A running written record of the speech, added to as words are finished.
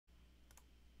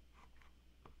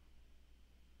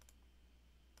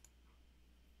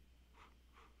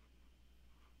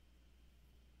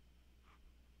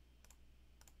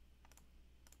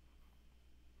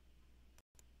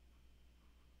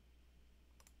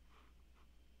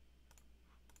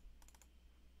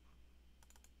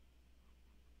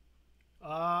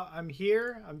I'm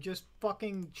here. I'm just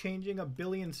fucking changing a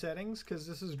billion settings because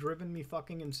this has driven me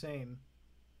fucking insane.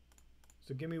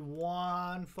 So give me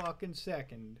one fucking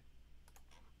second.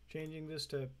 Changing this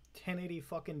to 1080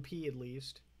 fucking p at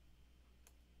least.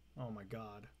 Oh my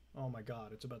god. Oh my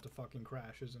god. It's about to fucking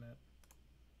crash, isn't it?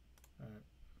 Alright.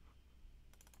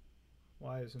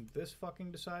 Why isn't this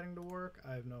fucking deciding to work?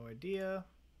 I have no idea.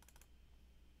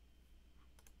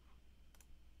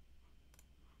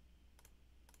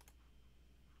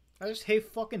 I just hate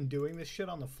fucking doing this shit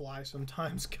on the fly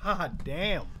sometimes. God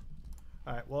damn.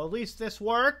 Alright, well at least this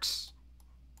works.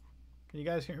 Can you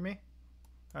guys hear me?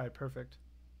 Alright, perfect.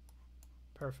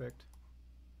 Perfect.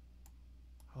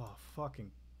 Oh,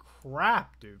 fucking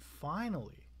crap, dude.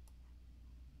 Finally.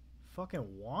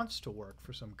 Fucking wants to work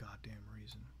for some goddamn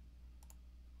reason.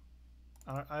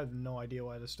 I have no idea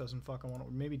why this doesn't fucking want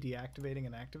to... Maybe deactivating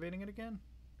and activating it again?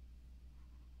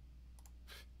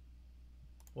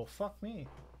 Well, fuck me.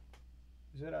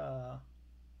 Is it Okay,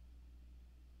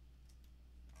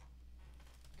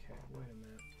 wait a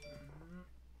minute.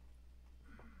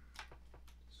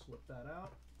 Slip that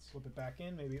out. Slip it back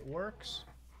in. Maybe it works.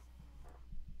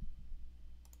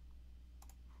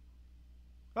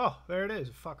 Oh, there it is.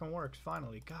 It fucking works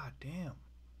finally. God damn.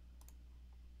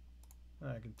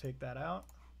 I can take that out.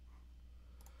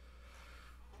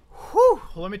 Whew!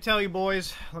 Let me tell you,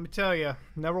 boys. Let me tell you.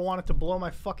 Never wanted to blow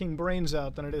my fucking brains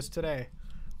out than it is today.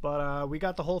 But we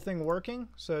got the whole thing working.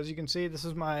 So as you can see, this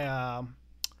is my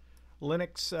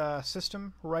Linux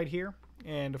system right here.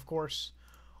 And of course,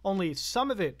 only some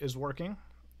of it is working.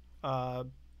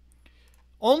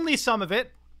 Only some of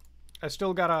it. I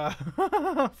still got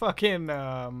a fucking,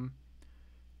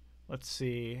 let's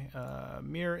see,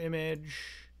 mirror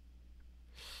image.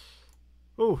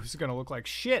 Oh, this is gonna look like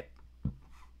shit.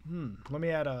 Let me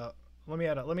add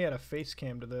a face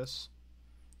cam to this.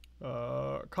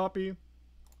 Copy.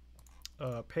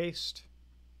 Paste.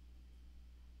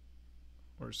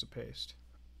 Where's the paste?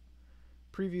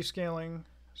 Preview scaling,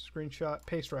 screenshot,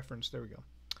 paste reference. There we go.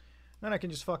 Then I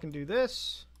can just fucking do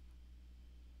this.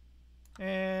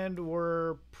 And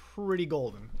we're pretty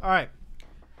golden. Alright.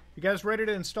 You guys ready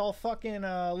to install fucking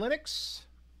Linux?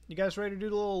 You guys ready to do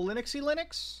the little Linuxy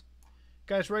Linux?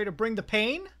 You guys ready to bring the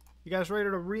pain? You guys ready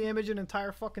to re-image an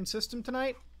entire fucking system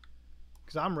tonight?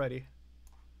 Because I'm ready.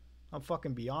 I'm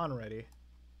fucking beyond ready.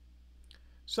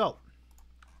 So,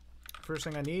 first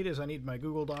thing I need is I need my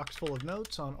Google Docs full of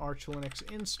notes on Arch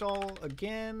Linux install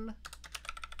again.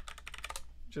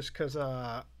 Just because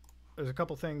there's a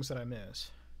couple things that I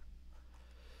miss.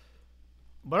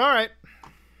 But alright.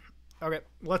 Okay,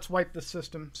 let's wipe the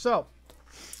system. So,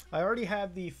 I already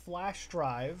have the flash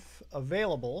drive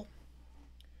available.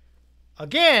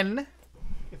 Again,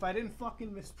 if I didn't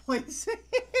fucking misplace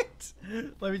it.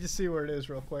 Let me just see where it is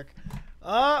real quick.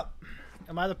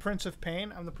 Am I the Prince of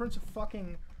Pain? I'm the Prince of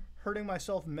fucking hurting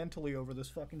myself mentally over this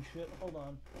fucking shit. Hold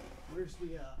on. Where's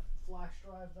the flash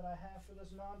drive that I have for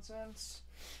this nonsense?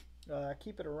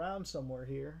 Keep it around somewhere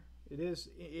here. It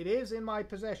is in my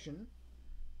possession.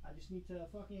 I just need to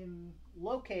fucking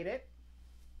locate it.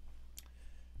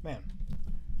 Man,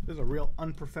 this is a real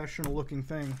unprofessional looking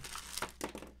thing.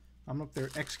 I'm up there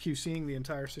XQCing the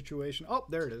entire situation. Oh,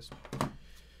 there it is.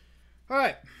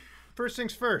 Alright, first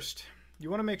things first. You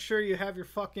want to make sure you have your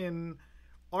fucking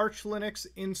Arch Linux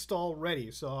install ready.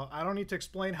 So I don't need to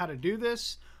explain how to do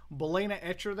this. Balena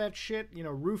Etcher that shit. You know,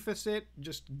 Rufus it.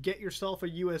 Just get yourself a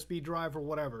USB drive or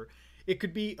whatever. It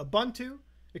could be Ubuntu.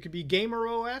 It could be Gamer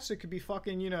OS. It could be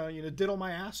fucking, you know, diddle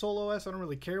my asshole OS. I don't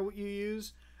really care what you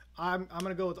use. I'm going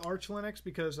to go with Arch Linux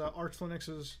because Arch Linux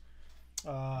is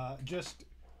just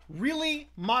really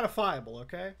modifiable,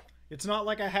 okay? It's not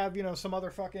like I have, you know, some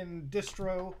other fucking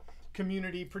distro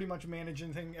community pretty much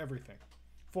managing everything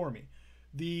for me.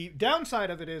 The downside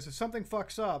of it is if something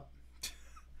fucks up,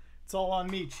 it's all on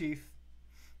me, chief.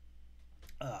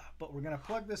 But we're going to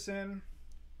plug this in.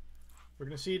 We're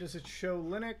going to see, does it show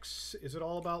Linux? Is it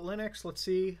all about Linux? Let's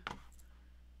see.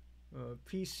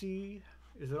 PC.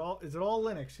 Is it all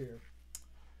Linux here?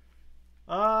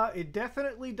 It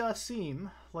definitely does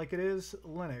seem like it is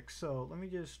Linux. So let me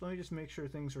just make sure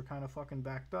things are kind of fucking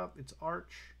backed up. It's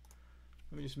Arch.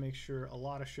 Let me just make sure a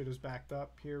lot of shit is backed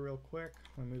up here real quick.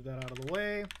 Let me move that out of the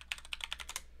way.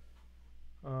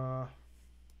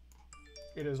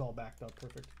 It is all backed up.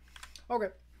 Perfect. Okay,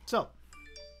 so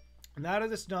now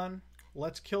that it's done,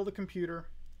 let's kill the computer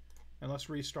and let's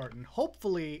restart. And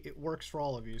hopefully it works for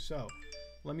all of you. So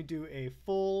let me do a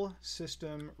full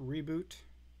system reboot.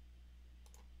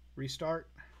 Restart.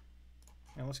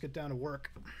 And let's get down to work.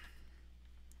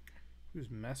 Who's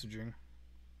messaging?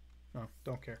 Oh,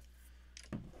 don't care.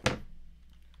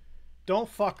 Don't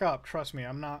fuck up. Trust me,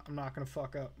 I'm not gonna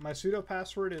fuck up. My pseudo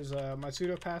password is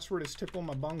tipple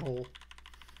my bunghole.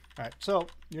 All right, so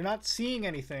you're not seeing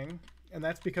anything, and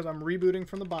that's because I'm rebooting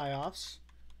from the BIOS,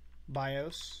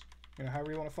 you know,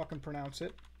 however you want to fucking pronounce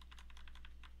it.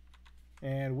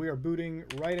 And we are booting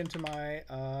right into my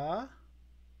where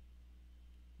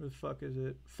the fuck is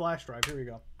it? Flash drive. Here we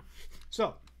go.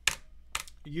 So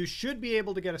you should be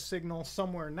able to get a signal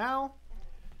somewhere now.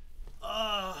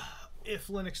 If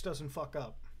Linux doesn't fuck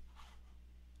up.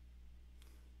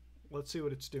 Let's see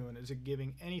what it's doing. Is it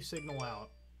giving any signal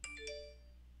out?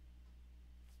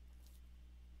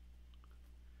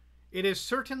 It is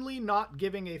certainly not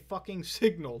giving a fucking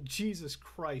signal. Jesus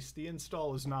Christ, the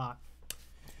install is not.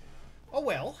 Oh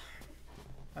well.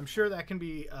 I'm sure that can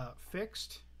be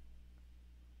fixed.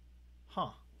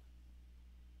 Huh.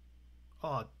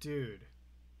 Oh, dude.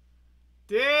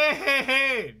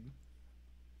 Dude!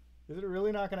 Is it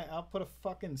really not going to output a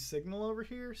fucking signal over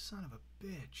here? Son of a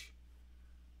bitch.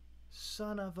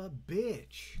 Son of a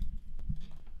bitch.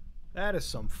 That is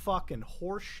some fucking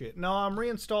horse shit. No, I'm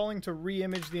reinstalling to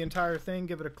re-image the entire thing,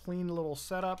 give it a clean little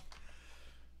setup.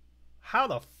 How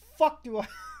the fuck do I...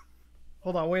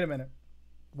 Hold on, wait a minute.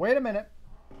 Wait a minute.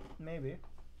 Maybe.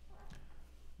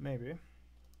 Maybe.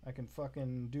 I can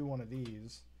fucking do one of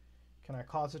these. Can I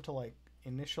cause it to, like,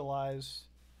 initialize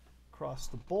across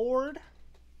the board?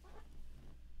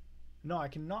 No, I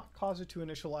cannot cause it to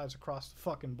initialize across the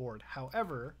fucking board.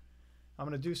 However, I'm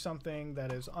gonna do something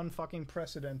that is unfucking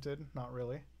precedented. Not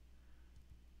really.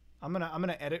 I'm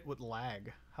gonna edit with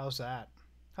lag. How's that?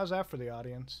 How's that for the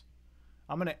audience?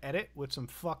 I'm gonna edit with some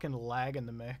fucking lag in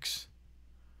the mix.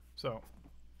 So,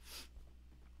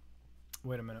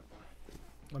 wait a minute.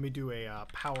 Let me do a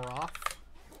power off.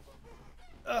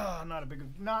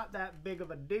 Not that big of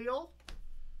a deal.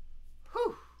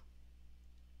 Whew.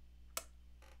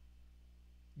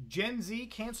 Gen Z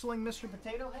canceling Mr.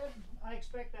 Potato Head? I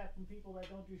expect that from people that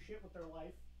don't do shit with their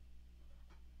life.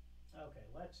 Okay,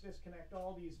 let's disconnect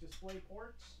all these display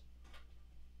ports.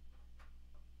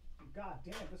 God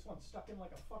damn, this one's stuck in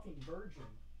like a fucking virgin.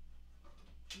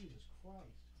 Jesus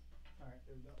Christ. Alright,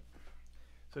 there we go.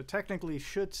 So technically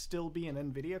should still be an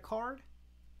NVIDIA card.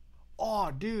 Oh,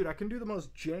 dude, I can do the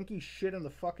most janky shit in the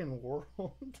fucking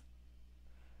world.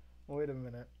 Wait a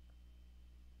minute.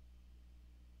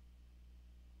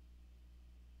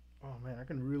 Oh man, I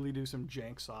can really do some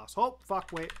jank sauce. Oh, fuck,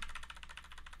 wait.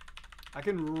 I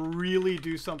can really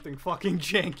do something fucking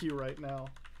janky right now.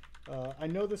 I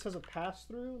know this has a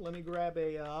pass-through. Let me grab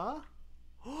a,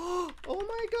 Oh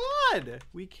my god!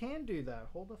 We can do that.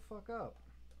 Hold the fuck up.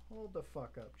 Hold the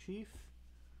fuck up, Chief.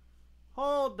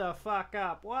 Hold the fuck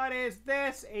up. What is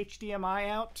this? HDMI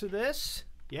out to this?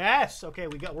 Yes! Okay,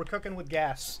 we're cooking with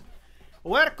gas.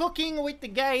 We're cooking with the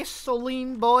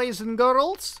gasoline, boys and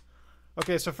girls.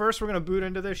 Okay, so first we're going to boot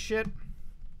into this shit.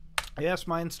 Yes,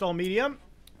 my install medium.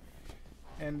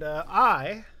 And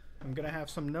I am going to have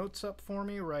some notes up for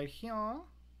me right here.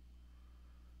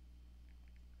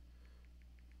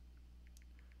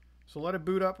 So let it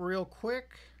boot up real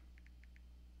quick.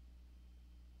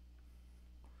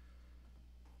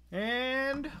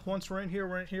 And once we're in here,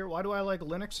 we're in here. Why do I like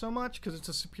Linux so much? Because it's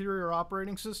a superior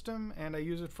operating system, and I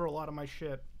use it for a lot of my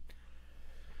shit.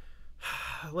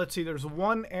 Let's see, there's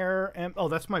one error. Oh,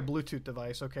 that's my Bluetooth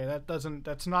device. Okay,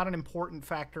 that's not an important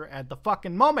factor at the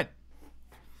fucking moment.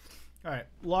 All right,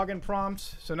 login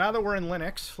prompt. So now that we're in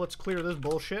Linux, let's clear this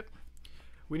bullshit.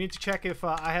 We need to check if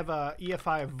I have a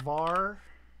EFI var.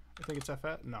 I think it's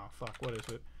FF. No, fuck. What is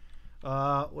it?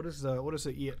 What is the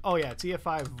E? Oh yeah, it's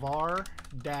EFI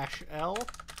var-L.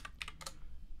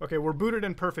 Okay, we're booted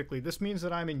in perfectly. This means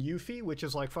that I'm in UEFI, which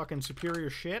is like fucking superior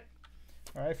shit.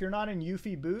 All right, if you're not in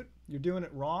UEFI boot, you're doing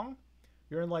it wrong.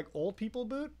 You're in like old people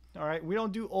boot. All right, we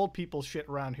don't do old people shit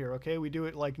around here. Okay, we do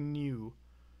it like new.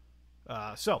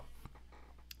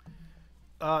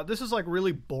 This is like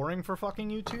really boring for fucking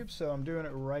YouTube, so I'm doing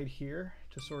it right here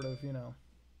to sort of, you know,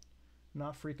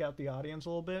 not freak out the audience a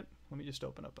little bit. Let me just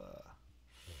open up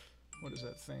what is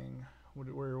that thing?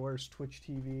 Where's Twitch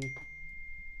TV?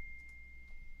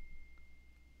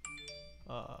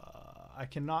 I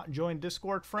cannot join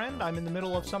Discord, friend. I'm in the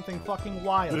middle of something fucking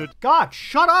wild. God,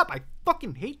 shut up! I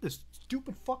fucking hate this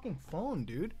stupid fucking phone,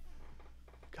 dude.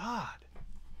 God.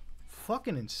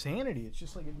 Fucking insanity. It's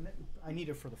just like, I need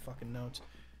it for the fucking notes.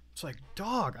 It's like,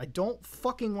 dog, I don't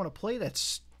fucking want to play that.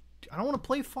 I don't want to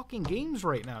play fucking games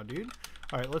right now, dude.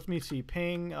 All right, let me see.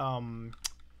 Ping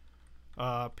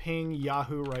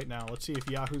Yahoo right now. Let's see if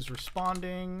Yahoo's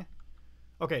responding.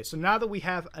 Okay, so now that we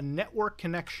have a network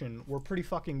connection, we're pretty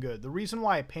fucking good. The reason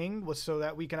why I pinged was so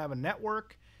that we can have a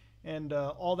network and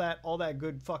all that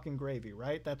good fucking gravy,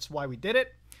 right? That's why we did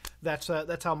it. That's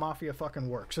how Mafia fucking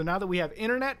works. So now that we have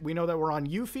internet, we know that we're on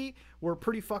Eufy, we're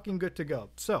pretty fucking good to go.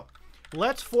 So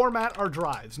let's format our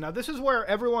drives. Now this is where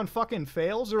everyone fucking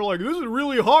fails. They're like, this is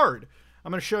really hard.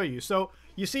 I'm gonna show you. So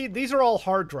you see, these are all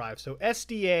hard drives. So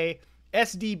SDA,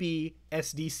 SDB,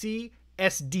 SDC,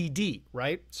 SDD,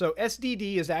 right? So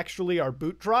SDD is actually our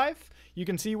boot drive. You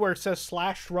can see where it says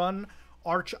 /run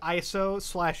arch ISO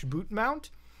 /boot mount.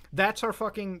 That's our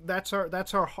fucking that's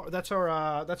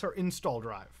our install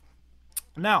drive.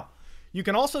 Now, you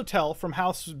can also tell from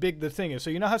how big the thing is. So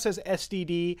you know how it says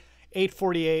SDD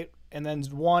 848 and then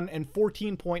 1 and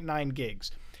 14.9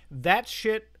 gigs. That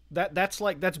shit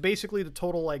that's basically the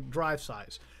total like drive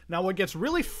size. Now what gets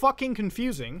really fucking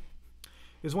confusing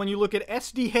is when you look at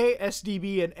SDA,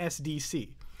 SDB, and SDC.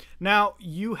 Now,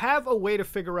 you have a way to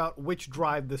figure out which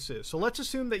drive this is. So let's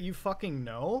assume that you fucking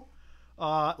know.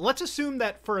 Let's assume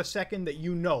that for a second that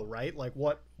you know, right? Like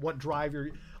what drive you're...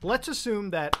 Let's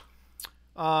assume that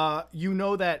you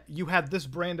know that you have this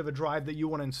brand of a drive that you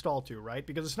want to install to, right?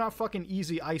 Because it's not fucking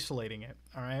easy isolating it,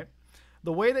 all right?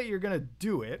 The way that you're going to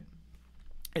do it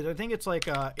is, I think it's like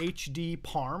HD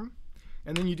parm,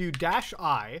 and then you do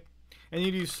 -I, and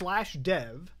you do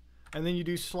 /dev, and then you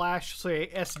do / say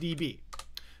SDB.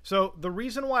 So the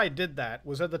reason why I did that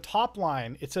was at the top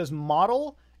line, it says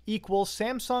model equals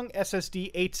Samsung SSD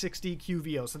 860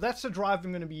 QVO. So that's the drive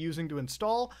I'm going to be using to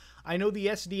install. I know the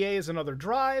SDA is another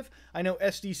drive. I know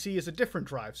SDC is a different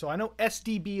drive. So I know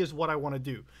SDB is what I want to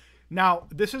do. Now,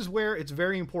 this is where it's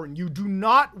very important. You do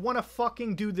not want to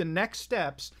fucking do the next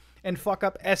steps and fuck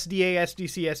up SDA,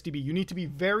 SDC, SDB. You need to be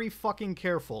very fucking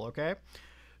careful, okay?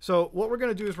 So what we're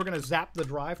going to do is we're going to zap the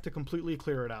drive to completely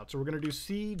clear it out. So we're going to do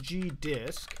CG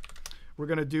disk. We're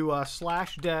going to do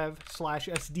 /dev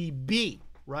 /SDB,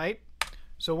 right?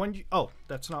 So when you, oh,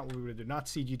 that's not what we would do. Not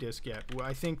CG disk yet.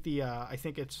 I think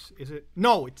it's,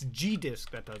 no, it's G disk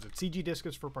that does it. CG disk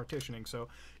is for partitioning. So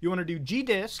you want to do G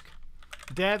disk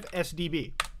dev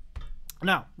SDB.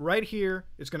 Now, right here,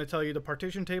 it's going to tell you the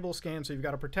partition table scan. So you've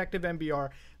got a protective MBR.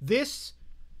 This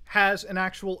has an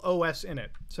actual OS in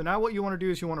it. So now what you want to do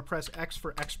is you want to press X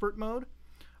for expert mode,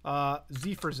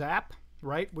 Z for zap,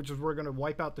 right? Which is we're going to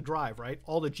wipe out the drive, right?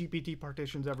 All the GPT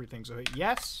partitions, everything. So hit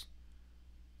yes.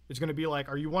 It's going to be like,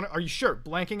 are you sure?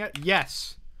 Blanking it?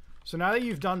 Yes. So now that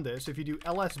you've done this, if you do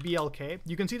LSBLK,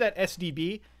 you can see that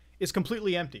SDB is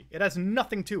completely empty. It has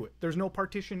nothing to it. There's no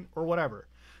partition or whatever.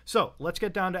 So let's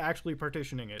get down to actually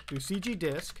partitioning it. Do CG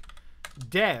disk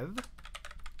dev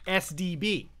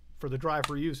SDB for the drive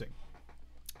we're using.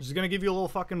 This is going to give you a little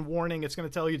fucking warning. It's going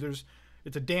to tell you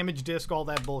it's a damaged disk, all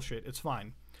that bullshit. It's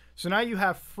fine. So now you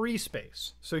have free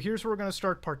space. So here's where we're going to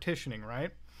start partitioning,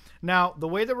 right? Now, the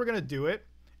way that we're going to do it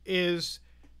is,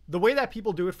 the way that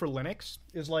people do it for Linux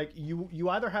is like you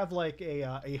either have like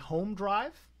a home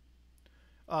drive,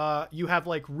 you have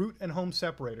like root and home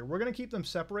separated. We're going to keep them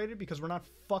separated because we're not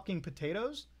fucking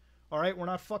potatoes, all right? We're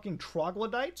not fucking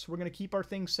troglodytes. We're going to keep our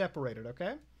things separated,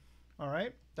 okay? All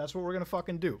right, that's what we're going to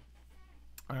fucking do.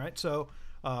 All right, so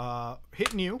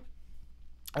hit new.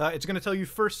 It's going to tell you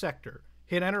first sector.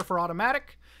 Hit enter for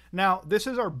automatic. Now, this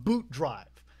is our boot drive.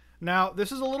 Now,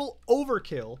 this is a little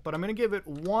overkill, but I'm going to give it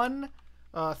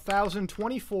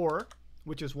 1024,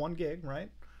 which is 1 gig, right?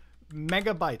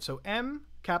 Megabytes. So M,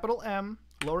 capital M,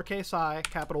 lowercase I,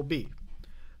 capital B.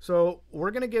 So we're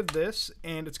going to give this,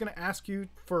 and it's going to ask you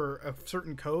for a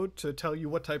certain code to tell you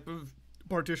what type of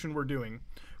partition we're doing.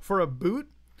 For a boot,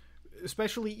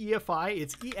 especially EFI,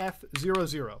 it's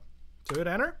EF00. So hit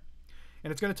enter, and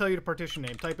it's going to tell you the partition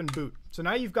name. Type in boot. So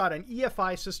now you've got an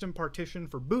EFI system partition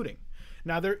for booting.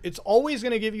 Now, it's always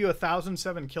going to give you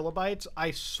 1007 kilobytes.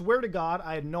 I swear to God,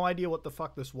 I had no idea what the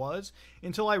fuck this was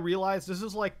until I realized this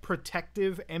is like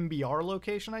protective MBR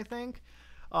location, I think.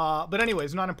 But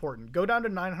anyways, not important. Go down to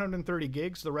 930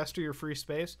 gigs, the rest of your free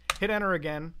space. Hit enter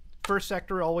again. First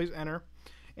sector, always enter.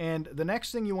 And the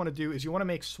next thing you want to do is you want to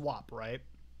make swap, right?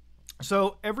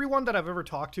 So everyone that I've ever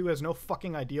talked to has no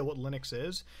fucking idea what Linux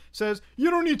is. Says,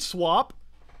 you don't need swap,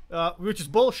 which is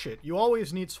bullshit. You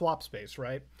always need swap space,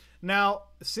 right? Now,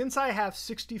 since I have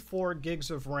 64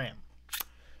 gigs of RAM,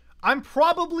 I'm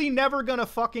probably never going to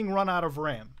fucking run out of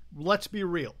RAM. Let's be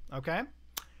real, okay?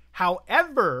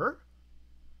 However,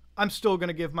 I'm still going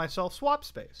to give myself swap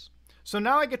space. So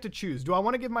now I get to choose. Do I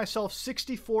want to give myself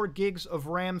 64 gigs of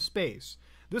RAM space?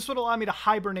 This would allow me to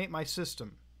hibernate my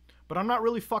system. But I'm not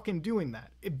really fucking doing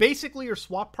that. Basically, your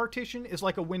swap partition is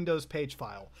like a Windows page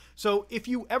file. So if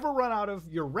you ever run out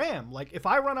of your RAM, like if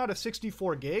I run out of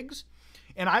 64 gigs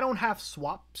and I don't have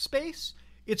swap space,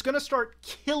 it's going to start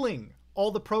killing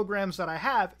all the programs that I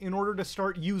have in order to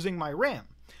start using my RAM.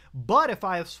 But if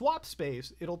I have swap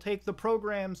space, it'll take the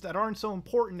programs that aren't so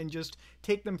important and just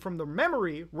take them from the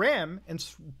memory, RAM, and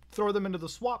throw them into the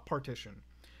swap partition.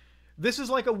 This is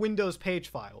like a Windows page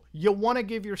file. You'll want to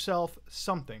give yourself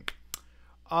something.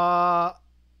 I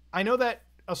know that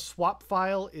a swap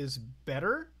file is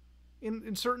better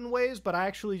in certain ways, but I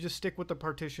actually just stick with the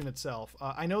partition itself.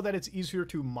 I know that it's easier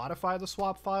to modify the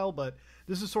swap file, but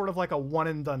this is sort of like a one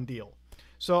and done deal.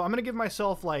 So I'm going to give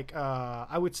myself like,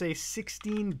 I would say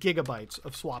 16 gigabytes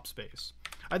of swap space.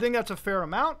 I think that's a fair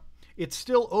amount. It's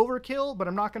still overkill, but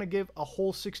I'm not going to give a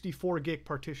whole 64 gig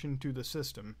partition to the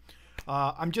system.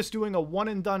 I'm just doing a one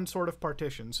and done sort of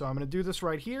partition. So I'm going to do this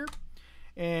right here,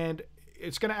 and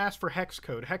it's going to ask for hex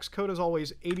code. Hex code is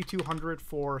always 8200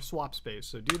 for swap space.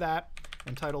 So do that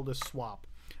and title this swap.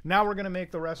 Now we're going to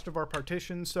make the rest of our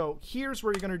partitions. So here's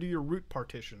where you're going to do your root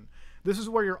partition. This is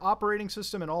where your operating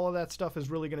system and all of that stuff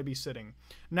is really going to be sitting.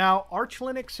 Now, Arch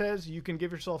Linux says you can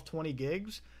give yourself 20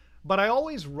 gigs, but I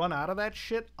always run out of that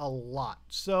shit a lot.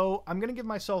 So I'm going to give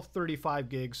myself 35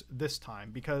 gigs this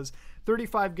time, because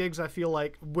 35 gigs I feel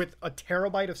like with a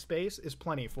terabyte of space is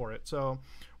plenty for it. So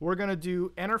we're going to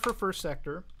do enter for first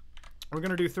sector. We're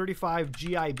going to do 35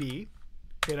 GIB,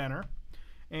 hit enter.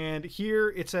 And here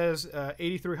it says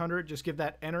 8300, just give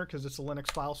that enter because it's a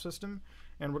Linux file system.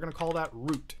 And we're going to call that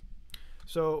root.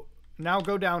 So now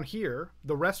go down here,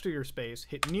 the rest of your space,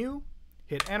 hit new,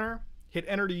 hit enter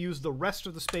to use the rest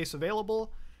of the space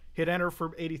available, hit enter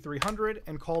for 8300,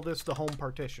 and call this the home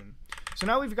partition. So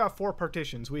now we've got 4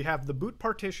 partitions. We have the boot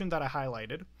partition that I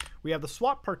highlighted, we have the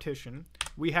swap partition,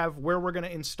 we have where we're going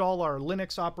to install our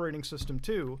Linux operating system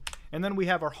to, and then we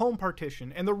have our home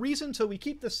partition. And the reason, so we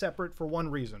keep this separate for one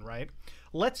reason, right?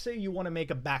 Let's say you want to make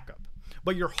a backup,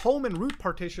 but your home and root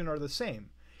partition are the same.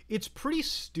 It's pretty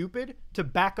stupid to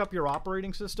back up your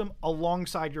operating system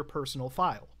alongside your personal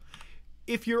file.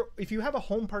 If you have a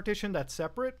home partition that's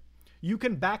separate, you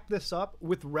can back this up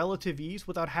with relative ease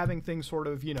without having things sort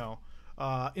of, you know,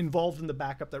 involved in the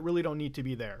backup that really don't need to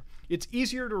be there. It's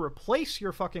easier to replace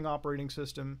your fucking operating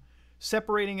system.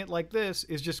 Separating it like this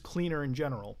is just cleaner in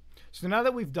general. So now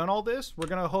that we've done all this, we're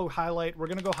gonna go highlight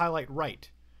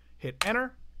write. Hit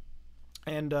enter,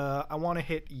 and I want to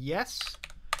hit yes,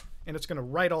 and it's gonna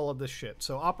write all of this shit.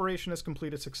 So operation is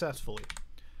completed successfully.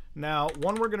 Now,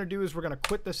 one we're gonna do is we're gonna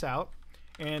quit this out.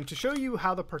 And to show you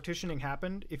how the partitioning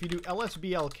happened, if you do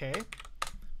lsblk,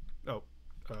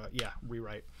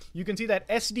 rewrite, you can see that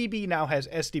SDB now has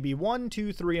SDB 1,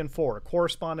 2, 3, and 4,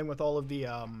 corresponding with all of the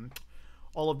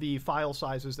file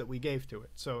sizes that we gave to it.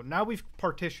 So now we've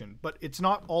partitioned, but it's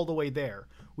not all the way there.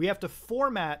 We have to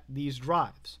format these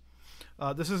drives.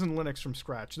 This isn't Linux from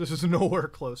scratch. This is nowhere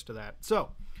close to that.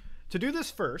 So to do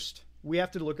this first, we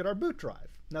have to look at our boot drive.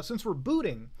 Now, since we're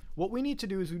booting, what we need to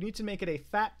do is we need to make it a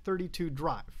FAT32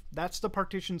 drive. That's the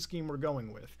partition scheme we're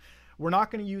going with. We're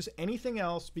not going to use anything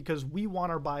else because we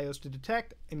want our BIOS to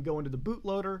detect and go into the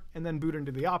bootloader and then boot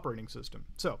into the operating system.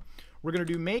 So we're going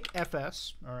to do make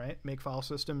fs, all right, make file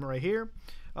system right here,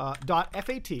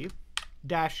 .fat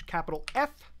dash capital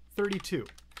F32.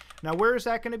 Now, where is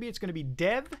that going to be? It's going to be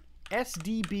dev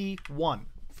sdb1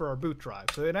 for our boot drive.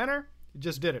 So hit enter, it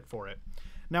just did it for it.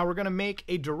 Now we're going to make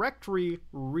a directory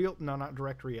not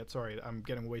directory yet, sorry, I'm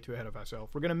getting way too ahead of myself.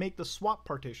 We're going to make the swap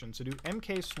partition, so do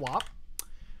mk swap,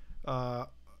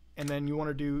 and then you want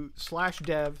to do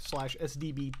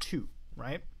 /dev/sdb2,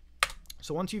 right?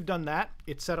 So once you've done that,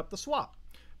 it set up the swap,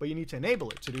 but you need to enable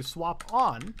it. So do swap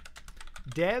on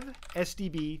dev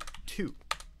sdb2.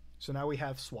 So now we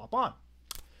have swap on.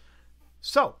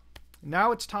 So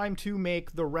now it's time to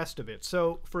make the rest of it.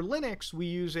 So for Linux, we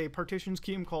use a partition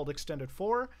scheme called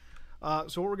extended4.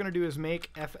 So what we're going to do is make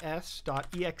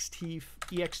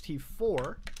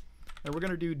fs.ext4, and we're going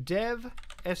to do dev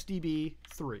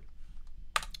sdb3.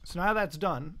 So now that's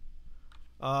done,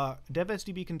 dev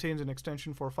sdb contains an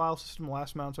extension for file system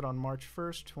last mounted on March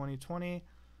 1st, 2020.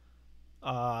 Did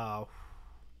I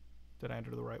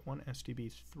enter the right one?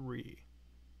 sdb3.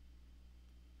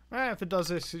 If it does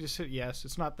this, you just hit yes.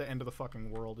 It's not the end of the fucking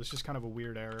world. It's just kind of a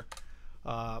weird error.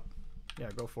 Yeah,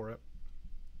 go for it.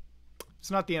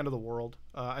 It's not the end of the world.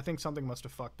 I think something must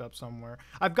have fucked up somewhere.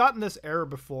 I've gotten this error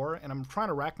before, and I'm trying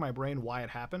to rack my brain why it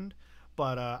happened,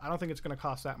 but I don't think it's going to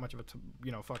cost that much of a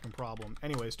fucking problem.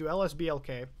 Anyways, do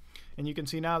lsblk, and you can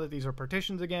see now that these are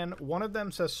partitions again. One of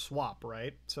them says swap,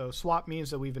 right? So swap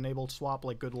means that we've enabled swap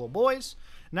like good little boys.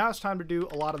 Now it's time to do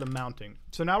a lot of the mounting.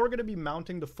 So now we're going to be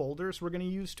mounting the folders we're going to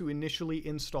use to initially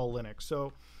install Linux.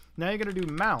 So now you're going to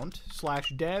do mount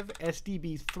 /dev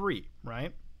sdb3,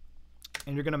 right?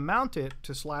 And you're going to mount it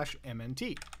to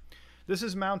 /mnt. This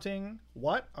is mounting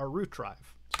what? Our root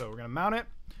drive. So we're going to mount it.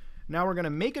 Now we're going to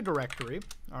make a directory,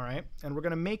 all right, and we're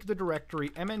going to make the directory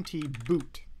mnt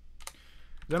boot.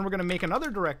 Then we're going to make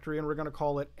another directory, and we're going to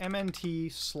call it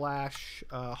mnt/home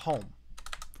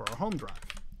for our home drive.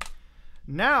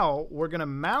 Now we're going to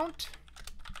mount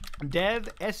dev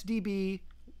sdb1,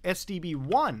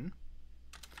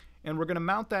 and we're going to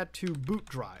mount that to boot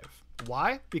drive.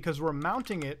 Why? Because we're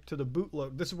mounting it to the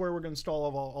bootloader. This is where we're going to install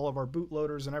all of our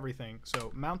bootloaders and everything.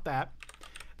 So mount that.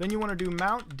 Then you want to do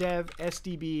mount dev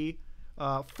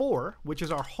sdb4, which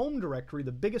is our home directory,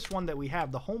 the biggest one that we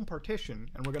have, the home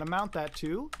partition, and we're going to mount that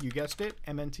to, you guessed it,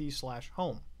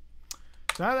 mnt/home.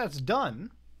 So now that's done,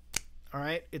 all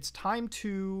right, it's time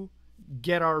to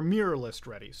get our mirror list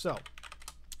ready. So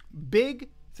big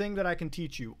thing that I can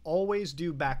teach you, always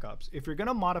do backups. If you're going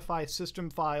to modify system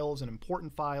files and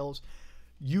important files,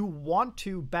 you want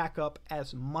to back up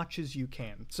as much as you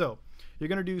can. So you're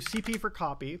going to do cp for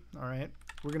copy, all right,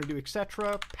 we're going to do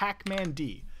etc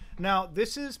pacman-d. Now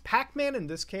this is Pacman, in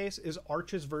this case, is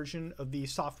Arch's version of the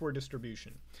software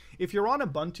distribution. If you're on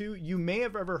Ubuntu, you may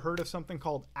have ever heard of something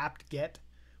called apt-get,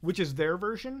 which is their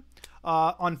version.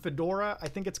 On Fedora, I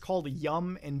think it's called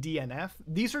Yum and DNF.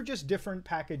 These are just different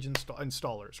package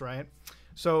installers, right?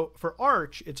 So for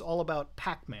Arch, it's all about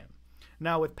Pacman.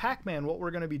 Now with Pacman, what we're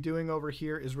going to be doing over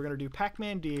here is we're going to do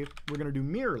pacman-d, we're going to do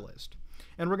mirror list,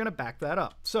 and we're going to back that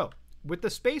up. So with the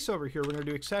space over here, we're going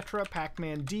to do etc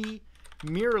pacman-d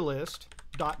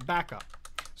mirrorlist.backup.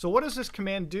 So what does this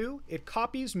command do? It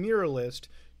copies mirrorlist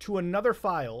to another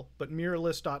file, but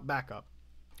mirrorlist.backup.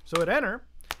 So hit enter,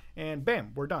 and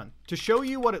bam, we're done. To show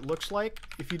you what it looks like,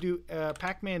 if you do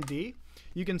pacman-d,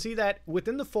 you can see that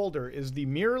within the folder is the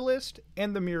mirrorlist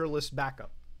and the mirrorlist backup.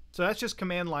 So that's just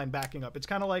command line backing up. It's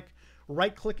kind of like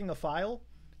right-clicking a file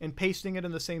and pasting it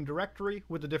in the same directory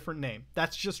with a different name.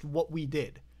 That's just what we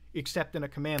did, except in a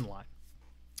command line.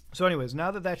 So anyways,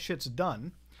 now that that shit's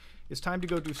done, it's time to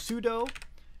go do sudo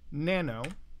nano.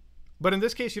 But in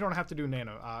this case, you don't have to do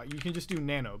nano. You can just do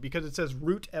nano because it says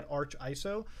root at arch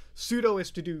ISO. Sudo is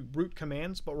to do root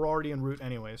commands, but we're already in root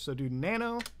anyway. So do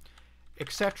nano,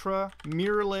 etc.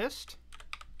 mirrorlist.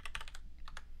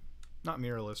 Not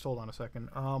mirrorlist. Hold on a second.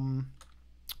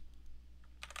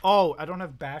 Oh, I don't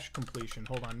have bash completion.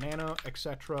 Hold on. Nano,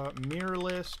 etc.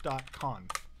 mirrorlist.conf.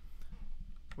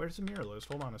 Where's the mirrorlist?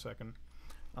 Hold on a second.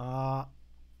 What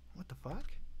the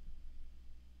fuck?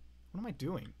 What am I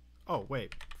doing? Oh,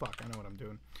 wait. Fuck, I know what I'm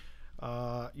doing.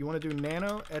 You want to do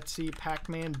nano etc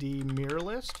pacman-d mirror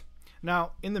list.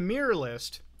 Now, in the mirror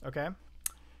list, okay,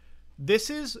 this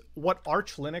is what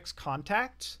Arch Linux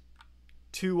contacts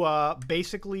to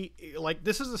basically, like,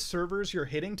 this is the servers you're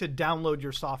hitting to download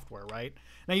your software, right?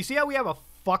 Now, you see how we have a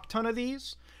fuck ton of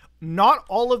these? Not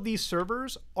all of these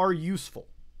servers are useful.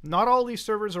 Not all these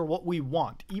servers are what we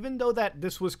want. Even though that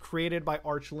this was created by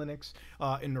Arch Linux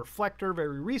in Reflector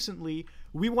very recently,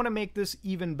 we want to make this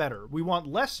even better. We want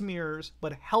less mirrors,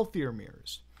 but healthier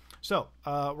mirrors. So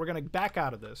we're going to back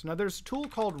out of this. Now there's a tool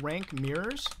called rank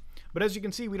mirrors, but as you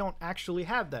can see, we don't actually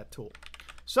have that tool.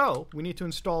 So we need to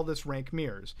install this rank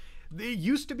mirrors. It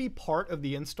used to be part of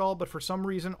the install, but for some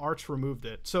reason Arch removed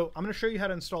it. So I'm going to show you how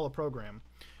to install a program.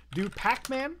 Do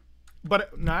pacman.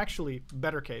 But no, actually,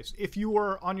 better case. If you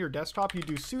were on your desktop, you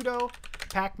do sudo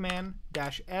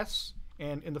pacman-s,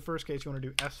 and in the first case, you want to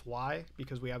do sy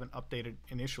because we haven't updated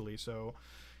initially. So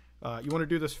you want to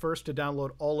do this first to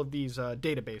download all of these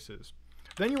databases.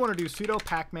 Then you want to do sudo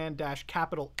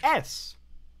pacman-S,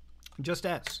 just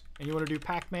S, and you want to do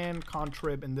pacman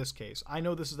contrib in this case. I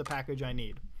know this is the package I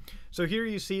need. So here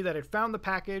you see that it found the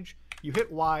package. You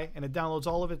hit Y, and it downloads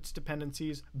all of its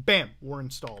dependencies. Bam, we're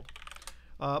installed.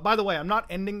 By the way, I'm not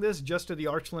ending this just to the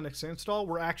Arch Linux install.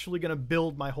 We're actually going to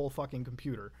build my whole fucking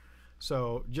computer.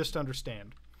 So just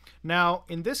understand. Now,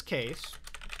 in this case,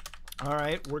 all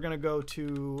right, we're going to go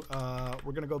to,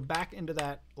 we're going to go back into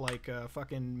that like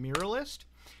fucking mirror list.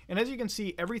 And as you can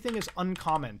see, everything is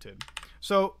uncommented.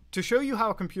 So to show you how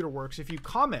a computer works, if you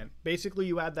comment, basically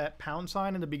you add that pound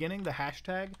sign in the beginning, the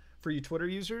hashtag for you Twitter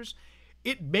users,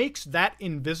 it makes that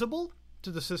invisible to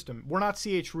the system. We're not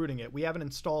rooting it. We haven't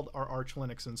installed our Arch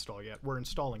Linux install yet. We're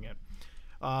installing it.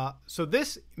 So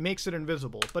this makes it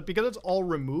invisible, but because it's all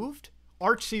removed,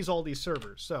 Arch sees all these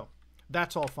servers. So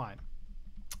that's all fine.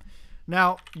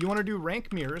 Now you want to do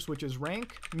rank mirrors, which is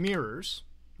rank mirrors,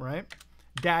 right?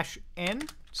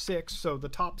 -n6, so the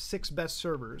top 6 best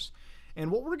servers.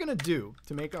 And what we're going to do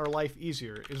to make our life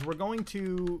easier is we're going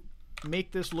to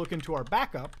make this look into our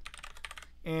backup,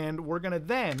 and we're going to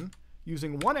then,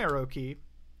 using one arrow key,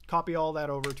 copy all that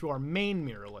over to our main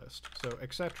mirror list. So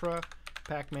etc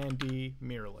pacman-d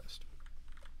mirror list.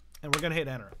 And we're going to hit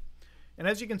enter. And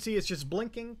as you can see, it's just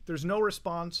blinking. There's no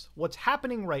response. What's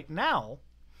happening right now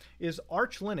is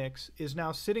Arch Linux is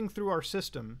now sitting through our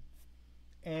system,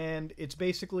 and it's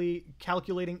basically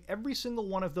calculating every single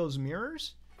one of those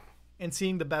mirrors and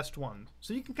seeing the best one.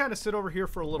 So you can kind of sit over here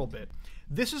for a little bit.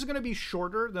 This is going to be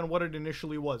shorter than what it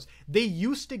initially was. They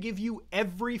used to give you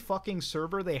every fucking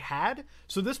server they had,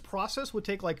 so this process would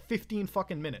take like 15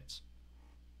 fucking minutes.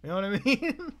 You know what I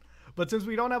mean? But since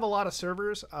we don't have a lot of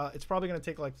servers, it's probably going to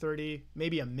take like 30,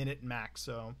 maybe a minute max.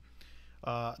 So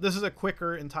this is a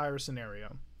quicker entire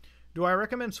scenario. Do I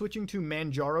recommend switching to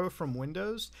Manjaro from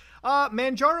Windows?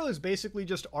 Manjaro is basically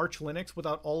just Arch Linux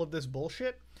without all of this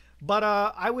bullshit. But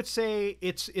I would say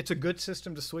it's a good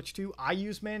system to switch to. I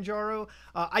use Manjaro.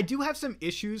 I do have some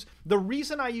issues. The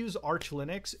reason I use Arch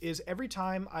Linux is every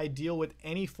time I deal with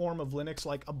any form of Linux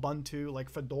like Ubuntu, like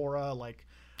Fedora, like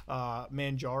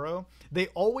Manjaro, they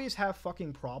always have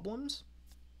fucking problems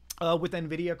with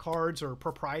NVIDIA cards or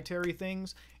proprietary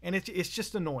things, and it's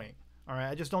just annoying. All right,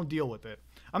 I just don't deal with it.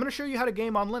 I'm going to show you how to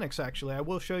game on Linux, actually. I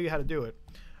will show you how to do it.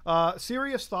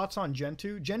 Serious thoughts on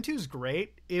Gentoo. Gentoo's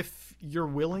great if you're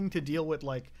willing to deal with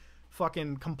like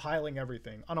fucking compiling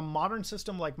everything. On a modern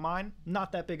system like mine,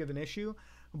 not that big of an issue,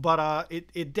 but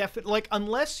it definitely, like,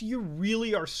 unless you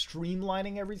really are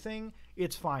streamlining everything,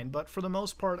 it's fine. But for the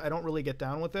most part, I don't really get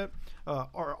down with it.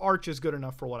 Arch is good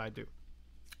enough for what I do.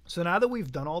 So now that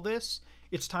we've done all this,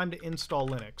 it's time to install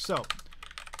Linux. So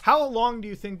how long do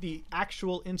you think the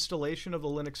actual installation of the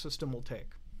Linux system will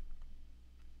take?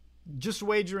 Just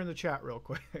wager in the chat real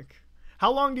quick.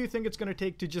 How long do you think it's going to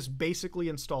take to just basically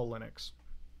install Linux?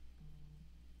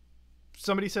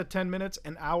 Somebody said 10 minutes,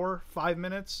 an hour, 5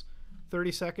 minutes,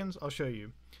 30 seconds. I'll show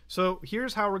you. So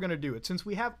here's how we're going to do it. Since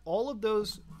we have all of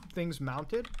those things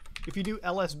mounted, if you do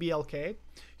lsblk,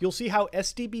 you'll see how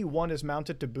SDB1 is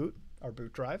mounted to boot, our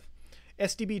boot drive.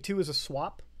 SDB2 is a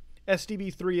swap.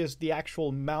 SDB3 is the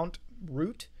actual mount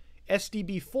root.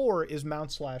 SDB4 is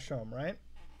mount/home, right?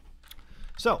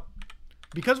 So,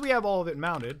 because we have all of it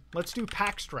mounted, let's do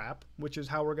pacstrap, which is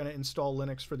how we're going to install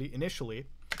Linux for the initially,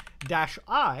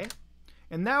 -i,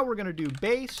 and now we're going to do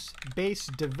base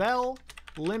devel,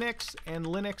 Linux, and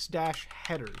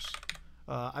Linux-headers.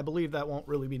 I believe that won't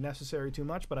really be necessary too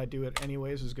much, but I do it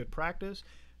anyways as good practice.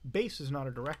 Base is not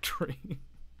a directory.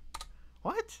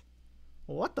 What?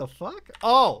 What the fuck?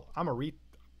 Oh, I'm a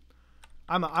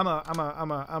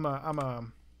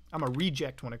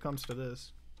reject when it comes to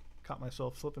this. Caught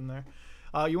myself flipping there.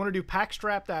 You want to do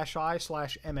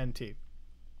pacstrap-i/mnt.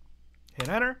 Hit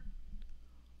enter.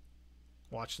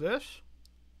 Watch this.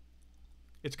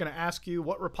 It's going to ask you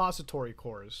what repository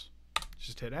cores.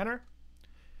 Just hit enter.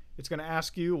 It's going to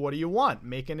ask you, what do you want?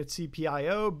 Making it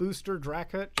CPIO, Booster,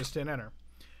 Dracut. Just hit enter.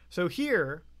 So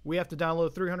here, we have to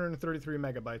download 333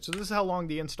 megabytes. So this is how long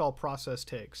the install process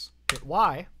takes. Hit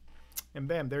Y, and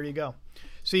bam, there you go.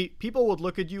 See, people would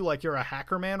look at you like you're a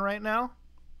hacker man right now.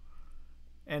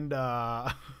 And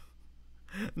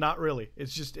not really.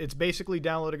 It's basically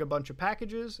downloading a bunch of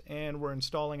packages, and we're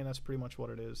installing, and that's pretty much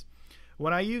what it is.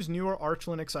 When I use newer Arch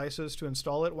Linux ISOs to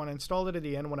install it, when I install it at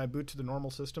the end, when I boot to the normal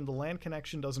system, the LAN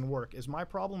connection doesn't work. Is my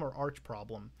problem or Arch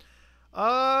problem?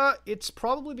 It's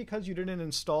probably because you didn't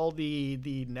install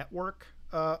the network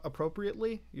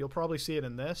appropriately. You'll probably see it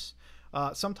in this.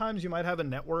 Sometimes you might have a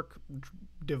network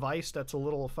device that's a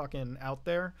little fucking out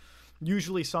there.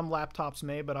 Usually some laptops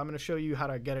may, but I'm going to show you how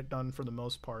to get it done for the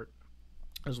most part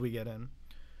as we get in.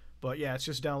 But yeah, it's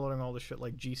just downloading all the shit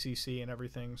like GCC and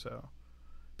everything, so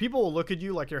people will look at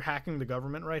you like you're hacking the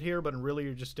government right here, but really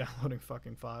you're just downloading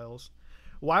fucking files.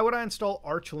 Why would I install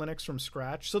Arch Linux from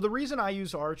scratch? So the reason I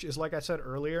use Arch is, like I said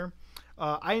earlier,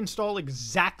 I install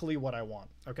exactly what I want,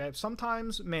 okay?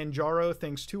 Sometimes Manjaro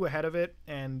thinks too ahead of it,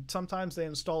 and sometimes they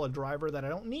install a driver that I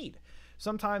don't need.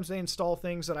 Sometimes they install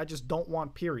things that I just don't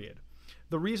want, period.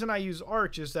 The reason I use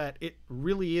Arch is that it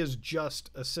really is just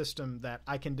a system that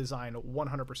I can design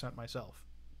 100% myself.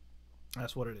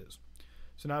 That's what it is.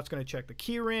 So now it's going to check the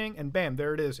keyring, and bam,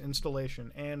 there it is,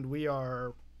 installation. And we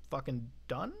are fucking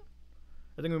done?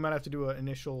 I think we might have to do an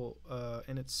initial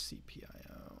init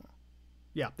CPIO.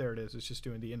 Yeah, there it is. It's just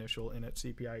doing the initial init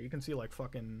CPIO. You can see, like,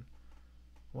 fucking,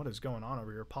 what is going on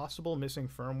over here? Possible missing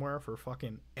firmware for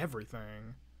fucking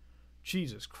everything.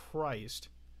 Jesus Christ.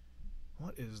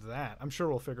 What is that? I'm sure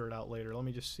we'll figure it out later. Let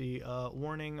me just see.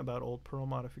 Warning about old Perl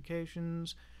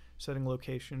modifications. Setting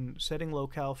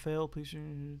locale fail. Please.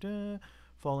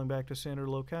 Falling back to standard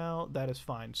locale. That is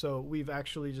fine. So we've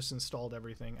actually just installed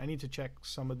everything. I need to check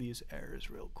some of these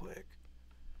errors real quick.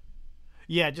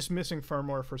 Yeah, just missing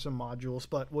firmware for some modules,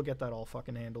 but we'll get that all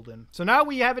fucking handled in. So now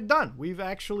we have it done. We've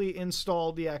actually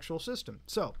installed the actual system.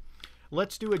 So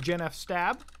let's do a genf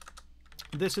stab.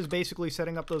 This is basically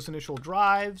setting up those initial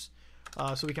drives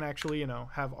so we can actually, you know,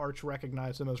 have Arch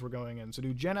recognize them as we're going in. So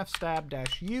do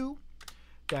genfstab-u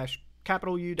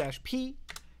capital U P,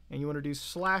 and you want to do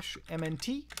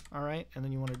 /mnt, all right, and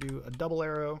then you want to do a double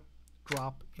arrow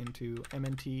drop into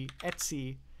mnt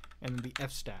etc and then the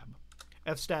fstab.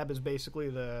 Fstab is basically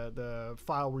the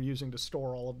file we're using to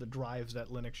store all of the drives that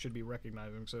Linux should be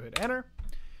recognizing. So hit enter.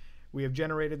 We have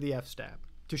generated the fstab.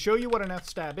 To show you what an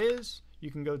fstab is,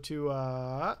 you can go to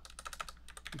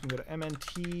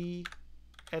mnt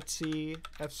etc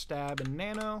fstab and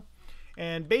nano.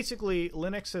 And basically,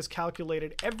 Linux has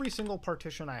calculated every single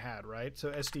partition I had, right? So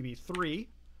SDB3,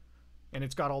 and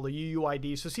it's got all the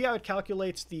UUID. So see how it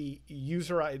calculates the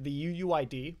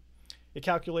UUID? It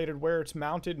calculated where it's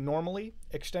mounted normally,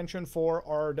 extension 4,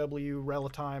 RRW,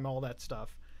 relatime, all that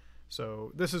stuff.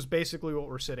 So this is basically what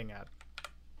we're sitting at.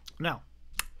 Now,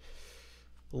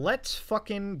 let's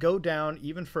fucking go down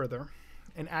even further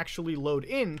and actually load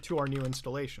into our new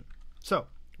installation. So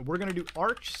we're going to do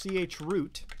arch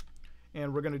chroot,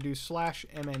 and we're going to do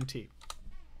 /mnt.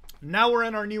 Now we're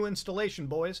in our new installation,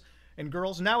 boys and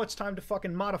girls. Now it's time to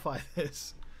fucking modify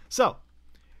this. So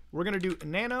we're going to do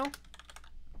nano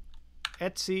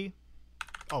etc.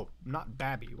 Oh, not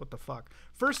babby. What the fuck?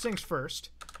 First things first.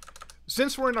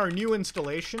 Since we're in our new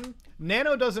installation,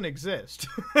 nano doesn't exist.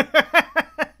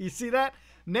 You see that?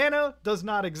 Nano does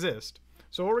not exist.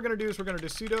 So what we're going to do is we're going to do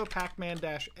sudo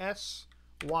pacman-sy,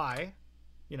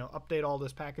 you know, update all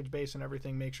this package base and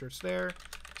everything, make sure it's there.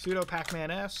 Sudo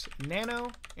pacman-s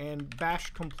nano and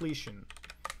bash completion.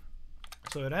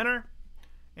 So hit enter,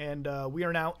 and we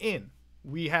are now in.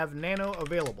 We have nano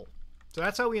available. So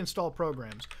that's how we install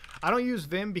programs. I don't use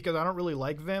Vim because I don't really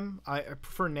like Vim. I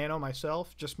prefer nano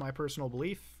myself, just my personal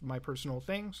belief, my personal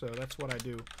thing. So that's what I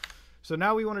do. So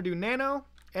now we want to do nano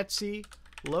etc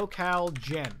locale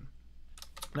gen.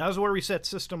 Now this is where we set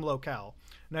system locale.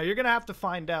 Now you're going to have to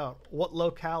find out what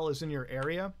locale is in your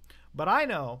area, but I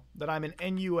know that I'm in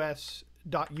nus.utf-8.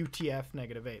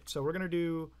 So we're going to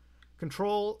do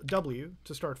Control W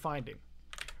to start finding.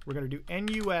 We're going to do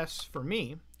nus for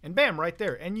me, and bam, right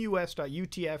there,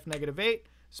 nus.utf-8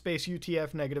 space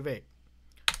utf-8.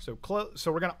 So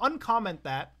we're going to uncomment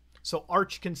that so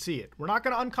Arch can see it. We're not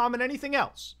going to uncomment anything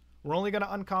else. We're only going to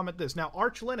uncomment this. Now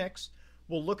Arch Linux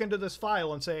will look into this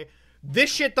file and say,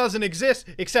 this shit doesn't exist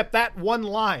except that one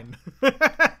line.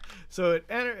 So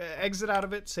exit out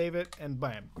of it, save it, and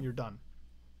bam, you're done.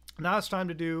 Now it's time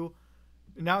to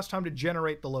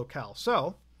generate the locale.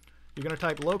 So you're going to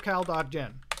type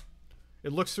locale.gen.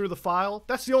 It looks through the file.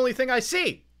 That's the only thing I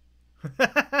see.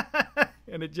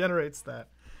 And it generates that.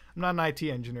 I'm not an IT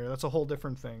engineer. That's a whole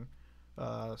different thing.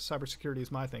 Cybersecurity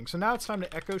is my thing. So now it's time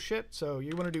to echo shit. So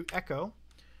you want to do echo.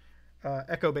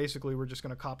 Echo, basically, we're just going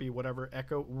to copy whatever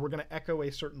echo. We're going to echo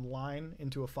a certain line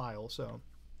into a file. So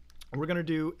we're going to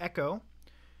do echo,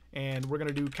 and we're going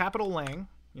to do capital lang,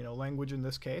 you know, language in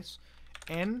this case,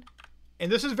 and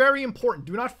this is very important.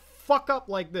 Do not fuck up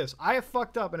like this. I have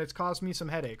fucked up, and it's caused me some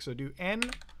headaches. So do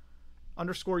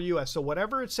n_us. So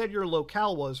whatever it said your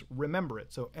locale was, remember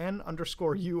it. So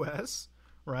n_us,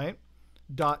 right?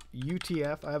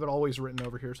 .utf. I have it always written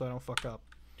over here so I don't fuck up.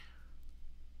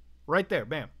 Right there,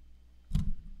 bam.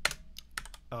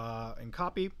 And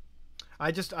copy.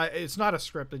 It's not a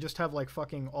script. I just have like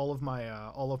fucking all of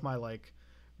my like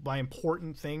my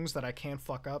important things that I can't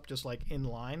fuck up, just like in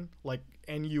line, like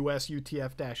NUS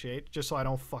UTF-8, just so I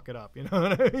don't fuck it up. You know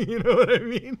what I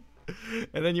mean?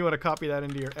 And then you want to copy that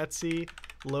into your etc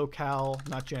locale,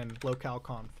 not gen, locale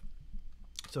conf.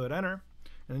 So hit enter,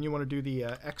 and then you want to do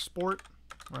the export,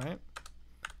 right?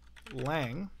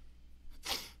 Lang.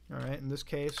 All right, in this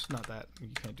case, not that. You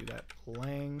can't do that.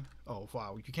 Lang. Oh,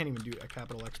 wow. You can't even do a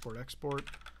capital export.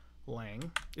 Lang.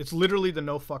 It's literally the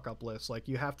no fuck up list. Like,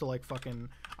 you have to, like, fucking...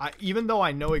 even though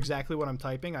I know exactly what I'm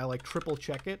typing, I, like, triple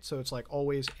check it. So it's, like,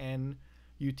 always N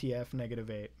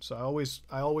UTF-8. So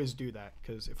I always do that.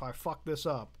 Because if I fuck this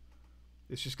up,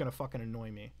 it's just going to fucking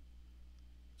annoy me.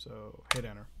 So hit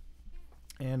enter.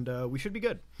 And we should be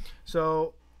good.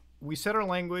 So... we set our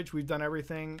language. We've done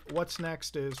everything. What's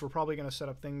next is we're probably going to set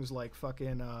up things like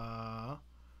fucking...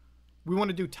 we want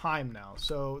to do time now.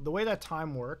 So the way that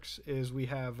time works is we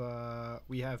have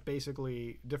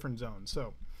basically different zones.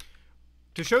 So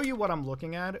to show you what I'm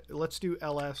looking at, let's do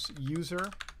ls user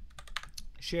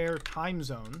share time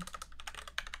zone.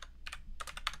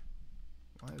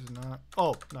 Why is it not?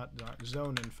 Oh, not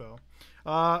zone info.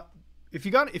 If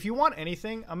you want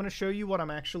anything, I'm going to show you what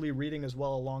I'm actually reading as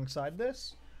well alongside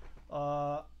this.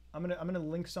 I'm gonna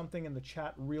link something in the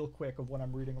chat real quick of what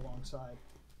I'm reading alongside.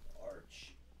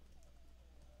 Arch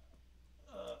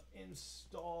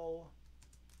install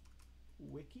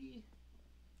wiki.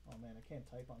 Oh man, I can't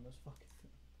type on this fucking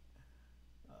thing.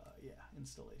 Yeah,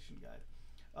 installation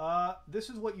guide. This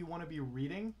is what you want to be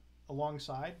reading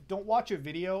alongside. Don't watch a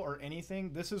video or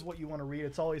anything. This is what you want to read.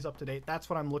 It's always up to date. That's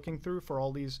what I'm looking through for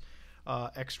all these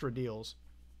extra deals.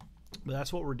 But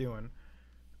that's what we're doing.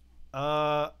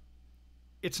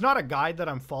 It's not a guide that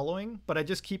I'm following, but I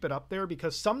just keep it up there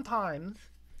because sometimes,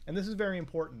 and this is very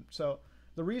important. So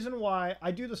the reason why I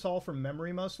do this all from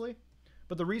memory mostly,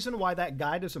 but the reason why that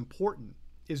guide is important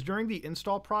is during the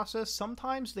install process,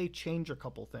 sometimes they change a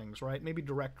couple things, right? Maybe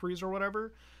directories or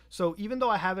whatever. So even though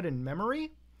I have it in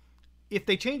memory, if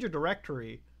they change a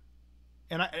directory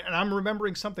and I'm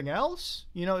remembering something else,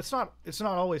 you know, it's not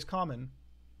always common.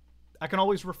 I can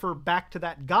always refer back to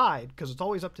that guide because it's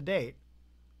always up to date.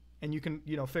 And you can,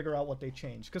 you know, figure out what they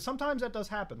changed. Because sometimes that does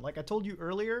happen. Like I told you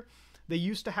earlier, they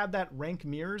used to have that rank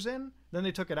mirrors in, then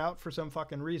they took it out for some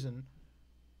fucking reason.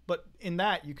 But in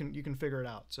that, you can figure it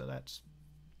out. So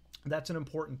that's an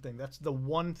important thing. That's the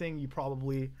one thing you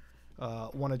probably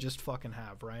want to just fucking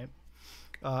have, right?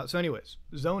 So anyways,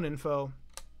 zone info.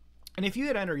 And if you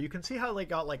hit enter, you can see how they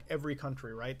got like every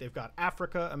country, right? They've got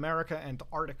Africa, America,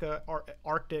 Antarctica,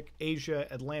 Arctic, Asia,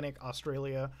 Atlantic,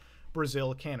 Australia,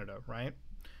 Brazil, Canada, right?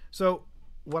 So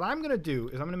what I'm going to do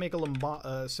is I'm going to make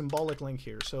a symbolic link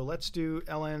here. So let's do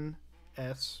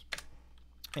LNS,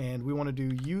 and we want to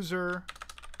do user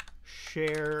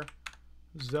share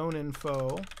zone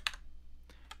info.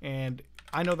 And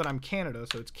I know that I'm Canada,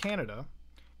 so it's Canada.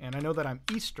 And I know that I'm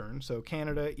Eastern, so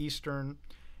Canada, Eastern,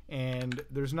 and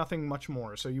there's nothing much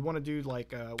more. So you want to do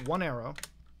like one arrow,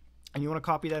 and you want to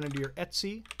copy that into your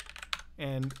Etsy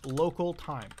and local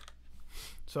time.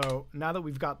 So now that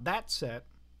we've got that set,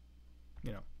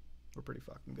 you know, we're pretty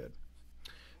fucking good.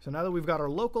 So now that we've got our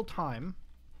local time,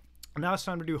 now it's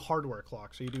time to do hardware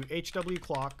clock. So you do HW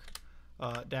clock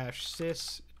dash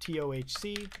sys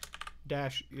TOHC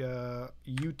dash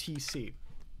UTC.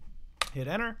 Hit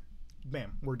enter.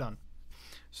 Bam, we're done.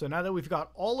 So now that we've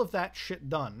got all of that shit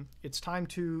done, it's time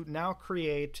to now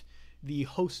create the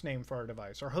host name for our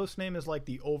device. Our host name is like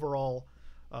the overall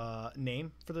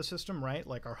name for the system, right?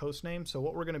 Like our host name. So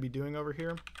what we're going to be doing over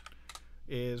here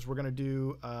is we're going to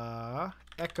do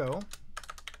echo,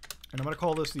 and I'm going to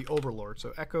call this the overlord.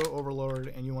 So echo overlord,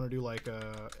 and you want to do like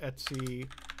Etsy,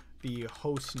 the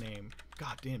host name.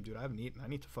 God damn, dude, I haven't eaten. I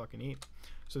need to fucking eat.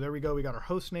 So there we go. We got our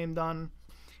host name done.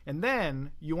 And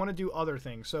then you want to do other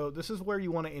things. So this is where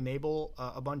you want to enable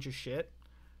a bunch of shit.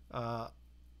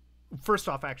 First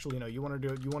off, actually, no, you want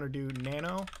to do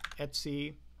nano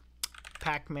Etsy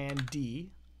pacman d.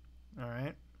 All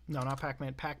right. No, not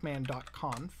pacman,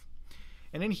 pacman.conf.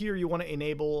 And in here, you want to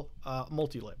enable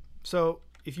multilib. So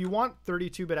if you want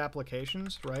 32-bit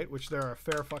applications, right, which there are a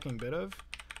fair fucking bit of,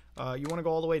 you want to go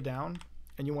all the way down,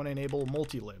 and you want to enable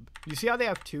multilib. You see how they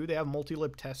have two? They have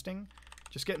multilib testing.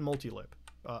 Just get multilib.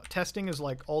 Testing is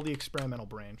like all the experimental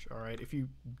branch, all right? If you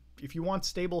want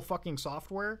stable fucking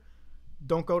software,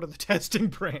 don't go to the testing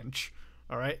branch,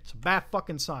 all right? It's a bad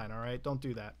fucking sign, all right? Don't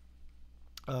do that.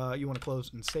 You want to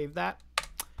close and save that,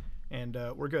 and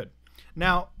we're good.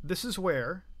 Now, this is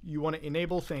where you want to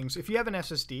enable things. If you have an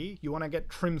SSD, you want to get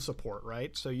trim support,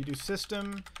 right? So you do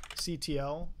system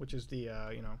CTL, which is the,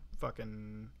 you know,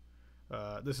 fucking,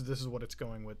 this is what it's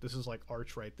going with. This is like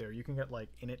Arch right there. You can get like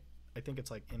init, I think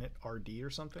it's like init RD or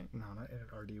something. No, not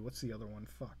init RD. What's the other one?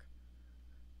 Fuck.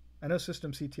 I know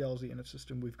system CTL is the init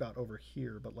system we've got over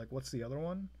here, but like what's the other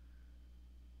one?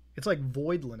 It's like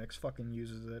Void Linux fucking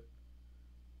uses it.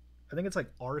 I think it's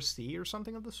like RC or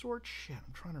something of the sort. Shit,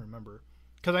 I'm trying to remember.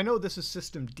 Because I know this is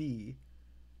System D.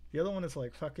 The other one is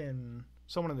like fucking...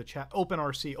 Someone in the chat.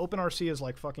 OpenRC. OpenRC is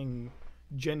like fucking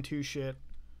Gen 2 shit.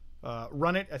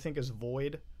 Run It, I think, is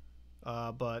Void.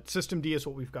 But System D is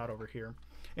what we've got over here.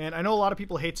 And I know a lot of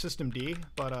people hate System D,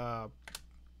 but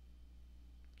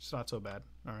it's not so bad.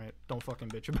 All right? Don't fucking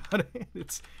bitch about it.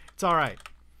 It's all right.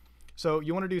 So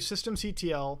you want to do System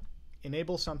CTL,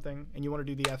 enable something, and you want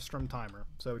to do the fstrum timer.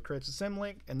 So it creates a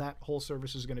symlink, and that whole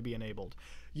service is going to be enabled.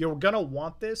 You're going to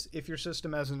want this if your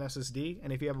system has an SSD,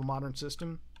 and if you have a modern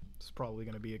system, it's probably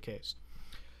going to be a case.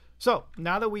 So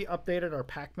now that we updated our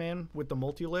pacman with the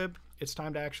multilib, it's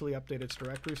time to actually update its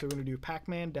directory. So we're going to do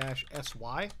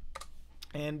pacman-sy.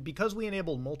 And because we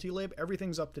enabled multilib,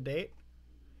 everything's up to date.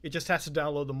 It just has to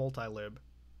download the multilib.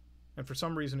 And for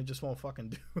some reason, it just won't fucking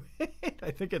do it.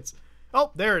 I think it's...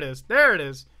 Oh, there it is. There it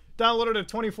is. Downloaded at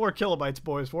 24 kilobytes,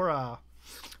 boys. We're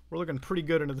looking pretty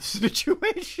good into the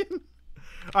situation.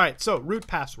 All right, so root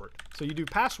password. So you do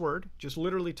password, just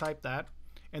literally type that,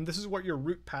 and this is what your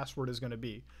root password is going to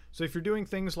be. So if you're doing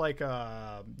things like,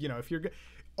 you know, if you're...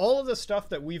 All of the stuff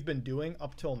that we've been doing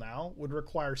up till now would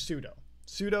require sudo.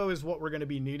 Sudo is what we're going to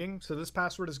be needing. So this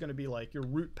password is going to be like your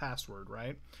root password,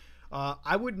 right?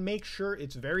 I would make sure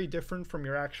it's very different from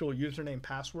your actual username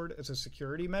password as a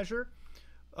security measure.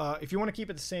 If you want to keep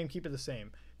it the same, keep it the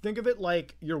same. Think of it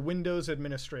like your Windows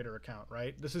administrator account,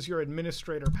 right? This is your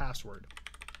administrator password.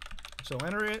 So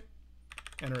enter it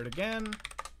again.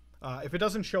 If it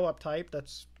doesn't show up typed,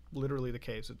 that's literally the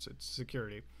case. It's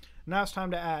security. Now it's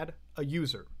time to add a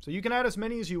user. So you can add as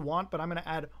many as you want, but I'm going to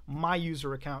add my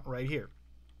user account right here.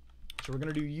 So we're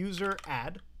going to do user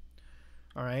add.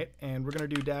 All right, and we're going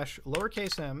to do dash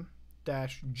lowercase m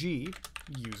dash g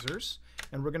users,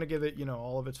 and we're going to give it, you know,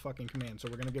 all of its fucking commands. So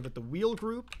we're going to give it the wheel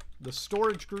group, the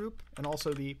storage group, and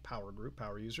also the power group,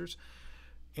 power users.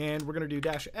 And we're going to do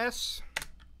dash s.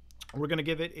 We're going to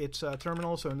give it its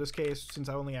terminal. So in this case, since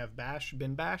I only have bash,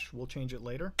 bin bash, we'll change it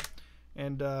later.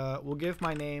 And we'll give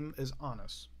my name as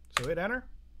Honest. So hit enter,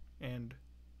 and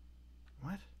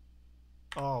what?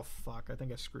 Oh, fuck, I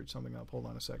think I screwed something up. Hold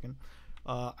on a second.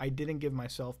 I didn't give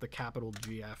myself the capital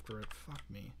G after it. Fuck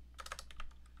me.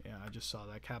 Yeah, I just saw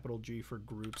that. Capital G for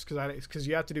groups. Because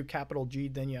you have to do capital G,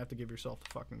 then you have to give yourself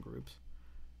the fucking groups.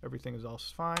 Everything is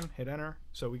else fine. Hit enter.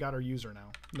 So we got our user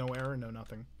now. No error, no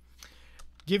nothing.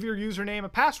 Give your username a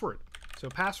password. So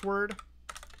password,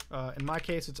 in my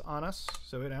case, it's Honest.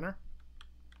 So hit enter.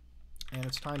 And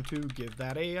it's time to give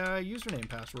that a username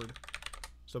password.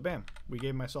 So bam, we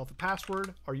gave myself a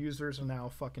password. Our users are now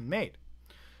fucking made.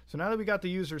 So now that we got the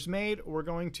users made, we're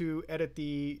going to edit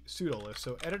the sudo list.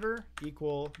 So editor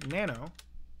equal nano,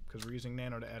 because we're using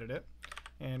nano to edit it,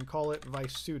 and call it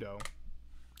vice sudo.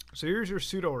 So here's your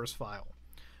sudoers file.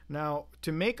 Now,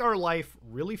 to make our life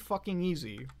really fucking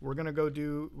easy, we're gonna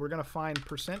find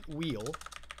 %wheel,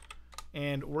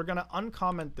 and we're gonna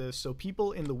uncomment this so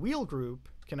people in the wheel group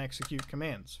can execute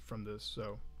commands from this.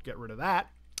 So get rid of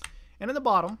that. And in the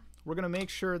bottom, we're going to make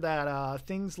sure that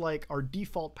things like our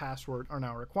default password are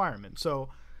now a requirement. So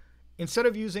instead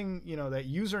of using, you know,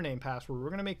 that username password, we're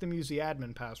going to make them use the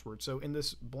admin password. So in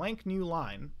this blank new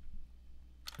line,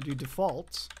 do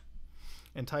defaults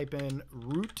and type in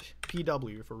root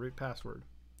pw for root password.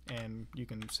 And you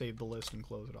can save the list and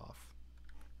close it off.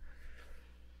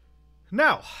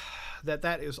 Now that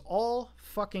that is all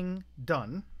fucking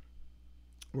done,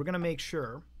 we're going to make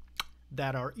sure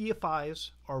that our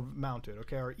EFIs are mounted,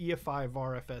 okay? Our EFI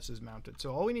var fs is mounted.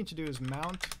 So all we need to do is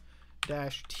mount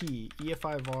 -t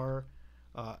EFI var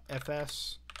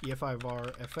fs, EFI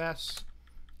var fs,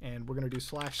 and we're going to do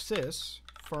 /sys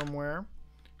firmware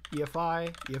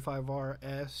EFI, EFI var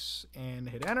s, and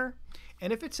hit enter.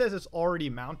 And if it says it's already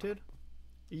mounted,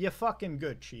 you fucking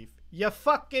good, chief. You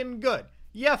fucking good.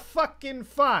 You fucking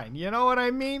fine. You know what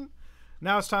I mean?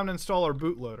 Now it's time to install our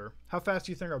bootloader. How fast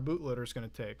do you think our bootloader is going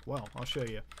to take? Well, I'll show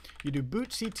you. You do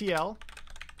bootctl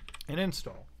and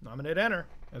install. Now I'm going to hit enter.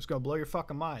 It's going to blow your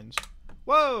fucking minds.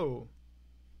 Whoa!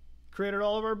 Created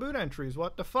all of our boot entries.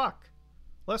 What the fuck?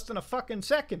 Less than a fucking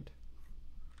second.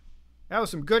 That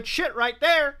was some good shit right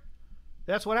there.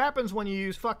 That's what happens when you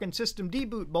use fucking system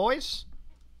deboot, boys.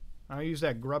 I use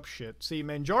that grub shit. See,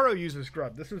 Manjaro uses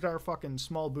grub. This is our fucking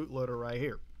small bootloader right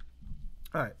here.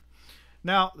 All right.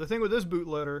 Now, the thing with this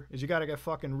bootloader is you got to get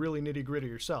fucking really nitty gritty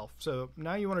yourself. So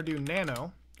now you want to do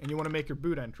nano and you want to make your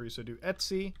boot entry. So do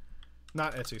etc,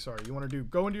 not etc, sorry. You want to do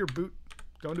go into your boot,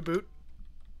 go into boot,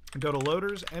 go to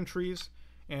loaders, entries,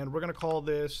 and we're going to call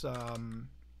this,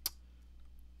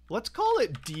 let's call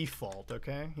it default,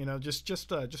 okay? You know, just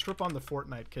rip on the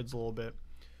Fortnite kids a little bit.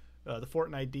 The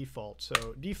Fortnite default.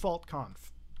 So default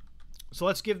conf. So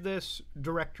let's give this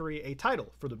directory a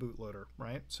title for the bootloader,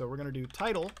 right? So we're going to do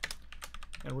title.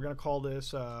 And we're going to call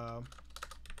this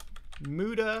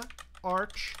Muda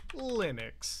Arch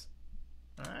Linux.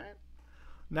 All right.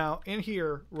 Now, in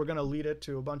here, we're going to lead it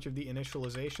to a bunch of the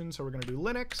initializations. So we're going to do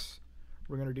Linux.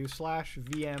 We're going to do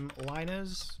 /VM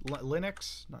Linux, not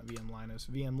VM Linux,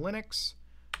 VM Linux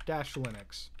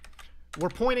 -Linux. We're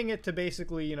pointing it to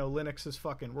basically, you know, Linux is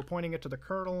fucking. We're pointing it to the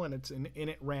kernel, and it's in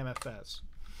init ramfs.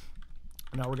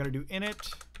 Now we're going to do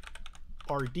init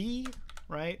rd.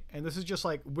 Right? And this is just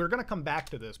like, we're going to come back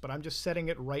to this, but I'm just setting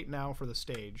it right now for the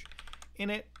stage.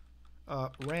 Init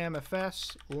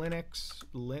ramfs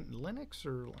Linux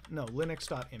or no,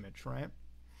 Linux.image, right?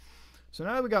 So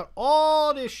now that we got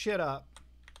all this shit up,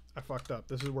 I fucked up.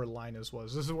 This is where Linus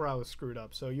was. This is where I was screwed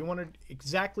up. So you want to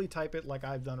exactly type it like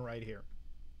I've done right here.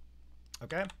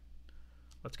 Okay?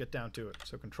 Let's get down to it.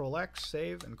 So Control X,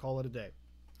 save, and call it a day.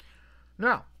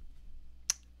 Now,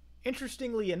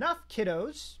 interestingly enough,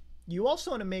 kiddos, you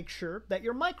also want to make sure that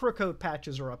your microcode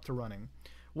patches are up to running.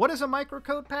 What is a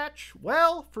microcode patch?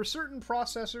 Well, for certain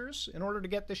processors, in order to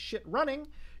get this shit running,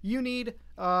 you need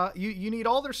you need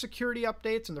all their security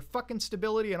updates and their fucking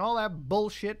stability and all that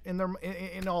bullshit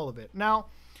in all of it. Now,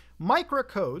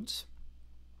 microcodes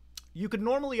you could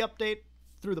normally update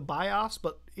through the BIOS,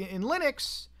 but in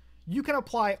Linux you can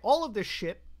apply all of this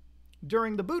shit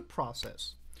during the boot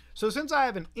process. So since I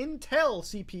have an Intel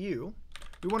CPU,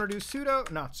 we want to do sudo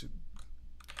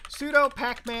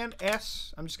pacman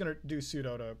s. I'm just going to do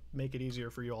sudo to make it easier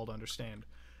for you all to understand.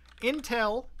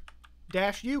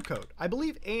 Intel-U code. I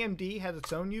believe AMD has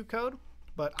its own U code,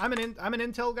 but I'm an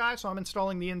Intel guy, so I'm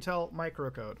installing the Intel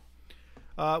microcode.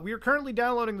 We are currently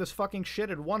downloading this fucking shit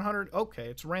at 100. Okay,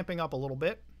 it's ramping up a little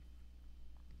bit.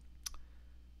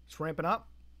 It's ramping up,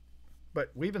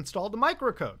 but we've installed the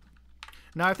microcode.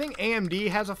 Now I think AMD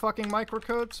has a fucking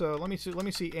microcode, so let me see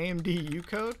AMD U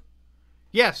code.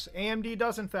 Yes, AMD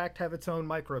does in fact have its own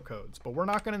microcodes, but we're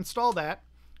not going to install that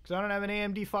because I don't have an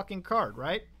AMD fucking card,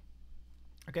 right?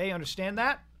 Okay, you understand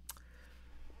that?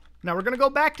 Now we're going to go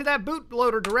back to that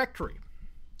bootloader directory.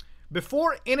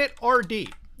 Before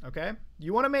init-rd, okay,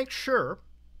 you want to make sure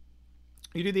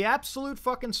you do the absolute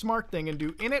fucking smart thing and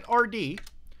do init-rd,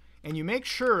 and you make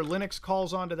sure Linux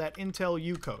calls onto that Intel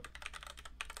U code.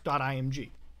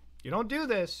 .img. You don't do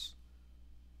this,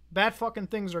 bad fucking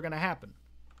things are going to happen.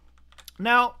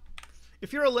 Now,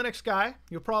 if you're a Linux guy,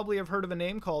 you'll probably have heard of a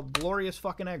name called Glorious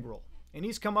fucking Eggroll. And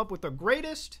he's come up with the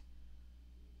greatest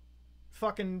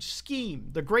fucking scheme,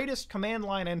 the greatest command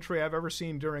line entry I've ever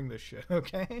seen during this shit,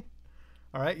 okay?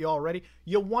 All right, you all ready?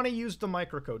 You'll want to use the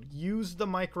microcode. Use the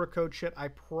microcode shit. I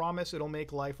promise it'll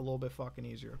make life a little bit fucking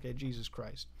easier, okay? Jesus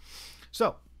Christ.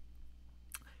 So,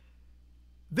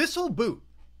 this will boot.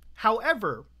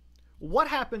 However, what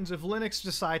happens if Linux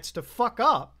decides to fuck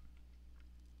up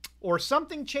or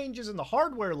something changes in the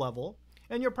hardware level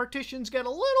and your partitions get a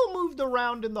little moved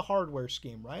around in the hardware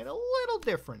scheme, right? A little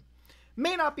different.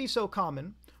 May not be so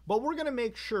common, but we're going to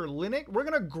make sure we're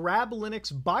going to grab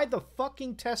Linux by the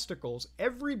fucking testicles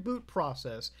every boot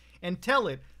process and tell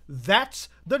it that's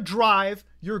the drive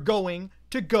you're going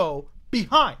to go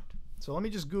behind. So let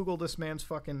me just Google this man's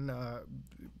fucking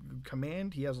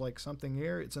command. He has like something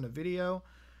here. It's in a video.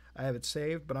 I have it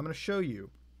saved, but I'm going to show you.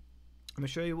 I'm going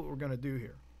to show you what we're going to do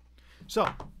here. So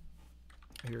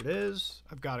here it is.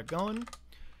 I've got it going.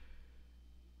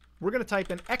 We're going to type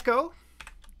in echo,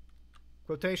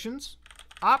 quotations,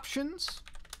 options,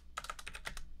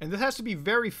 and this has to be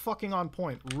very fucking on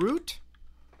point. Root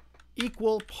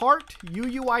equal part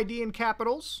UUID in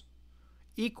capitals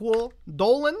equal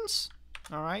dolens.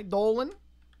 All right, dolen,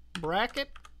 bracket,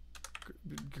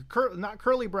 not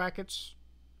curly brackets,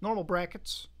 normal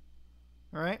brackets.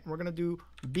 All right, we're going to do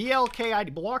BLK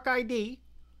ID, block ID,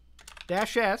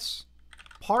 dash S,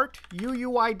 part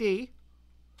UUID,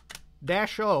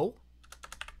 dash O,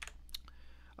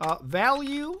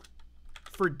 value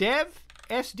for dev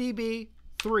SDB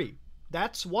 3.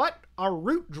 That's what? Our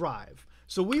root drive.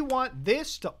 So we want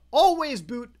this to always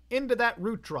boot into that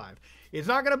root drive. It's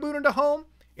not going to boot into home.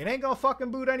 It ain't going to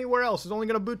fucking boot anywhere else. It's only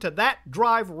going to boot to that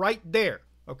drive right there.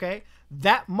 Okay?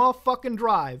 That motherfucking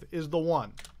drive is the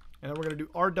one. And then we're going to do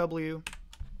RW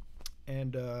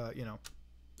and, you know,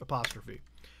 apostrophe.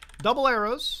 Double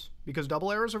arrows, because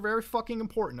double arrows are very fucking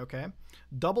important, okay?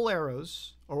 Double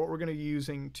arrows are what we're going to be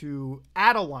using to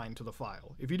add a line to the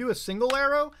file. If you do a single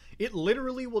arrow, it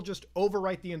literally will just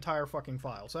overwrite the entire fucking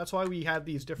file. So that's why we have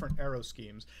these different arrow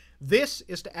schemes. This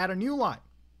is to add a new line,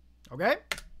 okay?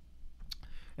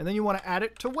 And then you want to add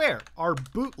it to where? Our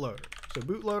bootloader. So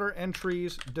bootloader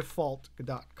entries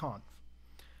default.conf.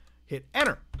 Hit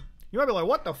enter. You might be like,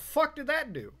 what the fuck did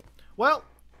that do? Well,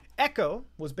 echo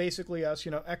was basically us,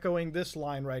 you know, echoing this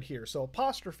line right here. So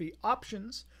apostrophe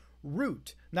options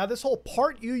root. Now this whole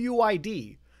part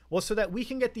UUID was so that we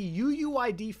can get the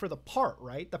UUID for the part,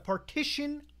 right? The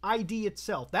partition ID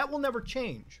itself. That will never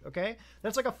change, okay?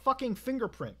 That's like a fucking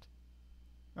fingerprint.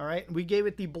 All right? We gave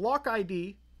it the block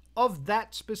ID of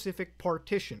that specific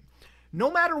partition. No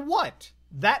matter what,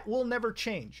 that will never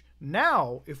change.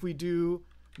 Now, if we do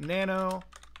nano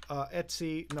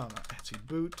etsy, no, not etsy,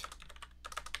 boot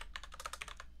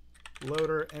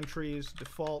loader entries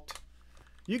default,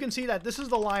 you can see that this is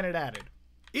the line it added.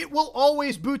 It will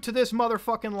always boot to this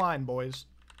motherfucking line, boys.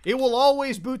 It will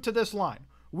always boot to this line.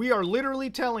 We are literally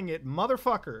telling it,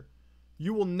 motherfucker,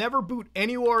 you will never boot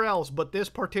anywhere else but this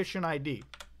partition ID.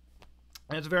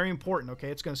 And it's very important, okay?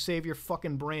 It's going to save your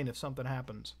fucking brain if something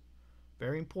happens.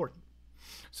 Very important.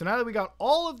 So now that we got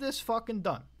all of this fucking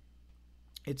done,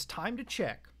 it's time to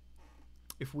check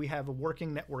if we have a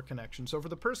working network connection. So for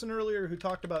the person earlier who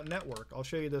talked about network, I'll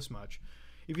show you this much.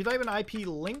 If you type an IP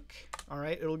link, all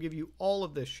right, it'll give you all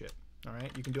of this shit, all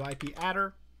right? You can do IP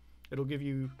adder, it'll give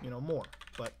you, more.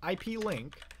 But IP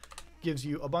link gives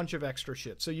you a bunch of extra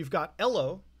shit. So you've got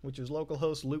LO, which is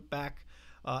localhost loopback.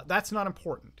 That's not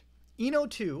important.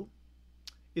 Eno2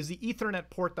 is the Ethernet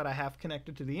port that I have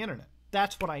connected to the internet.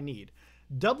 That's what I need.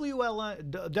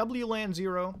 WLAN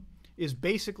 0 is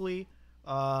basically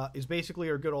our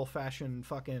good old-fashioned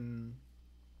fucking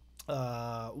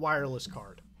wireless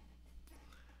card.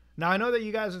 Now, I know that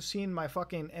you guys have seen my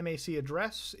fucking MAC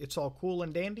address. It's all cool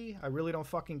and dandy. I really don't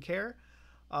fucking care.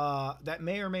 That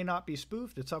may or may not be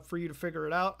spoofed. It's up for you to figure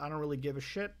it out. I don't really give a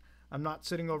shit. I'm not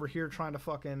sitting over here trying to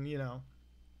fucking,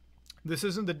 This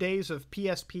isn't the days of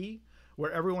PSP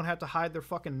where everyone had to hide their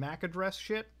fucking MAC address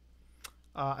shit.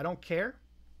 I don't care.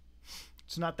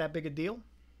 It's not that big a deal.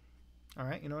 All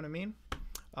right, you know what I mean?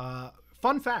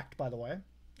 Fun fact, by the way. I'm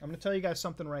going to tell you guys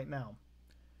something right now.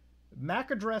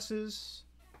 MAC addresses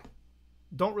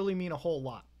don't really mean a whole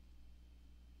lot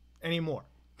anymore.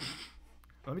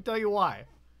 Let me tell you why.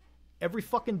 Every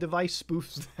fucking device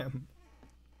spoofs them.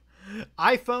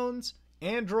 iPhones,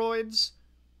 Androids,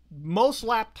 most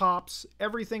laptops,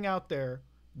 everything out there,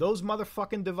 those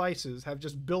motherfucking devices have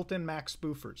just built-in MAC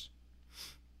spoofers.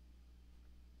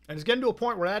 And it's getting to a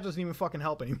point where that doesn't even fucking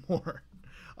help anymore.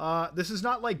 This is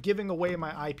not like giving away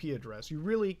my IP address. You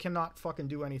really cannot fucking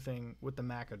do anything with the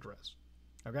MAC address.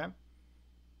 Okay?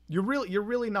 You're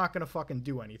really not going to fucking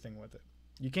do anything with it.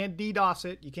 You can't DDoS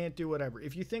it. You can't do whatever.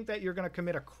 If you think that you're going to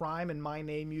commit a crime in my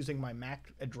name using my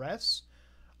MAC address,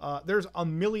 there's a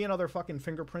million other fucking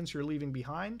fingerprints you're leaving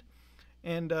behind.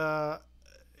 And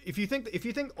if you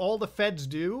think all the feds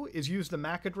do is use the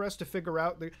MAC address to figure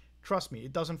out trust me,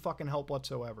 it doesn't fucking help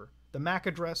whatsoever. The MAC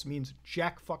address means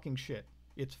jack fucking shit.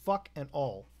 It's fuck and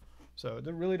all. So it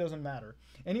really doesn't matter.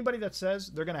 Anybody that says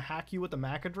they're going to hack you with the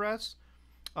MAC address,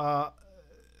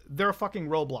 they're a fucking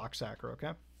Roblox hacker,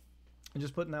 okay? I'm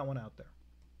just putting that one out there.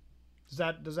 Does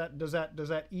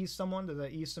that ease someone? Does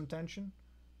that ease some tension?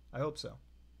 I hope so.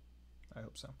 I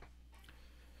hope so.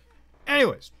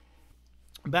 Anyways,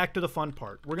 back to the fun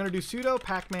part. We're going to do sudo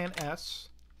pacman s,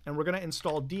 and we're going to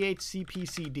install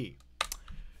dhcpcd.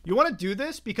 You want to do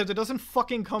this because it doesn't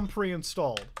fucking come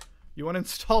pre-installed. You want to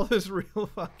install this real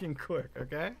fucking quick,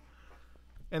 okay?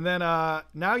 And then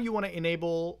now you want to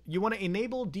enable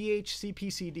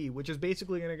DHCPCD, which is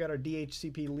basically going to get our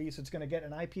DHCP lease. It's going to get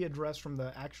an IP address from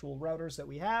the actual routers that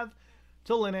we have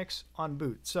to Linux on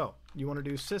boot. So you want to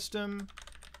do system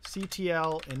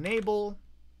ctl enable,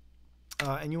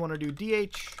 and you want to do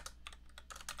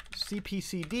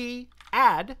DHCPCD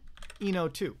add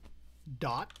eno2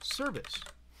 dot service.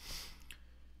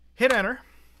 Hit enter,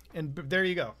 and there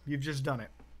you go. You've just done it.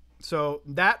 So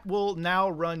that will now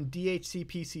run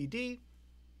DHCPCD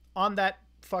on that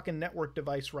fucking network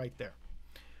device right there.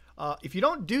 If you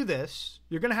don't do this,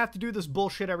 you're going to have to do this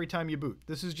bullshit every time you boot.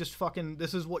 This is just fucking,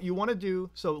 this is what you want to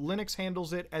do. So Linux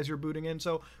handles it as you're booting in.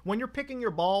 So when you're picking your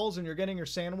balls and you're getting your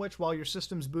sandwich while your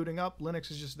system's booting up,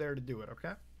 Linux is just there to do it,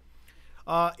 okay?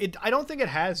 I don't think it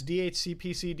has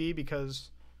DHCPCD because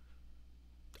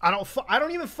I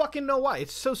don't even fucking know why.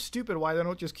 It's so stupid why they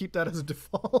don't just keep that as a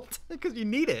default, because you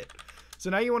need it.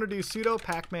 So now you want to do sudo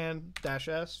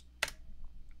pacman-s.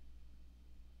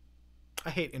 I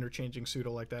hate interchanging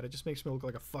sudo like that. It just makes me look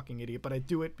like a fucking idiot, but I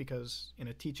do it because in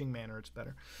a teaching manner it's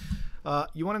better.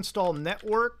 You want to install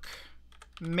Network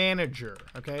Manager,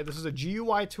 okay? This is a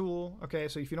GUI tool, okay?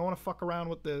 So if you don't want to fuck around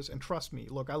with this, and trust me,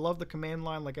 look, I love the command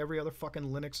line like every other fucking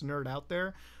Linux nerd out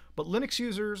there, but Linux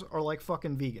users are like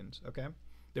fucking vegans, okay?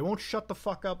 They won't shut the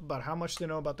fuck up about how much they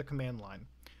know about the command line.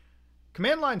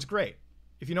 Command line's great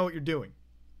if you know what you're doing.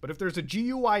 But if there's a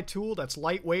GUI tool that's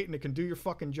lightweight and it can do your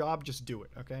fucking job, just do it,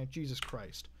 okay? Jesus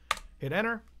Christ. Hit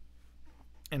enter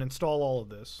and install all of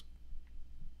this.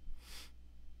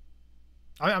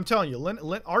 I'm telling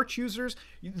you, Arch users,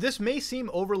 this may seem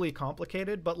overly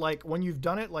complicated, but like when you've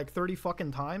done it like 30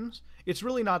 fucking times, it's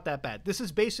really not that bad. This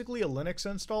is basically a Linux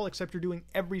install, except you're doing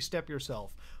every step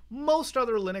yourself. Most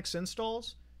other Linux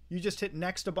installs, you just hit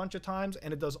next a bunch of times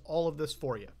and it does all of this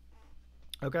for you.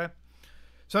 Okay?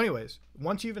 So anyways,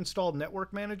 once you've installed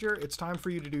Network Manager, it's time for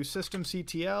you to do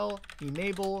systemctl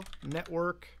enable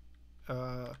network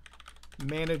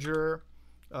manager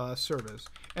service.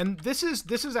 And this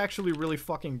is actually really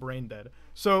fucking brain dead.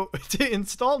 So to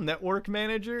install Network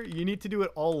Manager, you need to do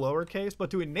it all lowercase,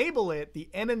 but to enable it, the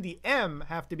N and the M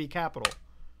have to be capital.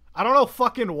 I don't know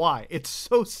fucking why. It's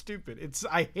so stupid.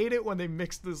 I hate it when they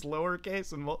mix this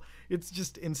lowercase, and well, it's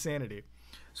just insanity.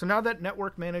 So now that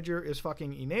Network Manager is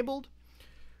fucking enabled,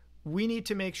 we need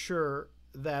to make sure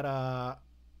that I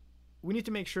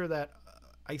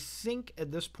think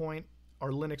at this point our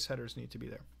Linux headers need to be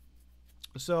there.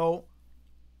 So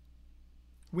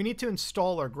we need to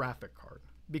install our graphic card.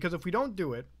 Because if we don't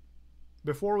do it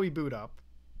before we boot up,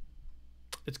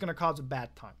 it's going to cause a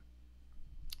bad time.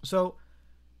 So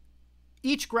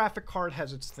each graphic card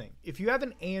has its thing. If you have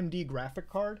an AMD graphic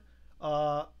card,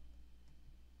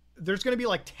 there's going to be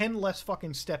like 10 less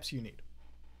fucking steps you need,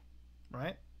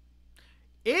 right?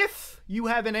 If you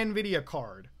have an NVIDIA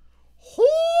card,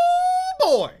 oh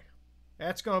boy,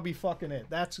 that's going to be fucking it.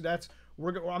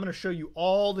 I'm going to show you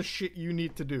all the shit you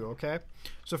need to do, okay?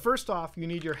 So first off, you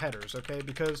need your headers, okay?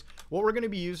 Because what we're going to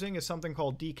be using is something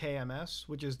called DKMS,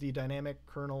 which is the dynamic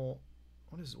kernel.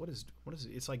 What is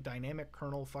it? It's like dynamic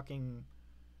kernel fucking.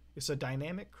 It's a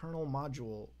dynamic kernel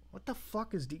module. What the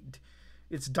fuck is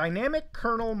It's dynamic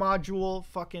kernel module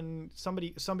fucking.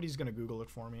 Somebody's going to Google it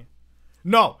for me.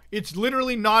 No, it's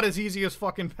literally not as easy as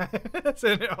fucking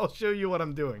and I'll show you what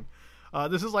I'm doing.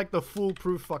 This is like the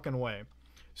foolproof fucking way.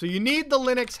 So you need the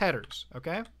Linux headers,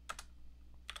 okay?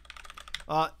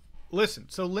 Listen,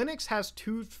 so Linux has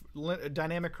two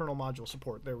dynamic kernel module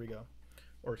support. There we go.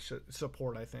 Or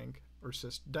support, I think. Or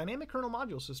dynamic kernel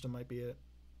module system might be it.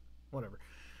 Whatever.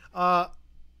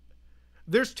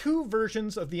 There's two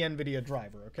versions of the NVIDIA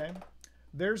driver, okay?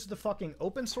 There's the fucking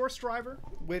open source driver,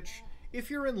 which if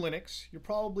you're in Linux, you're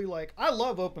probably like, I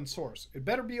love open source. It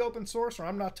better be open source or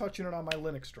I'm not touching it on my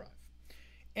Linux drive.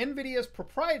 NVIDIA's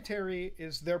proprietary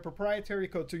is their proprietary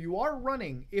code. So you are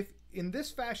running, if in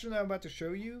this fashion that I'm about to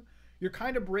show you, you're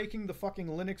kind of breaking the fucking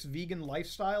Linux vegan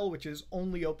lifestyle, which is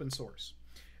only open source.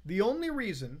 The only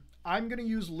reason I'm going to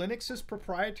use Linux's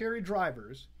proprietary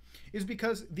drivers is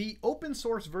because the open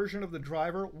source version of the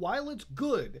driver, while it's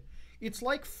good, it's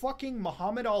like fucking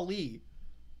Muhammad Ali.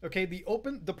 Okay,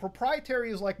 the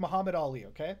proprietary is like Muhammad Ali,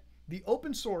 okay? The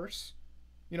open source,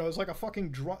 you know, is like a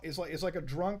fucking drunk, is like a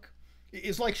drunk.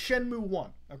 It's like Shenmue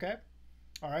 1, okay?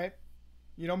 All right?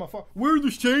 You know, where the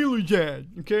sailors at,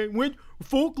 okay? When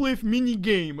forklift mini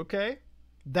game, okay?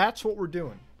 That's what we're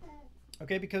doing,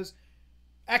 okay? Because,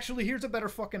 actually, here's a better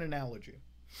fucking analogy.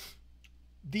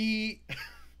 The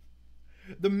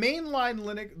mainline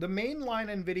Linux, the mainline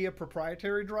NVIDIA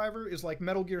proprietary driver is like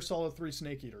Metal Gear Solid 3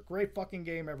 Snake Eater. Great fucking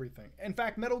game, everything. In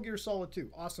fact, Metal Gear Solid 2,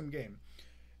 awesome game.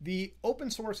 The open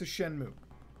source is Shenmue.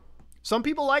 Some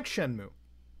people like Shenmue.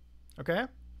 Okay?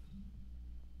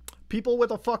 People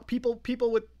with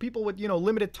you know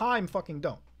limited time fucking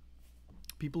don't.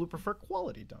 People who prefer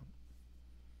quality don't.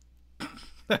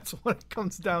 That's what it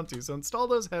comes down to. So install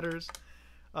those headers.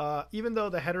 Even though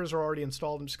the headers are already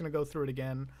installed, I'm just gonna go through it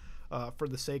again for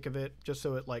the sake of it, just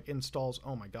so it like installs.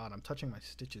 Oh my god, I'm touching my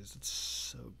stitches. It's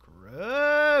so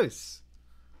gross.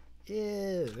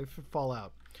 Ew, they fall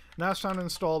out. Now it's time to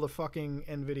install the fucking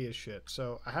NVIDIA shit.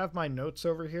 So I have my notes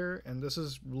over here, and this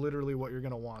is literally what you're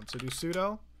going to want. So do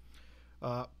sudo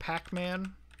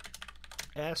pacman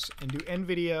s and do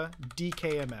NVIDIA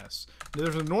DKMS.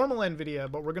 There's a normal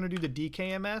NVIDIA, but we're going to do the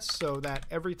DKMS so that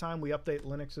every time we update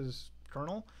Linux's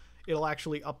kernel, it'll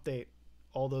actually update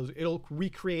all those. It'll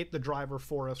recreate the driver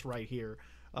for us right here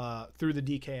through the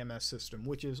DKMS system,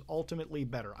 which is ultimately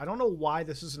better. I don't know why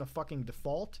this isn't a fucking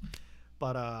default,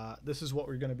 but this is what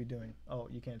we're going to be doing. Oh,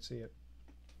 you can't see it.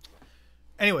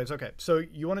 Anyways, okay. So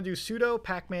you want to do sudo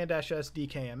pacman-s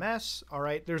DKMS. All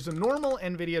right. There's a normal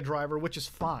NVIDIA driver, which is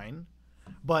fine,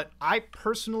 but I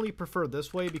personally prefer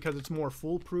this way because it's more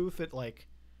foolproof.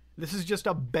 This is just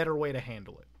a better way to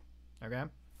handle it. Okay.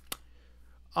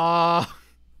 I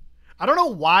don't know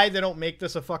why they don't make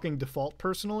this a fucking default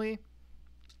personally,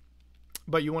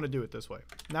 but you want to do it this way.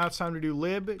 Now it's time to do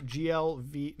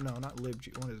libglv. No, not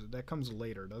libg. What is it? That comes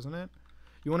later, doesn't it?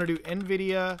 You want to do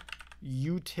NVIDIA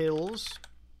utils.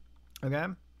 Okay.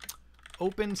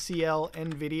 OpenCL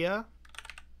NVIDIA.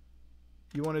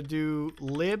 You want to do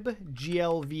libglvnd.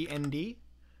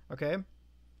 Okay.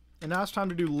 And now it's time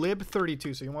to do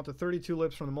lib32. So you want the 32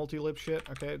 libs from the multi-lib shit.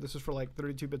 Okay. This is for like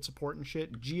 32-bit support and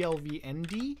shit.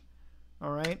 glvnd.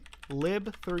 All right.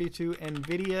 Lib32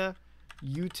 NVIDIA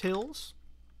utils.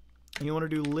 And you want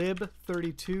to do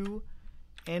lib32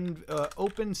 and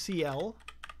OpenCL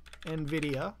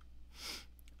NVIDIA.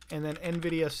 And then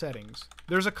NVIDIA settings.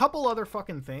 There's a couple other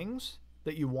fucking things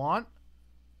that you want,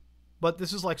 but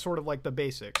this is like sort of like the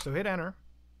basics. So hit enter.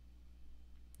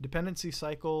 Dependency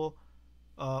cycle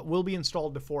will be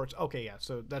installed before it's okay. Yeah,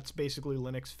 so that's basically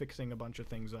Linux fixing a bunch of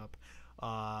things up.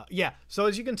 Yeah, so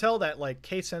as you can tell that like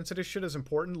case sensitive shit is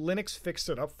important. Linux fixed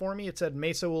it up for me. It said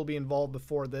Mesa will be involved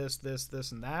before this,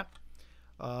 and that.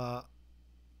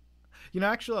 You know,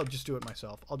 actually, I'll just do it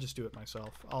myself. I'll just do it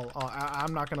myself.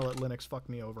 I'm not gonna let Linux fuck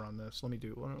me over on this. Let me do.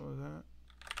 What was that?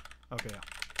 Okay.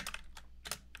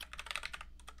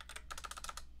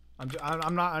 Yeah.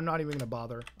 I'm not even gonna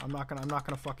bother. I'm not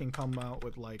gonna fucking come out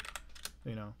with like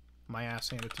you know, my ass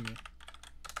handed to me.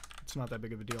 It's not that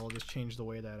big of a deal. I'll just change the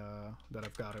way that that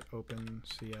I've got it open.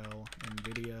 CL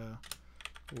NVIDIA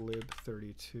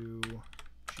lib32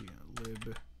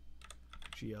 lib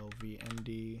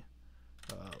glvnd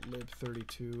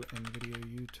lib32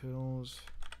 NVIDIA utils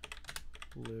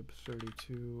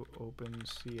lib32 open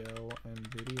CL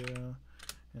NVIDIA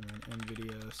and then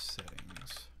NVIDIA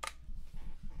settings.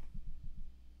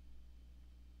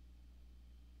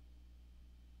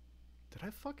 Did I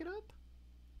fuck it up?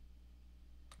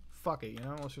 Fuck it, you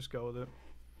know, let's just go with it.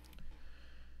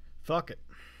 Fuck it.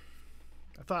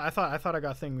 I thought I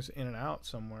got things in and out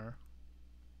somewhere.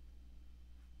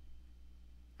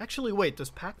 Actually, wait, does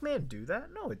Pac-Man do that?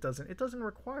 No, it doesn't. It doesn't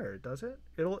require it, does it?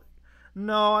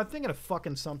 No, I'm thinking of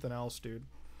fucking something else, dude.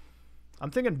 I'm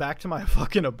thinking back to my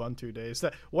fucking Ubuntu days.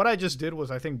 What I just did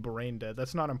was, I think, brain dead.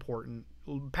 That's not important.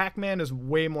 Pac-Man is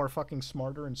way more fucking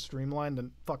smarter and streamlined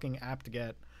than fucking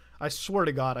apt-get. I swear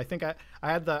to God, I think I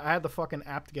had the fucking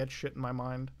apt-get shit in my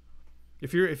mind.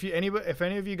 If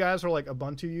any of you guys are like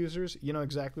Ubuntu users, you know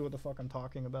exactly what the fuck I'm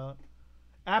talking about.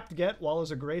 Apt-get, while is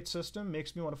a great system,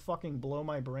 makes me want to fucking blow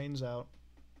my brains out.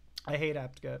 I hate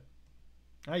apt-get.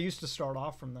 I used to start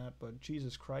off from that, but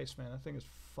Jesus Christ, man, that thing is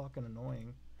fucking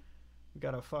annoying. We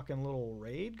got a fucking little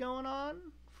raid going on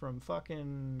from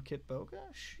fucking Kitboga?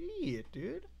 Shit,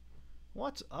 dude.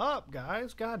 What's up,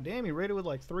 guys? God damn, he raided with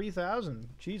like 3,000.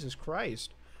 Jesus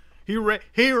Christ. He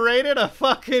raided an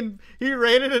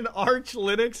Arch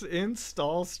Linux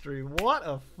install stream. What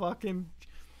a fucking...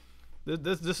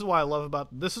 This is why I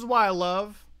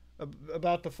love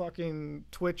about the fucking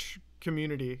Twitch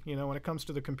community, you know, when it comes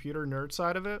to the computer nerd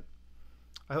side of it.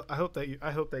 I hope that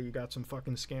you got some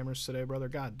fucking scammers today, brother.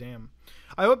 God damn.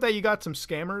 I hope that you got some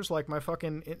scammers like my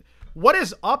fucking... What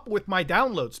is up with my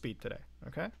download speed today?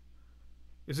 Okay?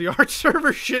 Is the Arch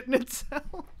server shitting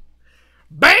itself?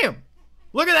 Bam!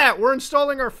 Look at that. We're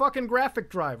installing our fucking graphic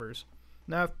drivers.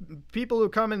 Now, people who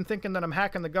come in thinking that I'm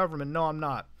hacking the government, no, I'm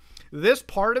not. This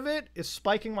part of it is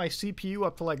spiking my CPU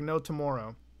up to like no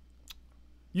tomorrow.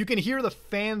 You can hear the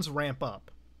fans ramp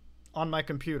up on my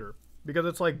computer because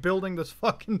it's like building this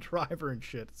fucking driver and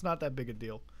shit. It's not that big a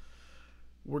deal.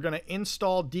 We're going to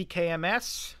install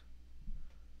DKMS.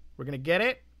 We're going to get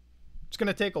it. It's going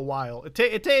to take a while. It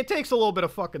takes a little bit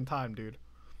of fucking time, dude.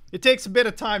 It takes a bit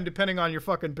of time depending on your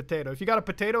fucking potato. If you got a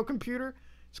potato computer,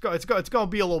 it's going to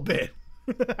be a little bit.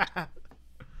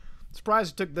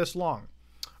 Surprised it took this long.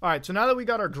 All right, so now that we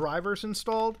got our drivers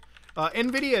installed,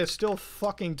 NVIDIA is still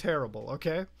fucking terrible,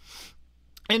 okay?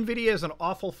 NVIDIA is an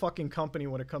awful fucking company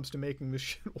when it comes to making this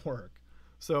shit work.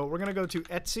 So we're going to go to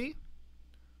Etsy.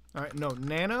 All right, no,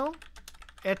 Nano,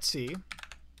 Etsy,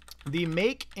 the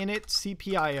make init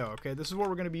CPIO, okay? This is what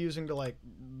we're going to be using to, like,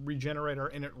 regenerate our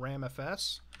init RAM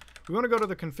FS. We want to go to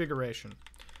the configuration.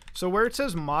 So where it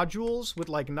says modules with,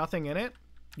 like, nothing in it,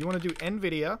 you want to do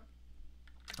NVIDIA.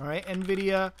 All right,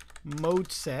 NVIDIA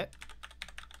mode set.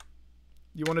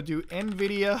 You want to do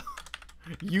NVIDIA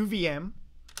UVM.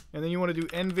 And then you want to do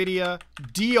NVIDIA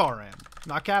DRM.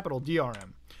 Not capital,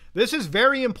 DRM. This is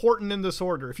very important in this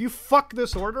order. If you fuck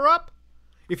this order up,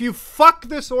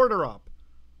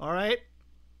 all right,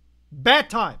 bad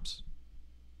times.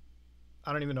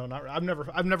 I don't even know. I've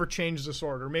never changed this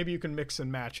order. Maybe you can mix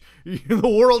and match. The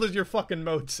world is your fucking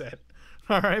mode set.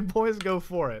 All right, boys, go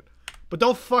for it. But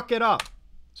don't fuck it up.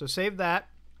 So save that.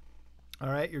 All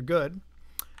right, you're good.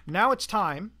 Now it's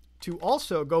time to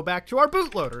also go back to our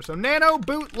bootloader. So Nano,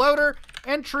 bootloader,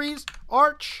 entries,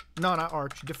 Arch. No, not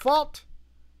Arch. Default.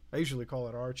 I usually call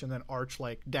it Arch, and then Arch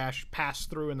like dash pass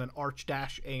through, and then Arch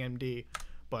dash AMD.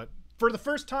 But for the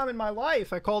first time in my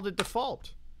life, I called it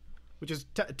default, which is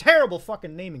a terrible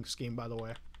fucking naming scheme, by the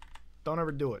way. Don't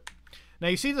ever do it. Now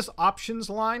you see this options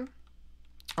line?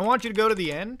 I want you to go to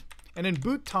the end, and in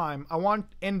boot time, I want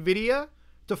NVIDIA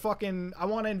to fucking, I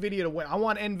want NVIDIA to win. I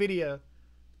want NVIDIA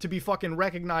to be fucking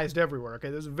recognized everywhere, okay?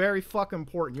 This is very fucking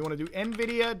important. You want to do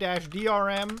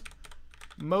NVIDIA-DRM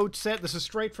mode set. This is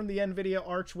straight from the NVIDIA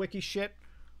Arch wiki shit,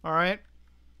 all right?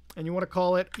 And you want to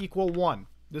call it equal 1.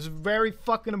 This is very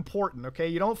fucking important, okay?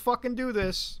 You don't fucking do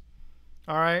this,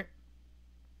 all right?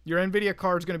 Your NVIDIA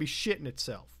card's going to be shitting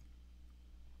itself.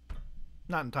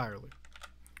 Not entirely.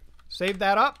 Save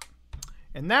that up.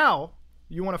 And now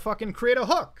you want to fucking create a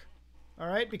hook, all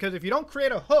right? Because if you don't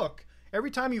create a hook,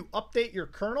 every time you update your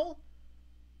kernel,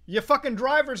 your fucking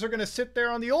drivers are going to sit there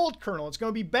on the old kernel. It's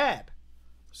going to be bad.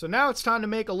 So now it's time to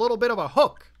make a little bit of a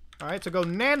hook. All right, so go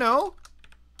nano.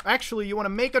 Actually, you want to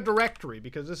make a directory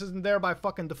because this isn't there by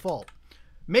fucking default.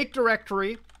 Make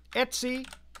directory, Etsy,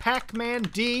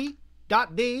 pacmand.d,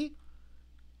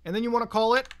 and then you want to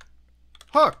call it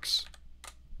hooks.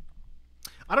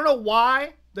 I don't know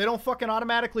why they don't fucking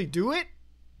automatically do it.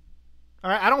 All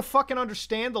right, I don't fucking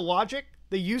understand the logic.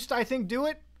 They used to, I think, do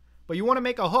it, but you want to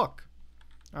make a hook.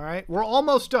 All right, we're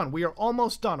almost done. We are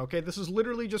almost done, okay? This is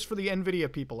literally just for the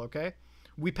NVIDIA people, okay?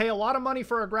 We pay a lot of money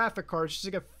for our graphic cards just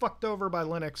to get fucked over by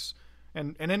Linux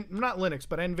and not Linux,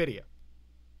 but NVIDIA.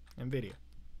 NVIDIA.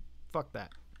 Fuck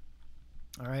that.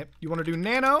 All right, you want to do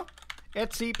Nano,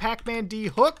 Etsy, Pac-Man D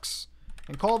hooks,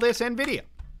 and call this NVIDIA.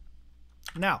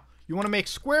 Now, you want to make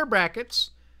square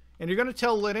brackets, and you're going to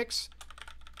tell Linux,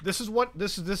 this is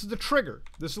the trigger.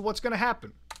 This is what's going to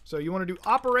happen. So you want to do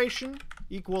operation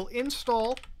equal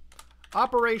install,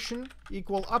 operation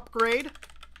equal upgrade,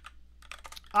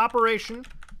 operation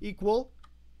equal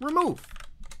remove.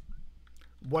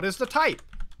 What is the type?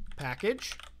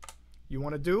 Package. You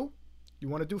want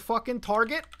to do fucking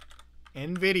target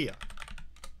NVIDIA.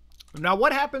 Now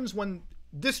what happens when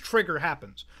this trigger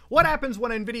happens? What happens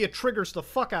when NVIDIA triggers the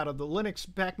fuck out of the Linux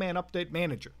Pac-Man Update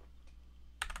Manager?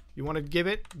 You want to give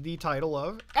it the title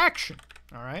of action.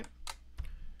 All right.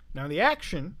 Now the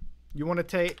action, you want to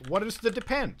take, what is the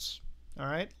depends? All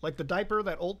right. Like the diaper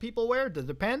that old people wear, the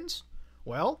depends.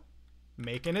 Well,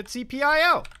 making it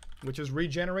CPIO, which is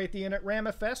regenerate the init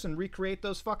RAMFS and recreate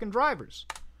those fucking drivers.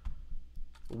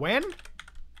 When?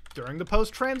 During the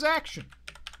post transaction.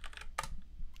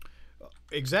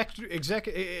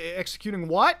 Executing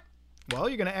what? Well,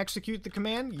 you're going to execute the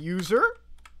command user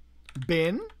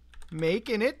bin make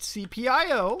init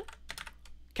CPIO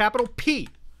capital P.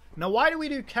 Now, why do we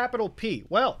do capital P?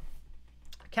 Well,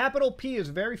 capital P is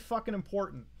very fucking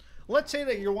important. Let's say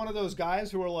that you're one of those guys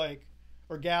who are like,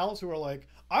 or gals who are like,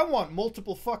 I want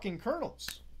multiple fucking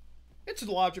kernels. It's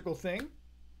a logical thing.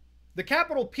 The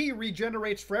capital P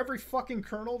regenerates for every fucking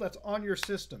kernel that's on your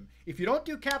system. If you don't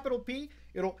do capital P,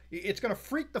 it's going to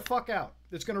freak the fuck out.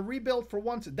 It's going to rebuild for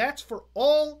once. That's for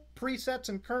all presets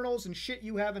and kernels and shit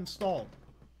you have installed.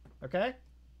 Okay?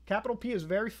 Capital P is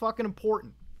very fucking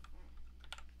important.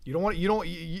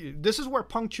 This is where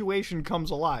punctuation comes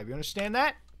alive. You understand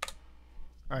that?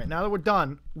 All right, now that we're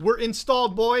done, we're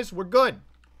installed, boys. We're good.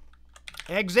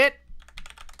 Exit.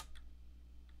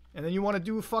 And then you want to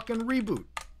do a fucking reboot.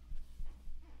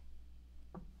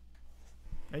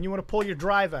 And you want to pull your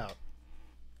drive out.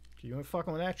 You ain't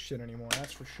fucking with that shit anymore,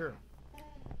 that's for sure.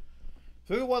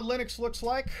 So look at what Linux looks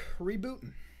like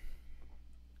rebooting.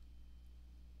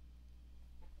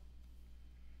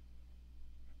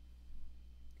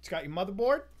 It's got your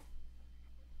motherboard.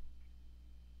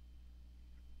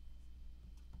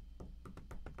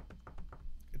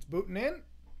 It's booting in.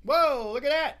 Whoa, look at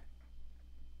that.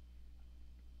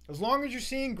 As long as you're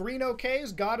seeing green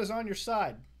OKs, God is on your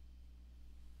side.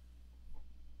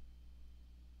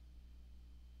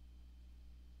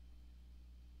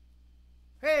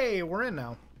 Hey, we're in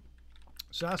now.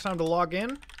 So now it's time to log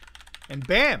in. And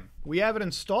bam, we have it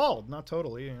installed. Not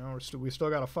totally, you know, we still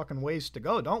got a fucking ways to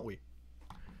go, don't we?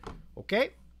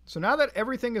 Okay, so now that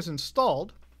everything is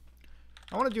installed,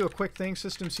 I want to do a quick thing.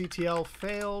 Systemctl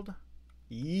failed.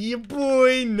 Yeah,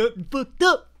 boy, nothing fucked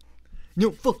up. No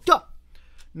fucked up.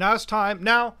 Now it's time.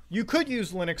 Now, you could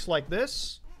use Linux like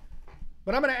this,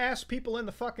 but I'm going to ask people in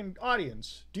the fucking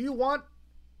audience, do you want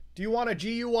a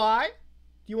GUI?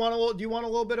 Do you want a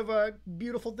little bit of a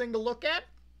beautiful thing to look at?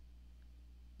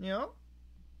 You know?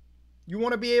 You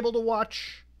want to be able to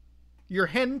watch your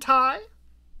hentai?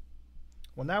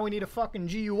 Well, now we need a fucking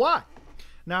GUI.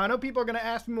 Now, I know people are going to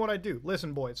ask me what I do.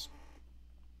 Listen, boys.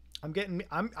 I'm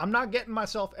not getting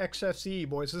myself XFCE,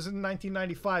 boys. This isn't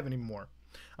 1995 anymore.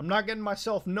 I'm not getting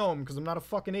myself GNOME because I'm not a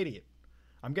fucking idiot.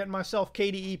 I'm getting myself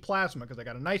KDE Plasma because I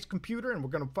got a nice computer and we're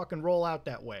going to fucking roll out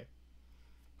that way.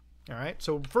 All right,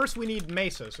 so first we need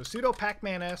Mesa. So sudo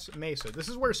pacman s Mesa. This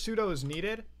is where sudo is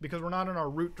needed because we're not in our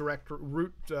root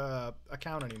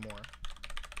account anymore.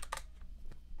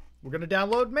 We're going to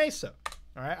download Mesa.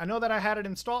 All right, I know that I had it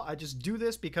installed. I just do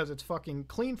this because it's fucking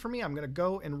clean for me. I'm going to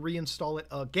go and reinstall it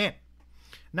again.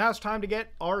 Now it's time to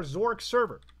get our Zork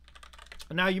server.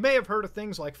 Now, you may have heard of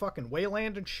things like fucking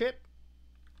Wayland and shit.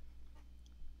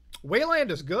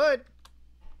 Wayland is good.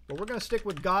 But we're going to stick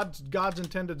with God's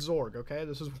intended Zorg, okay?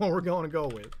 This is what we're going to go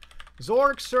with.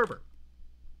 Zorg server.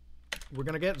 We're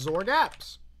going to get Zorg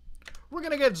apps. We're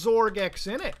going to get Zorg X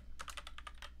in it.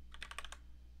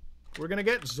 We're going to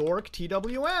get Zorg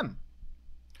TWM.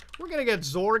 We're going to get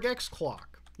Zorg X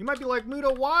clock. You might be like,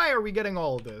 Muda, why are we getting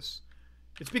all of this?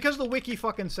 It's because the wiki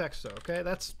fucking says so, okay?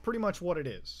 That's pretty much what it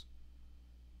is.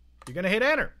 You're going to hit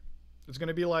enter. It's going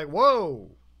to be like, whoa,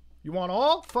 you want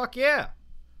all? Fuck yeah.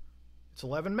 It's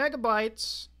 11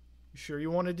 megabytes. You sure you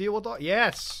want to deal with all?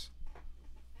 Yes.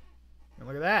 And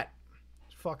look at that.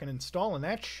 It's fucking installing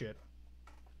that shit.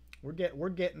 We're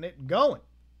getting it going.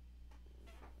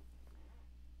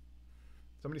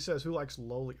 Somebody says, who likes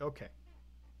lowly? Okay.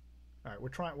 All right, we're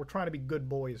trying to be good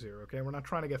boys here, okay? We're not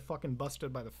trying to get fucking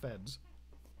busted by the feds.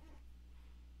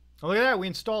 Oh, look at that, we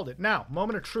installed it. Now,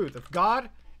 moment of truth. If God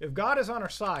is on our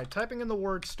side, typing in the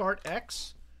word start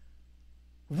X.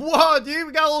 Whoa, dude,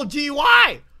 we got a little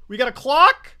GUI. We got a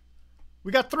clock.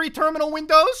 We got 3 terminal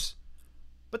windows.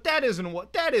 But that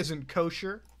isn't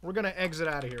kosher. We're gonna exit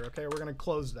out of here, okay? We're gonna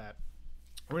close that.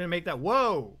 We're gonna make that,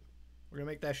 whoa. We're gonna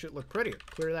make that shit look prettier.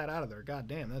 Clear that out of there. God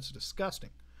damn, that's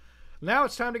disgusting. Now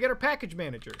it's time to get our package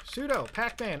manager. Sudo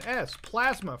pacman s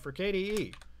plasma for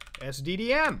KDE.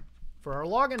 SDDM for our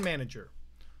login manager.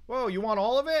 Whoa, you want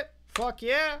all of it? Fuck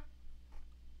yeah.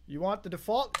 You want the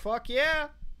default? Fuck yeah.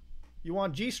 You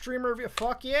want GStreamer?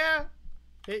 Fuck yeah.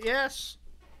 Hit yes.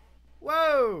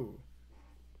 Whoa.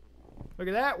 Look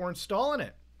at that. We're installing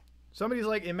it. Somebody's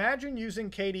like, imagine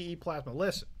using KDE Plasma.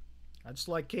 Listen, I just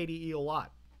like KDE a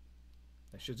lot.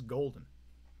 That shit's golden.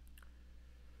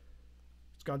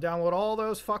 It's gonna download all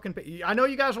those fucking... I know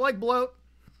you guys like bloat.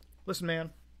 Listen,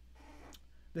 man.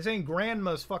 This ain't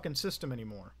grandma's fucking system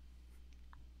anymore.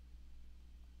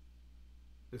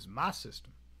 This is my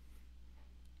system.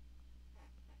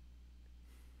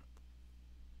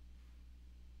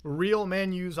 Real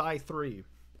men use i3.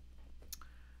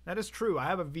 That is true. I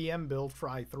have a VM build for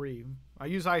i3. I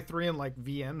use i3 in like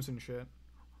VMs and shit.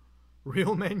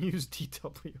 Real men use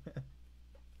DWM.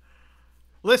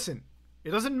 Listen, it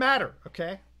doesn't matter,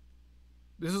 okay?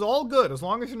 This is all good as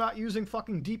long as you're not using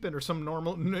fucking Deepin or some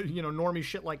normal, you know, normie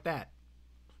shit like that.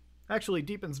 Actually,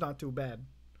 Deepin's not too bad.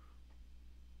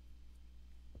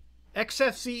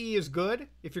 XFCE is good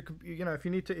if you're, you know, if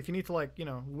you need to like, you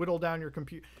know, whittle down your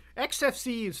computer.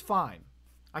 XFCE is fine.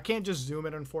 I can't just zoom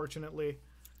it, unfortunately.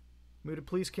 Muted,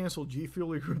 please cancel G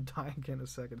Fuel. You're gonna die again in a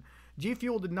second. G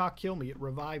Fuel did not kill me. It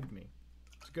revived me.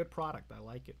 It's a good product. I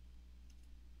like it.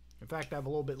 In fact, I have a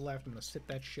little bit left. I'm gonna sit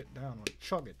that shit down and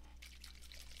chug it.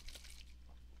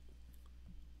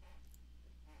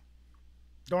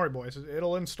 Don't worry, boys.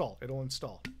 It'll install. It'll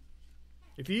install.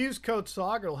 If you use code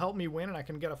SOG, it'll help me win, and I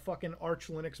can get a fucking Arch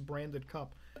Linux branded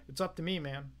cup. It's up to me,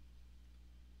 man.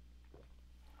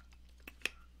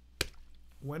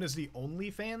 When is the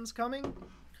OnlyFans coming?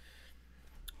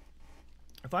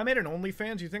 If I made an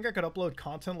OnlyFans, you think I could upload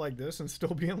content like this and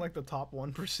still be in like the top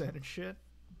 1% and shit?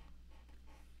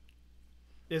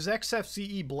 Is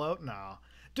XFCE bloat? Nah.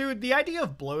 Dude, the idea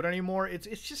of bloat anymore, it's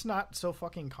just not so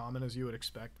fucking common as you would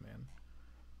expect, man.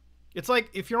 It's like,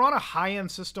 if you're on a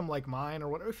high-end system like mine, or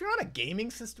whatever, if you're on a gaming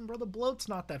system, bro, the bloat's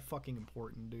not that fucking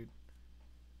important, dude.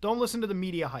 Don't listen to the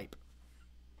media hype.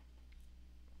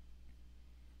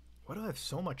 Why do I have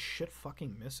so much shit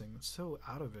fucking missing? It's so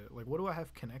out of it. Like, what do I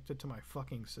have connected to my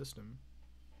fucking system?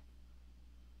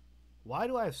 Why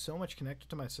do I have so much connected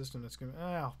to my system that's gonna...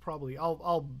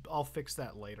 I'll fix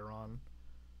that later on.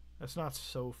 That's not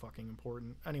so fucking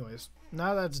important. Anyways,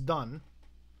 now that's done,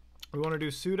 we want to do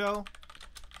sudo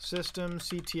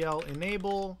systemctl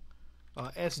enable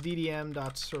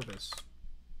sddm.service.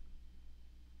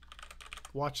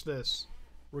 Watch this.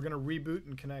 We're gonna reboot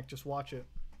and connect. Just watch it.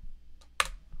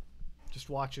 Just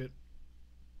watch it.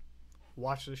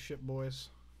 Watch this shit, boys.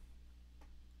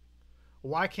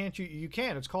 Why can't you? You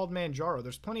can. It's called Manjaro.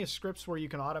 There's plenty of scripts where you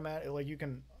can automate, like you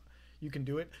can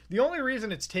do it. The only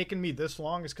reason it's taken me this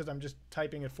long is because I'm just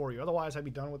typing it for you. Otherwise, I'd be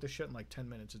done with this shit in like 10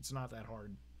 minutes. It's not that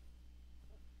hard.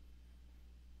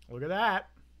 Look at that.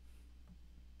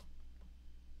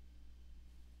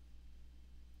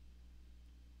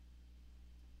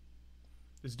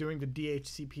 It's doing the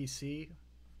DHCPC.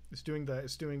 It's doing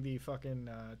the fucking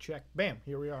check. Bam,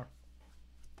 here we are.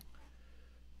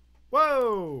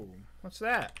 Whoa! What's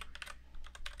that?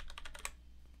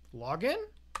 Login?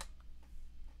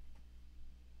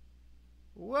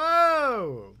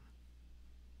 Whoa!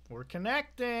 We're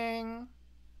connecting.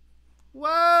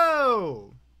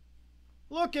 Whoa!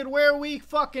 Look at where we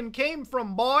fucking came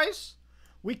from, boys.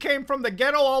 We came from the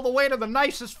ghetto all the way to the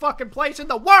nicest fucking place in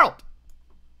the world.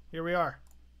 Here we are.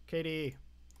 KDE.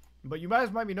 But you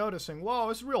guys might be noticing, whoa,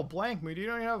 it's real blank, mood. You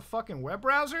don't even have a fucking web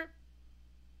browser?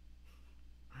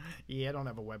 Yeah, I don't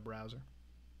have a web browser.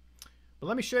 But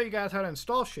let me show you guys how to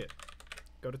install shit.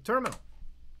 Go to terminal.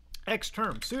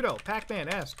 Xterm, sudo, pacman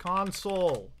s,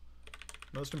 console.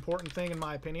 Most important thing in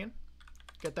my opinion.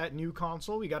 Get that new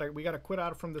console. We gotta quit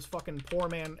out from this fucking poor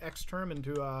man Xterm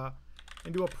into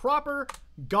a proper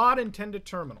God-intended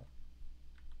terminal.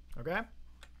 Okay?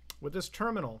 With this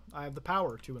terminal, I have the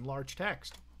power to enlarge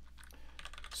text.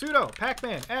 Sudo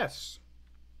pacman s.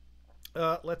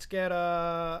 Let's get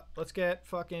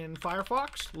fucking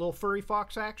Firefox, little furry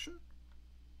fox action.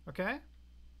 Okay.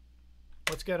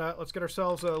 Let's get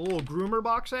ourselves a little groomer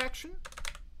box action.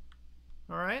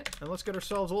 All right, and let's get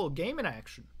ourselves a little gaming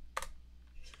action.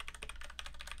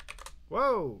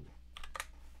 Whoa.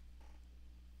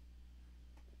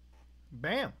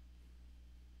 Bam.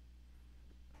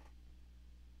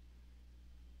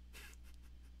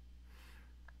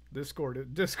 Discord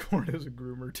is a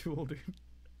groomer tool, dude.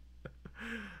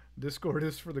 Discord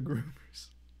is for the groomers.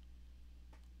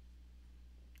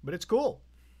 But it's cool.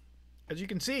 As you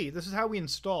can see, this is how we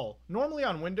install. Normally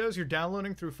on Windows, you're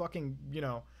downloading through fucking, you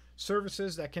know,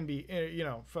 services that can be, you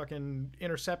know, fucking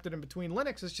intercepted in between.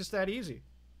 Linux is just that easy.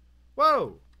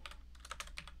 Whoa!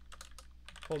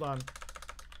 Hold on.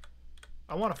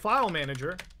 I want a file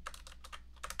manager.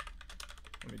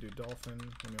 Let me do Dolphin.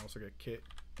 Let me also get Kit.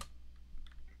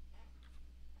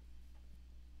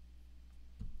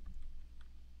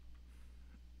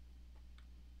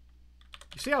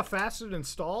 You see how fast it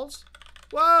installs?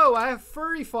 Whoa, I have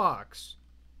Furry Fox.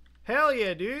 Hell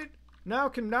yeah, dude. Now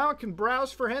I can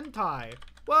browse for hentai.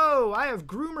 Whoa, I have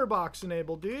Groomer Box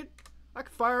enabled, dude. I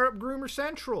can fire up Groomer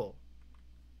Central.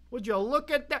 Would you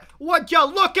look at that? Would you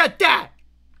look at that?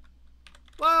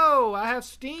 Whoa, I have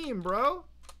Steam, bro.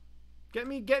 Get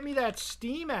me that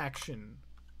Steam action.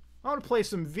 I want to play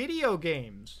some video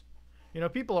games. You know,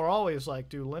 people are always like,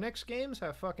 do Linux games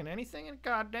have fucking anything? And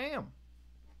goddamn.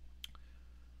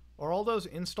 Are all those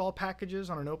install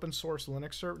packages on an open source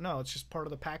Linux server? No, it's just part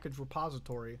of the package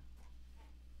repository.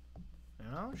 You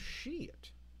know,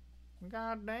 shit.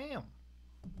 Goddamn.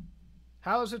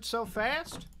 How is it so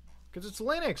fast? Because it's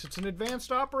Linux. It's an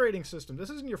advanced operating system. This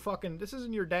isn't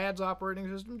your dad's operating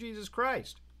system. Jesus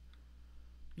Christ.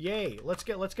 Yay. Let's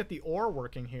get the OR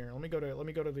working here. Let me go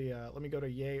to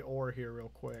Yay OR here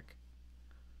real quick.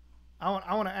 I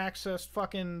want to access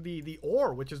fucking the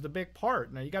OR, which is the big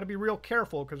part. Now you got to be real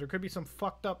careful because there could be some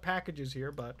fucked up packages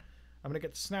here, but I'm going to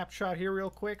get the snapshot here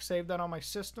real quick, save that on my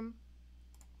system.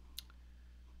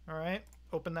 All right.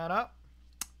 Open that up.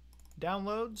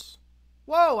 Downloads.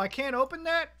 Whoa, I can't open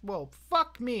that? Well,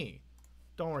 fuck me.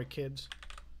 Don't worry, kids.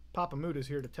 Papa Mood is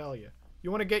here to tell you. You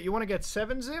want to get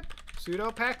 7-zip,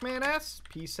 sudo pacman s,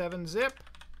 p7-zip,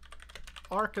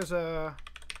 arc as a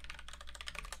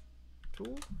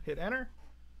tool, hit enter.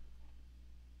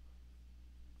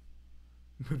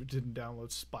 Mood didn't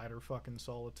download Spider fucking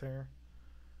Solitaire.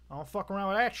 I don't fuck around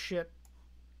with that shit.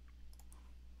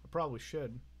 I probably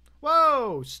should.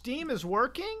 Whoa, Steam is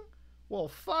working? Well,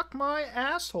 fuck my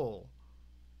asshole.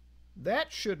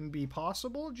 That shouldn't be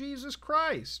possible, Jesus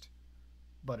Christ.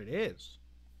 But it is.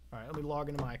 All right, let me log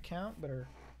into my account. Better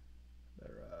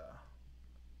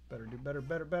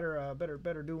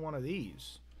do one of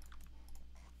these.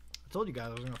 I told you guys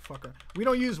I was gonna fuck around. We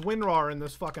don't use WinRAR in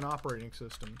this fucking operating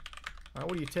system. All right,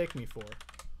 what do you take me for?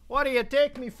 What do you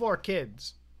take me for,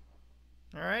 kids?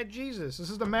 All right, Jesus, this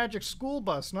is the Magic School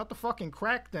Bus, not the fucking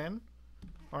crack den.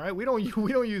 All right, we don't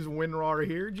use WinRAR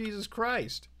here. Jesus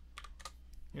Christ.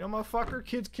 You know, motherfucker,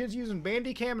 kids using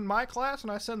Bandicam in my class,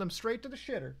 and I send them straight to the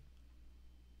shitter.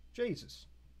 Jesus.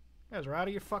 You guys are out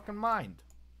of your fucking mind.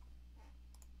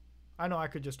 I know I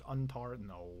could just untar it.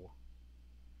 No.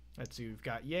 Let's see, we've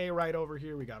got Yay right over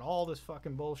here. We got all this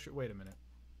fucking bullshit. Wait a minute.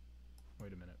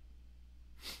 Wait a minute.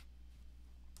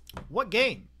 What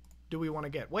game do we want to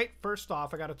get? Wait, first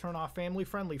off, I got to turn off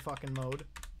family-friendly fucking mode.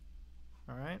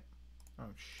 All right.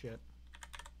 Oh, shit.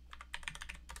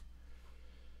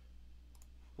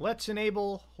 Let's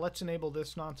enable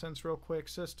this nonsense real quick.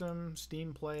 System,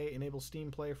 Steam Play, enable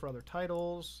Steam Play for other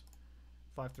titles.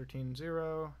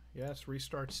 5.13.0. Yes,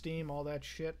 restart Steam, all that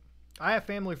shit. I have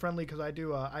family friendly because I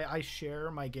do, I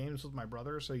share my games with my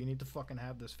brother, so you need to fucking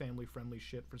have this family friendly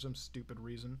shit for some stupid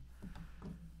reason.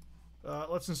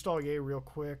 Let's install Yay real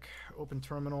quick. Open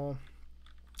terminal.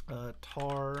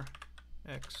 Tar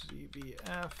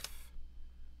xzvf.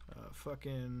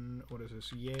 Fucking, what is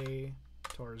this? Yay.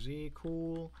 Tar Z,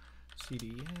 cool.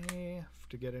 CDA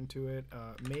to get into it.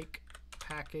 Make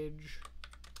package.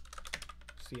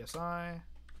 CSI.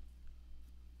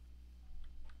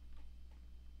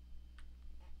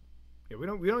 Yeah, we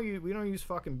don't use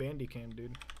fucking Bandicam,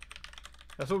 dude.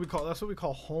 That's what we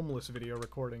call homeless video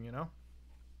recording, you know?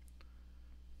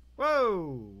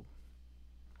 Whoa!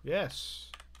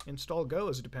 Yes. Install Go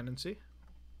as a dependency.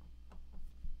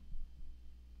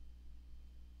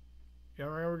 Yeah,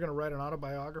 we're gonna write an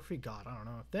autobiography? God, I don't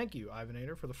know. Thank you,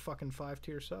 Ivanator, for the fucking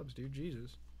 5-tier subs, dude.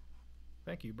 Jesus.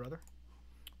 Thank you, brother.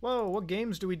 Whoa, what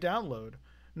games do we download?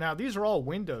 Now, these are all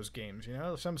Windows games, you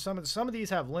know? Some of these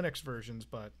have Linux versions,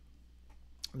 but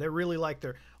they're really like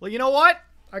their... Well, you know what?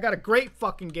 I got a great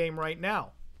fucking game right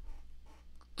now.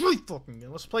 Great fucking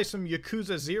game. Let's play some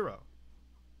Yakuza 0.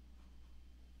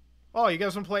 Oh, you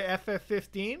guys want to play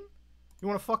FF15? You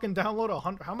want to fucking download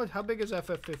 100? How much? How big is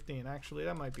FF15? Actually,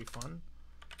 that might be fun.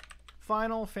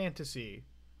 Final Fantasy,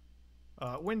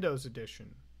 Windows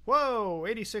Edition. Whoa,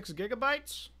 86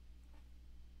 gigabytes.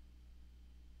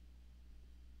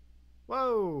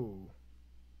 Whoa.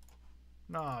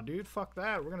 Nah, dude, fuck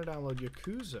that. We're gonna download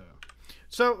Yakuza.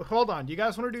 So hold on. Do you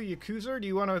guys want to do Yakuza, or do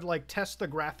you want to like test the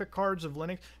graphic cards of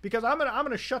Linux? Because I'm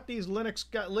gonna shut these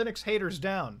Linux haters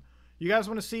down. You guys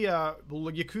want to see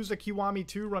Yakuza Kiwami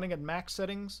 2 running at max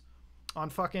settings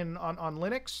on fucking on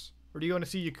Linux, or do you want to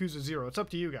see Yakuza 0? It's up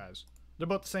to you guys. They're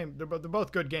both the same. They're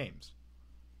both good games.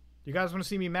 You guys want to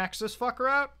see me max this fucker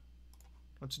out?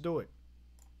 Let's do it.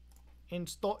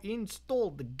 Install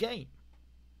the game.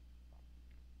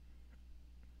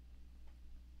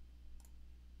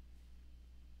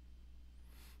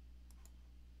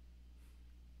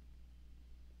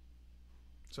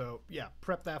 So yeah,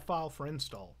 prep that file for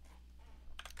install.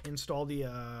 Install the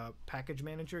package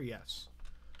manager, yes.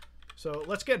 So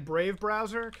let's get Brave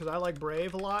browser, because I like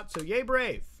Brave a lot. So yay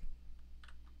Brave.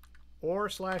 Or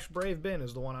 /BraveBin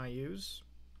is the one I use.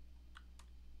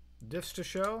 Diffs to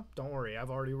show? Don't worry, I've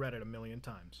already read it a million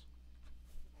times.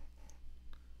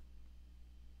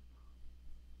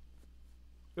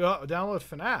 Download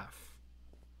FNAF.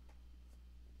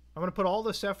 I'm gonna put all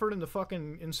this effort into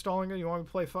fucking installing it. You want me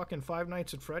to play fucking Five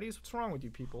Nights at Freddy's? What's wrong with you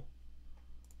people?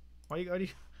 Why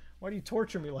do you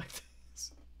torture me like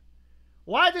this?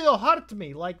 Why do you hurt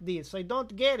me like this? I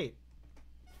don't get it.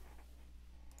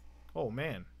 Oh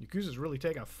man, Yakuza's really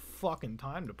taking a fucking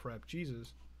time to prep.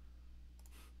 Jesus.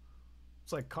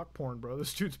 It's like cuck porn, bro.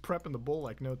 This dude's prepping the bull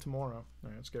like no tomorrow.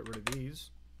 Alright, let's get rid of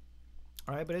these.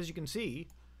 Alright, but as you can see,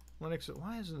 Linux...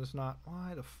 Why isn't this not...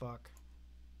 Why the fuck?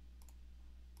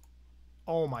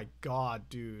 Oh my god,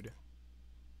 dude.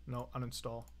 No,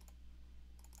 uninstall.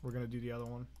 We're gonna do the other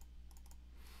one.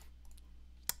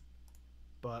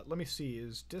 But let me see,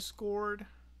 is Discord...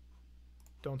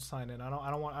 Don't sign in. I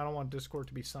don't want Discord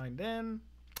to be signed in.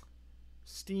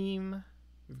 Steam.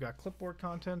 We've got clipboard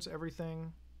contents,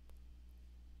 everything.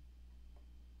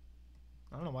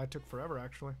 I don't know why it took forever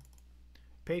actually.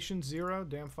 Patient 0,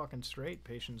 damn fucking straight.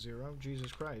 Patient 0,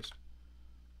 Jesus Christ.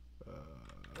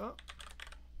 Oh.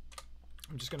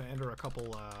 I'm just gonna enter a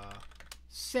couple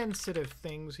sensitive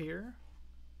things here,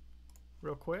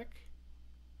 real quick.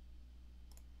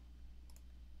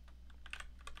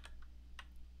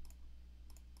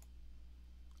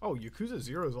 Oh, Yakuza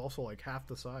 0 is also like half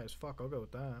the size. Fuck, I'll go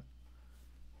with that.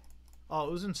 Oh,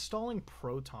 it was installing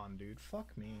Proton, dude.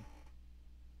 Fuck me.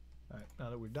 Alright,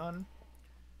 now that we're done,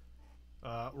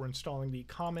 we're installing the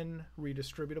common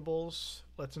redistributables.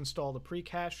 Let's install the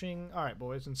pre-caching. Alright,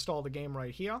 boys, install the game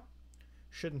right here.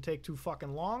 Shouldn't take too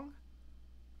fucking long.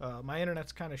 My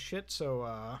internet's kind of shit,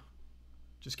 so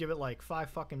just give it like 5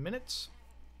 fucking minutes.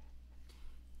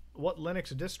 What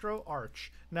Linux distro?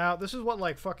 Arch. Now, this is what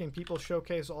like fucking people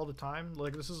showcase all the time.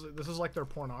 Like this is like their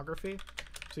pornography.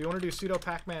 So you want to do sudo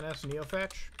pacman s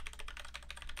neofetch.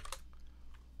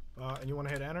 And you want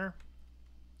to hit enter.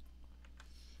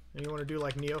 And you want to do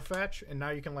like neofetch, and now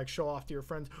you can like show off to your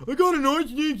friends. I got an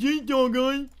RC dog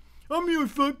guy. I'm your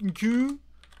fucking cool.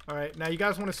 All right, now you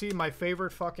guys want to see my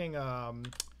favorite fucking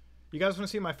you guys want to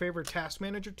see my favorite task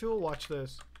manager tool? Watch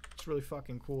this. It's really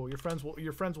fucking cool. Your friends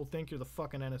will think you're the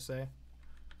fucking NSA.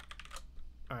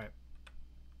 All right.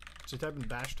 So type in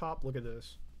bash top. Look at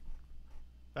this.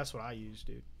 That's what I use,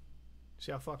 dude.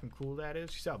 See how fucking cool that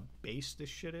is? You see how base this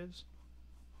shit is?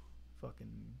 Fucking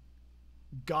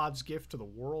God's gift to the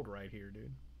world right here,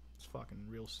 dude. It's fucking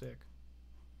real sick.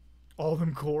 All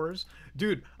them cores.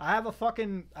 Dude, I have that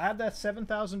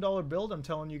 $7,000 build I'm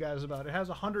telling you guys about. It has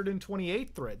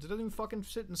 128 threads. It doesn't even fucking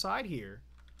sit inside here.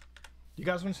 You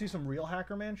guys want to see some real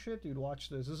hacker man shit? Dude, watch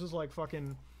this. This is like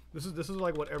fucking... This is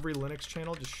like what every Linux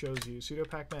channel just shows you. Sudo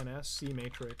pacman s c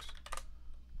matrix.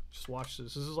 Just watch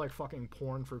this. This is like fucking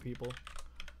porn for people.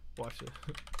 Watch it.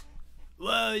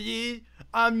 Well, yeah,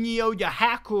 I'm Neo the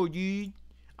hacker, dude.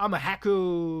 I'm a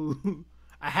hacker.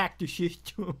 I hacked the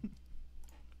system.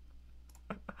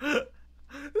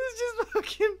 It's just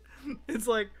fucking... It's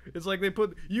like they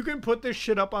put... You can put this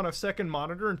shit up on a second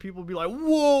monitor and people be like,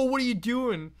 whoa, what are you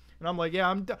doing? And I'm like,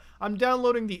 yeah, I'm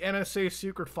downloading the NSA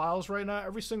secret files right now.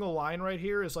 Every single line right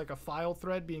here is like a file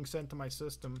thread being sent to my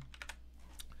system.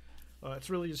 It's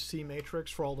really just C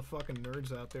matrix for all the fucking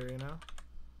nerds out there, you know?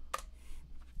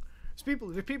 There's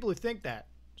people who think that.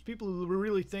 There's people who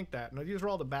really think that. Now, these are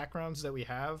all the backgrounds that we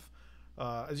have.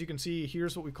 As you can see,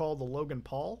 here's what we call the Logan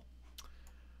Paul.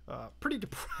 Pretty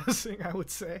depressing, I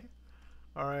would say.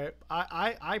 All right,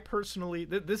 I personally,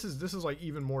 this is like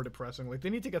even more depressing. Like they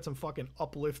need to get some fucking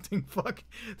uplifting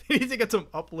they need to get some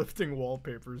uplifting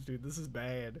wallpapers, dude. This is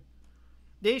bad.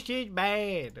 This is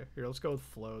bad. Here, let's go with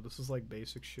Flow. This is like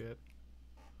basic shit.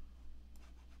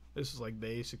 This is like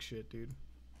basic shit, dude.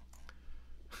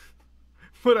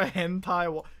 Put a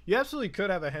hentai wall. You absolutely could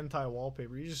have a hentai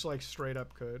wallpaper. You just like straight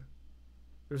up could.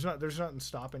 There's nothing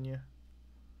stopping you.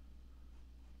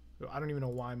 I don't even know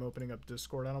why I'm opening up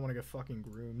Discord. I don't want to get fucking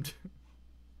groomed.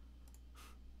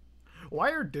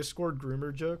 Why are Discord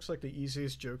groomer jokes like the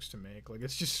easiest jokes to make? Like,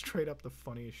 it's just straight up the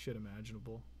funniest shit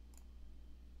imaginable.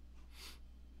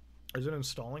 Is it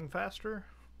installing faster?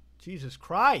 Jesus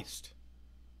Christ.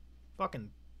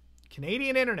 Fucking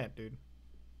Canadian internet, dude.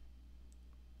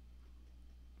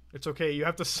 It's okay. You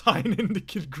have to sign in to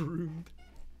get groomed.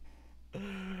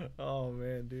 Oh,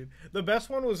 man, dude. The best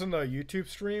one was in the YouTube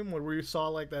stream where we saw,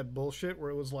 like, that bullshit where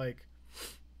it was, like...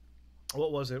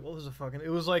 What was it? What was the fucking... It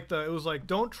was like,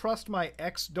 don't trust my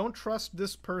ex... Don't trust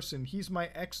this person. He's my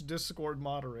ex-Discord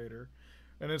moderator.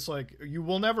 And it's like, you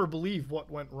will never believe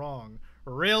what went wrong.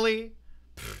 Really?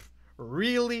 Pfft,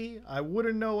 really? I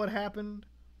wouldn't know what happened?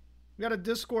 You got a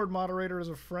Discord moderator as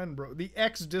a friend, bro. The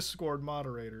ex-Discord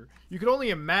moderator. You could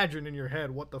only imagine in your head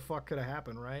what the fuck could have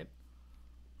happened, right?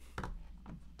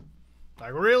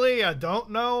 Like, really? I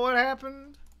don't know what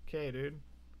happened? Okay, dude.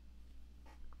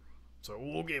 So,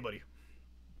 okay, buddy.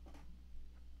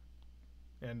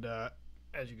 And,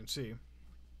 as you can see,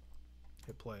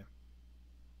 hit play.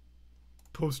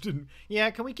 Posted. Yeah,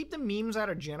 can we keep the memes out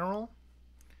of general?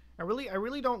 I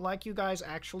really don't like you guys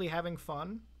actually having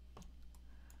fun.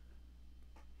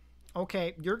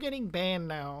 Okay, you're getting banned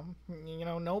now. You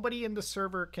know, nobody in the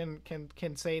server can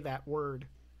say that word.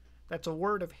 That's a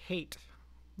word of hate.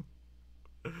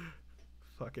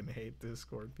 Fucking hate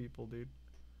Discord people, dude.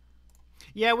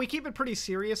 Yeah, we keep it pretty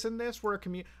serious in this. We're a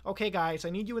community. Okay, guys, I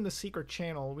need you in the secret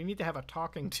channel. We need to have a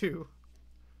talking to.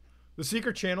 The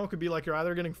secret channel could be like you're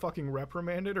either getting fucking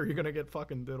reprimanded or you're gonna get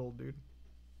fucking diddled, dude.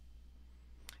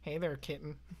 Hey there,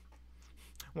 kitten.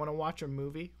 Want to watch a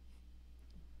movie?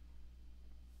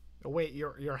 Oh, wait,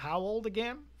 you're how old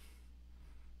again?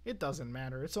 It doesn't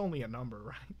matter. It's only a number,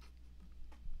 right?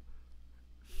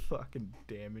 Fucking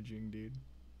damaging, dude.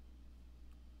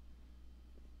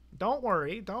 Don't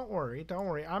worry, don't worry, don't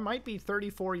worry. I might be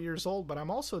 34 years old, but I'm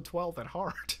also 12 at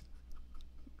heart.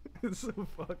 It's so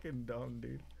fucking dumb,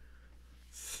 dude.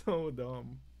 So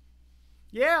dumb.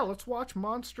 Yeah, let's watch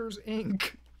Monsters,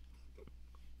 Inc.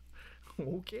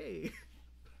 Okay.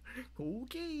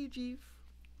 Okay, Chief.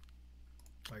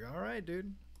 Like, alright,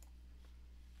 dude.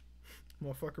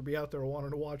 Motherfucker be out there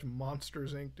wanting to watch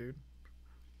Monsters, Inc., dude.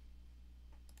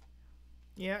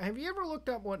 Yeah, have you ever looked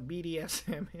up what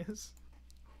BDSM is?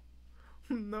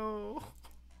 No.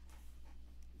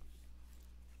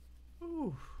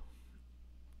 Ooh.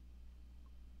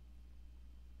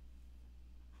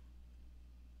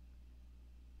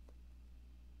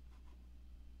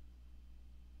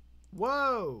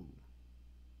 Whoa.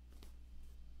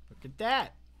 Look at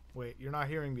that. Wait, you're not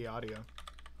hearing the audio.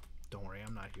 Don't worry,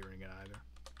 I'm not hearing it either.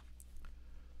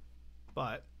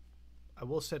 But I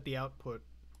will set the output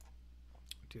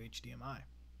to HDMI.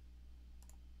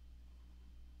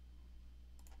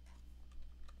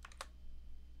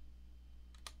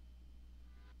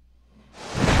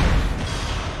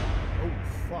 Oh,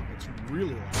 fuck, it's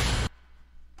really loud.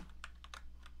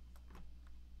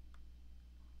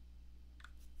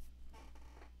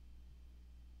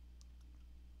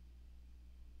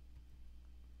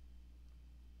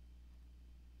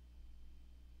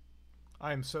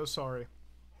 I am so sorry.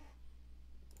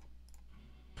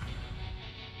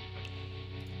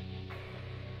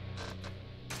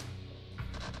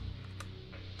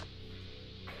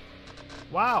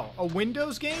 Wow, a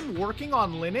Windows game working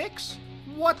on Linux?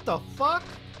 What the fuck?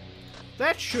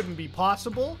 That shouldn't be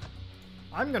possible.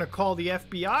 I'm gonna call the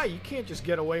FBI. You can't just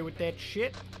get away with that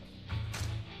shit.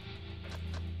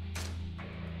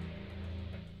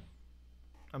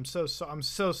 I'm so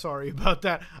sorry about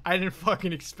that. I didn't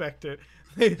fucking expect it.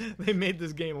 They made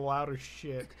this game loud as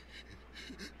shit.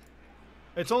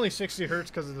 It's only 60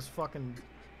 hertz because of this fucking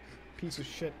piece of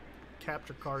shit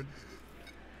capture card.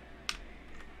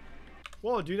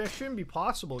 Whoa, dude, that shouldn't be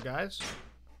possible, guys.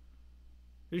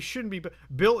 This shouldn't be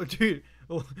built, dude.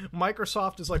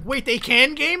 Microsoft is like, wait, they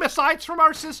can game asides from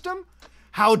our system?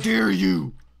 How dare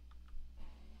you?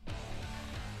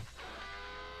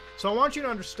 So I want you to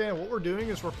understand what we're doing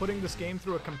is we're putting this game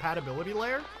through a compatibility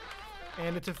layer,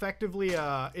 and it's effectively,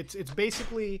 it's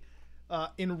basically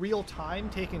in real time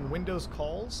taking Windows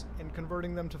calls and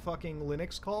converting them to fucking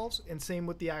Linux calls, and same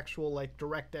with the actual like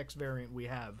DirectX variant we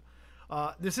have.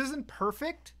 This isn't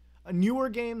perfect. Newer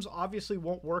games obviously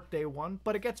won't work day one,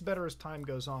 but it gets better as time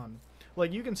goes on.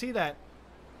 Like, you can see that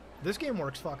this game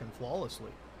works fucking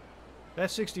flawlessly.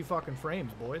 That's 60 fucking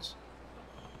frames, boys.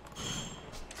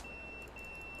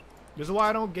 This is why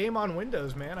I don't game on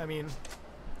Windows, man. I mean,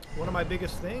 one of my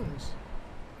biggest things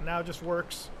now just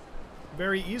works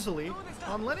very easily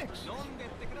on Linux.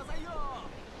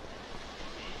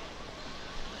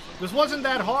 This wasn't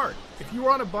that hard. If you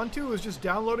were on Ubuntu, it was just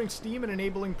downloading Steam and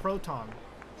enabling Proton.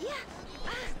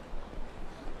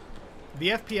 The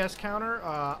FPS counter,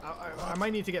 I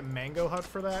might need to get Mango Hut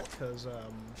for that, because,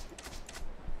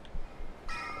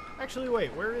 actually,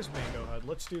 wait, where is Mango Hut?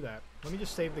 Let's do that. Let me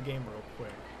just save the game real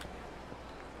quick.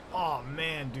 Oh,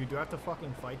 man, dude, do I have to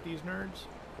fucking fight these nerds?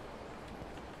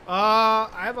 I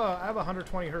have a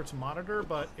 120 hertz monitor,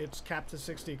 but it's capped to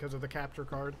 60 because of the capture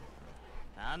card.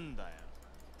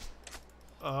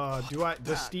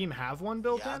 Does Steam have one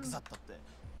built in?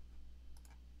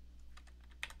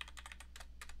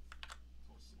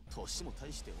 年も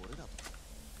大して俺だと。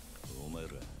お前ら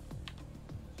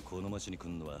この町に来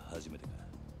んのは初めてか。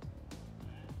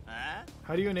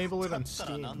How do you enable it on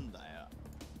Steam?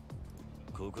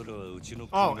 ここらはうちの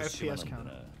Oh, FPS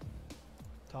counter.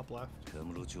 Top left. カ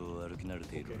ムロ町を歩き慣れ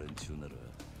ている連中なら。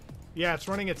Yeah, it's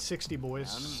running at 60,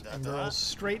 boys and girls.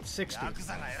 Straight 60. ヤク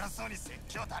ザが偉そうに説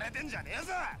教垂れてんじゃねえ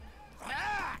ぞ。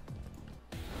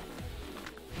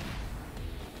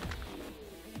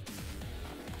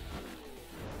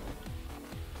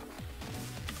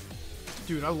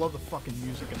Dude, I love the fucking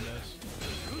music in this.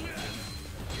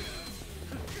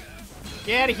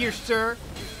 Get out of here, sir.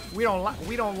 We don't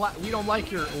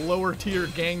like your lower tier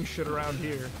gang shit around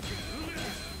here.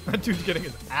 That dude's getting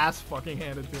his ass fucking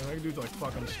handed to him. That dude's like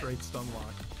fucking straight stun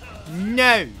lock.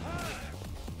 No.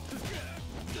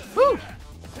 Whew.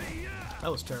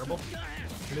 That was terrible.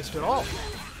 Missed it all.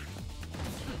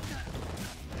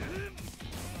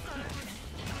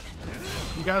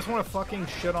 You guys want to fucking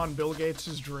shit on Bill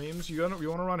Gates' dreams? You want to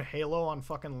run Halo on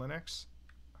fucking Linux?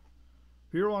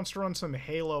 Who wants to run some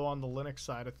Halo on the Linux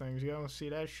side of things? You want to see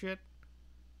that shit?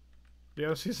 You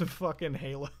want to see some fucking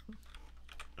Halo?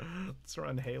 Let's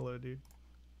run Halo, dude.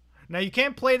 Now, you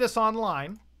can't play this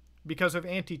online because of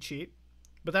anti-cheat,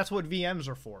 but that's what VMs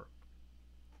are for.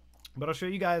 But I'll show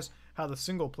you guys how the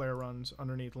single player runs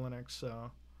underneath Linux, so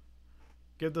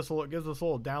give this a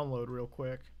little download real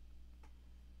quick.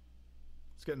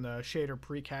 It's getting the shader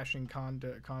pre-caching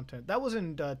content. That was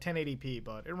in 1080p,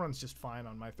 but it runs just fine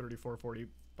on my 3440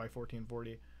 by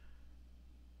 1440.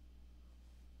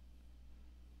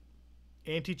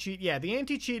 Anti-cheat, yeah, the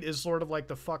anti-cheat is sort of like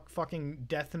the fucking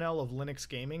death knell of Linux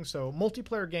gaming. So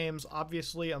multiplayer games,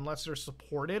 obviously, unless they're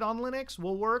supported on Linux,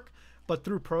 will work. But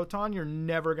through Proton, you're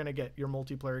never gonna get your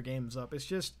multiplayer games up. It's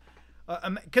just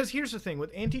because here's the thing with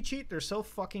anti-cheat, they're so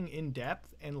fucking in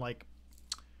depth and like.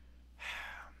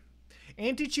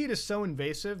 Anti-cheat is so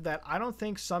invasive that I don't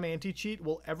think some anti-cheat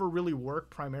will ever really work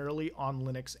primarily on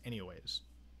Linux anyways.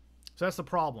 So that's the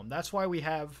problem. That's why we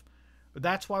have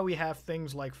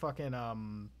things like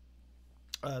fucking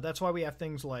that's why we have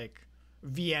things like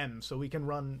VMs, so we can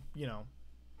run, you know,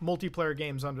 multiplayer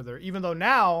games under there. Even though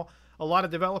now a lot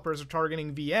of developers are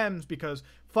targeting VMs because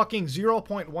fucking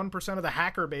 0.1% of the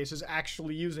hacker base is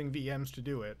actually using VMs to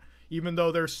do it. Even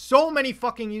though there's so many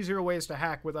fucking easier ways to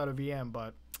hack without a VM,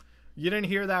 but you didn't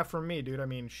hear that from me, dude. I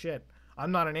mean, shit.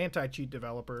 I'm not an anti-cheat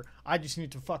developer. I just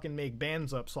need to fucking make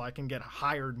bans up so I can get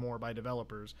hired more by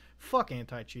developers. Fuck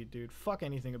anti-cheat, dude. Fuck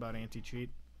anything about anti-cheat.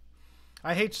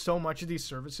 I hate so much of these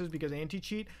services because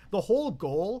anti-cheat, the whole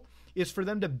goal is for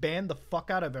them to ban the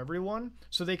fuck out of everyone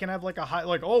so they can have like a high,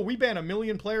 like, oh, we ban 1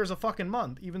 million players a fucking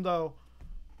month, even though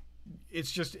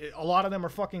it's just, a lot of them are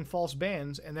fucking false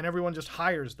bans and then everyone just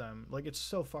hires them. Like, it's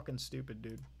so fucking stupid,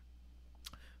 dude.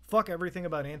 Fuck everything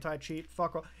about anti-cheat.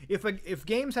 Fuck all. If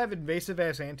games have invasive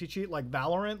ass anti-cheat like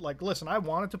Valorant, like listen, I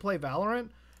wanted to play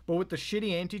Valorant, but with the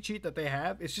shitty anti-cheat that they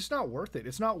have, it's just not worth it.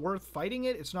 It's not worth fighting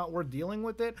it. It's not worth dealing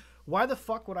with it. Why the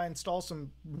fuck would I install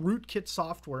some rootkit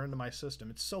software into my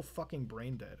system? It's so fucking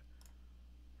brain dead.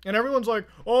 And everyone's like,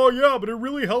 oh yeah, but it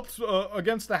really helps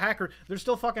against the hacker. There's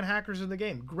still fucking hackers in the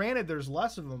game. Granted, there's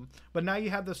less of them, but now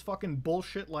you have this fucking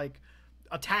bullshit like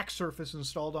attack surface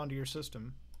installed onto your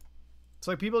system. It's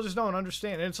like people just don't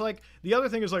understand. And it's like, the other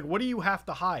thing is like, what do you have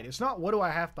to hide? It's not what do I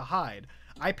have to hide.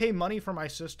 I pay money for my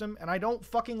system and I don't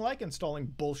fucking like installing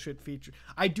bullshit features.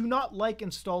 I do not like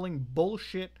installing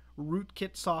bullshit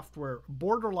rootkit software,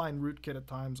 borderline rootkit at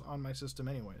times on my system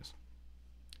anyways.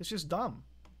 It's just dumb.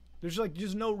 There's like,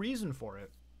 just no reason for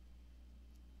it.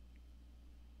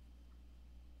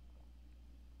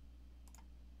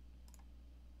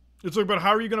 It's like, but how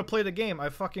are you going to play the game? I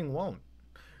fucking won't.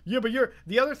 Yeah, but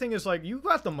the other thing is like, you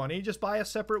got the money, just buy a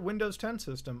separate Windows 10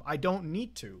 system. I don't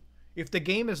need to. If the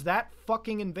game is that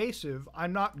fucking invasive,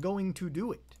 I'm not going to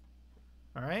do it.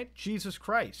 All right? Jesus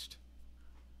Christ.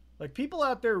 Like, people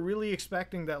out there really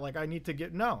expecting that, like, I need to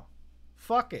get... No.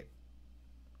 Fuck it.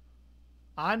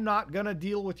 I'm not gonna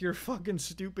deal with your fucking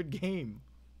stupid game.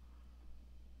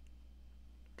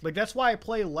 Like, that's why I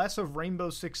play less of Rainbow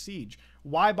Six Siege.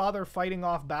 Why bother fighting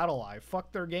off BattleEye?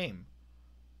 Fuck their game.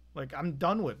 Like, I'm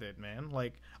done with it, man.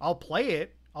 Like, I'll play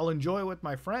it. I'll enjoy it with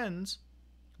my friends.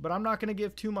 But I'm not gonna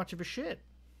give too much of a shit.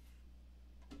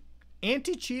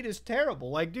 Anti-cheat is terrible.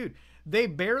 Like, dude, they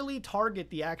barely target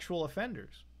the actual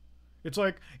offenders. It's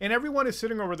like, and everyone is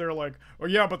sitting over there like, oh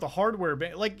yeah, but the hardware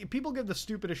ban. Like, people give the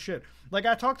stupidest shit. Like,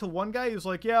 I talked to one guy who's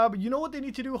like, yeah, but you know what they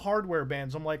need to do? Hardware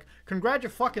bans. I'm like,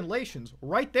 congratulations.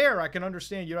 Right there, I can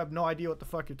understand you have no idea what the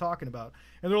fuck you're talking about.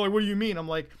 And they're like, what do you mean? I'm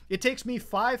like, it takes me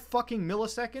 5 fucking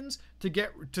milliseconds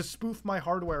to spoof my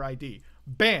hardware ID.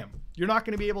 Bam. You're not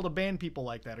going to be able to ban people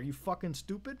like that. Are you fucking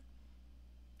stupid?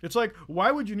 It's like,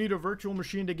 why would you need a virtual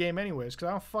machine to game anyways? Because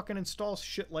I don't fucking install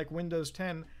shit like Windows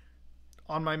 10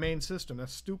 on my main system.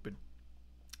 That's stupid.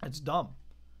 That's dumb.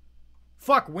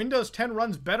 Fuck, Windows 10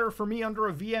 runs better for me under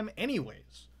a VM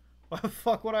anyways. Why the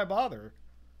fuck would I bother?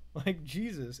 Like,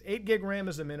 Jesus. 8 gig RAM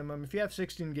is the minimum. If you have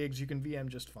 16 gigs, you can VM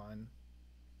just fine.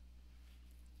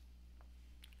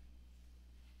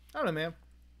 I don't know, man.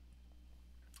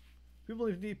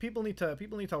 People need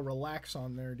to relax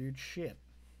on there, dude. Shit.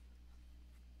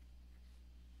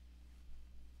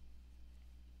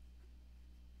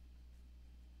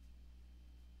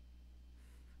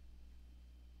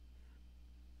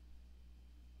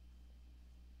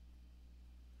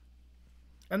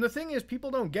 And the thing is,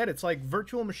 people don't get it. It's like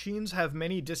virtual machines have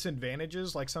many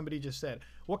disadvantages, like somebody just said.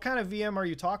 What kind of VM are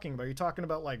you talking about? Are you talking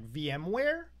about like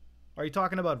VMware? Are you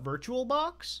talking about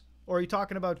VirtualBox? Or are you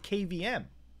talking about KVM?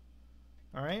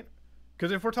 All right?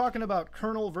 Because if we're talking about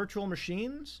kernel virtual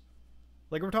machines,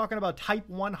 like we're talking about type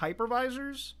 1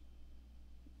 hypervisors,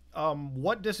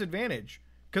 what disadvantage?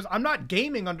 Because I'm not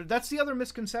gaming under... That's the other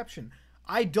misconception.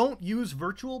 I don't use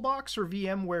VirtualBox or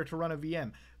VMware to run a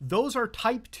VM. Those are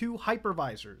type 2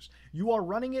 hypervisors. You are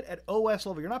running it at OS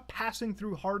level. You're not passing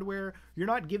through hardware. You're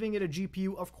not giving it a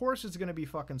GPU. Of course it's going to be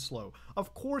fucking slow.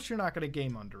 Of course you're not going to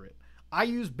game under it. I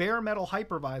use bare metal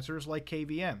hypervisors like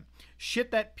KVM.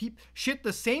 Shit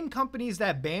the same companies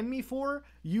that banned me for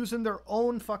using their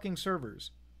own fucking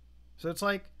servers. So it's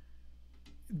like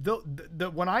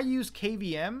when I use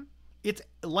KVM, it's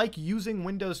like using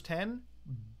Windows 10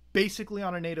 basically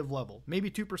on a native level.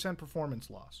 Maybe 2% performance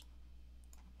loss.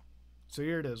 So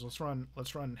here it is. Let's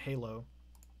run Halo.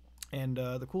 And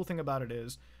the cool thing about it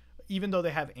is, even though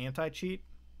they have anti-cheat,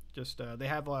 just they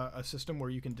have a system where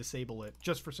you can disable it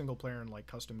just for single player and like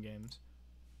custom games.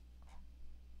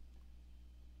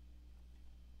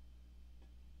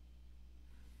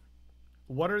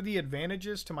 What are the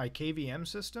advantages to my KVM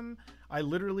system? I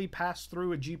literally pass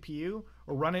through a GPU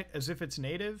or run it as if it's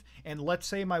native. And let's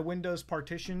say my Windows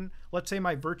partition, let's say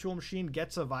my virtual machine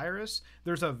gets a virus.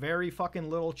 There's a very fucking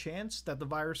little chance that the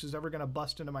virus is ever going to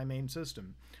bust into my main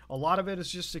system. A lot of it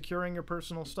is just securing your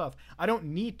personal stuff. I don't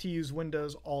need to use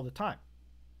Windows all the time.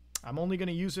 I'm only going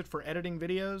to use it for editing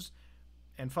videos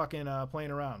and fucking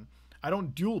playing around. I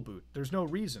don't dual boot. There's no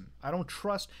reason. I don't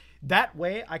trust. That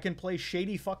way I can play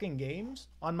shady fucking games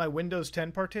on my Windows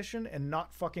 10 partition and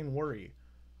not fucking worry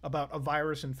about a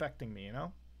virus infecting me, you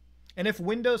know? And if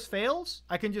Windows fails,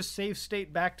 I can just save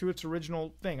state back to its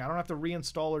original thing. I don't have to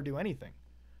reinstall or do anything.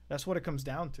 That's what it comes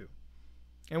down to.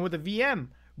 And with the VM,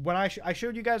 when I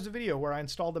showed you guys the video where I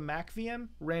installed the Mac VM,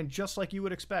 ran just like you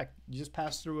would expect. You just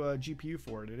pass through a GPU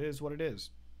for it. It is what it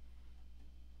is.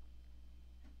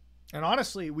 And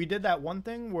honestly, we did that one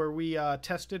thing where we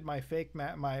tested my fake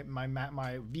my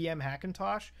VM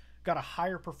Hackintosh, got a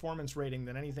higher performance rating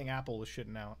than anything Apple was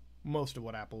shitting out. Most of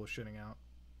what Apple was shitting out.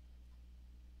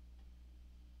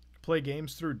 Play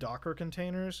games through Docker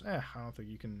containers? I don't think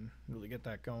you can really get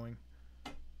that going.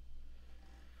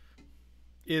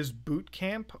 Is Boot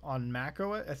Camp on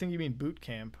macOS? I think you mean Boot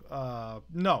Camp.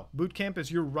 No, Boot Camp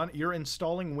is you're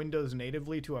installing Windows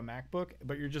natively to a MacBook,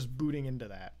 but you're just booting into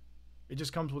that. It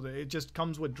just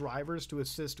comes with drivers to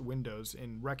assist Windows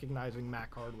in recognizing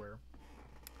Mac hardware.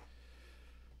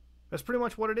 That's pretty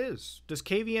much what it is. Does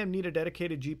KVM need a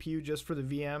dedicated GPU just for the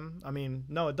VM? I mean,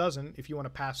 no, it doesn't. If you want to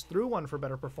pass through one for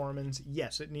better performance,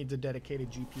 yes, it needs a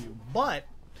dedicated GPU. But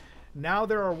now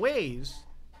there are ways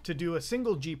to do a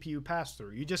single GPU pass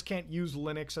through. You just can't use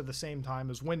Linux at the same time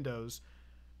as Windows.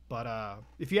 But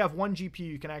if you have one GPU,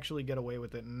 you can actually get away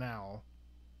with it now.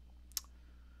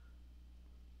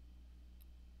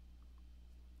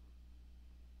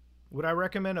 Would I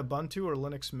recommend Ubuntu or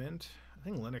Linux Mint? I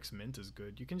think Linux Mint is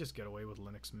good. You can just get away with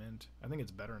Linux Mint. I think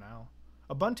it's better now.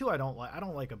 Ubuntu I don't like. I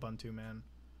don't like Ubuntu, man.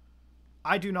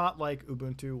 I do not like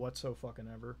Ubuntu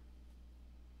whatsoever.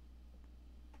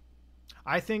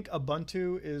 I think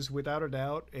Ubuntu is without a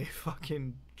doubt a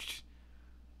fucking...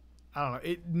 I don't know.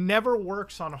 It never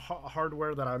works on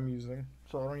hardware that I'm using,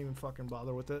 so I don't even fucking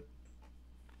bother with it.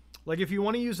 Like, if you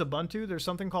want to use Ubuntu, there's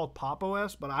something called Pop!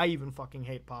 OS, but I even fucking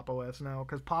hate Pop! OS now,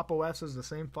 because Pop! OS is the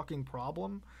same fucking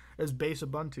problem as base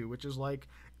Ubuntu, which is like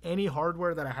any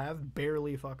hardware that I have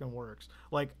barely fucking works.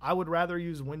 Like, I would rather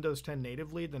use Windows 10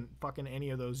 natively than fucking any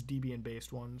of those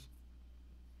Debian-based ones.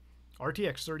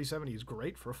 RTX 3070 is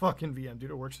great for fucking VM,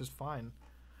 dude. It works just fine.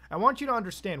 I want you to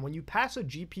understand, when you pass a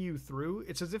GPU through,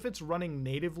 it's as if it's running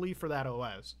natively for that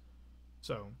OS.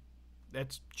 So,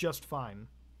 that's just fine.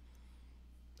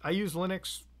 I use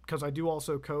Linux because I do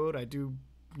also code. I do,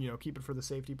 keep it for the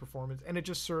safety performance, and it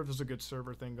just serves as a good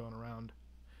server thing going around.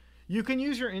 You can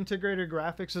use your integrated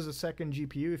graphics as a second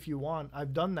GPU if you want.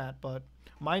 I've done that, but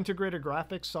my integrated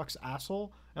graphics sucks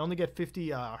asshole. I only get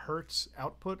 50 hertz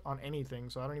output on anything,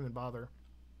 so I don't even bother.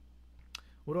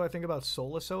 What do I think about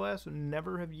Solus OS?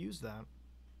 Never have used that.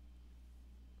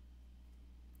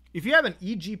 If you have an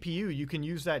eGPU, you can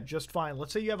use that just fine.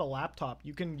 Let's say you have a laptop.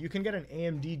 You can get an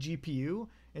AMD GPU,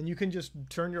 and you can just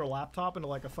turn your laptop into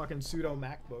like a fucking pseudo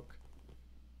MacBook.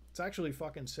 It's actually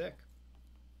fucking sick.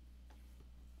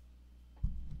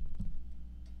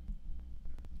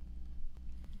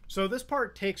 So this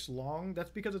part takes long. That's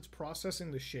because it's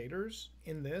processing the shaders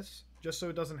in this, just so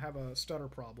it doesn't have a stutter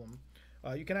problem.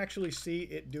 You can actually see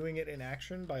it doing it in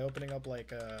action by opening up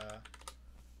like a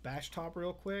Bash Top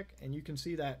real quick, and you can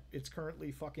see that it's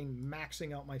currently fucking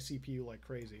maxing out my CPU like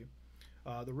crazy.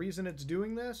 The reason it's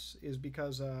doing this is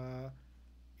because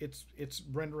it's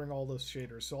rendering all those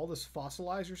shaders. So all this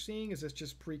fossilize you're seeing is it's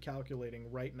just pre-calculating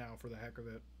right now for the heck of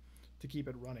it to keep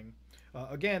it running.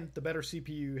 Again, the better CPU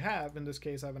you have, in this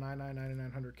case I have an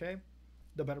i9-9900K,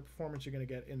 the better performance you're going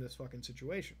to get in this fucking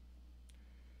situation.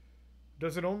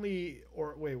 Does it only,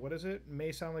 or wait, what is it?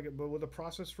 May sound like it, but with a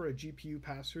process for a GPU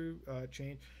pass-through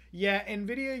change? Yeah,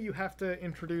 NVIDIA, you have to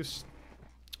introduce,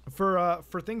 for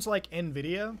things like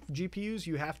NVIDIA GPUs,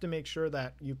 you have to make sure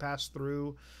that you pass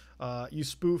through, you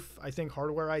spoof, I think,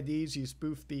 hardware IDs, you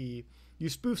spoof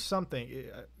something,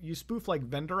 you spoof like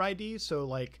vendor IDs, so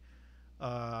like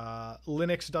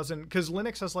Linux doesn't, because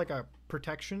Linux has like a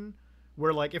protection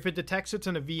where like if it detects it's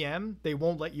in a VM, they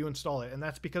won't let you install it, and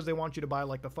that's because they want you to buy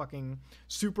like the fucking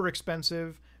super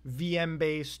expensive VM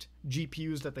based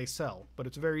GPUs that they sell, but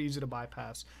it's very easy to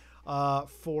bypass.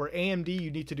 For AMD, you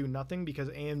need to do nothing because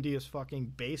AMD is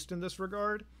fucking based in this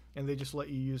regard, and they just let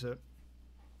you use it.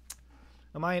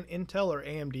 Am I an Intel or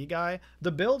AMD guy?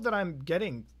 The build that I'm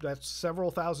getting, that's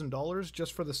several $1,000s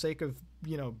just for the sake of,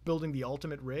 building the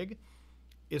ultimate rig,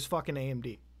 is fucking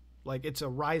AMD. Like, it's a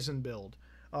Ryzen build.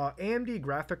 AMD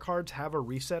graphic cards have a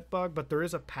reset bug, but there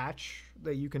is a patch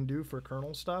that you can do for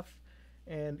kernel stuff,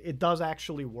 and it does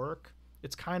actually work.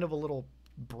 It's kind of a little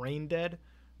brain dead,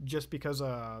 just because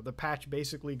the patch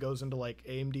basically goes into like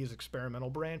AMD's experimental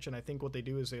branch, and I think what they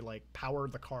do is they like power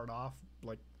the card off,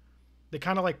 like they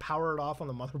kind of like power it off on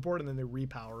the motherboard and then they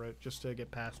repower it just to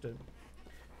get past it.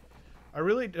 I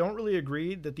really don't really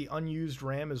agree that the unused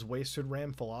RAM is wasted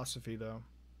RAM philosophy though.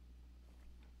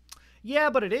 Yeah,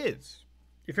 but it is.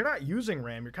 If you're not using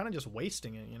RAM, you're kind of just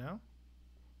wasting it,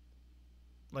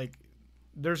 Like,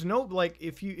 there's no, like,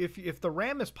 if the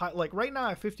RAM is, like, right now I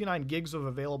have 59 gigs of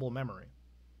available memory.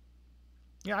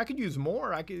 Yeah, I could use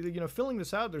more. I could, filling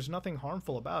this out, there's nothing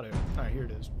harmful about it. All right, here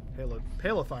it is.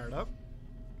 Halo fired up.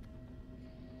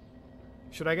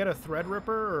 Should I get a Threadripper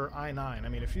or i9? I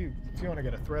mean, if you want to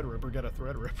get a Threadripper, get a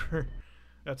Threadripper.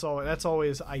 That's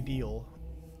always ideal.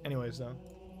 Anyways, though,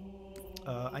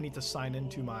 I need to sign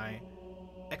into my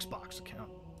Xbox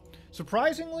account.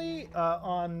 Surprisingly,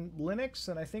 on Linux,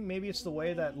 and I think maybe it's the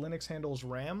way that Linux handles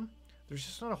RAM, there's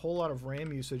just not a whole lot of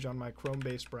RAM usage on my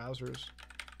Chrome-based browsers.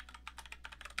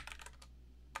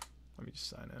 Let me just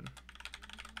sign in.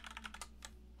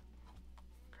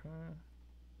 Okay.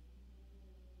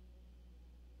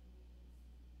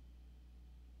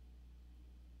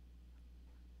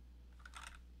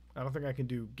 I don't think I can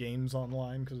do games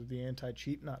online because of the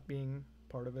anti-cheat not being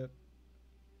part of it.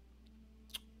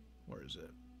 Where is it?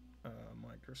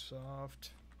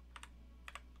 Microsoft.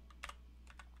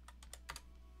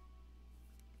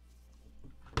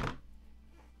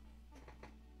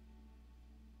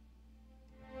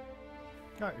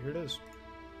 Alright, here it is.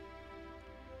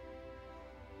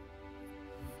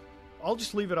 I'll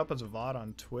just leave it up as a VOD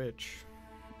on Twitch.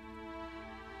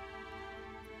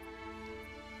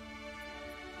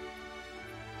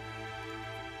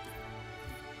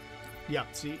 Yeah,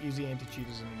 see, easy anti-cheat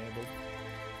isn't enabled.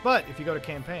 But if you go to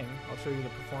campaign, I'll show you the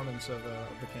performance of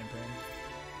the campaign.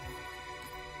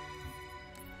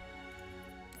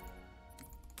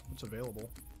 What's available?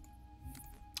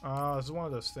 This is one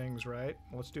of those things, right?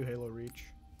 Let's do Halo Reach.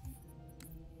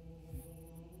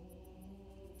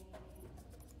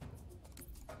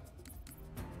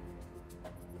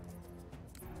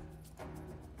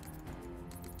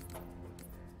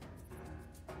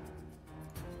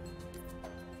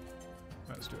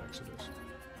 Let's do Exodus.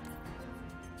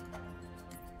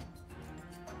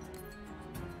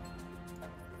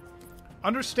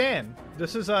 Understand,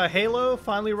 this is Halo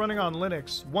finally running on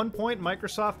Linux. One point,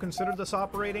 Microsoft considered this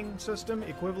operating system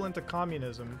equivalent to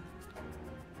communism.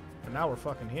 But now we're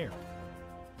fucking here.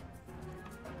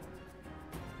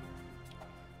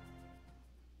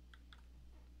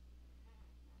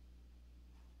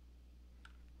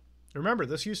 Remember,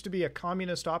 this used to be a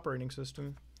communist operating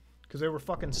system because they were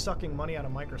fucking sucking money out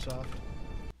of Microsoft.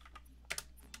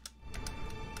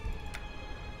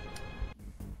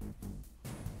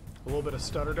 A little bit of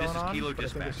stutter going on, Kilo but I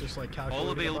think it's just like calculating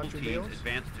all available a bunch of teams deals.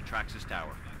 advance to Traxxas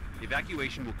Tower.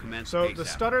 Evacuation will commence. So ASAP. the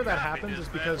stutter that happens is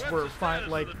because we're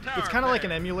like it's kind of like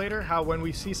an emulator. How when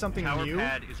we see something Tower new,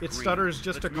 pad is it green. stutters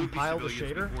just to Let's move these compile the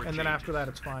civilians shader, before and then after changes. that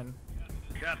it's fine.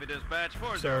 Copy dispatch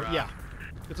for So yeah,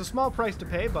 it's a small price to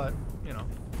pay, but you know,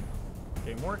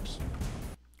 game works.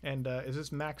 And is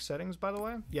this max settings, by the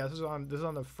way? Yeah, this is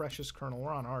on the freshest kernel.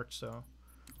 We're on Arch, so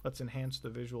let's enhance the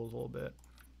visuals a little bit.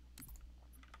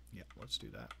 Yeah, let's do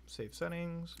that. Save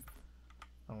settings. I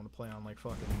don't want to play on like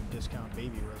fucking discount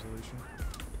baby resolution.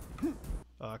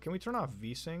 Can we turn off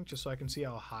VSync just so I can see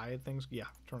how high things? Yeah,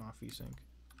 turn off VSync.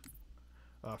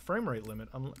 Frame rate limit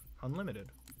unlimited.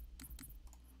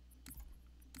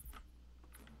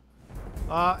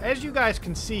 As you guys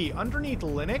can see, underneath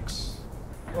Linux,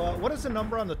 what does the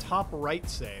number on the top right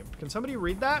say? Can somebody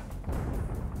read that?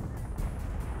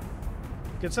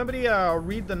 Can somebody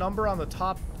read the number on the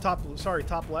top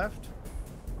left?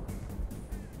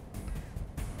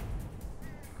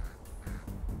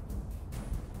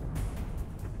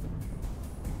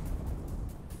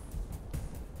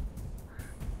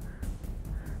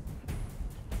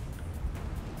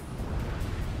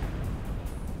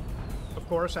 Of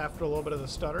course, after a little bit of the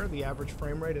stutter, the average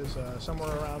frame rate is somewhere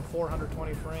around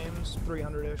 420 frames,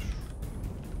 300-ish.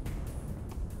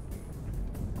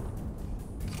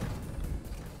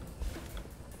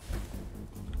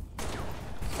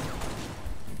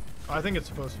 I think it's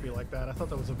supposed to be like that. I thought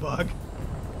that was a bug.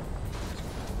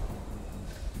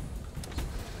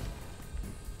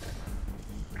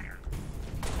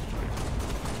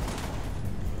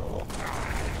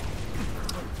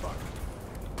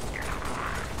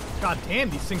 God damn,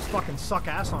 these things fucking suck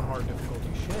ass on hard difficulty.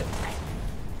 Shit.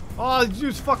 Oh, this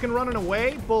dude's fucking running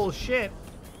away? Bullshit.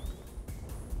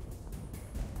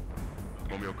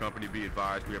 Romeo Company, be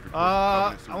advised, we have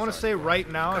I want to say right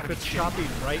now, if it's choppy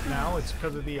right now, it's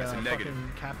because of the That's a negative.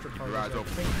 fucking capture Keep card. your eyes I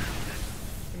open.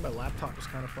 think my laptop is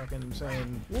kind of fucking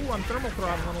saying, "Ooh, I'm thermal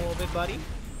throttling a little bit, buddy."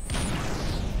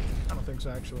 I don't think so,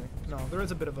 actually. No, there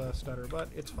is a bit of a stutter, but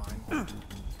it's fine.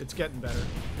 It's getting better.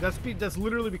 That's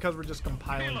literally because we're just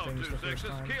compiling things the first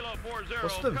time.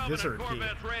 What's the Vizard key?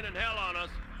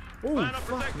 Oh,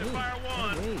 fuck me. No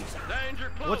way.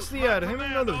 What's the, does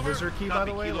anyone know the Vizard key, by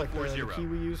the way? Like the key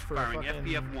we use for Firing fucking...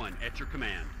 FPF-1 at your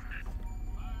command.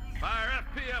 Fire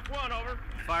FPF-1, over.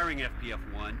 Firing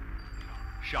FPF-1.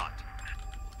 Shot.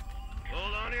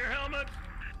 Hold on to your helmets.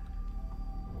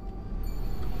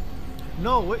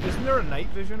 No, what, isn't there a night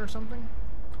vision or something?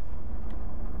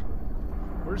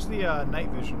 Where's the night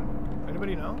vision?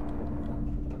 Anybody know?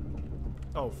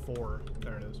 Oh, 4.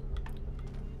 There it is.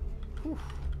 Whew.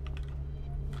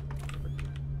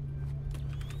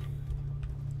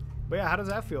 But yeah, how does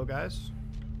that feel, guys?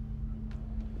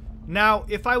 Now,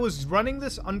 if I was running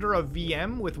this under a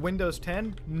VM with Windows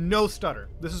 10, no stutter.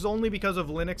 This is only because of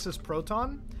Linux's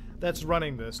Proton that's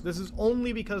running this. This is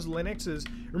only because Linux is...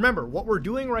 Remember, what we're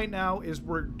doing right now is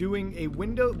we're doing a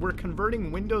we're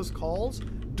converting Windows calls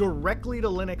directly to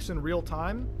Linux in real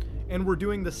time, and we're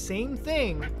doing the same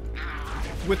thing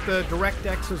with the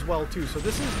DirectX as well, too. So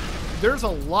there's a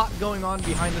lot going on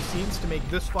behind the scenes to make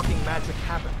this fucking magic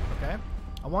happen, okay?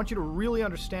 I want you to really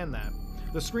understand that.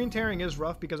 The screen tearing is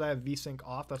rough because I have VSync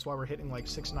off. That's why we're hitting like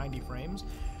 690 frames.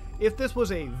 If this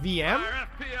was a VM,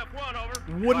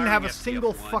 wouldn't have a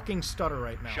single fucking stutter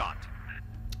right now. Shot.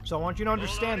 So I want you to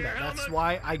understand that. That's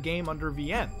why I game under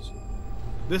VMs.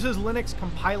 This is Linux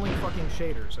compiling fucking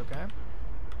shaders, okay?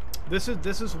 This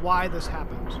is why this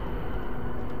happens.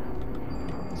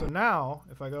 So now,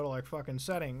 if I go to like fucking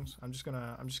settings, I'm just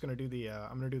gonna do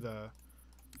the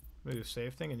I'm gonna do a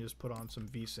save thing and just put on some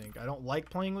VSync. I don't like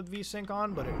playing with VSync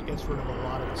on, but it gets rid of a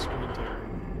lot of the screen tearing.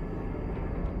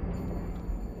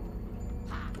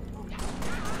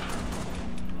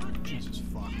 Jesus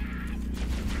fuck.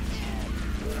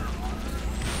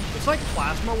 It's like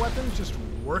plasma weapons just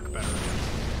work better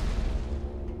against them.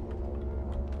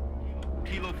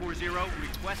 Kilo 40,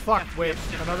 request Fuck, FPS wait,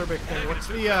 system. another big thing. What's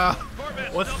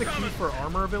the key for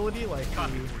armor ability? Like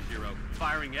Copy the, 40.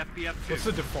 Firing FPF 2. what's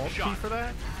the default Shot. key for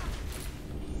that?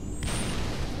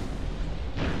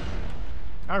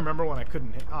 I remember when I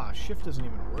couldn't hit. Shift isn't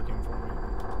even working for me.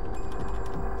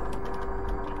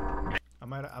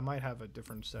 I might have a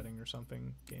different setting or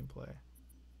something. Gameplay,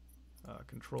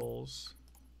 controls,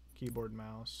 keyboard,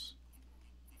 mouse.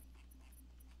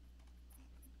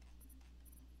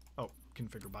 Oh,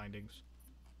 configure bindings.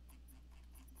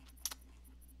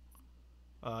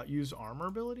 Use armor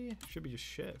ability? Should be just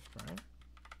shift, right?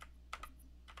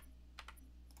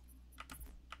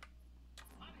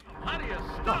 How do you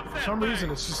stop For that some thing?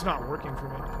 reason, it's just not working for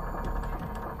me.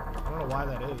 I don't know why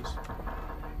that is.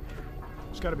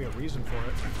 There's got to be a reason for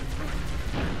it.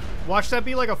 Watch that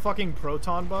be like a fucking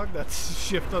proton bug. That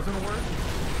shift doesn't work.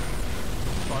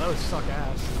 Oh, that would suck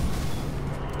ass.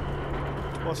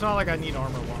 Well, it's not like I need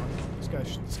armor lock. This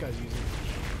guy's easy.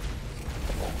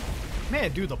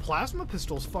 Man, dude, the plasma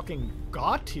pistol's fucking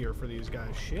god tier for these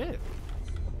guys. Shit.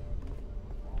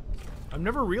 I've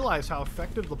never realized how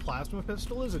effective the plasma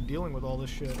pistol is at dealing with all this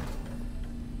shit.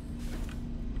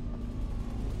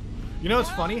 You know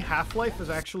what's funny? Half-Life is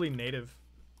actually native.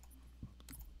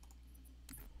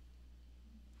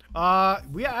 I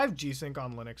have G-Sync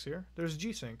on Linux here. There's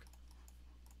G-Sync.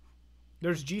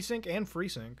 There's G-Sync and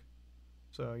FreeSync.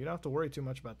 So you don't have to worry too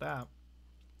much about that.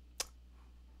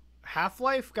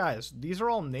 Half-Life, guys, these are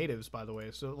all natives, by the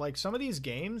way. So, like, some of these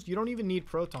games, you don't even need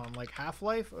Proton. Like,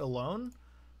 Half-Life alone,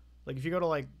 like, if you go to,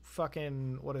 like,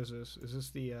 fucking, what is this? Is this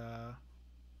the, how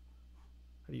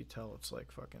do you tell it's,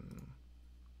 like, fucking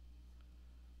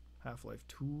Half-Life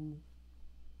 2?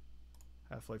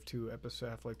 Half-Life 2 episode,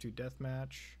 Half-Life 2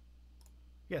 Deathmatch.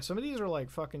 Yeah, some of these are, like,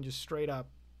 fucking just straight up,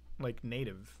 like,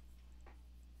 native.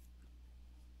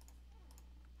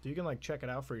 So you can, like, check it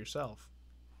out for yourself.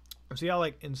 See how,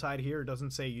 like, inside here it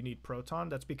doesn't say you need Proton?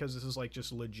 That's because this is, like,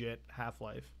 just legit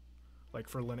Half-Life. Like,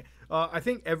 for Linux. I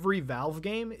think every Valve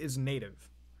game is native.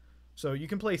 So you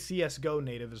can play CSGO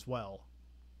native as well.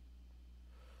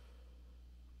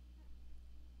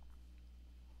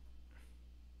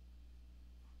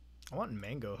 I want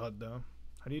Mango HUD, though.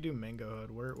 How do you do Mango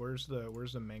HUD? Where's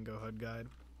the Mango HUD guide?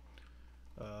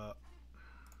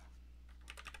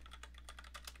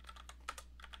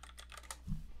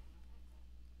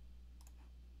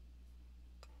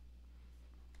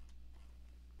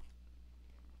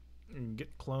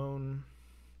 Get clone.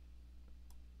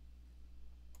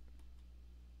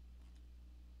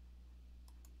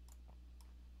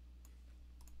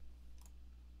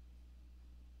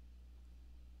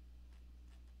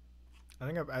 I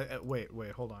think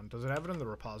wait, hold on. Does it have it in the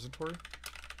repository?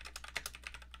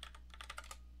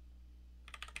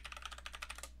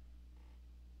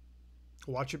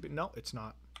 Watch it be, no, it's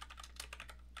not.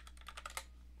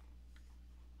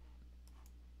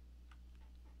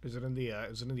 Is it in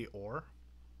the ore?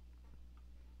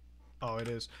 Oh, it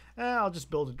is. I'll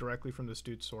just build it directly from this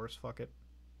dude's source. Fuck it.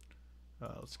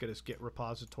 Let's get his Git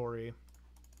repository.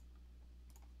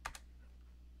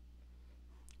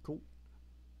 Cool.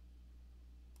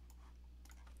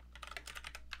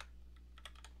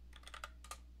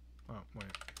 Oh, wait.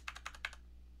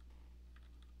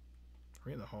 Are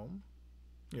we in the home?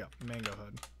 Yeah, Mango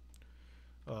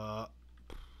HUD.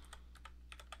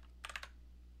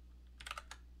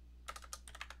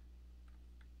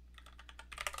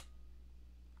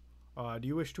 Do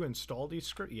you wish to install these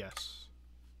scripts? Yes.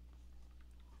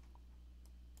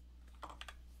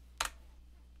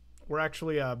 We're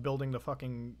actually building the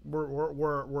fucking.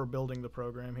 We're building the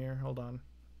program here. Hold on.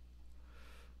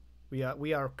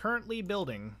 We are currently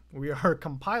building. We are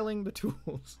compiling the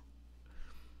tools.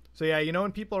 So yeah, you know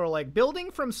when people are like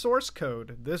building from source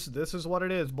code, this is what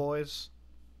it is, boys.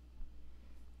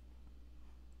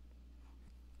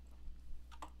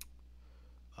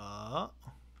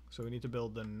 So we need to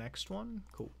build the next one.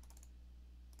 Cool.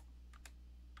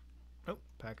 Oh,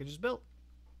 package is built.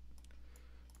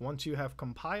 Once you have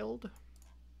compiled,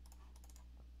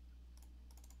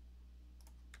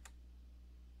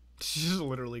 just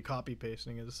literally copy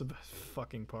pasting it. This is the best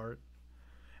fucking part.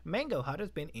 Mango HUD has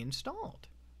been installed.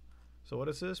 So what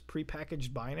is this?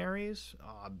 Prepackaged binaries?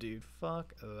 Aw, dude,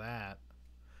 fuck that.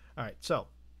 Alright, so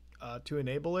to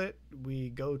enable it, we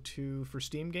go to, for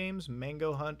Steam games,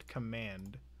 Mango HUD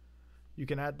command. you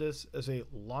can add this as a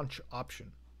launch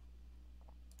option.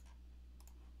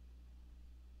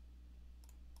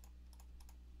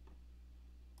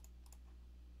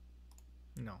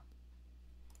 No.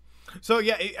 So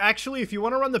yeah, actually, if you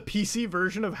want to run the PC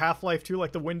version of Half-Life 2,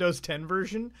 like the Windows 10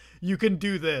 version, you can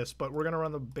do this. But we're gonna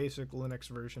run the basic Linux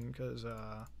version because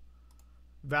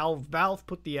Valve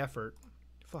put the effort.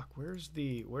 Fuck, where's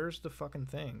the fucking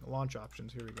thing? Launch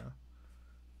options. Here we go.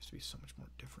 Used to be so much more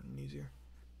different and easier.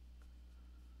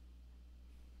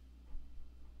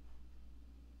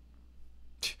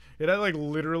 It had like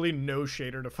literally no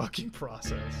shader to fucking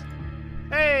process.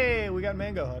 Hey, we got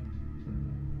Mango HUD.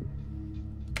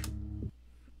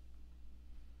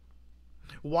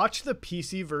 Watch the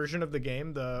PC version of the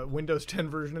game, the Windows 10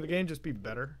 version of the game, just be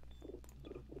better.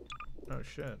 Oh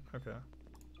shit, okay.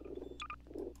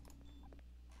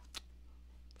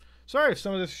 Sorry if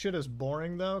some of this shit is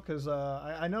boring though, because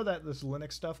I know that this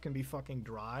Linux stuff can be fucking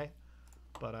dry,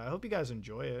 but I hope you guys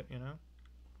enjoy it, you know?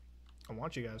 I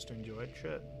want you guys to enjoy it,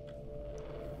 shit.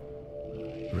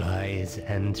 Rise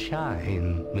and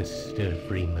shine, Mr.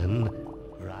 Freeman.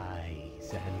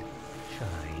 Rise and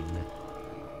shine.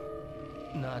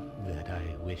 Not that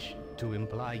I wish to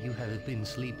imply you have been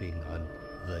sleeping on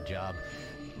the job.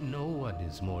 No one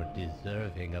is more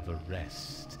deserving of a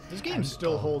rest. This game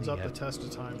still holds up the test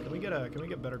of time. Can we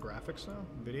get better graphics though?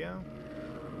 Video?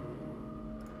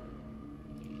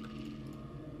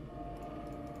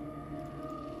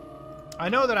 I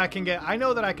know that I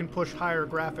can push higher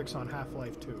graphics on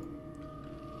Half-Life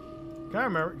 2. Can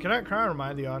I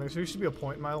remind the audience, there used to be a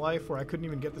point in my life where I couldn't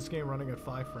even get this game running at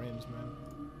 5 frames, man.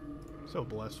 So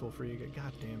blissful for you.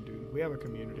 God damn, dude. We have a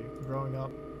community. Growing up,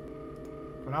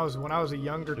 when I was a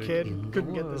younger kid,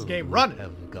 couldn't get this game running.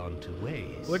 Have gone to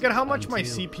waste. Look at how much my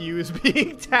CPU is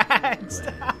being taxed.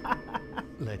 Well,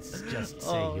 let's just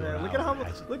say man. Look at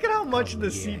how much the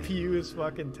CPU is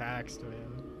fucking taxed, man.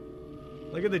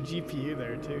 Look at the GPU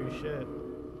there too. Shit.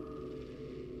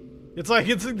 It's like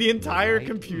the entire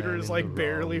computer is like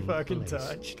barely fucking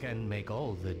touched. Can make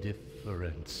all the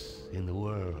difference in the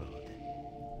world.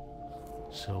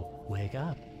 So wake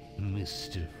up,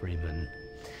 Mr. Freeman.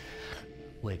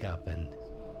 Wake up and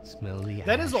smell the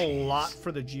That is a ashes. lot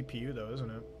for the GPU though,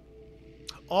 isn't it?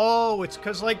 Oh, it's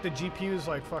because like the GPU is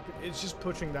like fucking. It's just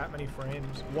pushing that many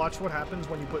frames. Watch what happens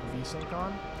when you put VSync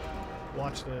on.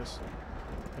 Watch this.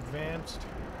 Advanced.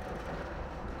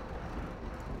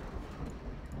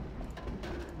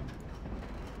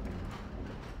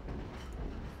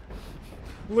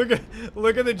 Look at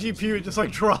the GPU, it just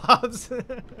like drops.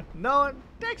 No, it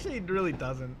actually really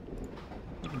doesn't.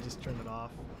 You can just turn it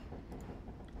off.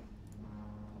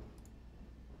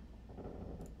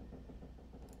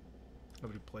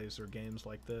 Nobody plays their games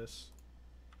like this.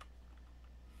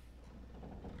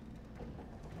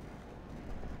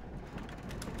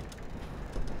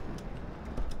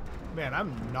 Man,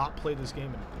 I've not played this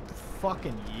game in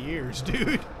fucking years,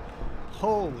 dude.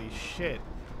 Holy shit.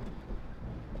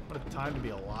 What a time to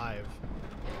be alive.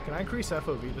 Can I increase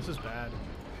FOV? This is bad.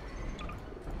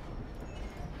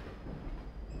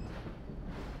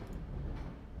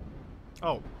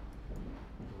 Oh.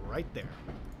 Right there.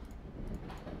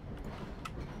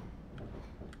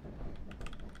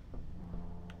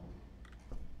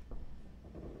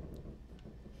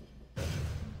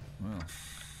 Well,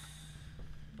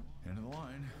 end of the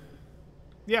line.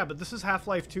 Yeah, but this is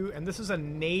Half-Life 2, and this is a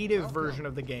native version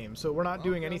of the game, so we're not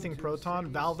doing anything Proton.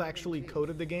 Valve actually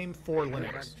coded the game for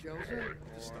Linux.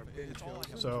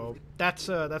 So that's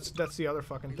the other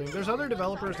fucking thing. There's other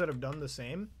developers that have done the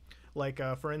same. Like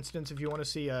for instance, if you want to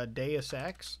see Deus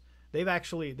Ex, they've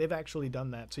actually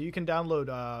done that. So you can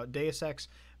download Deus Ex: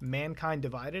 Mankind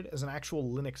Divided as an actual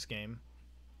Linux game.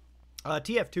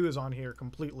 TF2 is on here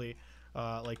completely.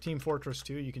 Like Team Fortress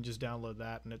 2, you can just download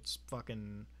that, and it's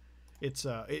fucking. It's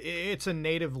a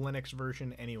native Linux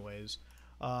version anyways.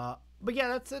 But yeah,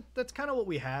 that's it. That's kind of what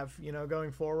we have, you know,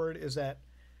 going forward, is that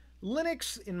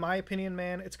Linux, in my opinion,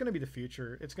 man, it's going to be the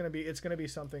future. It's going to be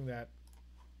something that,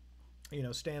 you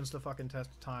know, stands the fucking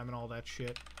test of time and all that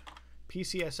shit.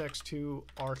 PCSX2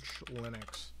 Arch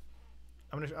Linux.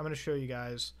 I'm going to show you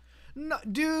guys. No,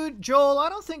 dude, Joel, I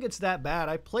don't think it's that bad.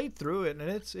 I played through it and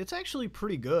it's actually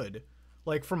pretty good.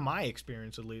 Like, from my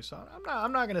experience, at least.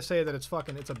 I'm not gonna say that it's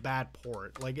a bad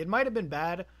port. Like, it might have been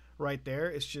bad right there.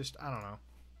 It's just, I don't know.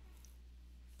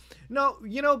 No,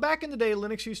 you know, back in the day,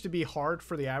 Linux used to be hard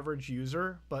for the average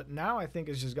user, but now I think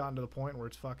it's just gotten to the point where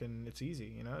it's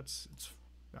easy. You know,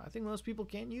 I think most people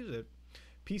can't use it.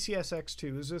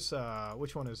 PCSX2 is this?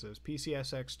 Which one is this?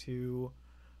 PCSX2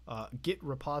 Git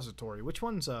repository. Which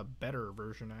one's a better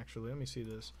version? Actually, let me see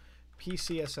this.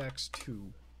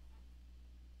 PCSX2.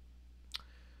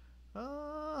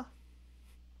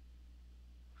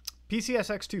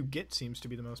 PCSX2 Git seems to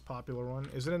be the most popular one.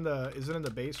 Is it in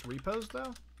the base repos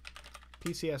though?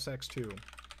 PCSX2.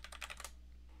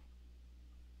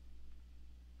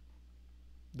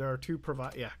 There are two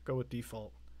provide. Yeah, go with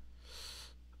default.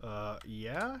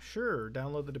 Yeah, sure.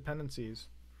 Download the dependencies,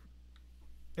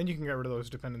 and you can get rid of those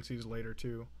dependencies later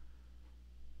too.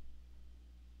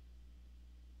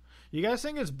 You guys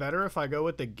think it's better if I go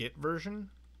with the Git version?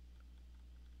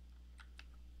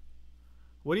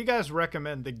 What do you guys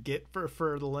recommend? The Git for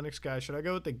the Linux guys? Should I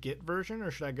go with the Git version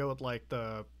or should I go with like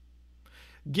the...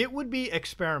 Git would be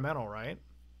experimental, right?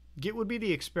 Git would be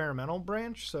the experimental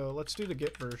branch, so let's do the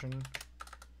Git version.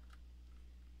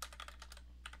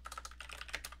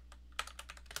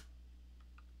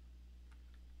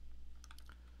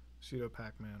 Sudo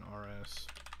pacman rs.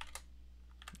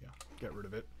 Yeah, get rid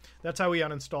of it. That's how we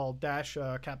uninstall dash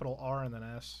capital R and then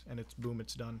S, and it's boom,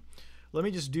 it's done. Let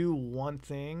me just do one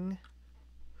thing.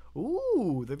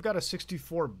 Ooh, they've got a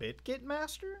 64-bit Git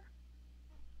master?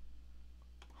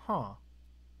 Huh.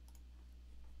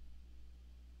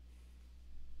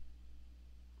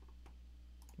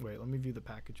 Wait, let me view the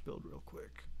package build real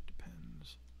quick.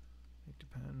 Depends. Make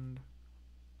depend.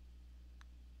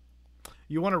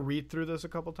 You want to read through this a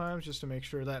couple times just to make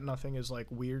sure that nothing is like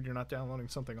weird. You're not downloading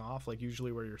something off, like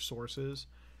usually where your source is.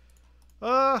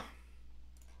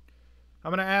 I'm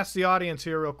going to ask the audience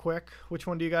here real quick. Which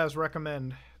one do you guys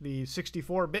recommend? The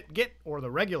 64-bit Git or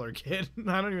the regular Git?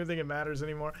 I don't even think it matters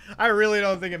anymore. I really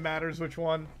don't think it matters which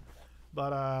one.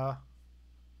 But, I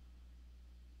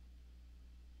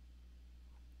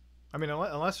mean,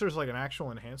 unless there's like an actual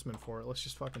enhancement for it, let's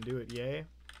just fucking do it. Yay.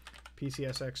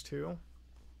 PCSX2.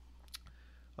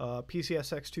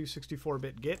 PCSX2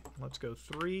 64-bit Git. Let's go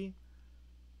 3.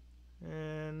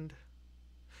 And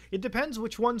it depends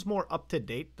which one's more up to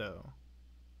date though.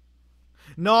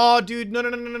 No, dude, no.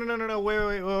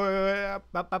 Wait.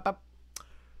 Up.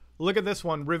 Look at this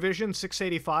one. Revision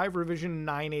 685, revision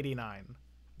 989.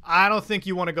 I don't think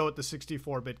you want to go with the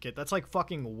 64-bit Git. That's like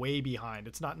fucking way behind.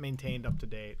 It's not maintained up to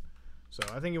date. So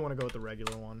I think you want to go with the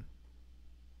regular one.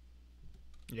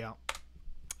 Yeah.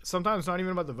 Sometimes it's not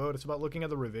even about the vote. It's about looking at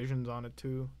the revisions on it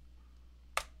too.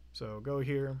 So go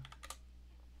here.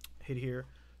 Hit here.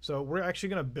 So we're actually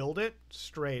going to build it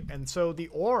straight. And so the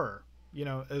OR, you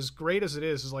know, as great as it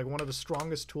is like one of the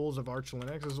strongest tools of Arch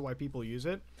Linux. This is why people use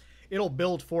it. It'll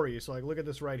build for you. So like, look at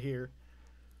this right here.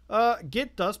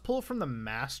 Git does pull from the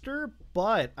master,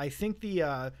 but I think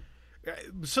the...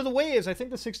 so the way is, I think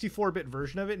the 64-bit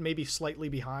version of it may be slightly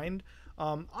behind.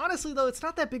 Honestly, though, it's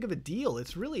not that big of a deal.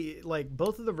 It's really, like,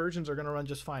 both of the versions are going to run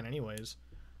just fine anyways.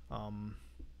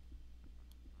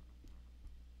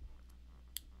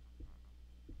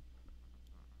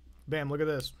 Bam, look at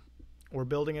this. We're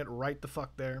building it right the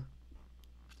fuck there.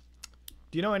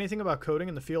 Do you know anything about coding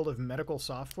in the field of medical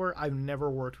software? I've never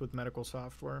worked with medical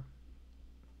software.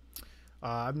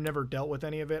 I've never dealt with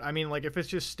any of it. I mean, like, if it's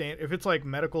just if it's like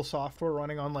medical software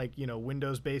running on like, you know,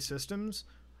 Windows-based systems,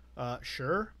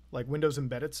 sure, like Windows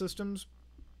embedded systems,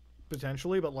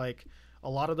 potentially, but like a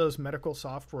lot of those medical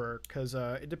software, because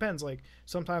it depends. Like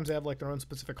sometimes they have like their own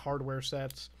specific hardware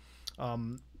sets.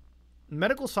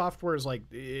 Medical software is like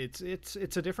it's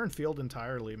a different field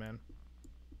entirely, man.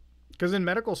 Because in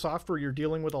medical software, you're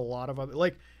dealing with a lot of other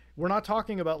like. We're not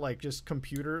talking about like just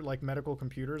like medical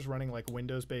computers running like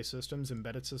Windows-based systems,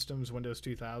 embedded systems, Windows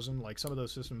 2000. Like some of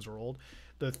those systems are old.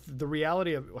 The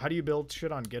reality of how do you build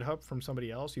shit on GitHub from somebody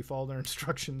else? You follow their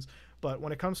instructions. But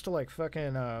when it comes to like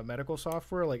fucking medical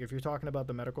software, like if you're talking about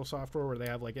the medical software where they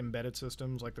have like embedded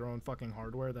systems, like their own fucking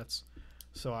hardware, that's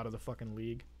so out of the fucking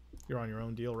league. You're on your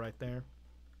own deal right there.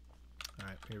 All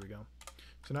right, here we go.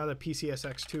 So now that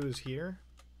PCSX2 is here,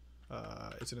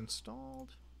 is it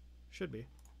installed? Should be.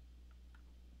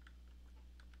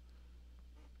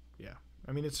 Yeah,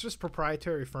 I mean, it's just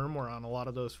proprietary firmware on a lot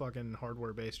of those fucking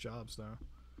hardware-based jobs, though.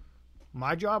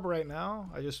 My job right now,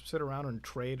 I just sit around and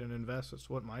trade and invest. That's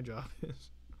what my job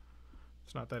is.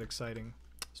 It's not that exciting.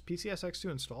 Is PCSX2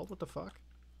 installed? What the fuck?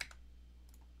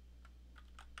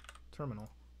 Terminal.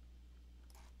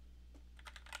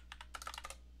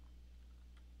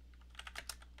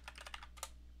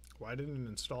 Why didn't it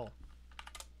install?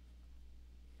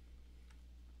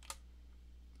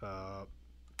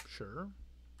 Sure.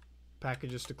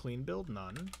 Packages to clean build?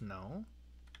 None. No.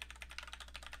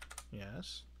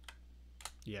 Yes.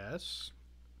 Yes.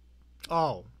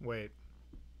 Oh, wait.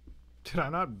 Did I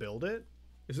not build it?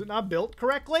 Is it not built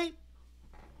correctly?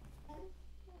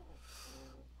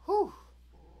 Whew.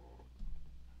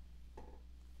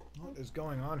 What is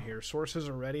going on here? Sources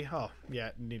are ready. Oh, yeah,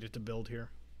 it needed to build here.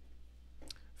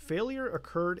 Failure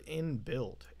occurred in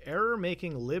build. Error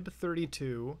making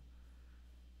lib32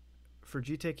 for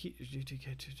GTK.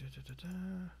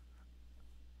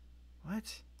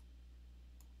 What?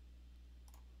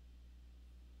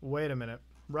 Wait a minute.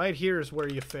 Right here is where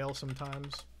you fail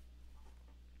sometimes.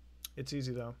 It's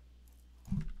easy though.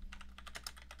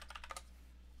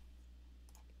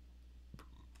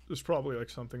 There's probably like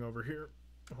something over here.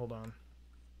 Hold on.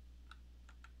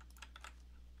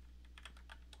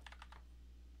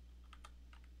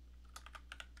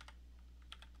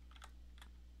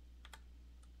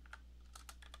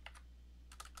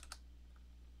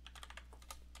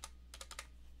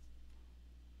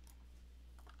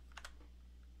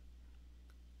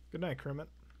 Good night, Kermit.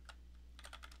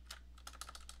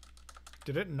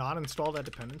 Did it not install that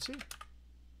dependency?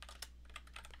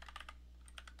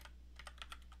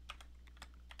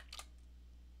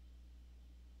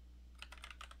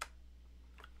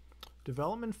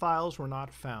 Development files were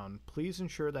not found. Please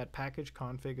ensure that package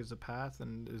config is the path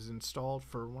and is installed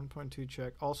for 1.2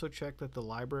 check. Also check that the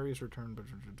library is returned.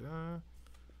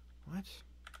 What?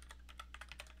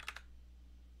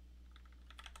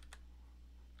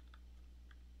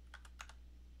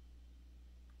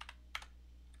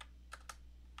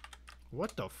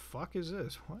 What the fuck is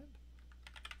this? What?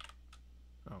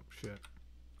 Oh, shit.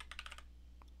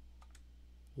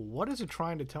 What is it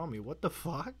trying to tell me? What the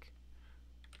fuck?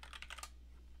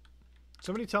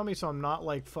 Somebody tell me so I'm not,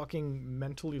 like, fucking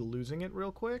mentally losing it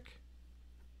real quick.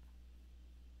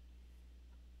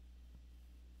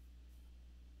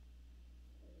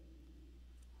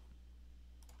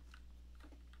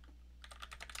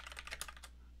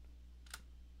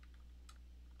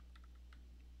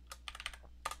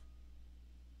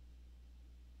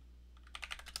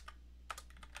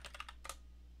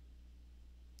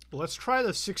 Let's try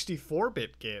the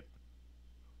 64-bit Git.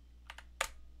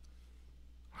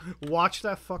 Watch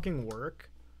that fucking work.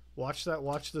 Watch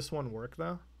this one work,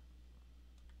 though.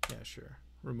 Yeah, sure.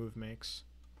 Remove makes.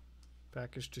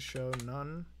 Package to show,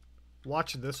 none.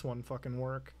 Watch this one fucking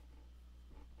work.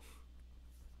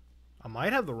 I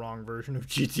might have the wrong version of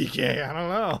GTK. I don't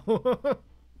know.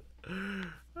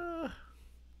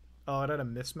 Oh, it had a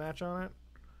mismatch on it?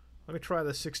 Let me try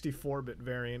the 64-bit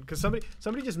variant. Because somebody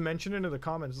just mentioned it in the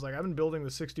comments. It's like, I've been building the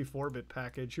 64-bit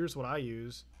package. Here's what I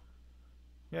use.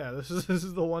 Yeah, this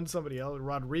is the one somebody else.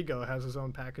 Rodrigo has his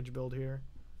own package build here.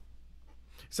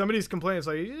 Somebody's complaining. It's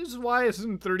like, this is why it's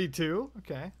in 32?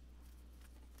 Okay.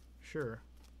 Sure.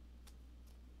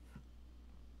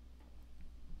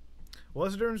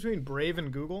 What's the difference between Brave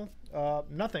and Google?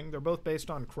 Nothing. They're both based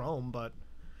on Chrome, but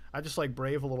I just like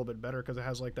Brave a little bit better because it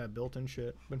has like that built-in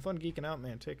shit. Been fun geeking out,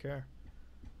 man. Take care.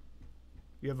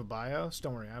 You have a BIOS?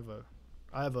 Don't worry,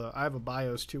 I have a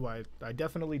BIOS too. I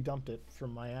definitely dumped it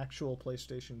from my actual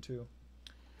PlayStation 2.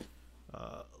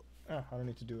 I don't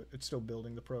need to do it. It's still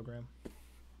building the program.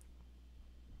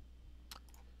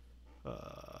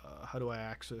 How do I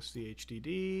access the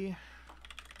HDD?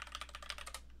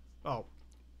 Oh,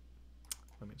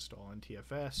 let me install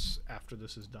NTFS after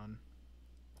this is done,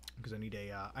 because I need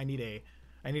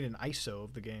an ISO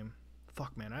of the game.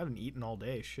 Fuck, man, I haven't eaten all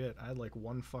day. Shit, I had like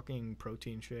one fucking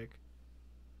protein shake.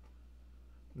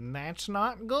 That's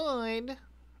not good.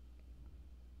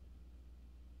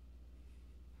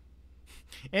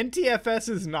 NTFS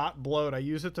is not bloat. I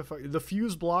use it to the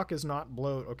fuse block is not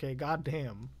bloat. Okay,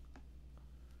 goddamn.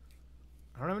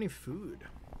 I don't have any food.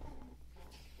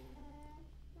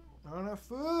 I don't have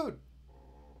food.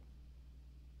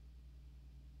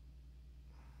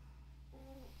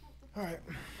 All right.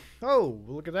 Oh,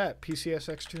 look at that.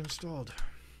 PCSX2 installed.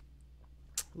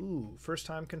 Ooh, first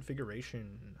time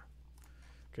configuration.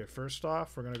 Okay, first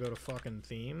off, we're going to go to fucking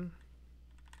theme.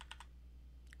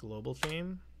 Global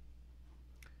theme.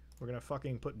 We're going to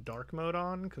fucking put dark mode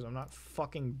on because I'm not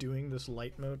fucking doing this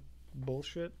light mode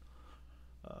bullshit.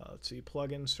 Let's see,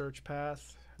 plugin search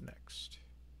path. Next.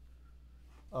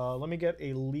 Let me get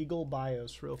a legal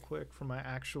BIOS real quick for my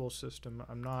actual system.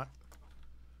 I'm not...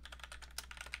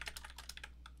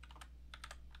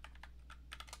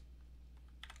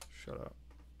 Shut up.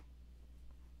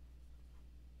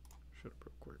 Shut up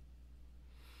real quick.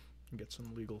 Get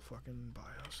some legal fucking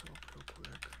BIOS up real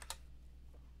quick.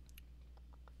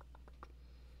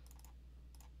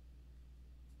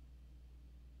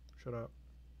 Shut up.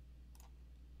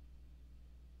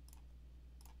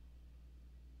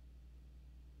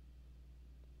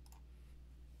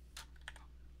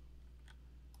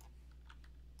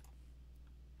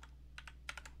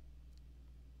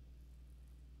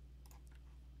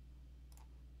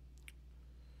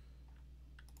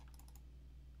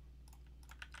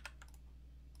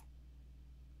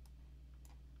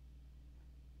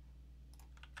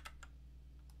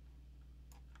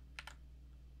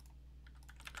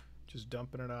 Just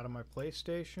dumping it out of my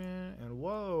PlayStation, and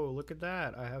whoa, look at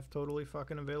that. I have totally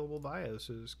fucking available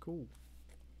BIOSes. Cool.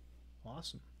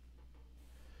 Awesome.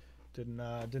 Didn't,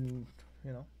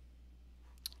 you know.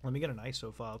 Let me get an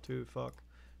ISO file too, fuck.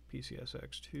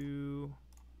 PCSX2.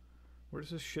 Where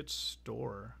does this shit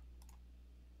store?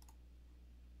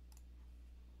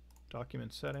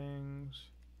 Document settings.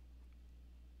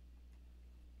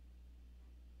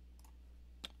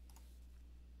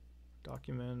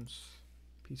 Documents.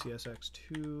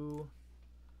 PCSX2,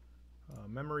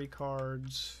 memory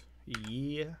cards,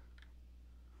 yeah.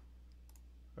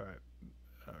 Alright,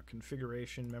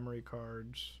 configuration, memory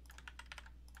cards.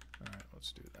 Alright,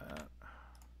 let's do that.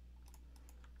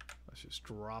 Let's just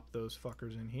drop those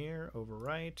fuckers in here.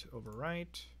 Overwrite,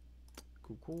 overwrite.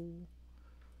 Cool, cool.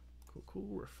 Cool,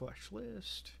 cool. Refresh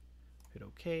list. Hit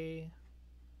OK.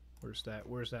 Where's that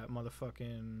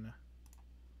motherfucking...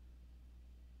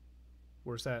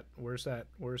 Where's that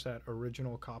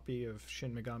original copy of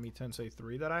Shin Megami Tensei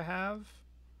 3 that I have?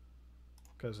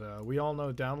 Because we all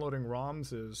know downloading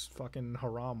ROMs is fucking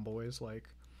haram, boys. Like,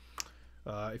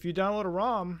 if you download a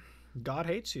ROM, God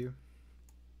hates you.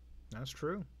 That's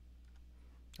true.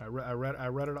 I read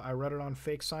it on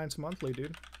Fake Science Monthly,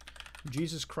 dude.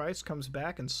 Jesus Christ comes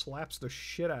back and slaps the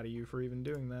shit out of you for even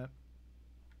doing that.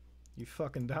 You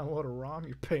fucking download a ROM,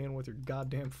 you're paying with your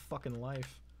goddamn fucking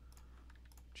life.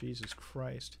 Jesus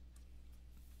Christ.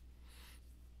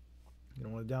 You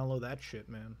don't want to download that shit,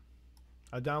 man.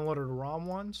 I downloaded a ROM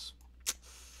once.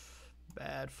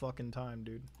 Bad fucking time,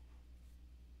 dude.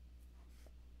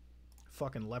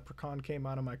 Fucking Leprechaun came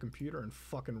out of my computer and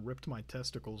fucking ripped my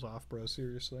testicles off, bro.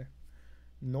 Seriously.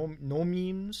 No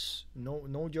memes.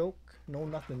 No joke. No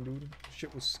nothing, dude.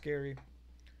 Shit was scary.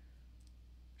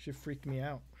 Shit freaked me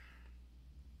out.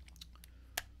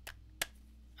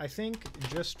 I think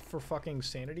just for fucking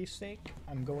sanity's sake,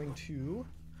 I'm going to...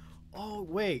 Oh,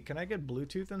 wait. Can I get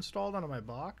Bluetooth installed onto my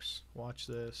box? Watch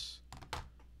this.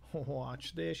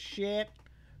 Watch this shit.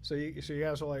 So you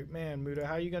guys are like, man, Muda,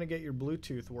 how are you going to get your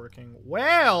Bluetooth working?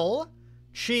 Well,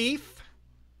 Chief,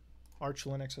 Arch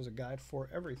Linux has a guide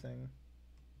for everything.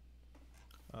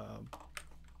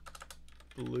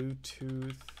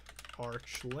 Bluetooth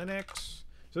Arch Linux.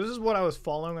 So this is what I was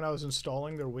following when I was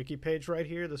installing their wiki page right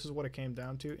here. This is what it came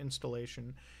down to.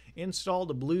 Installation. Install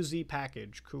the BlueZ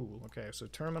package. Cool. Okay, so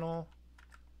terminal.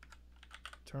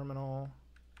 Terminal.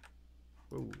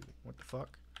 Ooh, what the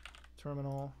fuck?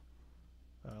 Terminal.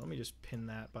 Let me just pin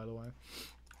that, by the way.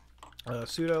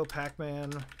 Sudo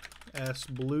pacman s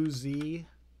BlueZ.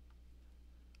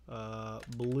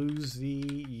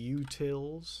 BlueZ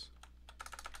utils.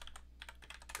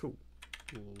 Cool.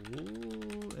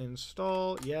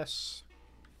 Install, yes.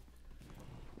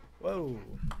 Whoa.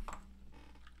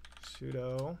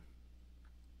 Sudo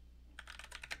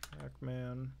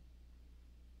pacman.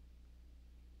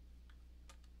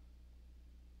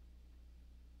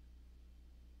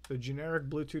 The generic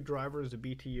Bluetooth driver is the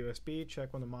BT USB.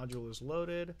 Check when the module is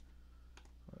loaded.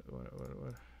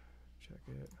 What? Check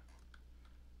it.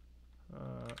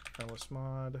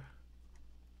 LSmod.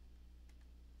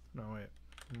 No, wait.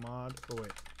 Mod. Oh,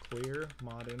 wait. Clear.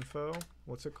 Mod info.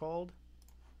 What's it called?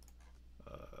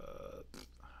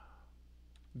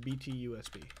 BT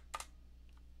USB.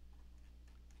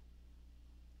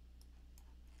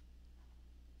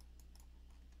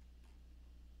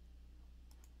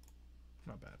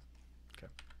 Not bad. Okay.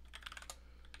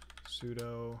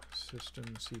 Sudo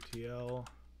systemctl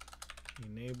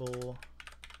enable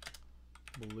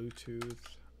Bluetooth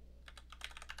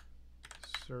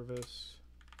service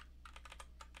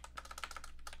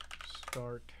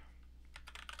start.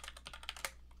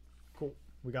 Cool.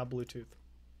 We got Bluetooth.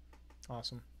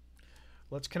 Awesome.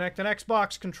 Let's connect an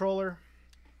Xbox controller.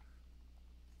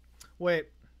 Wait.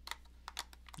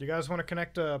 You guys want to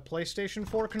connect a PlayStation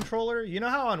 4 controller? You know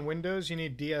how on Windows you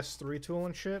need DS3 tool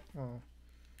and shit? Well,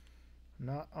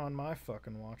 not on my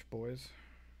fucking watch, boys.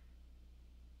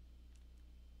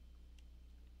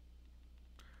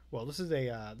 Well, this is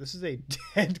a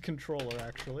dead controller,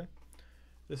 actually.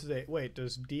 This is a wait.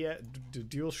 Does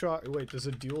DualShock? Wait, does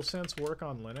a DualSense work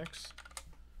on Linux?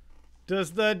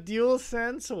 Does the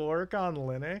DualSense work on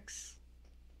Linux?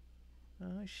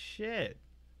 Oh shit.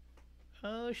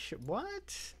 Oh shit.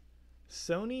 What?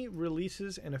 Sony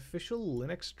releases an official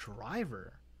Linux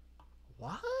driver.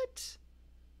 What?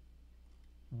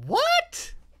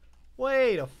 What?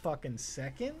 Wait a fucking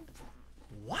second.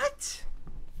 What?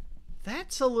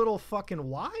 That's a little fucking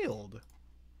wild.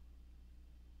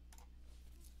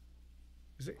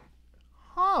 Is it?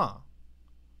 Huh.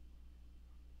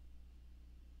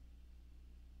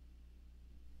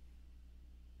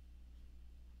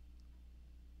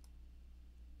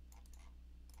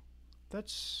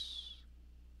 That's...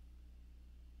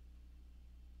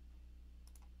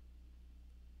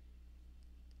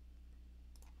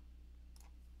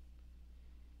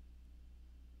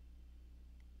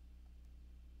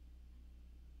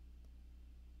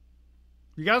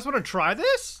 You guys want to try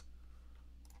this?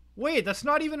 Wait, that's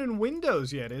not even in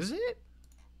Windows yet, is it?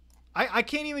 I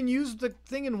can't even use the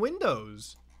thing in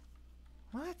Windows.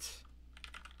 What?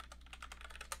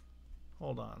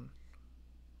 Hold on.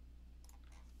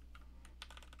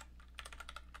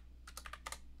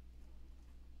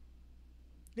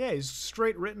 Yeah, he's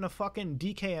straight written a fucking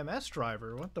DKMS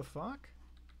driver. What the fuck?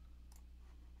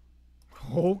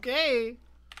 Okay.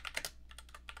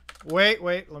 Wait,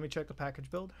 let me check the package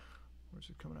build. Where's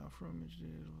it coming out from?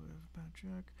 Patch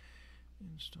check.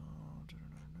 Install.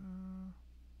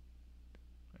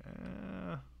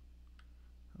 I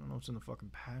don't know what's in the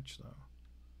fucking patch though.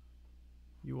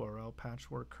 URL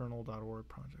patchwork kernel.org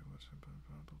project. Blah,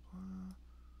 blah, blah.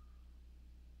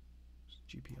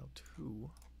 GPL2.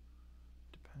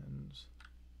 Depends.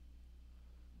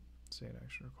 Say it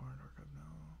actually required archive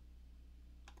now.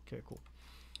 Okay, cool.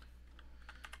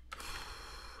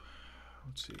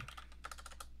 Let's see.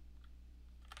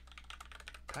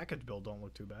 Package build don't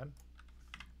look too bad.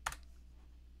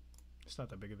 It's not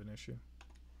that big of an issue.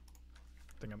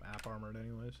 I think I'm app armored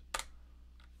anyways.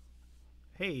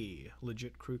 Hey,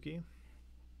 legit Krookie.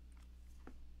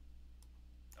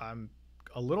 I'm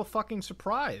a little fucking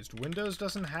surprised. Windows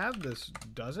doesn't have this,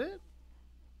 does it?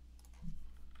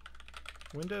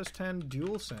 Windows 10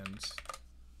 DualSense.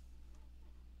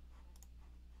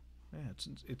 Yeah,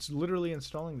 it's literally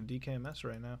installing the DKMS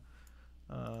right now.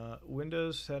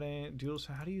 Windows setting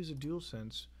DualSense. How do you use a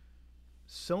DualSense?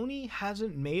 Sony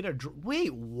hasn't made a.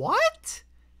 Wait, what?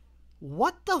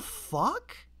 What the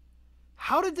fuck?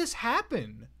 How did this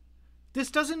happen?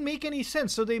 This doesn't make any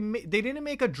sense. So they didn't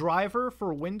make a driver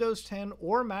for Windows 10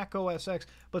 or Mac OS X,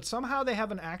 but somehow they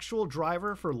have an actual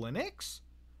driver for Linux?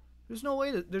 There's no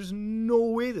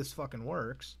way this fucking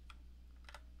works.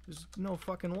 There's no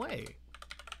fucking way.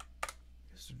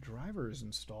 This driver is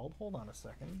installed. Hold on a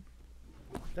second.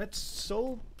 That's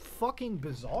so fucking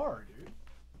bizarre, dude.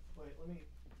 Wait, let me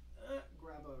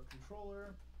grab a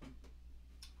controller.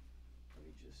 Let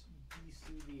me just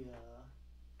DC the,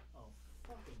 oh,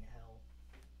 fucking hell.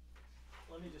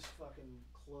 Let me just fucking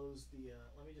close the,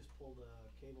 let me just pull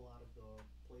the cable out of the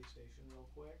PlayStation real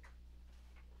quick.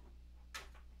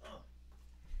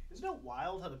 Isn't it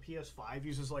wild how the PS5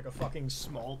 uses like a fucking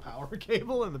small power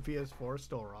cable and the PS4 is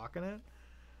still rocking it?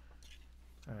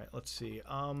 Alright, let's see.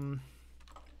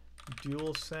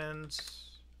 DualSense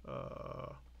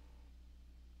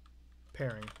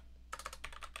pairing.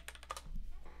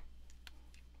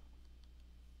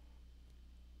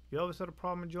 You always had a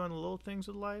problem enjoying the little things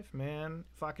of life? Man,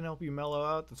 if I can help you mellow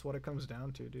out, that's what it comes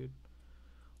down to, dude.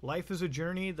 Life is a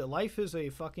journey. Life is a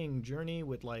fucking journey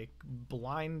with like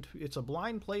it's a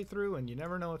blind playthrough and you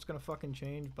never know what's gonna fucking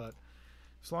change, but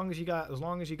as long as you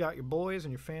got your boys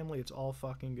and your family, it's all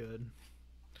fucking good.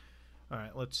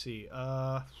 Alright, let's see.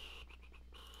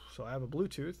 So I have a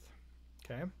Bluetooth.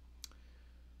 Okay.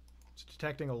 It's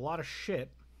detecting a lot of shit.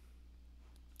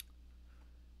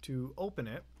 To open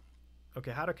it.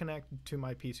 Okay, how to connect to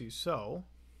my PC. So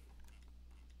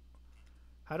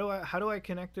how do I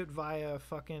connect it via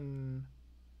fucking...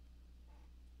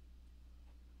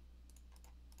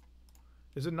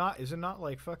 Is it not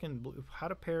like fucking how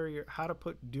to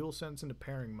put DualSense into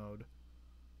pairing mode?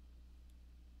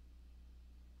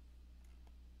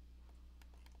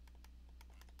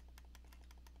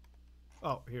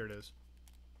 Oh, here it is.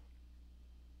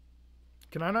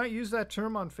 Can I not use that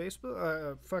term on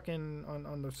Facebook? Fucking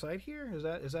on the site here? Is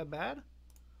that bad?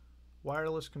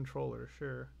 Wireless controller,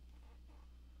 sure.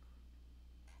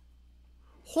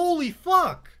 Holy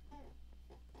fuck!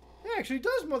 It actually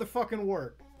does motherfucking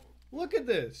work. Look at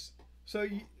this. So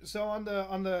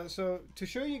to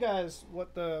show you guys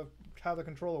how the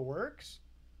controller works,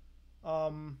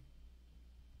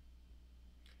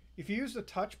 if you use the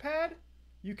touchpad,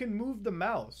 you can move the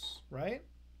mouse, right?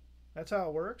 That's how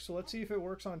it works. So let's see if it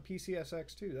works on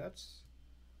PCSX too. That's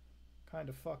kind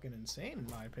of fucking insane in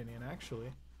my opinion,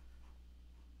 actually.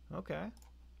 Okay.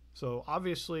 So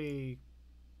obviously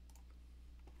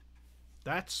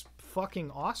that's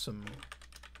fucking awesome.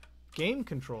 Game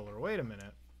controller. Wait a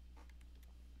minute.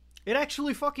 It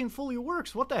actually fucking fully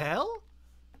works. What the hell?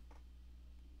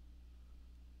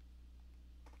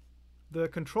 The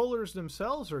controllers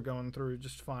themselves are going through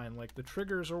just fine. Like the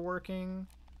triggers are working.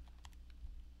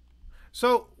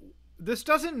 So this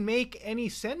doesn't make any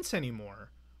sense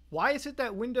anymore. Why is it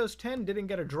that Windows 10 didn't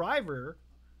get a driver,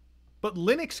 but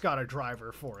Linux got a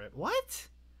driver for it? What?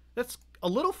 That's a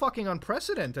little fucking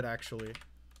unprecedented, actually.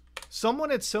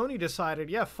 Someone at Sony decided,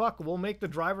 yeah, fuck, we'll make the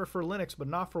driver for Linux, but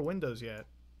not for Windows yet.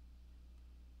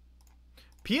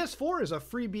 PS4 is a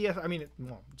free I mean,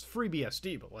 well, it's free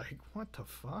BSD, but like, what the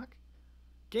fuck?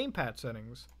 Gamepad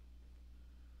settings.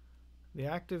 The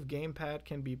active gamepad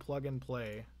can be plug and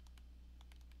play.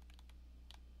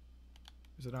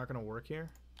 Is it not going to work here?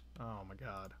 Oh my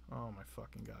god. Oh my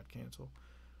fucking god. Cancel.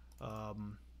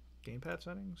 Gamepad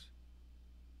settings?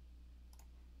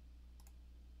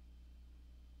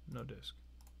 No disk.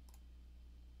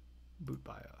 Boot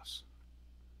BIOS.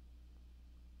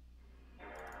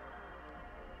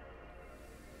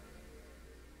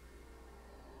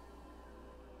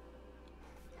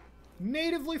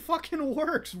 Natively fucking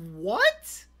works.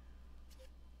 What?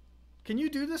 Can you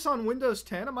do this on Windows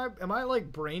 10? Am I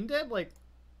like brain dead? Like,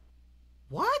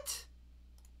 what?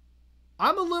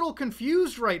 I'm a little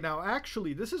confused right now,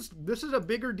 actually. This is a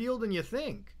bigger deal than you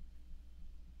think.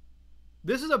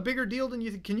 This is a bigger deal than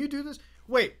you think. Can you do this?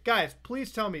 Wait, guys,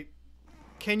 please tell me.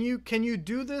 Can you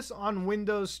do this on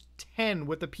Windows 10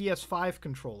 with the PS5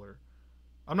 controller?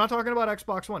 I'm not talking about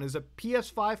Xbox One. Does a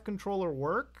PS5 controller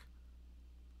work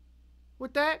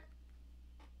with that?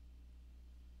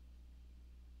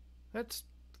 That's...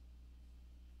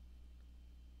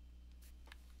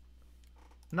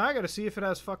 Now I gotta see if it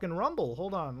has fucking Rumble.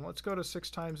 Hold on. Let's go to 6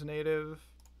 times native.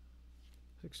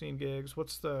 16 gigs.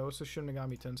 What's the Shin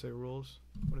Megami Tensei rules?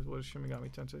 What does Shin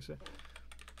Megami Tensei say?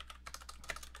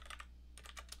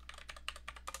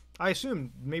 I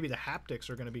assume maybe the haptics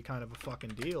are gonna be kind of a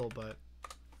fucking deal, but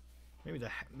maybe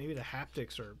the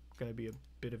haptics are gonna be a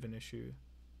bit of an issue.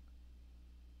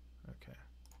 Okay.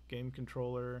 Game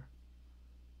controller.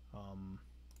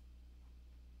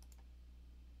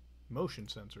 Motion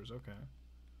sensors, okay.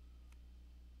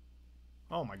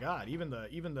 Oh my god, even the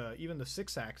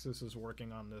 6-axis is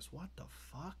working on this. What the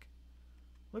fuck?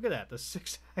 Look at that. The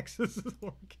 6-axis is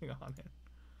working on it.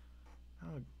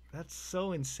 Oh, that's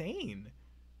so insane.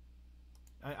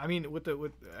 I mean,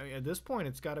 at this point,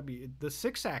 it's got to be the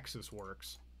 6-axis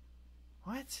works.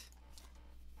 What?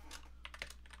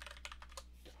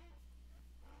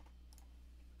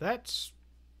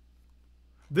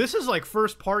 This is like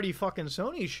first party fucking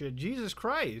Sony shit. Jesus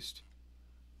Christ.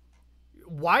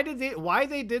 Why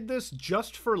they did this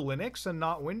just for Linux and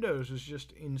not Windows is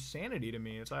just insanity to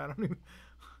me. It's I don't even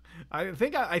I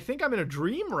think I'm in a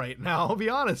dream right now, I'll be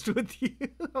honest with you.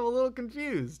 I'm a little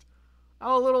confused.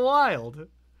 I'm a little wild.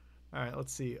 All right,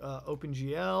 let's see.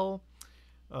 OpenGL,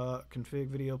 config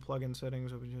video plugin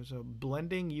settings, OpenGL, so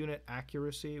blending unit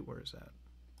accuracy, where is that?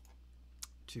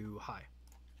 To high.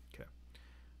 Okay.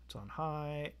 It's on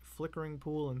high. Flickering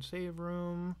pool and save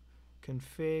room.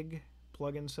 Config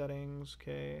plugin settings,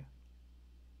 okay.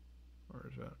 Where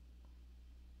is that?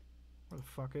 Where the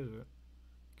fuck is it?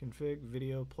 Config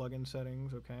video plugin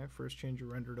settings, okay. First change your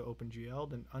render to OpenGL,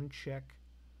 then uncheck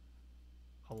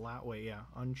allow, wait, yeah,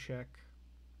 uncheck.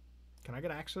 Can I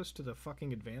get access to the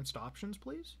fucking advanced options,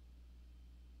 please?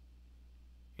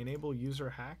 Enable user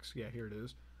hacks, yeah, here it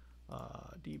is.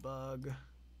 Debug.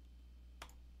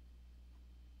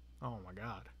 Oh my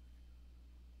god.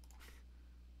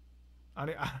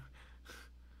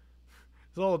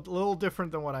 It's a little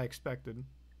different than what I expected.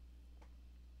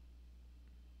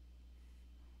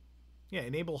 Yeah,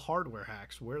 enable hardware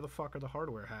hacks. Where the fuck are the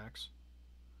hardware hacks?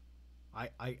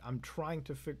 I'm trying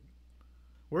to figure...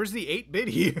 Where's the 8-bit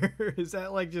here? Is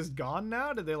that like just gone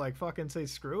now? Did they like fucking say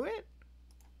screw it?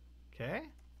 Okay.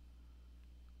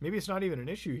 Maybe it's not even an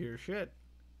issue here. Shit.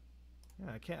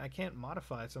 Yeah, I can't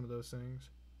modify some of those things.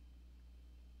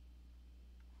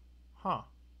 Huh.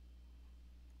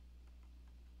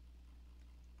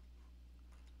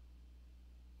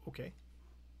 Okay.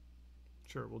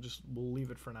 Sure, we'll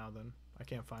leave it for now then. I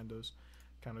can't find those.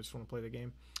 Kind of just want to play the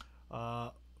game.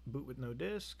 Boot with no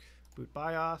disk. Boot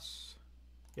BIOS.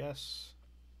 Yes.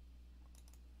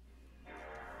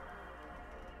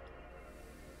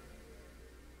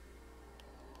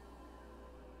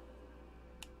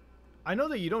 I know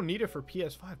that you don't need it for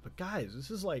PS5, but guys, this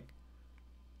is like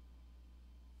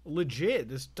legit.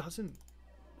 This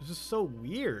is so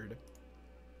weird.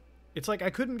 It's like I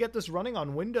couldn't get this running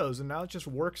on Windows, and now it just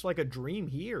works like a dream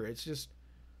here. It's just...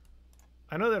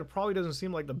 I know that it probably doesn't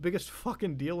seem like the biggest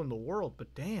fucking deal in the world,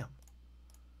 but damn.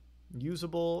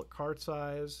 Usable, cart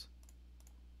size.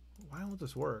 Why won't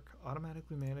this work?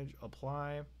 Automatically manage,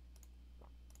 apply.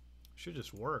 Should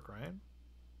just work, right?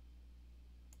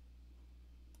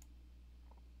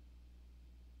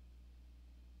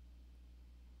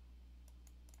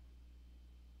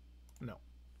 No.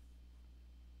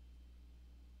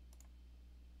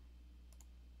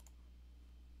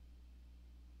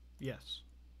 Yes.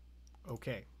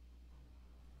 Okay.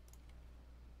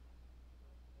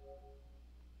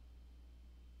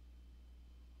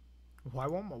 Why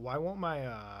won't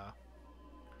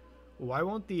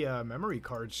the memory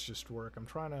cards just work? I'm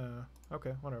trying to...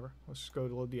 Okay, whatever. Let's just go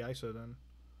to load the ISO then.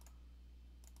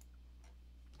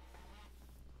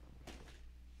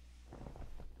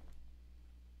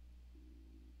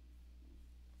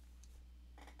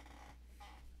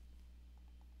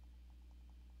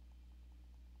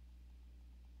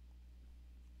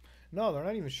 No, they're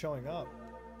not even showing up.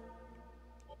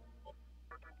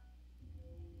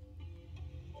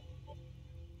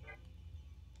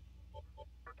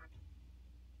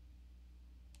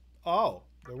 Oh,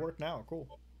 they work now.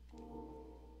 Cool.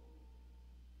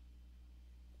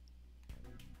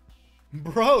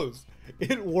 Bros,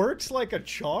 it works like a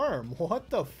charm. What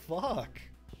the fuck?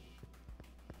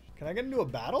 Can I get into a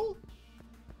battle?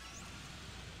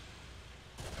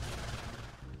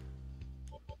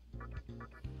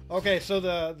 Okay, so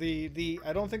the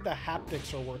I don't think the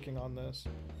haptics are working on this.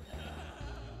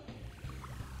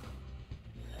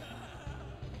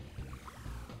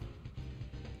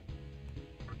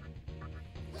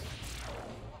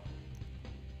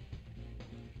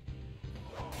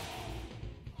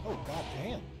 Oh, god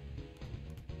damn.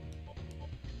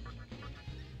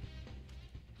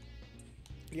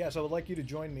 Yes, I would like you to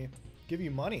join me. Give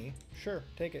you money? Sure,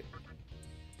 take it.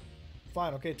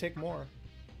 Fine, okay, take more.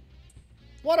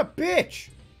 What a bitch!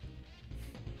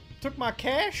 Took my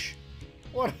cash?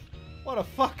 What a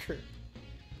fucker.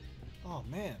 Oh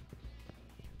man.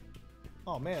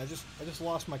 Oh man, I just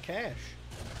lost my cash.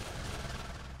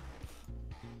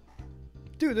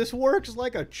 Dude, this works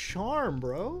like a charm,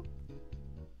 bro.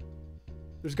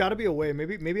 There's got to be a way.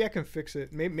 Maybe I can fix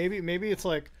it. Maybe it's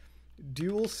like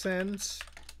DualSense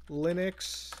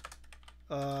Linux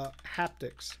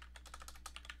haptics.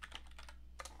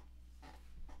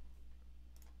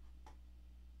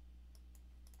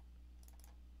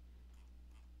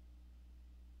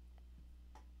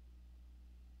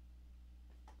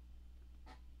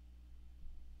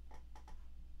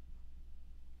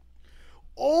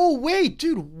 Oh, wait,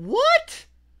 dude, what?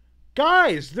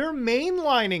 Guys, they're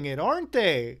mainlining it, aren't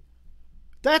they?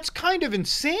 That's kind of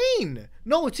insane.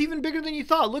 No, it's even bigger than you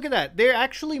thought. Look at that. They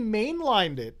actually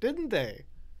mainlined it, didn't they?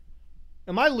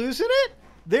 Am I losing it?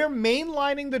 They're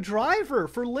mainlining the driver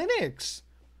for Linux.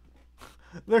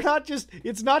 They're not just,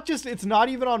 it's not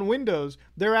even on Windows.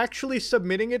 They're actually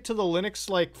submitting it to the Linux,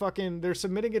 like fucking, they're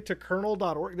submitting it to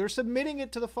kernel.org. They're submitting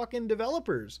it to the fucking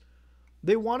developers.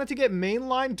 They wanted to get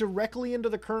mainlined directly into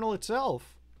the kernel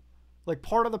itself. Like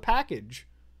part of the package.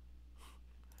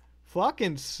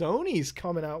 Fucking Sony's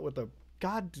coming out with a...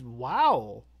 God,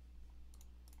 wow.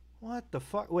 What the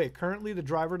fuck? Wait, currently the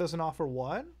driver doesn't offer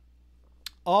what?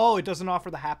 Oh, it doesn't offer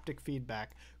the haptic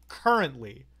feedback.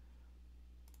 Currently.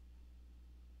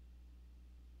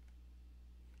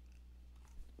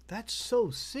 That's so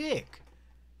sick.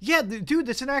 Yeah, dude,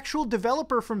 that's an actual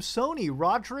developer from Sony.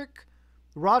 Roderick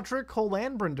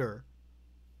Holandbrander.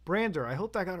 I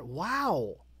hope I got it.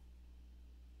 Wow.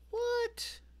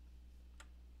 What?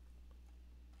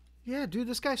 Yeah, dude,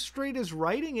 this guy straight is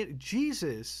writing it.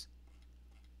 Jesus.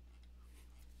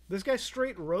 This guy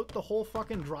straight wrote the whole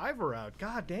fucking driver out.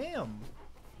 God damn.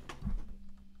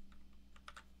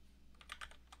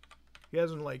 He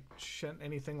hasn't, like, sent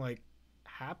anything, like,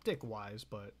 haptic-wise,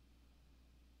 but...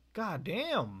 God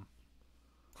damn.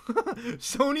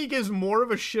 Sony gives more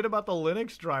of a shit about the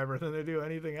Linux driver than they do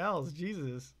anything else.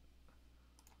 Jesus.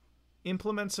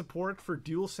 Implement support for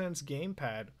DualSense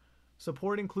gamepad.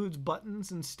 Support includes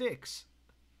buttons and sticks.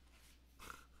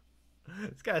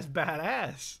 This guy's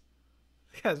badass.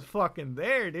 This guy's fucking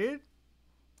there, dude.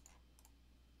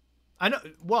 I know.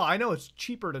 Well, I know it's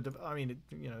cheaper to. I mean,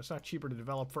 it's not cheaper to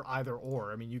develop for either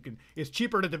or. I mean, it's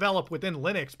cheaper to develop within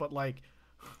Linux, but like,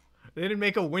 they didn't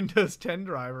make a Windows 10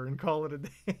 driver and call it a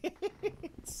day.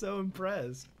 So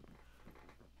impressed.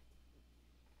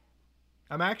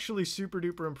 I'm actually super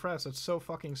duper impressed. It's so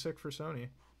fucking sick for Sony.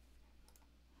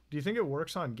 Do you think it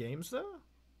works on games though?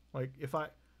 Like if I...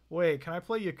 Wait, can I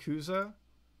play Yakuza?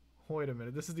 Wait a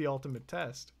minute. This is the ultimate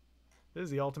test. This is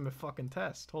the ultimate fucking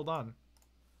test. Hold on.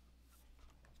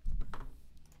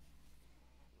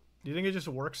 Do you think it just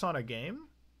works on a game?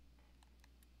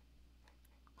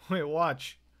 Wait,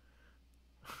 watch.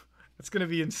 It's gonna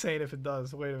be insane if it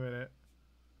does. Wait a minute.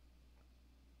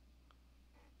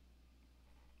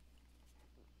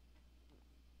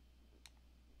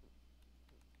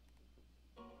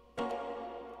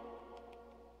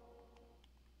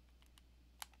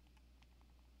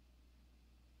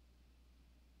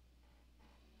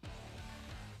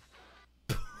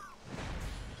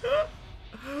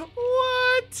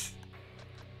 What?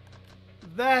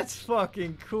 That's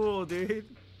fucking cool, dude.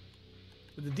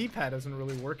 The D-pad isn't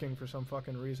really working for some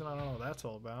fucking reason. I don't know what that's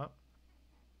all about.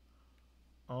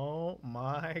 Oh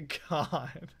my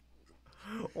god.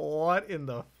 What in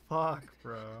the fuck,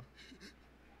 bro?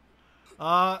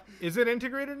 Is it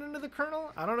integrated into the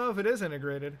kernel? I don't know if it is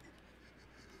integrated.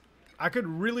 I could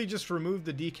really just remove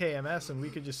the DKMS and we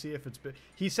could just see if it's...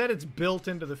 He said it's built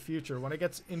into the future. When it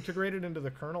gets integrated into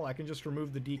the kernel, I can just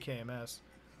remove the DKMS.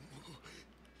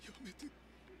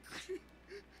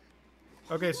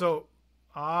 Okay, so...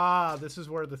 this is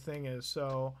where the thing is.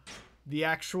 So, the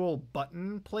actual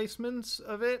button placements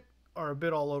of it are a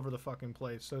bit all over the fucking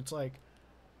place. So, it's like...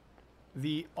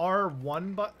 The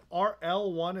R1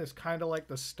 RL1 is kind of like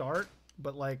the start,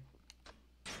 but like...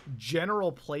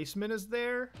 General placement is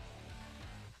there.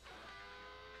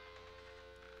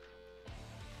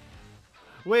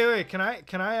 Wait, can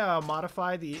I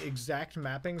modify the exact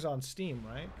mappings on Steam,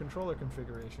 right? Controller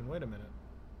configuration. Wait a minute.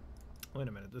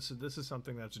 This is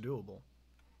something that's doable.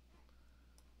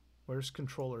 Where's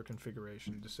controller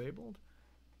configuration? Disabled?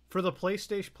 For the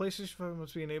PlayStation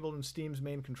must be enabled in Steam's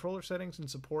main controller settings, and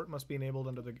support must be enabled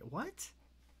under the... What?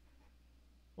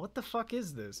 What the fuck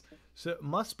is this? So it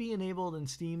must be enabled in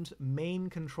Steam's main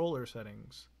controller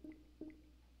settings.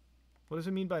 What does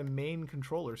it mean by main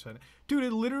controller setting? Dude,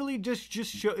 it literally just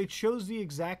shows the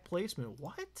exact placement.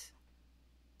 What?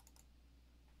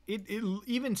 It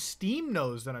even Steam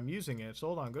knows that I'm using it. So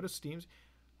hold on, go to Steam's.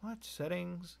 What?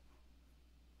 Settings.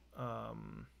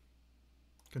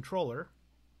 Controller.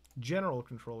 General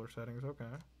controller settings, okay.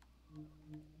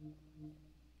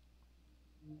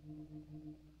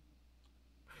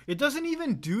 It doesn't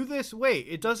even do this. Wait,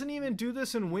 it doesn't even do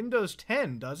this in Windows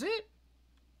 10, does it?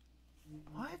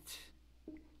 What?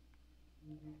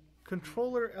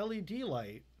 Controller LED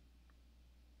light.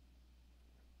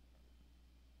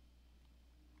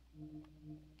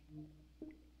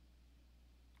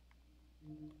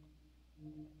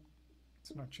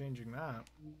 It's not changing that.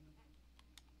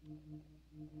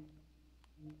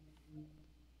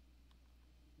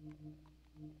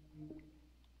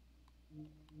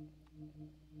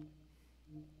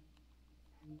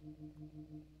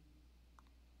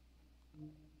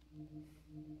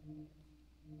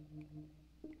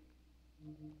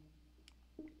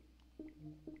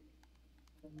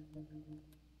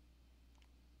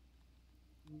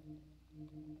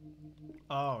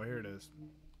 Oh, here it is.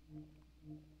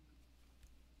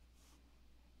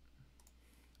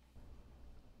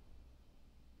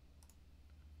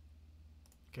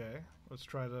 Okay, let's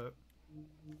try the...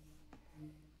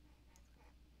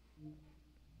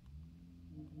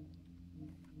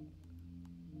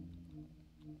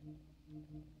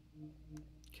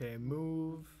 Okay,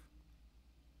 move.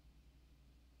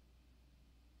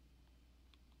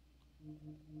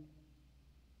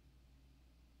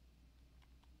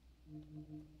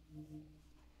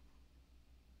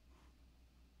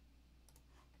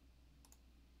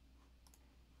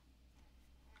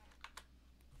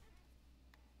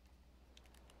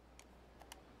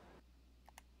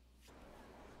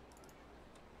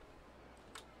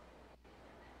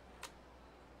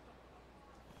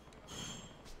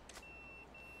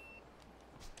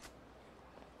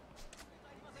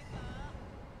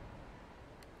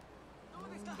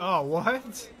 Oh,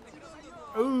 what?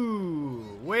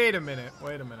 Ooh, wait a minute.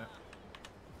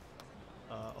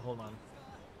 Hold on.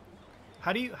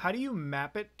 How do you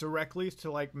map it directly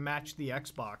to like match the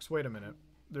Xbox? Wait a minute.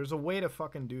 There's a way to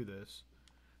fucking do this.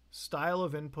 Style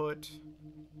of input.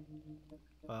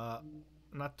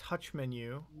 Not touch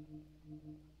menu.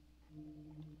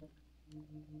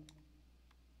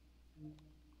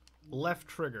 Left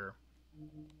trigger.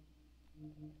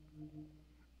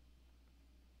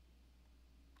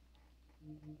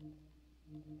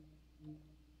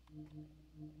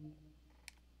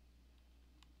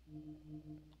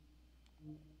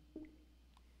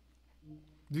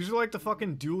 These are like the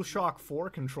fucking DualShock 4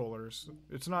 controllers.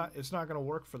 It's not gonna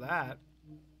work for that.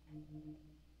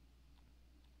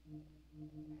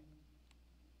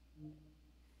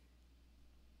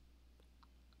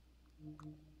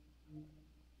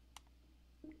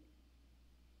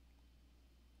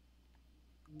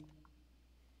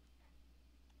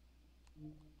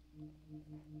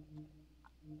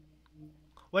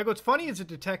 Like, what's funny is it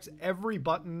detects every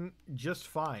button just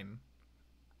fine.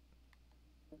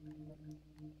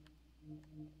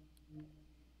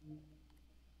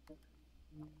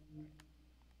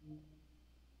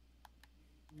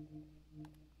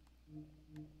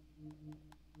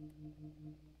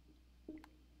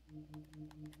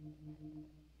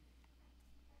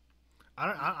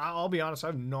 I'll be honest, I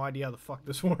have no idea how the fuck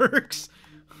this works.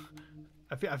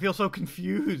 I feel so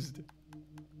confused.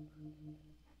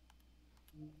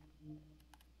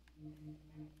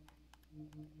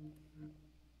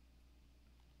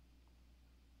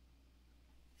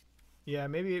 Yeah,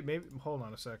 maybe hold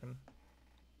on a second.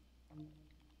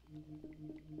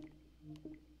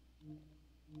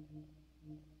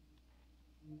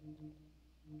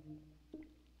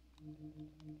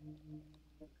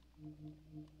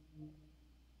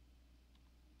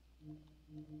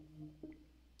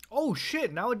 Oh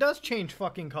shit, now it does change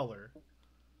fucking color.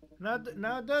 Now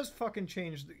it does fucking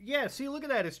change. Yeah, see, look at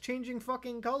that. It's changing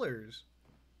fucking colors.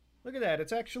 Look at that.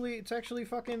 It's actually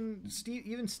fucking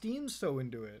even Steam's so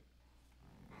into it.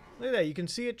 Look at that. You can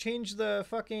see it change the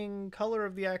fucking color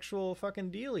of the actual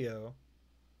fucking dealio.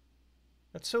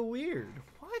 That's so weird.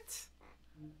 What?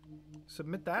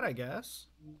 Submit that, I guess.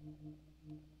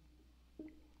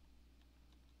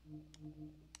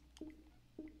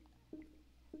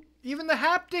 Even the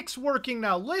haptics working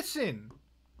now. Listen.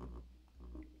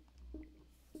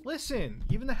 Listen.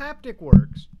 Even the haptic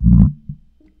works.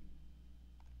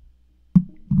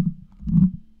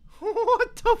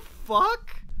 What the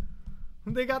fuck?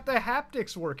 They got the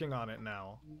haptics working on it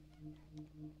now.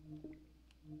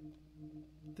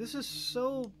 This is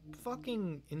so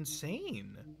fucking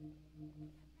insane.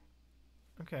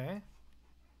 Okay.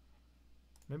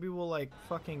 Maybe we'll like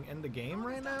fucking end the game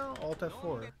right now? Alt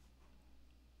F4.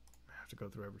 I have to go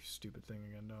through every stupid thing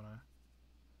again, don't I?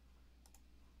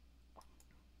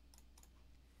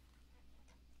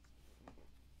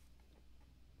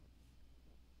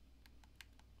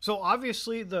 So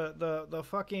obviously the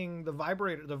fucking the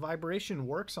vibration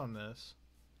works on this.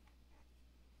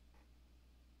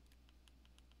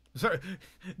 Sorry,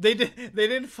 they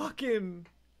didn't fucking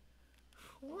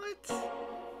what?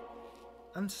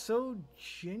 I'm so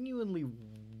genuinely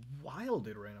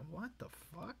wilded right now. What the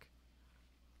fuck?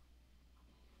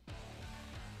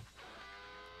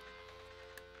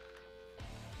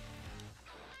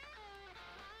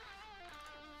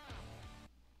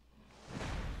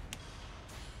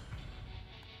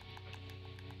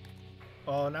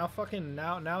 Oh, now fucking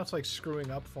now it's like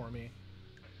screwing up for me.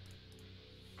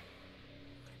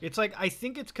 It's like, I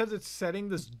think it's because it's setting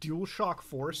this DualShock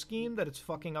 4 scheme that it's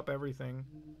fucking up everything.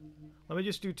 Let me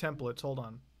just do templates. Hold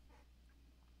on.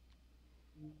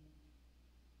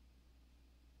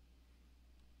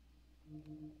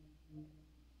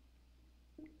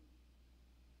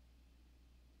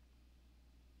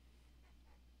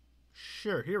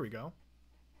 Sure, here we go.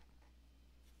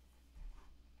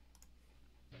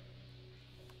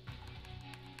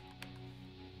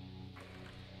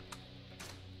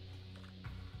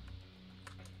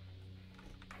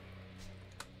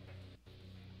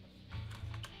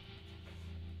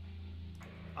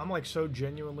 I'm like so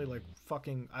genuinely like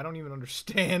fucking, I don't even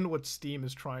understand what Steam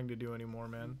is trying to do anymore,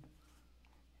 man.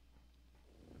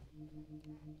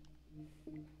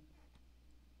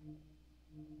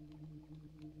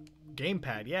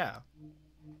 Gamepad, yeah.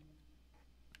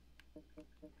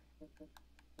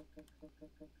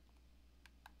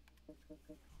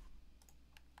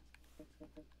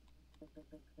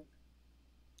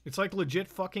 It's like legit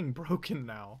fucking broken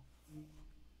now.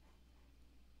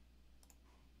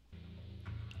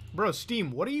 Bro,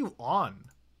 Steam, what are you on?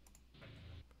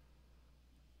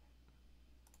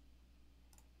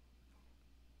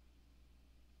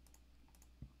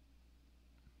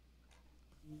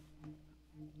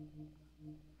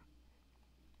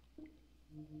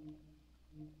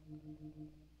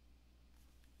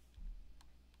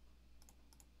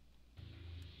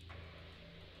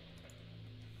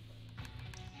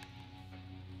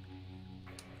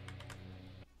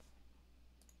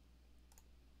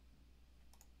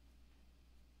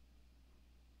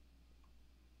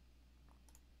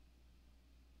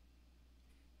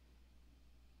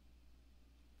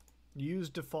 Use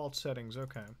default settings,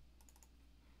 okay.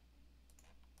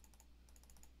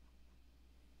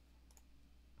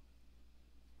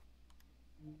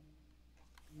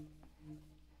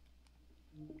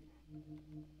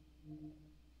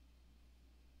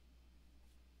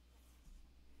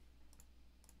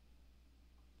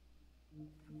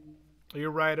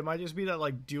 You're right, it might just be that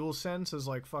like DualSense is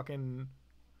like fucking,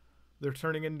 they're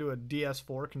turning into a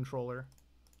DS4 controller.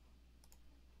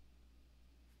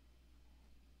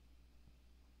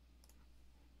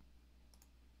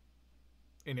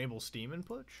 Enable Steam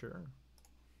input? Sure.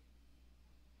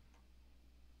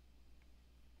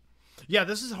 Yeah,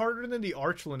 this is harder than the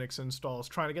Arch Linux installs,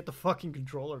 trying to get the fucking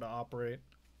controller to operate.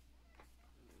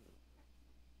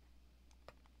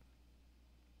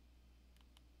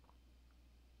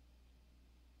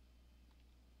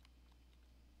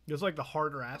 It's like the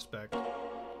harder aspect.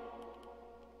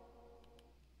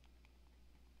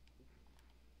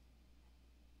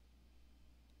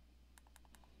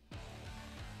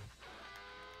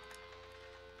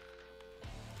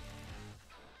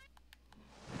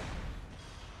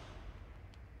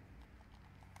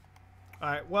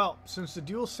 Alright, well, since the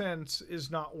DualSense is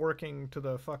not working to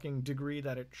the fucking degree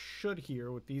that it should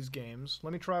here with these games,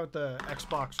 let me try with the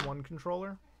Xbox One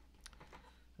controller.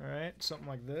 Alright, something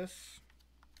like this.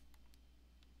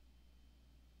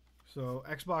 So,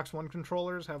 Xbox One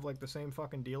controllers have, like, the same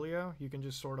fucking dealio. You can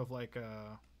just sort of, like,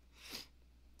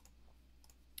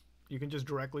 you can just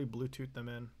directly Bluetooth them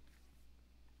in.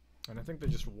 And I think they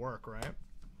just work, right?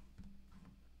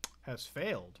 Has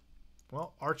failed.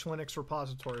 Well, Arch Linux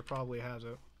repository probably has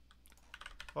it.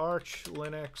 Arch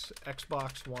Linux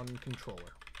Xbox One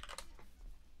controller.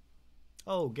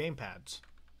 Oh, gamepads.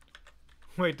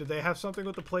 Wait, did they have something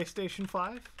with the PlayStation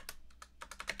 5?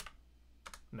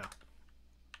 No.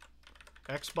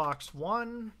 Xbox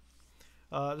One.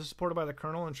 This is supported by the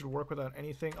kernel and should work without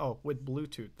anything. Oh, with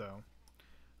Bluetooth, though.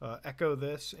 Echo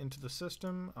this into the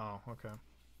system. Oh, okay.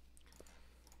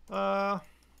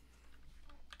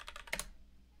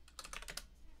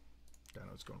 I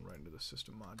know it's going right into the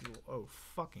system module. Oh,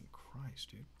 fucking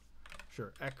Christ, dude.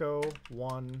 Sure. Echo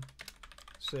 1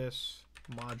 sys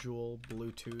module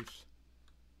Bluetooth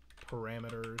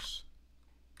parameters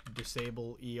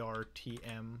disable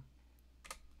ERTM.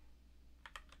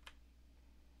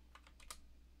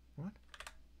 What?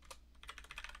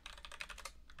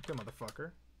 Okay,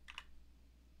 motherfucker.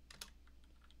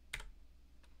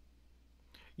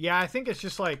 Yeah, I think it's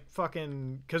just like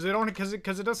fucking because it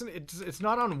doesn't it's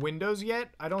not on Windows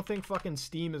yet. I don't think fucking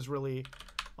Steam is really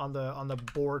on the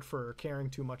board for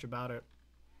caring too much about it.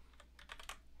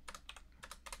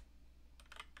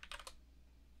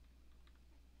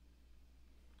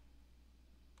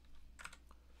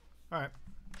 All right,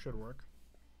 should work.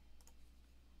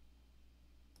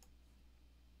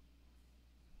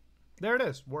 There it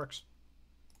is. Works.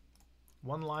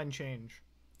 One line change.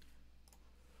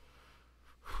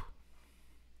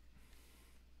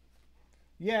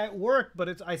 Yeah, it worked,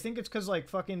 but I think it's because, like,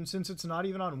 fucking, since it's not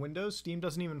even on Windows, Steam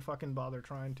doesn't even fucking bother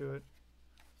trying to it.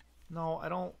 No, I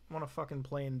don't want to fucking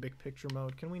play in big picture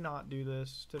mode. Can we not do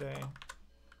this today?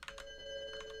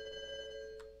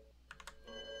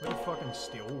 Where the fucking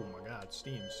Steam? Oh my god,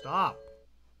 Steam, stop.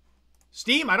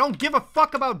 Steam, I don't give a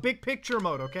fuck about big picture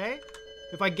mode, okay?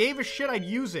 If I gave a shit, I'd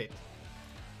use it.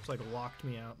 It's like locked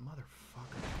me out.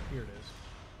 Motherfucker. Here it is.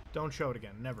 Don't show it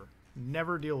again. Never.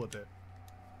 Never deal with it.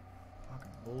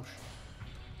 Fucking bullshit.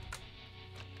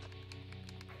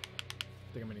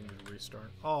 I think I'm gonna need to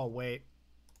restart. Oh, wait.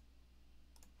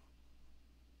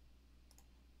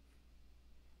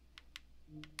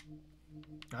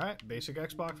 Alright, basic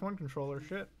Xbox One controller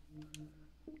shit.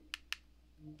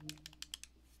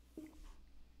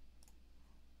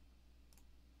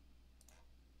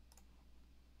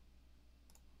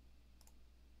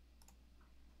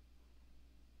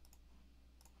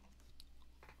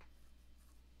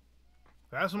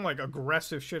 That's some like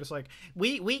aggressive shit. It's like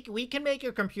we can make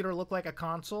your computer look like a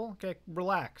console. Okay,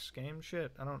 relax, game.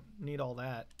 Shit, I don't need all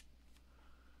that.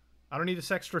 I don't need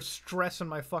this extra stress in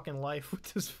my fucking life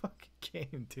with this fucking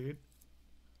game, dude.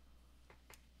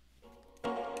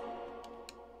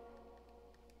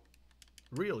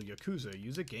 Real Yakuza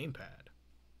use a gamepad.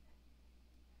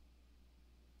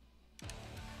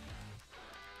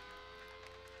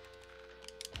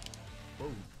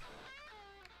 Whoa.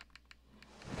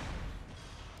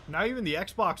 Now even the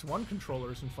Xbox One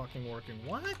controller isn't fucking working.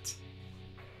 What?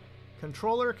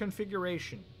 Controller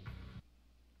configuration.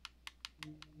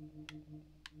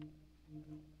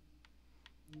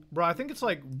 Bro, I think it's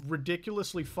like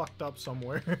ridiculously fucked up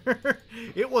somewhere.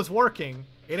 It was working.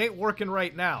 It ain't working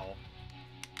right now.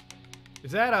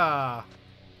 Is that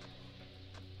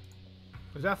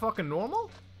fucking normal?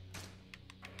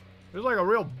 It's like a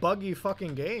real buggy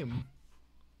fucking game.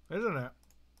 Isn't it?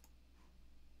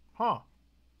 Huh.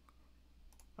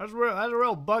 That's a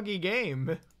real buggy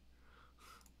game.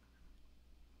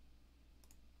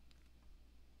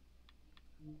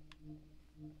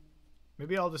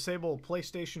 Maybe I'll disable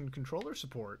PlayStation controller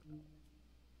support.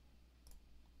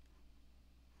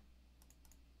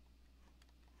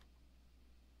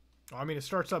 I mean, it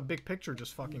starts up big picture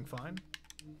just fucking fine.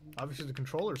 Obviously the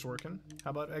controller's working.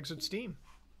 How about exit Steam?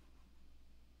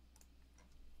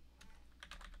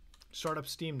 Start up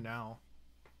Steam now.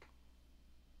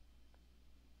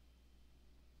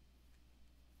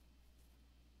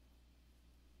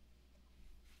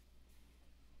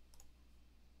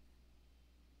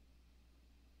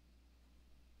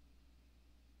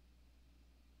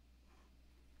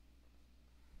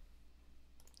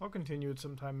 I'll continue it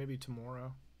sometime, maybe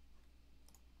tomorrow.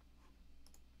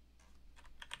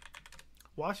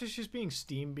 Watch this just being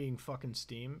Steam being fucking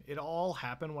Steam. It all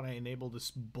happened when I enabled this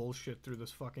bullshit through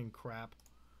this fucking crap.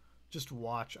 Just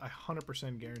watch. I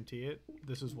 100% guarantee it.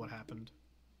 This is what happened.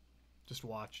 Just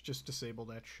watch. Just disable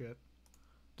that shit.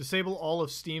 Disable all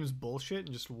of Steam's bullshit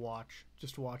and just watch.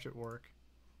 Just watch it work.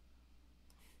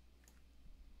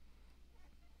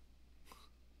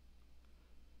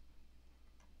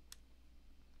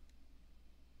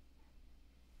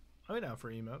 I'm down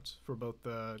for emotes for both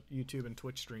the YouTube and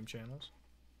Twitch stream channels.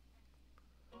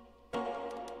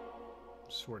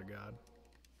 Swear to God.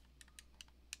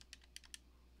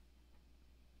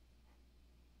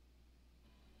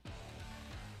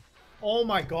 Oh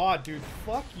my God, dude.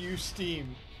 Fuck you,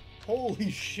 Steam. Holy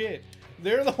shit.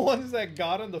 They're the ones that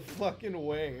got in the fucking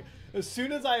way. As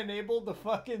soon as I enabled the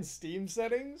fucking Steam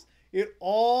settings, it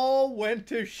all went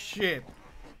to shit.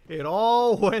 It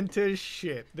all went to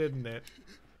shit, didn't it?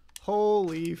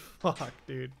 Holy fuck,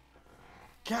 dude.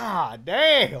 God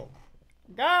damn.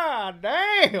 God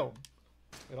damn.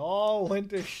 It all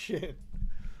went to shit.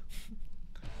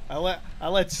 I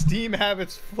let Steam have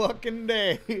its fucking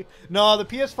day. No, the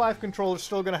PS5 controller's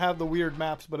still gonna have the weird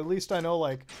maps, but at least I know,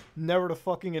 like, never to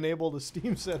fucking enable the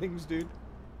Steam settings, dude.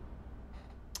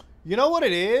 You know what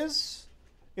it is?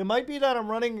 It might be that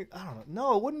I'm running... I don't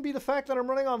know. No, it wouldn't be the fact that I'm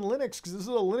running on Linux, because this is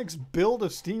a Linux build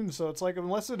of Steam, so it's like,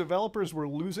 unless the developers were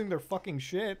losing their fucking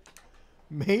shit,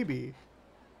 maybe.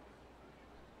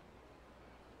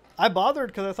 I bothered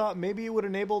because I thought maybe it would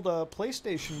enable the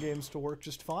PlayStation games to work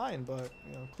just fine, but,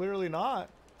 you know, clearly not.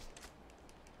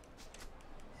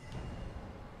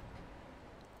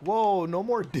 Whoa, no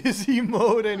more Dizzy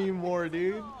mode anymore,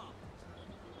 dude.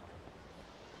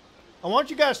 I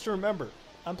want you guys to remember,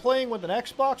 I'm playing with an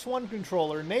Xbox One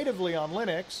controller natively on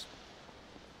Linux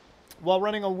while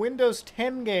running a Windows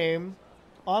 10 game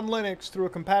on Linux through a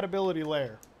compatibility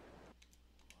layer.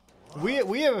 We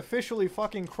have officially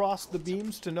fucking crossed the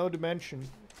beams to no dimension.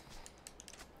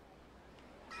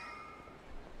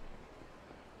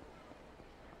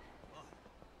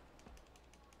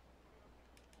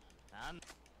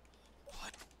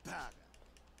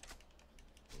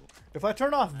 If I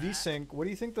turn off VSync, what do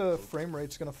you think the frame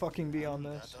rate's gonna fucking be on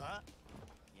this?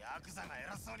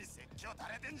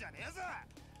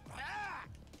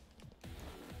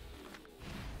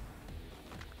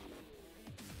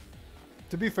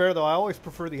 To be fair, though, I always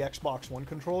prefer the Xbox One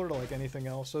controller to, like, anything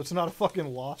else, so it's not a fucking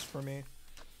loss for me.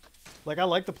 Like, I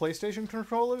like the PlayStation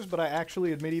controllers, but I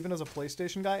actually admit, even as a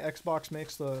PlayStation guy, Xbox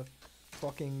makes the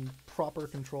fucking proper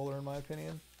controller, in my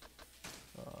opinion.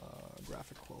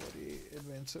 Graphic quality,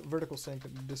 advanced, vertical sync,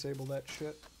 disable that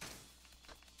shit.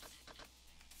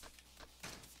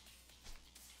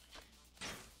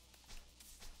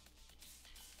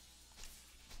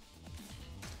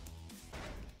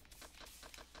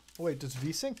 Wait, does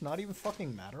VSync not even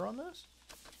fucking matter on this?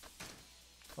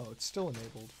 Oh, it's still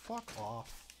enabled. Fuck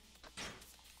off.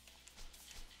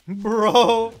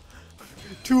 Bro!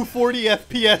 240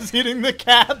 FPS hitting the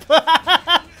cap!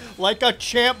 Like a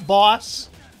champ boss.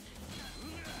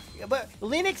 Yeah, but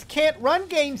Linux can't run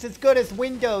games as good as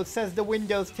Windows, says the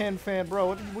Windows 10 fan. Bro,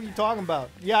 what are you talking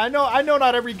about? Yeah, I know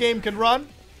not every game can run.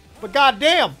 But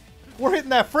goddamn! We're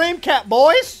hitting that frame cap,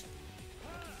 boys!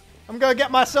 I'm gonna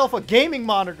get myself a gaming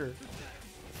monitor.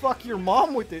 Fuck your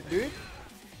mom with it, dude.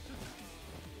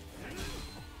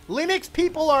 Linux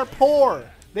people are poor.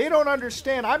 They don't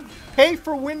understand. I pay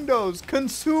for Windows.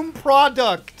 Consume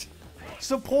product.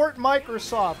 Support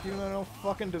Microsoft. Even though I don't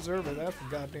fucking deserve it. That's for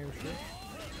goddamn shit.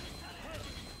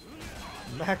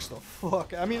 Max the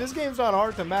fuck. I mean, this game's not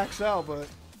hard to max out, but...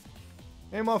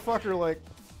 Hey, motherfucker, like...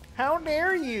 How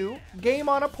dare you game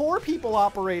on a poor people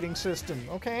operating system,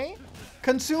 okay?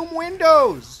 Consume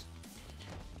Windows!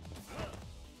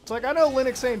 It's like, I know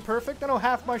Linux ain't perfect. I know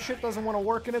half my shit doesn't want to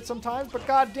work in it sometimes, but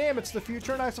goddamn, it's the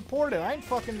future and I support it.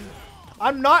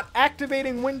 I'm not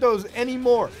activating Windows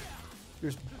anymore.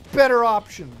 There's better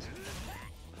options.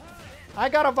 I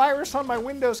got a virus on my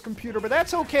Windows computer, but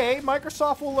that's okay.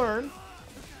 Microsoft will learn.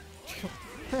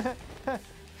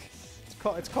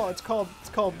 It's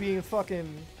called being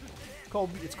fucking...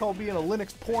 It's called being a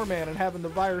Linux poor man and having the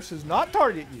viruses not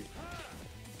target you.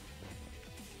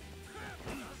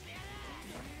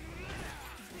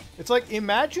 It's like,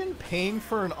 imagine paying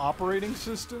for an operating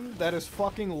system that is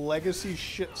fucking legacy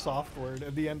shit software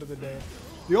at the end of the day.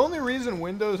 The only reason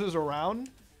Windows is around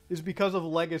is because of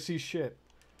legacy shit.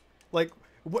 Like,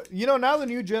 you know, now the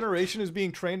new generation is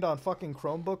being trained on fucking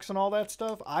Chromebooks and all that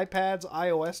stuff. iPads,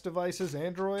 iOS devices,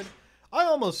 Android. I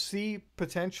almost see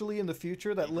potentially in the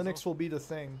future that Linux will be the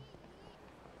thing.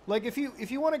 Like, if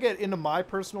you want to get into my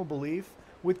personal belief,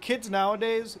 with kids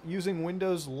nowadays using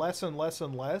Windows less and less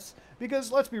and less,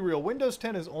 because let's be real, Windows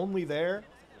 10 is only there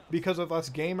because of us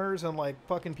gamers and like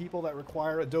fucking people that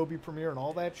require Adobe Premiere and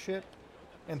all that shit,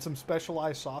 and some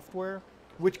specialized software.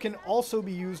 which can also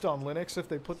be used on Linux if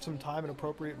they put some time and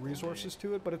appropriate resources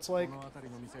to it. But it's like,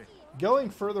 going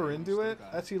further into it,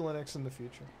 I see Linux in the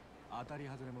future.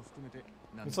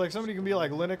 It's like somebody can be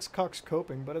like, Linux cucks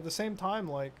coping, but at the same time,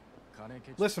 like,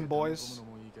 listen, boys,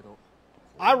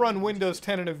 I run Windows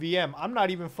 10 in a VM. I'm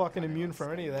not even fucking immune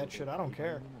from any of that shit. I don't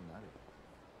care.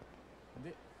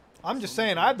 I'm just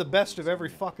saying, I have the best of every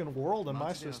fucking world in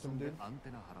my system, dude.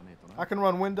 I can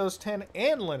run Windows 10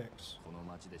 and Linux.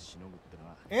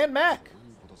 And Mac.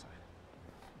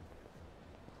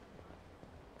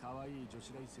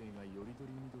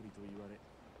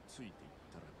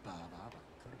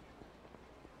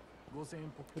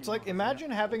 It's like, imagine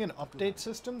having an update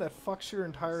system that fucks your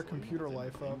entire computer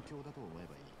life up.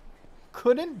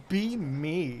 Couldn't be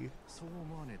me.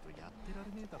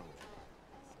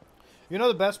 You know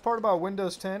the best part about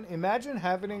Windows 10? Imagine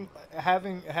having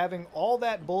all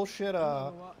that bullshit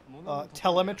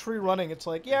telemetry running. It's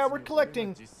like, yeah, we're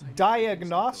collecting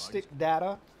diagnostic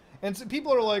data. And so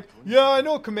people are like, yeah, I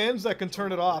know commands that can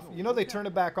turn it off. You know they turn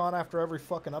it back on after every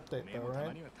fucking update though,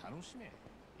 right?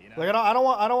 Like I don't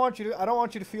want you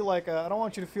to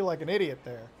feel like an idiot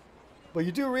there. But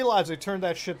you do realize they turn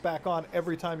that shit back on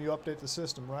every time you update the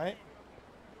system, right?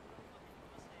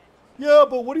 Yeah,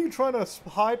 but what are you trying to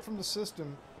hide from the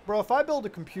system? Bro, if I build a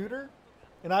computer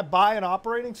and I buy an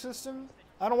operating system,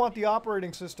 I don't want the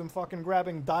operating system fucking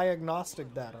grabbing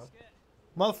diagnostic data.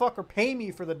 Motherfucker, pay me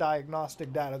for the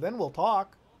diagnostic data, then we'll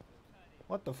talk.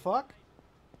 What the fuck?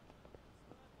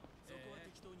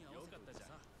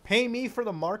 Pay me for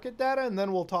the market data and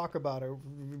then we'll talk about it.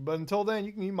 But until then,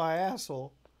 you can eat my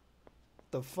asshole.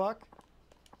 The fuck?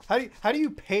 How do you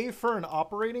pay for an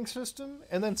operating system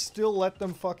and then still let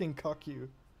them fucking cuck you?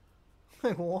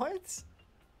 Like, what?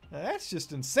 That's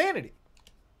just insanity.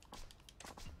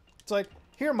 It's like,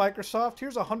 here Microsoft,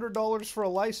 here's $100 for a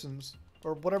license.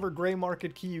 Or whatever gray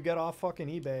market key you get off fucking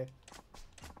eBay.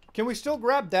 Can we still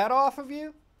grab data off of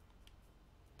you?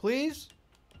 Please?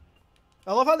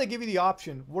 I love how they give you the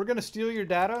option. We're gonna steal your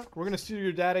data. We're gonna steal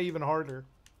your data even harder.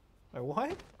 Like,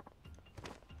 what?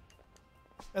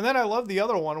 And then I love the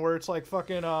other one where it's like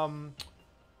fucking,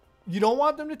 you don't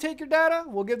want them to take your data?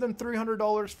 We'll give them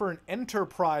 $300 for an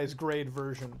enterprise grade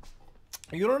version.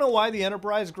 You don't know why the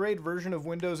enterprise grade version of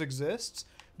Windows exists?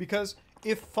 Because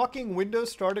if fucking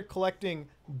Windows started collecting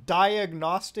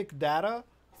diagnostic data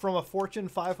from a Fortune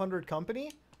 500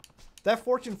 company, that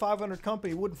Fortune 500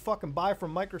 company wouldn't fucking buy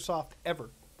from Microsoft ever.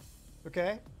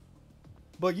 Okay?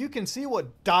 But you can see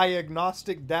what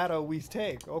diagnostic data we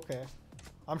take. Okay.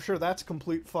 I'm sure that's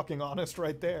complete fucking honest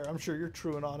right there. I'm sure you're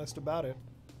true and honest about it.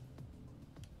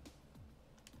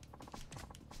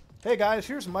 Hey guys,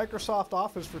 here's Microsoft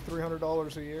Office for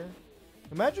 $300 a year.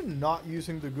 Imagine not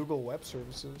using the Google Web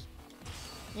Services.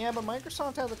 Yeah, but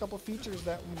Microsoft has a couple features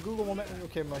that Google will...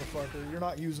 Okay, motherfucker, you're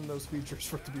not using those features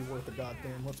for it to be worth a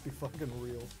goddamn. Let's be fucking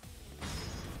real.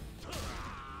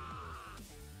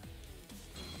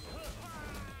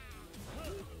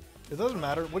 It doesn't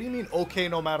matter. What do you mean, okay,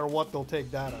 no matter what, they'll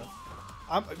take data?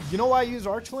 You know why I use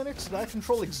Arch Linux? I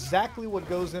control exactly what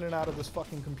goes in and out of this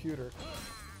fucking computer.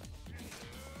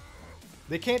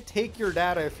 They can't take your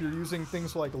data if you're using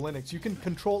things like Linux. You can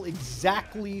control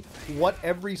exactly what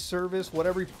every service, what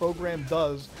every program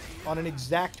does on an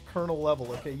exact kernel level,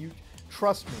 okay? You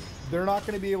trust me. They're not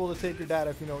going to be able to take your data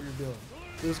if you know what you're doing.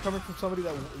 This is coming from somebody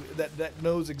that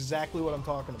knows exactly what I'm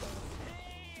talking about.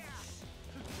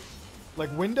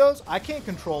 Like Windows, I can't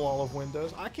control all of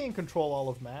Windows. I can't control all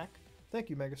of Mac. Thank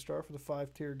you, Megastar, for the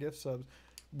 5-tier gift subs.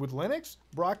 With Linux,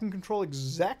 bro, I can control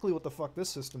exactly what the fuck this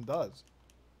system does.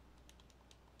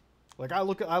 Like I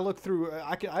look through,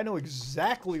 I know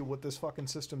exactly what this fucking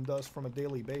system does from a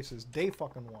daily basis. Day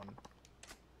fucking one.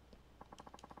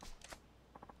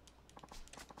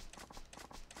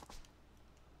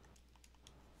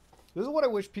 This is what I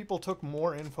wish people took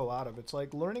more info out of. It's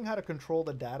like learning how to control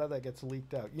the data that gets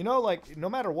leaked out. You know, like no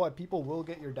matter what, people will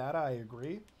get your data, I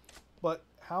agree. But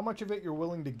how much of it you're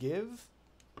willing to give,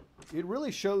 it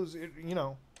really shows, you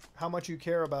know, how much you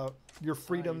care about your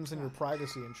freedoms and your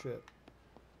privacy and shit.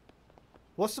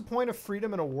 What's the point of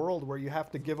freedom in a world where you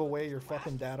have to give away your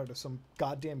fucking data to some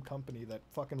goddamn company that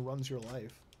fucking runs your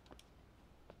life?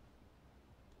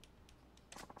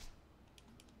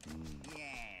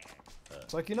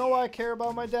 It's like, you know why I care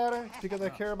about my data? It's because I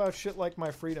care about shit like my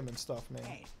freedom and stuff,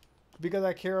 man. Because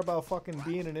I care about fucking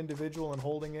being an individual and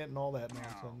holding it and all that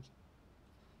nonsense.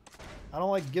 I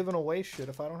don't like giving away shit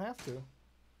if I don't have to.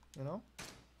 You know?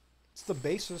 It's the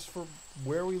basis for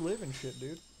where we live and shit,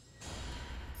 dude.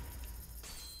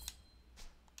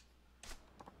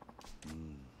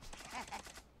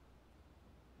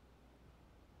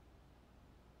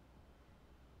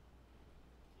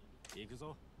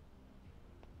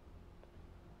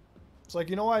 It's like,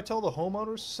 you know why I tell the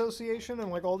homeowners association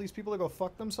and like all these people to go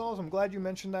fuck themselves? I'm glad you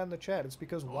mentioned that in the chat. It's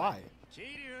because why?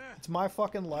 It's my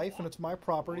fucking life and it's my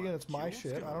property and it's my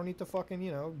shit. I don't need to fucking,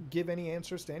 you know, give any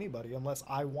answers to anybody unless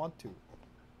I want to.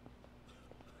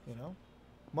 You know?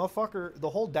 Motherfucker, the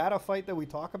whole data fight that we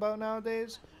talk about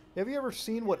nowadays, have you ever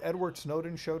seen what Edward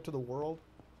Snowden showed to the world?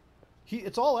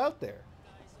 It's all out there.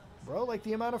 Bro, like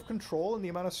the amount of control and the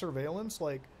amount of surveillance,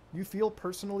 like, you feel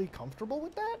personally comfortable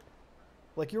with that?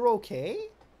 Like, you're okay?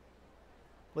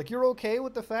 Like, you're okay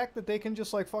with the fact that they can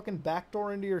just, like, fucking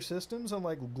backdoor into your systems and,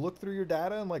 like, look through your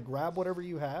data and, like, grab whatever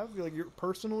you have? You're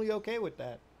personally okay with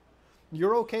that.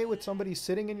 You're okay with somebody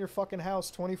sitting in your fucking house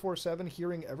 24/7,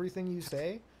 hearing everything you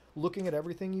say, looking at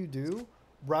everything you do,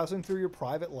 browsing through your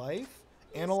private life,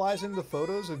 analyzing the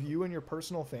photos of you and your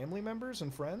personal family members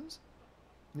and friends?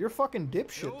 You're fucking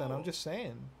dipshit then, I'm just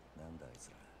saying.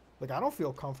 Like, I don't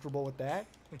feel comfortable with that.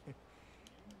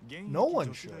 No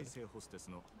one should.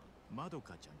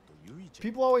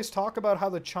 People always talk about how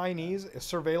the Chinese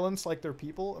surveillance like their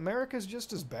people. America's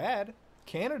just as bad.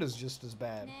 Canada's just as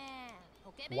bad.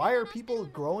 Why are people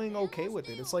growing okay with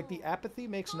it? It's like the apathy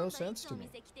makes no sense to me.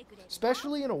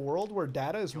 Especially in a world where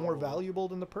data is more valuable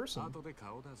than the person.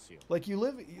 Like, you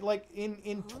live, like,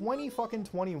 in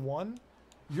 2021,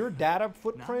 your data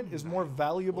footprint is more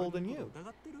valuable than you.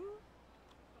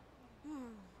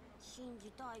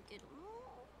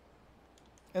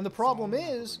 And the problem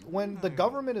is, when the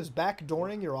government is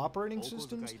backdooring your operating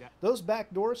systems, those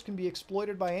backdoors can be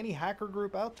exploited by any hacker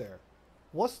group out there.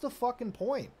 What's the fucking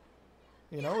point?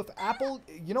 You know, if Apple...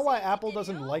 You know why Apple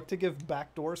doesn't like to give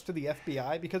backdoors to the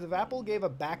FBI? Because if Apple gave a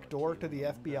backdoor to the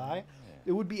FBI,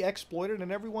 it would be exploited and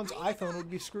everyone's iPhone would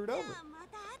be screwed over.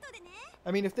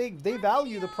 I mean, if they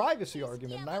value the privacy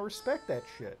argument, and I respect that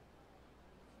shit.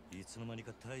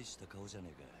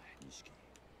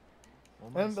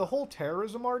 And the whole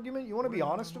terrorism argument, you want to be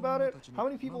honest about it? How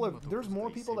many people have... There's more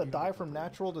people that die from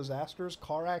natural disasters,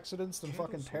 car accidents, than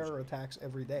fucking terror attacks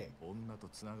every day.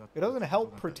 It doesn't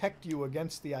help protect you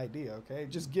against the idea, okay?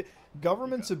 Just get...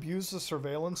 Governments abuse the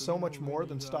surveillance so much more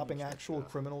than stopping actual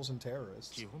criminals and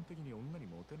terrorists.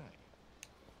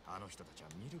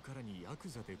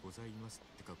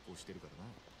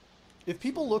 If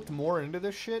people looked more into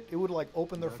this shit, it would, like,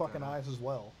 open their fucking eyes as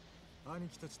well. Why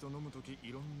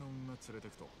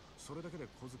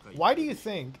do you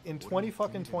think in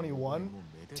 2021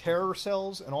 terror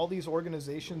cells and all these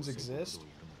organizations exist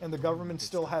and the government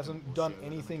still hasn't done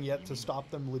anything yet to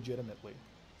stop them legitimately?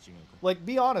 Like,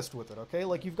 be honest with it, okay?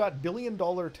 Like, you've got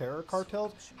billion-dollar terror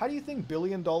cartels. How do you think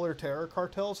billion-dollar terror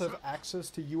cartels have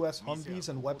access to U.S. Humvees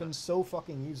and weapons so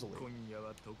fucking easily?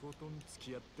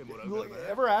 You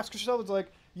ever ask yourself, it's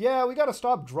like, yeah, we gotta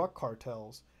stop drug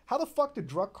cartels. How the fuck did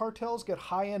drug cartels get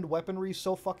high-end weaponry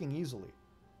so fucking easily?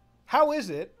 How is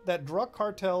it that drug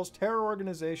cartels, terror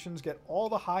organizations get all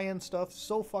the high-end stuff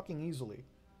so fucking easily?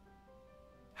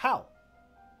 How?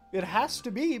 It has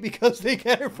to be because they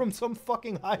get it from some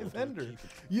fucking high vendor.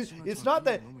 It's not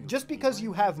that just because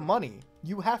you have money,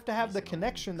 you have to have the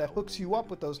connection that hooks you up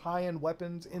with those high-end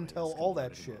weapons, intel, all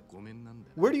that shit.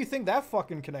 Where do you think that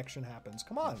fucking connection happens?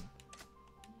 Come on.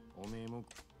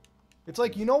 It's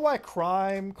like, you know why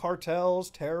crime,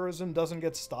 cartels, terrorism doesn't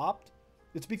get stopped?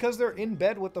 It's because they're in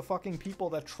bed with the fucking people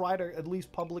that try to at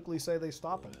least publicly say they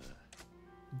stop it.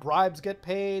 Bribes get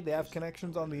paid, they have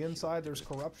connections on the inside, there's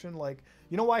corruption. Like,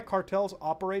 you know why cartels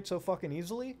operate so fucking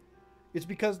easily? It's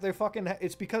because they fucking...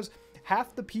 It's because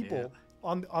half the people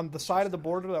on the side of the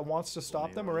border that wants to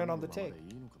stop them are in on the take.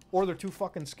 Or they're too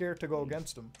fucking scared to go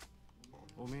against them.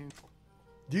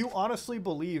 Do you honestly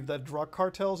believe that drug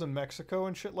cartels in Mexico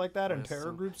and shit like that and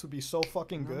terror groups would be so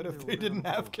fucking good if they didn't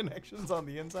have connections on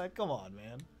the inside? Come on,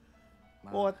 man.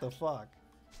 What the fuck?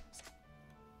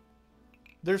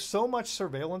 There's so much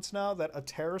surveillance now that a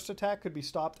terrorist attack could be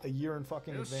stopped a year in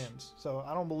fucking advance. So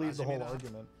I don't believe the whole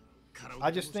argument.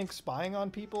 I just think spying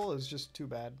on people is just too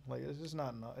bad. Like, it's just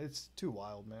not enough. It's too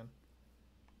wild, man.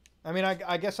 I mean,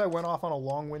 I guess I went off on a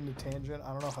long-winded tangent.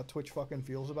 I don't know how Twitch fucking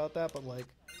feels about that, but like...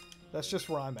 That's just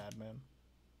where I'm at, man.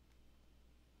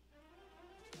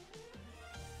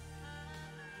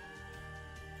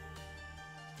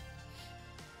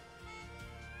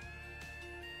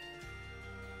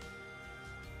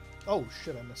 Oh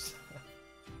shit, I missed that.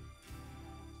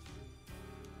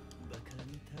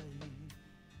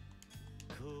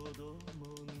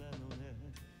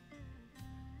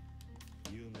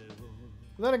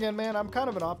 Then again, man, I'm kind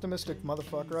of an optimistic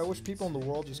motherfucker. I wish people in the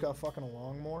world just got fucking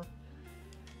along more.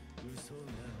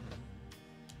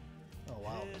 Oh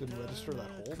wow, didn't register that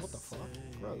hold? What the fuck?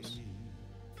 Gross.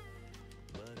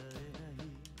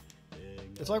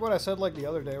 It's like what I said like the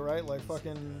other day, right? Like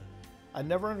fucking, I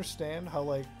never understand how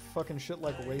like fucking shit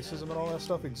like racism and all that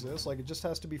stuff exists. Like it just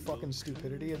has to be fucking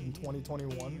stupidity in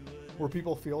 2021 where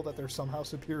people feel that they're somehow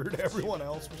superior to everyone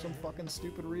else for some fucking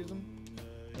stupid reason,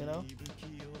 you know?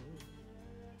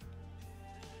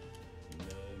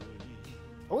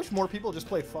 I wish more people just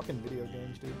play fucking video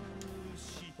games, dude.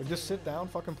 Like just sit down,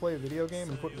 fucking play a video game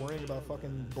and quit worrying about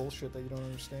fucking bullshit that you don't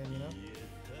understand, you know?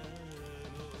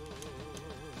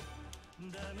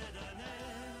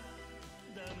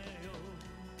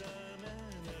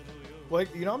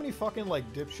 Like, you know how many fucking, like,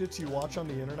 dipshits you watch on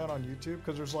the internet on YouTube?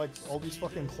 Because there's, like, all these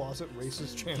fucking closet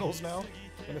racist channels now.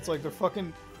 And it's like, they're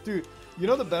fucking... Dude, you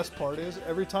know the best part is?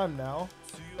 Every time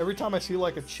I see,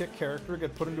 like, a chick character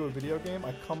get put into a video game,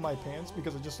 I cum my pants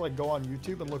because I just, like, go on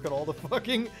YouTube and look at all the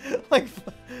fucking,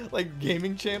 like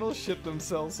gaming channels shit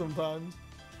themselves sometimes.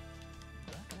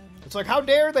 It's like, how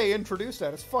dare they introduce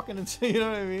that? It's fucking insane, you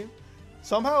know what I mean?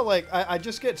 Somehow, like, I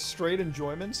just get straight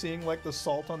enjoyment seeing, like, the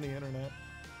salt on the internet.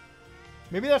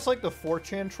 Maybe that's like the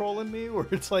 4chan troll in me, where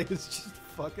it's like, it's just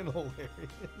fucking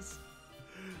hilarious.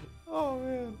 Oh,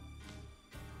 man.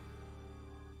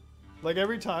 Like,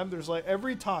 anytime there's like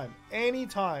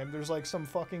some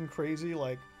fucking crazy,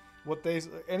 like,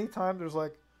 anytime there's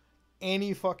like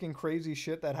any fucking crazy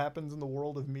shit that happens in the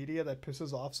world of media that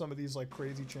pisses off some of these, like,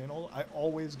 crazy channels, I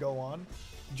always go on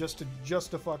just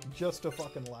to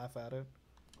fucking laugh at it.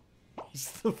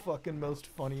 It's the fucking most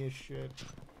funniest shit.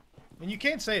 And you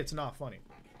can't say it's not funny.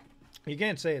 You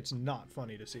can't say it's not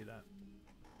funny to see that.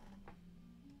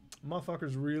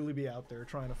 Motherfuckers really be out there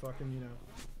trying to fucking, you know.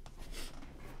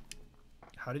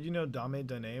 How did you know Dame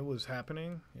Dane was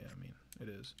happening? Yeah, I mean, it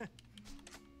is.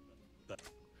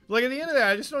 Like, at the end of the day,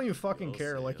 I just don't even fucking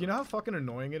care. Like, you know how fucking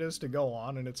annoying it is to go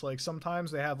on, and it's like,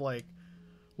 sometimes they have, like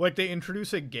they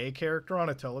introduce a gay character on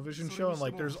a television show, and,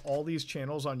 like, there's all these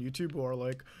channels on YouTube who are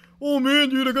like, oh man,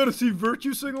 dude, I gotta see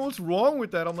Virtue Signal, what's wrong with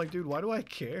that? I'm like, dude, why do I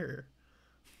care?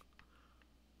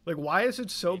 Like, why is it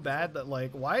so bad that,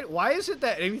 like, why is it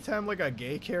that anytime, like, a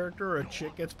gay character or a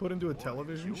chick gets put into a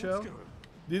television show,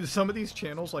 dude, some of these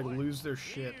channels, like, lose their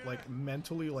shit, like,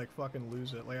 mentally, like, fucking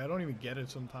lose it. Like, I don't even get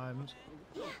it sometimes.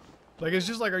 Like, it's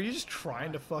just like, are you just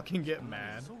trying to fucking get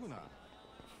mad?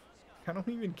 I don't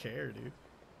even care, dude.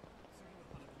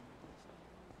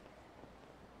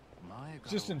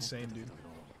 It's just insane, dude.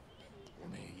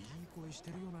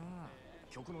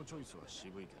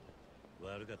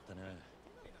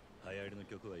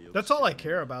 That's all I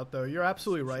care about, though. You're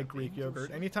absolutely right, Greek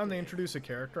Yogurt. Anytime they introduce a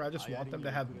character, I just want them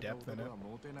to have depth in it.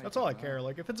 That's all I care.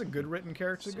 Like, if it's a good written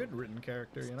character, it's a good written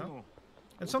character, you know?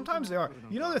 And sometimes they are.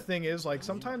 You know, the thing is, like,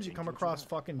 sometimes you come across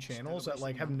fucking channels that,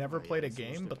 like, have never played a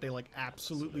game, but they, like,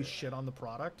 absolutely shit on the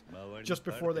product just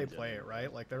before they play it,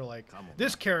 right? Like, they're like,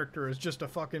 this character is just a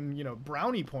fucking, you know,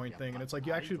 brownie point thing, and it's like,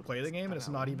 you actually play the game, and it's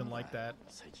not even like that.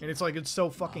 And it's like, it's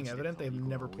so fucking evident they've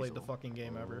never played the fucking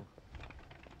game ever.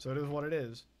 So it is what it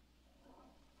is.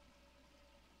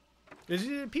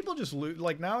 People just lose,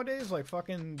 like, nowadays, like,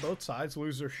 fucking both sides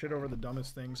lose their shit over the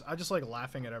dumbest things. I just like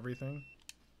laughing at everything.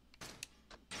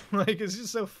 Like, it's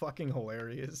just so fucking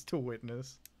hilarious to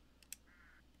witness.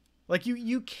 Like,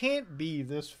 you can't be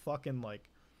this fucking, like,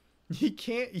 you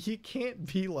can't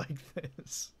be like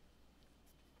this.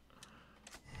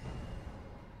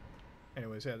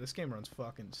 Anyways, yeah, this game runs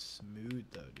fucking smooth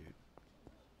though, dude.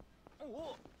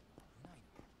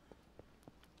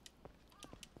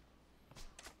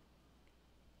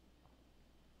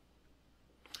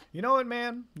 You know what,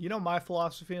 man? You know my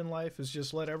philosophy in life is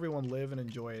just let everyone live and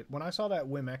enjoy it. When I saw that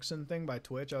Wim Exon thing by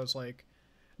Twitch, I was like,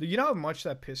 you know how much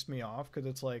that pissed me off? Because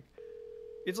it's like,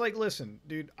 listen,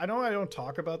 dude, I know I don't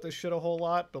talk about this shit a whole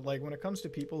lot, but, like, when it comes to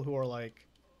people who are, like,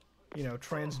 you know,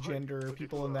 transgender,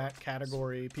 people in that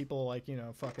category, people, like, you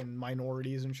know, fucking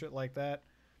minorities and shit like that.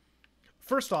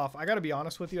 First off, I gotta be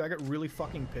honest with you, I get really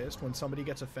fucking pissed when somebody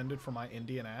gets offended for my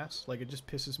Indian ass. Like, it just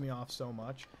pisses me off so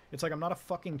much. It's like, I'm not a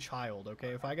fucking child, okay?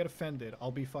 If I get offended,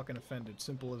 I'll be fucking offended,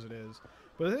 simple as it is.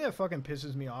 But the thing that fucking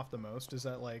pisses me off the most is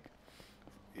that, like,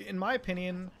 in my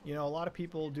opinion, you know, a lot of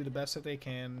people do the best that they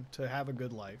can to have a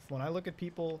good life. When I look at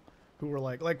people who are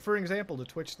like, for example, the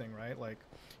Twitch thing, right? Like,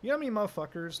 you know how many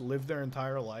motherfuckers live their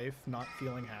entire life not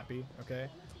feeling happy, okay?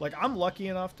 Like, I'm lucky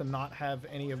enough to not have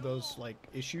any of those, like,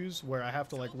 issues where I have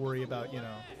to, like, worry about, you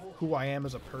know, who I am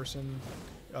as a person,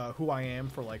 who I am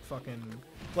for, like, fucking...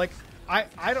 Like,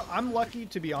 I'm lucky,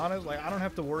 to be honest. Like, I don't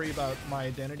have to worry about my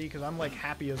identity because I'm, like,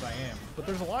 happy as I am. But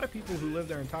there's a lot of people who live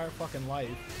their entire fucking life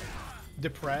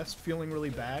depressed, feeling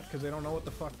really bad because they don't know what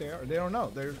the fuck they are. They don't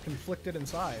know. They're conflicted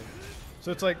inside.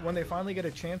 So it's like when they finally get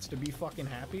a chance to be fucking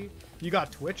happy, you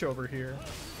got Twitch over here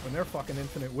and their fucking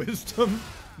infinite wisdom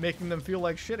making them feel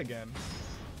like shit again.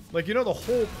 Like, you know, the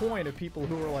whole point of people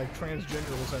who are like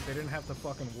transgender was that they didn't have to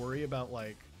fucking worry about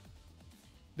like,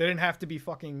 they didn't have to be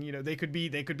fucking, you know, they could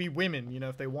be women, you know,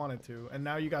 if they wanted to. And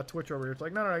now you got Twitch over here. It's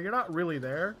like, no, you're not really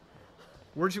there.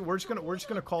 We're just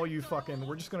gonna call you fucking,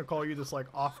 we're just gonna call you this like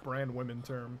off-brand women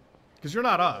term. Because you're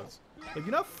not us. Like,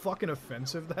 you know how fucking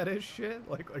offensive that is, shit?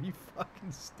 Like, are you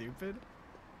fucking stupid?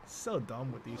 So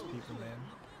dumb with these people, man.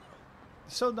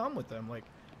 So dumb with them. Like,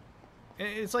 and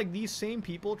it's like these same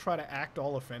people try to act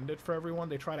all offended for everyone.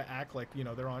 They try to act like, you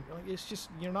know, they're on, like, it's just,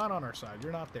 you're not on our side.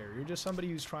 You're not there. You're just somebody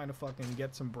who's trying to fucking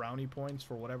get some brownie points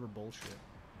for whatever bullshit.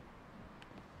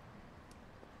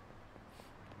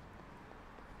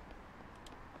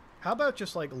 How about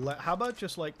just like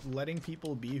letting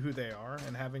people be who they are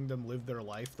and having them live their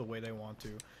life the way they want to?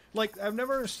 Like, I've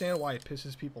never understand why it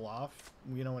pisses people off,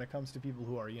 you know, when it comes to people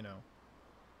who are, you know,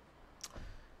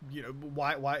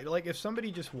 why like if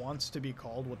somebody just wants to be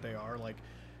called what they are, like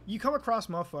you come across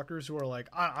motherfuckers who are like,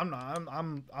 I'm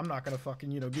not gonna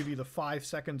fucking, you know, give you the 5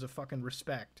 seconds of fucking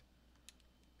respect.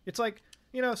 It's like,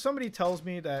 you know, somebody tells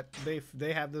me that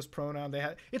they have this pronoun,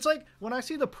 it's like when I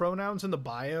see the pronouns in the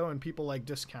bio and people like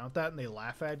discount that and they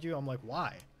laugh at you, I'm like,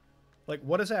 why? Like,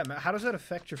 what does that matter? How does that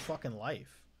affect your fucking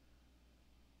life?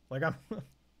 Like, I'm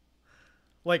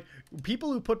like,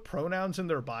 people who put pronouns in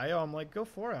their bio, I'm like, go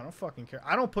for it. I don't fucking care.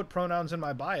 I don't put pronouns in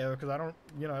my bio because I don't,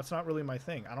 you know, that's not really my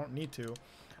thing. I don't need to.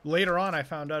 Later on, I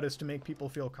found out it's to make people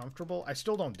feel comfortable. I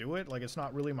still don't do it. Like, it's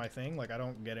not really my thing. Like, I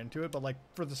don't get into it. But like,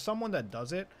 for someone that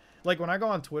does it, like when I go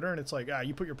on Twitter and it's like,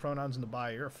 you put your pronouns in the bio,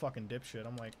 you're a fucking dipshit.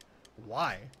 I'm like,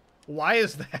 why? Why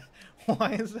is that?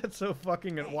 Why is that so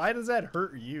fucking? Why does that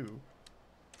hurt you?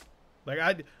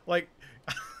 Like,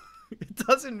 it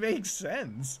doesn't make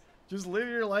sense. Just live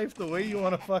your life the way you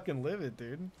want to fucking live it,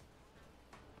 dude.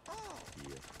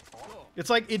 It's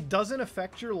like, it doesn't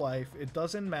affect your life. It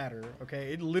doesn't matter,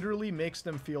 okay? It literally makes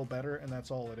them feel better, and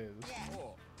that's all it is.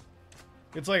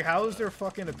 It's like, how is their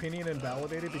fucking opinion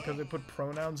invalidated because they put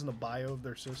pronouns in the bio of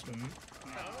their system?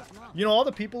 You know, all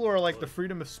the people who are like the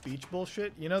freedom of speech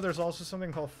bullshit, you know, there's also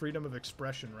something called freedom of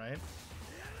expression, right?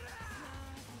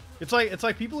 It's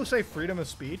like people who say freedom of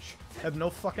speech have no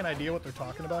fucking idea what they're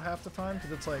talking about half the time,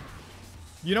 because it's like,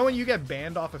 you know when you get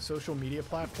banned off a social media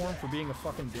platform for being a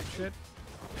fucking dipshit?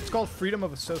 It's called freedom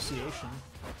of association.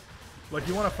 Like,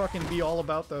 you want to fucking be all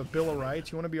about the Bill of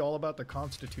Rights? You want to be all about the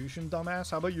Constitution,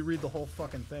 dumbass? How about you read the whole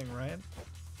fucking thing, right?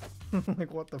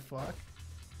 Like, what the fuck?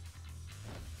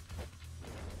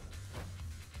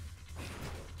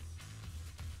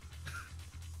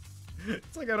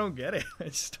 It's like, I don't get it. I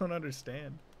just don't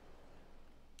understand.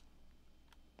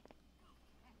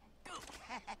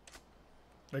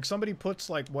 Like, somebody puts,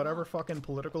 like, whatever fucking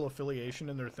political affiliation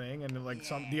in their thing, and, like,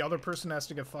 the other person has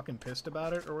to get fucking pissed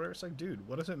about it, or whatever. It's like, dude,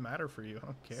 what does it matter for you? I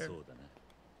don't care.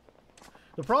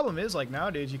 The problem is, like,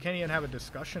 nowadays, you can't even have a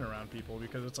discussion around people,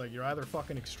 because it's like, you're either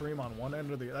fucking extreme on one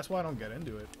end or the other. That's why I don't get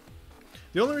into it.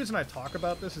 The only reason I talk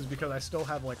about this is because I still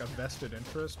have, like, a vested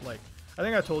interest. Like, I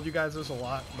think I told you guys this a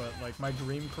lot, but, like, my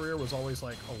dream career was always,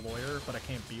 like, a lawyer, but I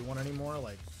can't be one anymore.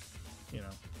 Like, you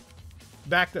know.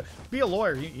 Back to be a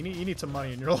lawyer, you need some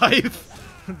money in your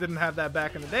life. Didn't have that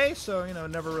back in the day, so, you know,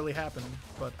 it never really happened.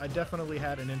 But I definitely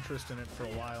had an interest in it for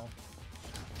a while.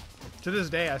 To this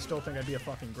day, I still think I'd be a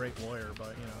fucking great lawyer,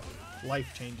 but, you know,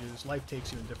 life changes. Life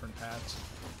takes you in different paths.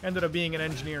 Ended up being an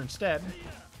engineer instead.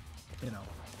 You know.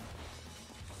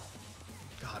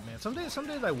 God, man, some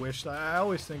days I wish. I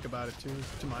always think about it too.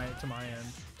 To my end.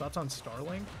 Thoughts on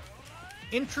Starlink?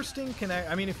 Interesting connect.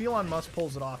 I mean, if Elon Musk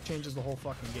pulls it off, changes the whole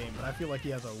fucking game. But I feel like he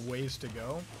has a ways to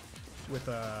go with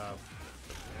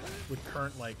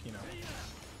current, like, you know,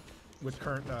 with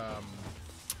current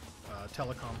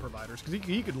telecom providers, because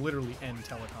he could literally end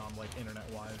telecom, like,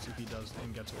 internet-wise, if he does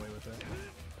and gets away with it.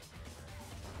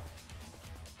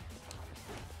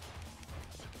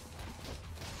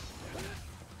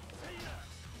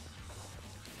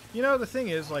 You know, the thing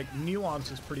is, like,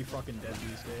 nuance is pretty fucking dead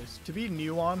these days. To be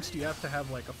nuanced, you have to have,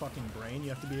 like, a fucking brain. You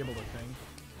have to be able to think.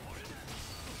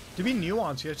 To be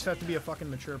nuanced, you just have to be a fucking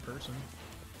mature person.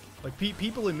 Like,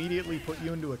 people immediately put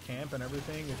you into a camp and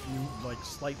everything if you, like,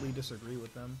 slightly disagree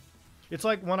with them. It's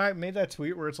like when I made that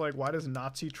tweet where it's like, why does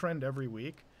Nazi trend every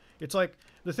week? It's like,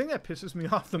 the thing that pisses me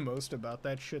off the most about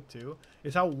that shit, too,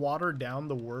 is how watered down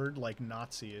the word, like,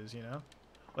 Nazi is, you know?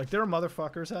 Like, there are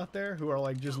motherfuckers out there who are,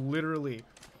 like, just literally...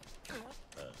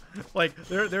 Like,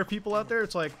 there are people out there,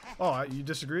 it's like, oh, you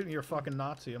disagree with me, you're a fucking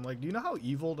Nazi. I'm like, do you know how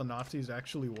evil the Nazis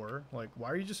actually were? Like, why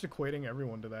are you just equating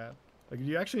everyone to that? Like, do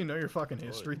you actually know your fucking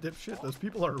history, dipshit? Those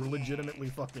people are legitimately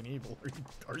fucking evil.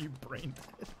 Are you brain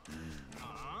dead?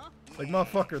 Like,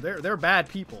 motherfucker, they're bad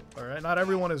people, alright? Not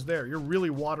everyone is there. You're really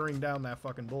watering down that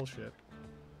fucking bullshit.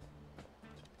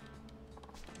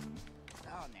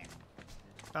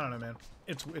 I don't know, man.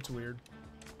 It's weird.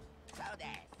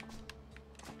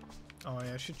 Oh,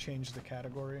 yeah, I should change the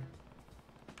category.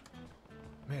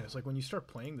 Man, it's like when you start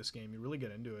playing this game, you really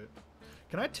get into it.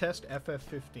 Can I test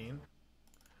FF15?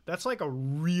 That's like a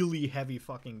really heavy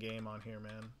fucking game on here,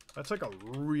 man. That's like a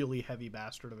really heavy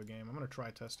bastard of a game. I'm gonna try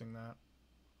testing that.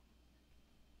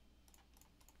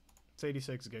 It's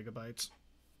 86 gigabytes.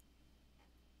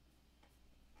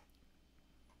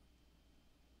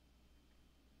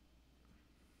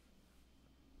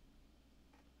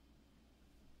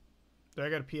 Do I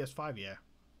got a PS5? Yeah.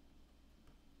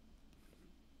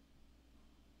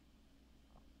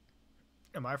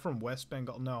 Am I from West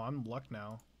Bengal? No, I'm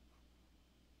Lucknow.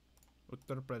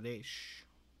 Uttar Pradesh.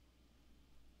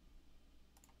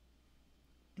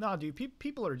 Nah, dude,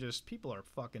 people are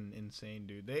fucking insane,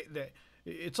 dude.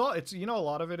 It's you know, a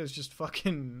lot of it is just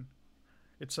fucking,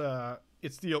 it's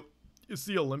the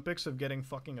Olympics of getting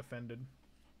fucking offended.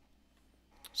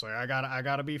 So I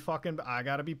gotta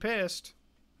be pissed.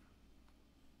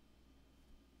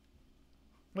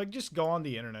 Like, just go on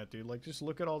the internet, dude. Like, just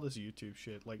look at all this YouTube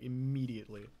shit, like,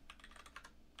 immediately.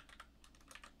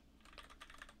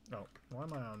 Oh, why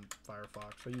am I on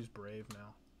Firefox? I use Brave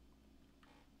now.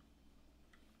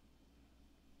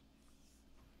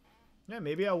 Yeah,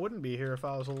 maybe I wouldn't be here if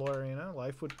I was a lawyer, you know?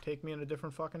 Life would take me in a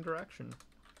different fucking direction.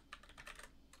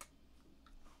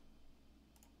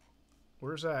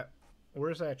 Where's that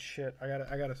shit? I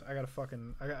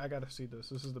gotta see this.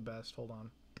 This is the best. Hold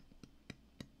on.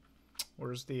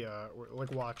 Where's the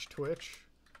like, watch Twitch?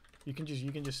 You can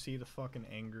just see the fucking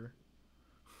anger.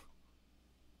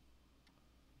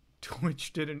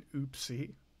 Twitch did an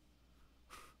oopsie.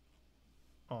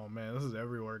 Oh man, this is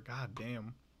everywhere. God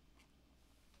damn.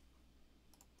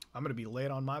 I'm gonna be late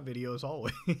on my videos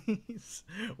always.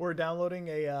 We're downloading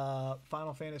a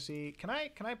Final Fantasy. Can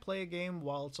I play a game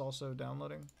while it's also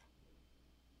downloading?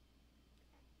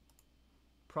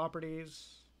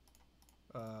 Properties,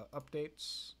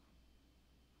 updates.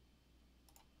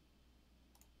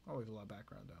 Always a lot of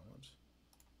background downloads.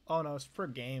 Oh no, it's for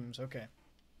games. Okay.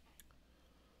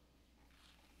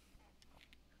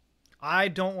 I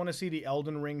don't want to see the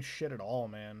Elden Ring shit at all,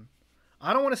 man.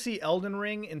 I don't want to see Elden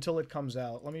Ring until it comes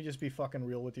out. Let me just be fucking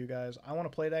real with you guys. I want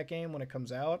to play that game when it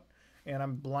comes out, and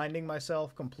I'm blinding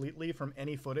myself completely from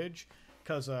any footage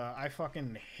because I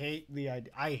fucking hate the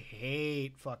idea. I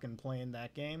hate fucking playing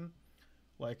that game.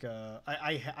 Like,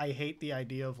 I hate the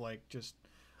idea of, like, just...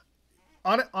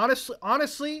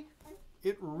 Honestly,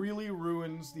 it really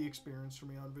ruins the experience for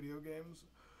me on video games.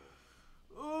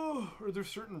 Oh, are there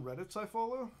certain Reddits I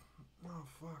follow? Oh,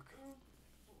 fuck.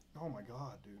 Oh my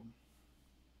god, dude.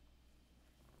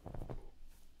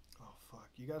 Oh, fuck.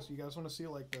 You guys want to see,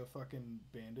 like, the fucking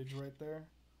bandage right there?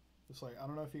 It's like, I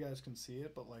don't know if you guys can see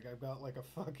it, but, like, I've got, like, a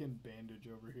fucking bandage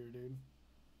over here, dude.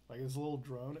 Like, this little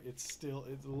drone, it's a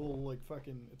little, like,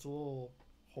 fucking, it's a little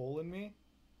hole in me.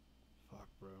 Fuck,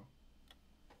 bro.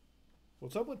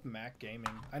 What's up with Mac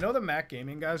Gaming? I know the Mac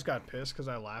Gaming guys got pissed because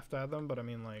I laughed at them, but I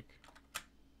mean, like,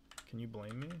 can you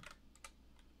blame me?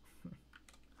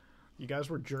 You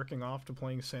guys were jerking off to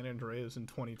playing San Andreas in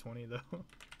 2020, though.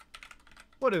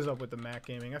 What is up with the Mac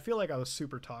Gaming? I feel like I was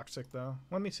super toxic, though.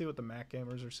 Let me see what the Mac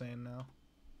gamers are saying now.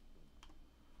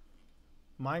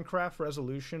 Minecraft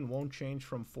resolution won't change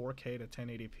from 4K to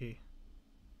 1080p.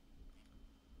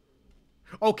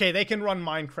 Okay, they can run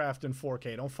Minecraft in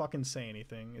 4K. Don't fucking say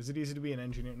anything. Is it easy to be an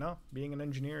engineer? No, being an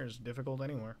engineer is difficult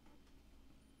anywhere.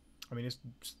 I mean,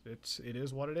 it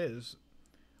is what it is.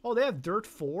 Oh, they have Dirt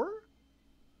 4?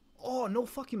 Oh, no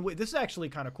fucking way. This is actually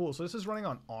kind of cool. So this is running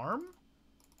on ARM?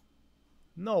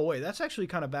 No way. That's actually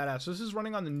kind of badass. So this is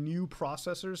running on the new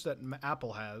processors that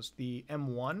Apple has, the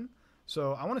M1.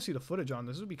 So I want to see the footage on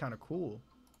this. This would be kind of cool.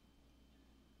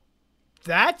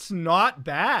 That's not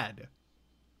bad.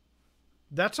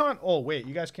 That's on... Oh, wait.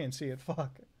 You guys can't see it.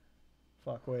 Fuck.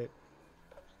 Fuck, wait.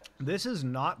 This is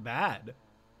not bad.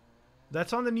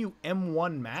 That's on the new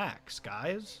M1 Max,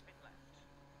 guys.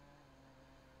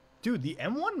 Dude, the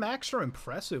M1 Max are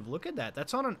impressive. Look at that.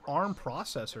 That's on an ARM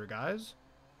processor, guys.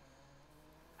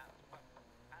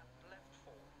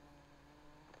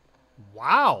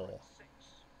 Wow.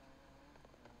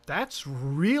 That's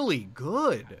really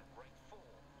good.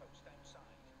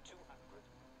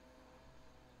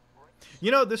 You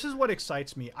know, this is what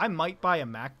excites me. I might buy a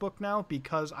MacBook now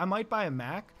because I might buy a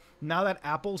Mac now that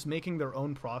Apple's making their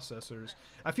own processors.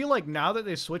 I feel like now that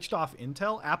they switched off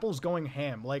Intel, Apple's going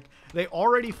ham. Like, they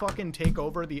already fucking take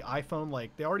over the iPhone,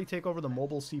 like, they already take over the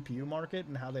mobile CPU market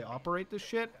and how they operate this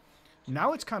shit.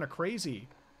 Now it's kind of crazy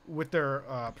with their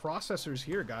processors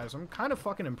here, guys. I'm kind of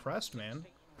fucking impressed, man.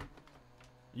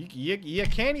 You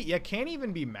can't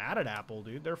even be mad at Apple,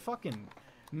 dude. They're fucking...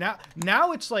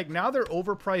 Now it's like, now their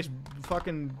overpriced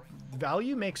fucking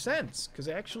value makes sense, because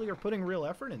they actually are putting real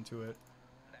effort into it.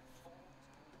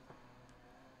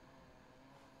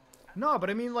 No, but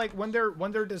I mean, like, when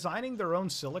they're designing their own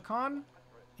silicon,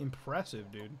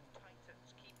 impressive, dude.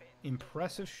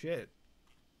 Impressive shit.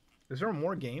 Is there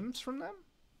more games from them?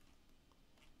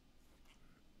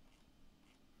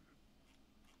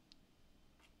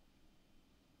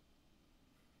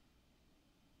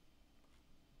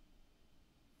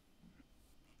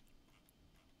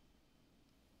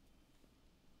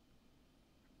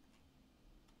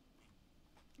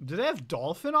 Do they have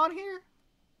Dolphin on here?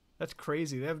 That's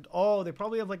crazy. They have, oh, they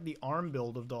probably have like the ARM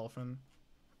build of Dolphin.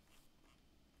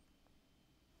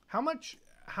 How much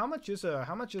is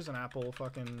an Apple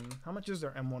fucking, how much is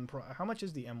their M1 Pro? How much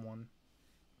is the M1?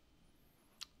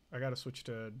 I gotta switch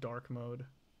to dark mode.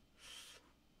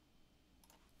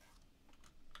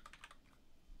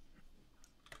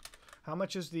 How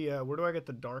much is the where do I get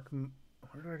the dark mode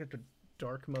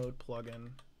plugin?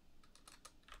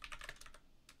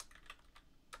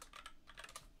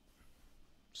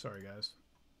 Sorry, guys.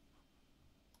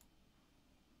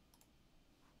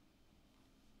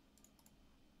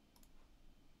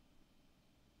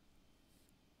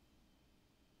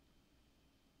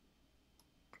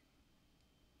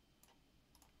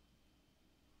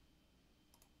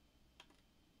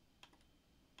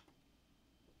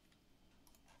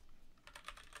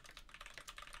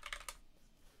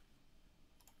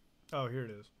 Oh, here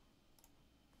it is.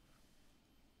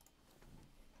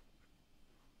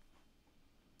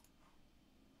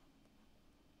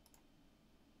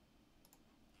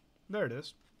 There it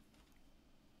is.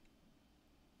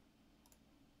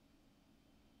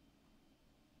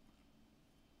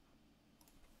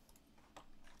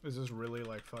 Is this really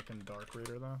like fucking Dark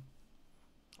Reader though?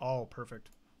 Oh, perfect.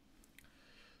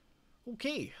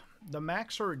 Okay. The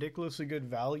Macs are ridiculously good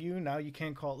value. Now you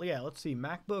can't call it. Yeah, let's see.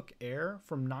 MacBook Air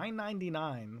from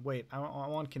 $999. Wait, I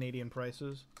want Canadian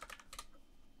prices.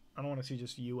 I don't want to see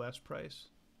just US price.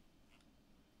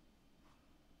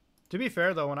 To be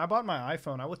fair, though, when I bought my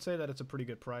iPhone, I would say that it's a pretty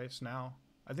good price now.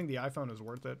 I think the iPhone is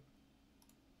worth it.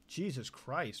 Jesus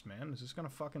Christ, man. Is this going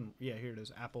to fucking... Yeah, here it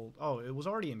is. Apple. Oh, it was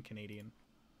already in Canadian.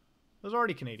 It was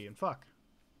already Canadian. Fuck.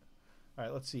 All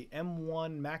right, let's see.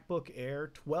 M1 MacBook Air,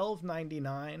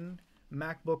 $1299.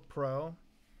 MacBook Pro.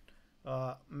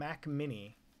 Mac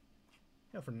Mini.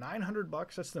 Yeah, for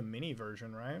 $900, that's the mini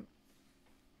version, right?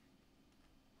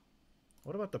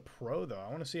 What about the Pro, though? I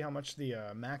want to see how much the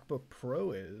MacBook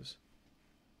Pro is.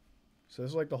 So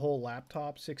this is like the whole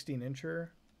laptop, 16-incher.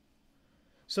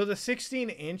 So the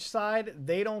 16-inch side,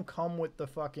 they don't come with the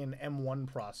fucking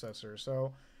M1 processor.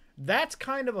 So that's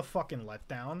kind of a fucking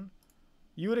letdown.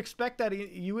 You would expect that.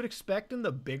 You would expect in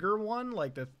the bigger one,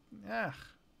 like the...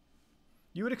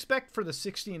 You would expect for the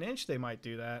 16-inch they might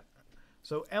do that.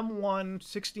 So M1,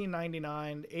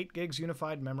 $1699, 8 gigs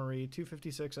unified memory,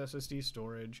 256 SSD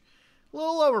storage. A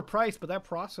little overpriced, but that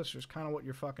processor is kind of what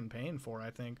you're fucking paying for, I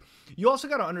think. You also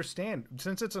got to understand,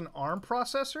 since it's an ARM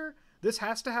processor, this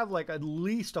has to have like at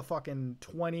least a fucking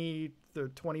 20 to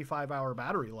 25 hour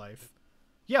battery life.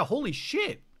 Yeah, holy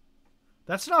shit.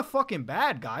 That's not fucking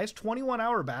bad, guys. 21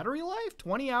 hour battery life?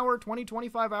 20 hour,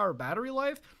 25 hour battery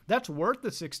life? That's worth the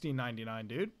 $16.99,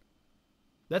 dude.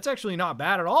 That's actually not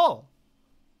bad at all.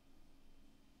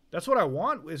 That's what I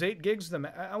want, is 8 gigs.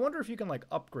 I wonder if you can like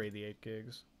upgrade the 8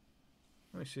 gigs.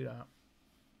 Let me see that.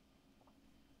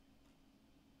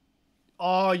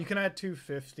 Oh, you can add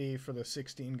 250 for the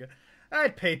 16 gig.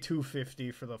 I'd pay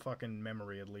 250 for the fucking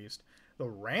memory at least. The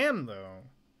RAM, though.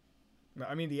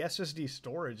 I mean, the SSD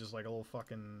storage is like a little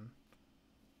fucking...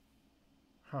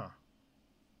 Huh.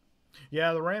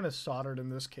 Yeah, the RAM is soldered in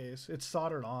this case. It's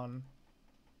soldered on.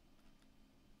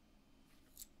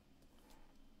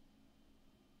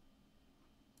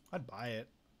 I'd buy it.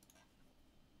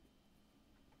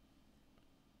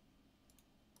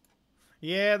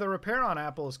 Yeah, the repair on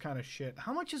Apple is kind of shit.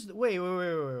 How much is... Wait.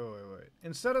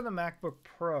 Instead of the MacBook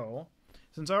Pro,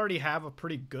 since I already have a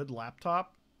pretty good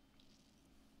laptop,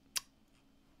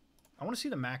 I want to see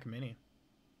the Mac Mini.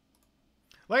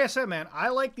 Like I said, man, I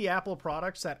like the Apple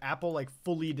products that Apple, like,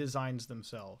 fully designs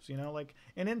themselves. You know, like,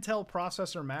 an Intel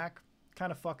processor Mac,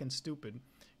 kind of fucking stupid.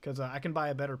 Because I can buy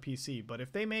a better PC. But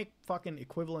if they make fucking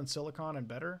equivalent silicon and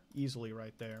better, easily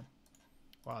right there.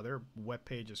 Wow, their web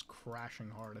page is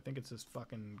crashing hard. I think it's this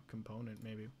fucking component,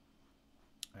 maybe.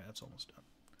 Alright, that's almost done.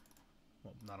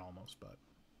 Well, not almost, but...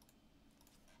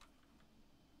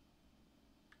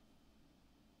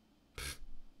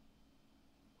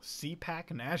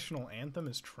 CPAC National Anthem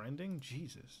is trending?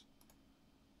 Jesus.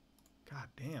 God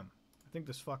damn. I think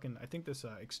this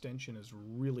extension is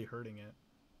really hurting it.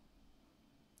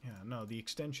 Yeah, no, the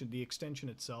extension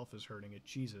itself is hurting it.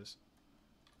 Jesus.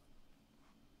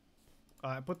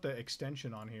 I put the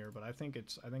extension on here, but I think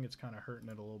it's kind of hurting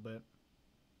it a little bit.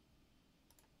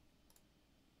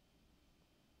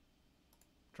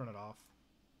 Turn it off.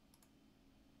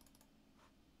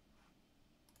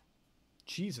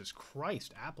 Jesus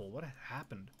Christ, Apple, what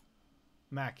happened?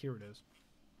 Mac, here it is.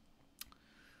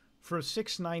 For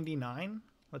 $6.99,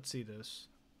 let's see this.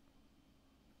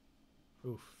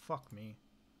 Oof, fuck me.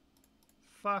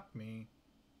 Fuck me.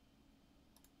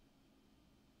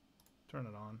 Turn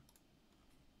it on.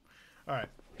 Alright.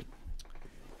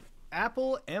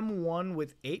 Apple M1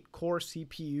 with 8-core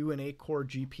CPU and 8-core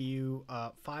GPU,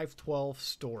 512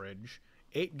 storage,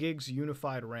 8 gigs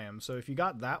unified RAM. So if you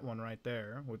got that one right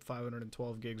there with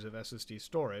 512 gigs of SSD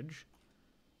storage,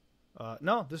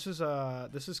 no, this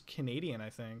is Canadian, I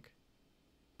think.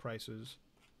 Prices.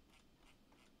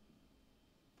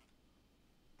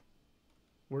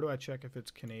 Where do I check if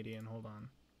it's Canadian? Hold on.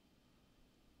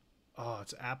 Oh,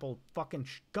 it's Apple fucking...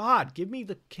 God, give me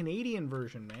the Canadian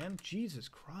version, man. Jesus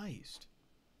Christ.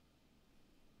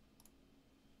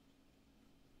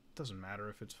 Doesn't matter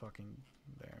if it's fucking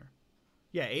there.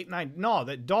 Yeah, 8.9... No,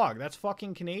 that dog, that's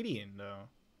fucking Canadian, though.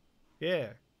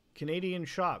 Yeah, Canadian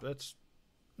shop. That's...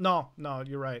 No,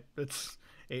 you're right. It's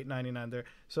 $8.99 there.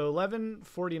 So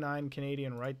 $11.49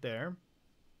 Canadian right there.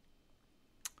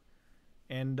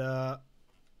 And,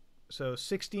 so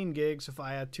 16 gigs if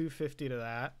I add 250 to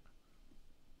that.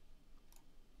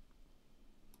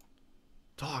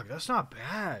 Dog, that's not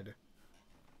bad.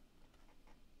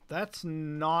 That's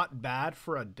not bad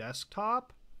for a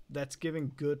desktop. That's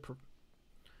giving good...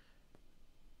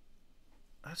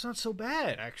 That's not so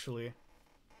bad, actually.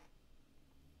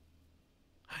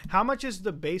 How much is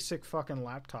the basic fucking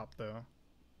laptop, though?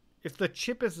 If the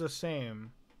chip is the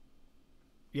same...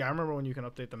 Yeah, I remember when you can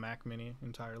update the Mac Mini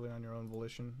entirely on your own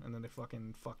volition, and then they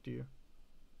fucking fucked you.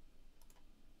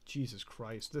 Jesus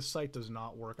Christ, this site does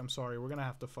not work. I'm sorry, we're gonna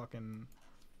have to fucking...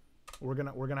 We're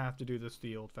gonna have to do this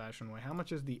the old-fashioned way. How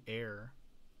much is the Air?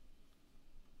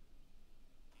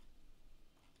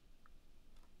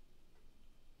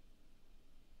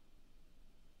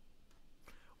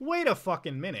 Wait a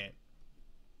fucking minute.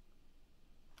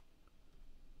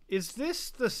 Is this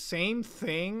the same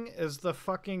thing as the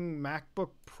fucking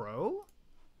MacBook Pro?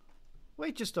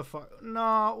 Wait just a fuck...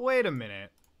 No, wait a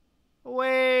minute.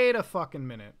 Wait a fucking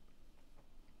minute.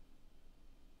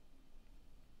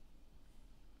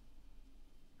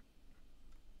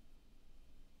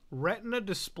 Retina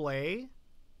display?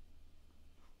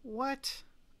 What?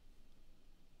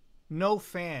 No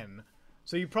fan.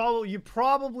 So you probably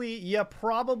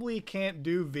can't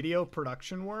do video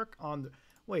production work on the...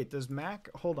 Wait, does Mac...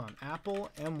 Hold on. Apple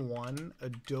M1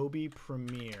 Adobe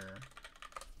Premiere.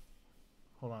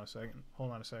 Hold on a second.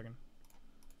 Hold on a second.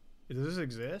 Does this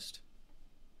exist?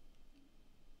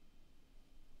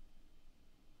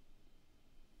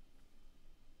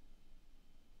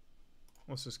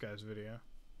 What's this guy's video?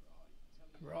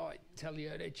 Right,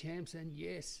 Toyota champs, and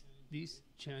yes, this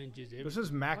changes everything. This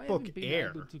is MacBook I haven't been Air.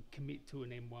 able to commit to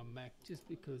an M1 Mac just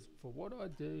because for what I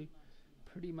do,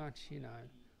 pretty much, you know,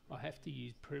 I have to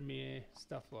use Premiere,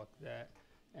 stuff like that,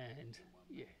 and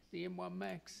yeah, the M1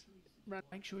 Max.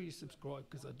 Make sure you subscribe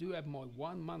because I do have my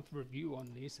 1 month review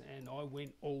on this, and I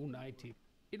went all native.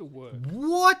 It'll work.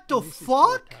 What the And this is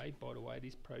fuck? 4K, by the way,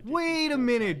 this project Wait is a 4K.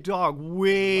 minute, dog.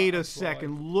 Wait a Live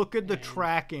second. Look at the and if we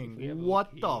tracking. have a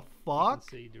What look the here, fuck? You can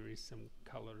see there is some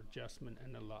color adjustment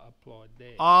and a lot applied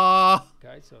there.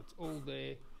 Okay, so it's all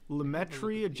there.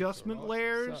 Lumetri adjustment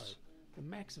layers. So, the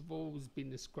Macs have always been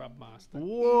the scrub master.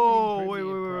 Whoa, Even in wait,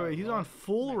 Premiere wait, Pro, wait. He's on right?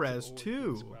 full Macs have res always been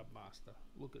too. Scrub master.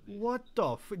 Look at this. What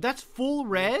the that's full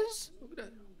res? Look at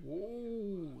that.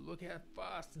 Whoa, look how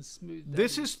fast and smooth that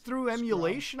This is through Scrub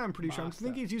emulation, I'm pretty sure. I master.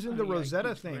 think he's using the Only 8 Rosetta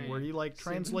gigs thing RAM, where he like 7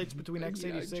 translates between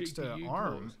x86 to GPU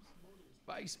ARM. cores.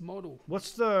 Base model.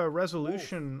 What's the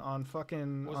resolution on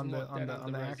fucking Wasn't like that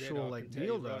on the Rosetta, actual I like can tell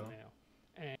deal you though? right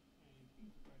now.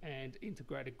 And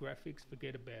integrated graphics,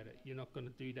 forget about it. You're not going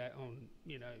to do that on,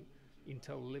 you know,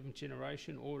 Intel 11th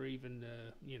generation or even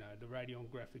you know, the Radeon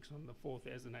graphics on the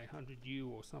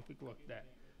 4800U or something like that.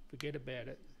 Forget about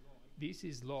it. This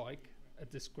is like a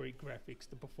discrete graphics,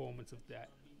 the performance of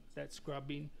that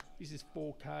scrubbing. This is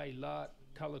 4K LUT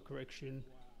color correction.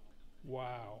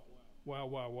 Wow. Wow,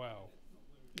 wow, wow.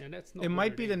 And that's not It where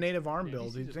might be the ends. native ARM Now, build.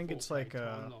 this You is a think it's 4K like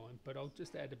timeline, but I'll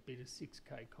just add a bit of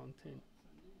 6K content.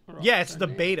 Alright, Yeah, it's so the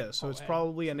now beta, so I'll it's add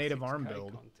probably a some native ARM 6K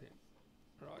build. content.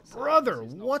 Right, so Brother, this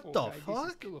is not what the 4K, This fuck?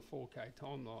 is still a 4K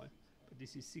timeline, but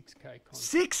this is 6K content.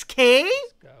 6K?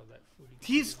 Scale that footage.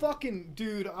 He's fucking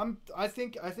dude. I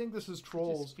think this is Just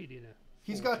trolls. fit in a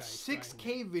He's got 4K 6K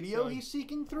frame. video So he's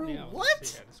seeking through. now let's What?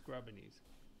 see how the scrubbing is.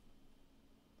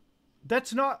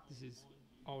 That's not. This is,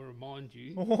 I'll remind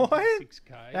you. What?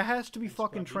 6K. That has to be and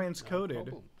fucking scrubbing, no transcoded.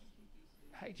 problem.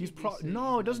 He's HEVC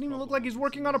no, it is doesn't even look problem. like he's This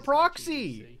working on a is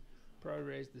proxy. HEVC.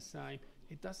 ProRes the same.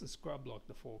 It doesn't scrub like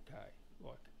the 4K,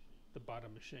 like the butter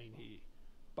machine here,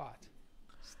 but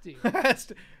still.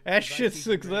 that shit's basic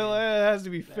six. RAM, That has to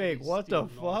be that fake. is What the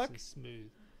still nice fuck? and smooth.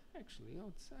 Actually, I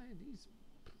would say it is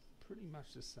pretty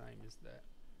much the same as that.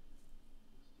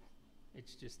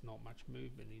 It's just not much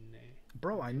movement in there.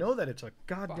 Bro, I know that it's a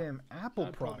goddamn Apple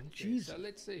No product. problems there. Jesus. So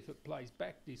let's see if it plays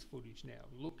back this footage now.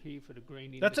 Look here for the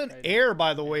green That's an indicator. Air,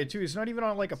 by the way, too. It's not even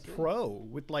on like a Pro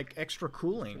with like extra Turn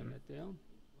cooling. it down.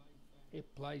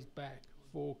 It plays back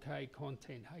 4K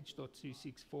content,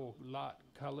 H.264, LUT,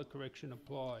 color correction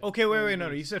applied. Okay, wait, all no.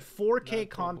 this. He said 4K No problems.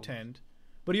 content,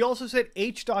 but he also said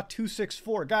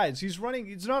H.264. Guys, he's running.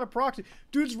 It's not a proxy.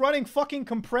 Dude's running fucking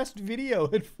compressed video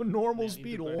at normal Now,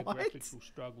 speed. integrated What? graphics will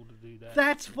struggle to do that.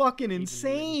 That's fucking Even the 11th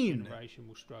insane. generation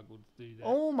will struggle to do that.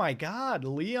 Oh my God,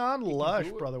 Leon can Lush,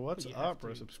 do it, brother, what's but you have up, bro?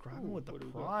 to. Subscribing Ooh, with the what do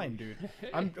we got Prime, here?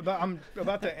 dude. I'm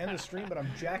about to end the stream, but I'm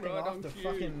jacking Right off on the cue.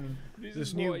 fucking This this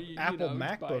is new why you Apple know, it's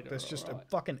MacBook beta, that's just a alright.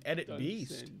 fucking edit Don't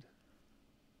beast. send.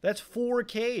 That's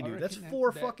 4K, I dude. That's reckon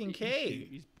 4 that fucking the K.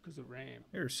 issue is because of RAM.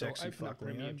 You're a So sexy open up fuck,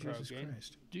 Leon. Premiere Pro Jesus again.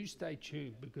 Christ. Do stay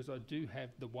tuned because I do have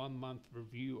the 1 month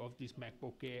review of this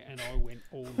MacBook Air, and I went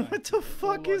all night. What the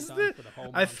fuck is this?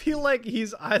 I feel like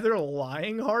he's either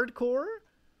lying hardcore.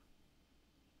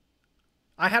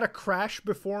 I had a crash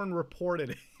before and reported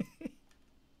it.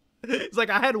 It's like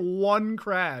I had one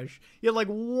crash. He had like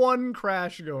one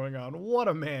crash going on. What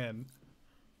a man.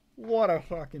 What a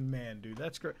fucking man, dude.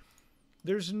 That's great.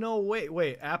 There's no way.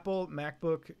 Wait, Apple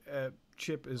MacBook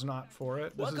chip is not for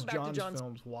it. This is John's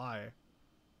Films. Why?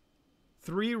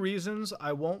 3 reasons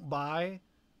I won't buy,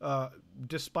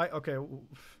 despite. Okay,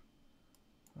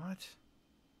 what?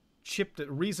 Chipped it.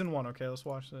 Reason 1. Okay, let's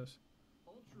watch this.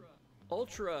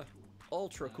 Ultra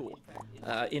cool.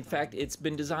 In fact, it's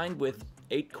been designed with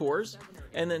 8 cores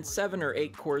and then 7 or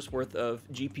 8 cores worth of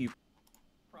GPU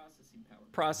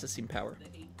processing power.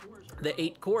 The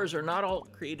 8 cores are not all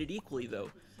created equally,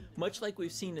 though. Much like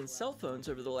we've seen in cell phones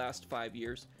over the last 5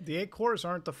 years. The 8 cores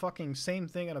aren't the fucking same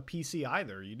thing on a PC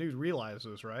either. You do realize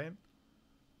this, right?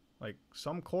 Like,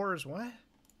 some cores, what?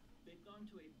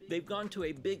 They've gone to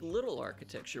a big little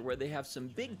architecture where they have some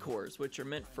big cores, which are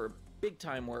meant for big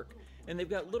time work, and they've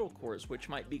got little cores, which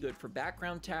might be good for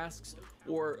background tasks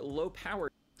or low power.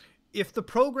 If the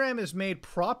program is made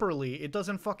properly, it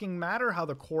doesn't fucking matter how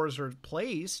the cores are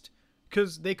placed.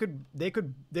 Because they could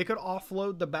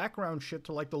offload the background shit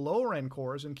to like the lower end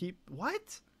cores and keep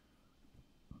what?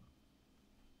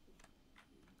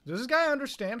 Does this guy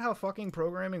understand how fucking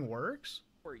programming works?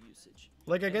 Usage.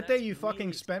 Like I And get that that's you fucking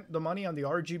really spent the money on the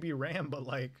RGB RAM, but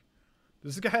like,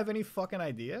 does this guy have any fucking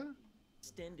idea?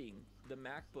 extending the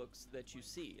MacBooks that you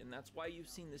see, and that's why you've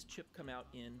seen this chip come out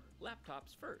in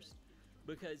laptops first,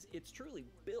 because it's truly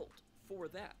built for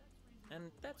that.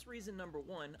 And that's reason number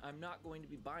 1, I'm not going to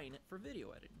be buying it for video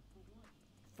editing.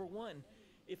 For one,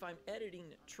 if I'm editing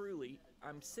truly,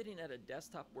 I'm sitting at a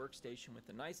desktop workstation with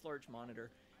a nice large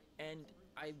monitor, and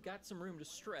I've got some room to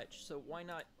stretch, so why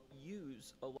not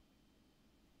use a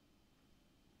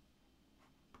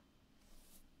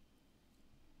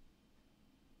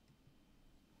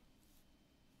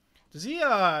Does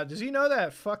he know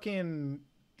that fucking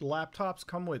laptops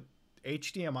come with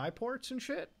HDMI ports and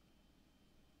shit?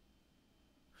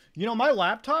 You know, my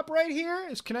laptop right here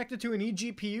is connected to an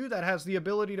eGPU that has the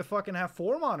ability to fucking have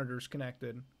 4 monitors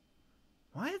connected.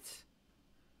 What?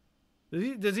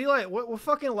 Does he like, what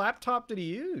fucking laptop did he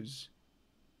use?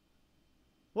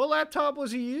 What laptop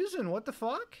was he using? What the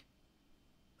fuck?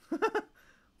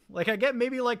 Like, I get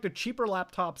maybe, like, the cheaper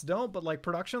laptops don't, but, like,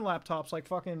 production laptops, like,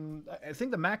 fucking... I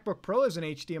think the MacBook Pro is an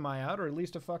HDMI out, or at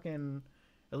least a fucking...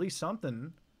 At least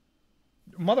something.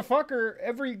 Motherfucker,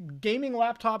 every gaming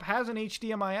laptop has an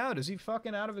HDMI out. Is he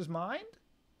fucking out of his mind?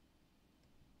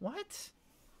 What?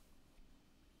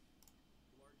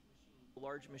 a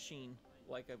large machine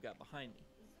like I've got behind me.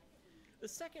 The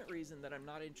second reason that I'm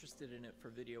not interested in it for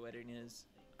video editing is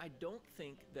I don't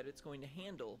think that it's going to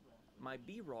handle my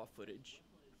B-raw footage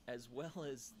as well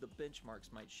as the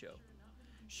benchmarks might show.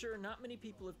 Sure, not many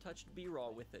people have touched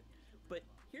B-raw with it,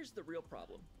 here's the real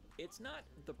problem. It's not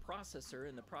the processor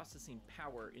and the processing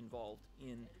power involved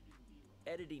in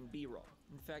editing B-raw.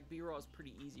 In fact, B-raw is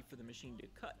pretty easy for the machine to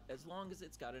cut as long as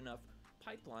it's got enough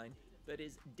pipeline, that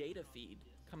is data feed,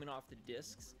 coming off the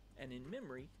disks and in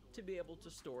memory to be able to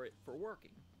store it for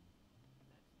working.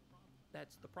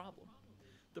 That's the problem.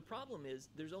 The problem is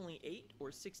there's only 8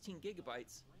 or 16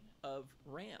 gigabytes of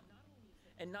RAM.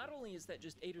 And not only is that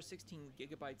just 8 or 16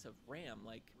 gigabytes of RAM,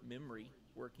 like memory,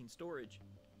 working storage,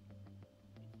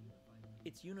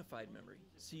 it's unified memory.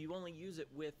 So you only use it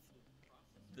with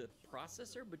the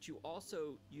processor, but you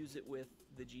also use it with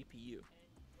the GPU.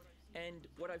 And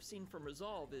what I've seen from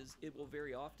Resolve is it will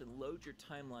very often load your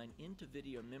timeline into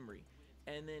video memory.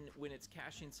 And then when it's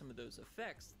caching some of those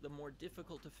effects, the more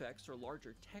difficult effects or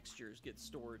larger textures get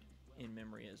stored in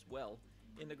memory as well,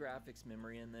 in the graphics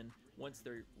memory. And then once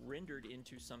they're rendered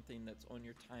into something that's on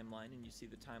your timeline and you see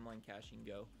the timeline caching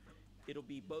go, it'll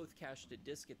be both cached at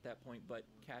disk at that point, but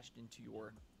cached into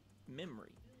your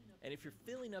memory. And if you're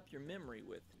filling up your memory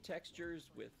with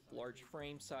textures, with large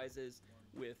frame sizes,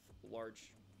 with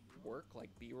large work like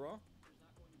B-raw,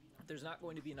 there's not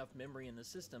going to be enough memory in the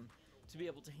system to be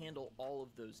able to handle all of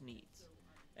those needs.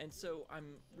 And so I'm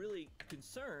really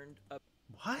concerned about...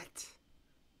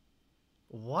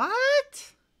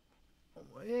 What?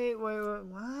 Wait,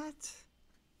 what?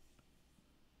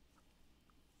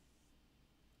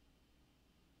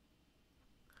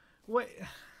 Wait.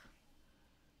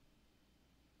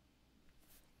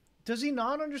 Does he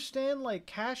not understand, like,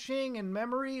 caching and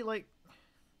memory? Like,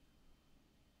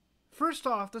 first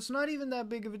off, that's not even that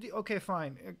big of a deal. Okay,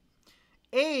 fine.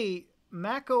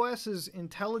 Mac OS is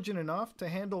intelligent enough to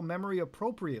handle memory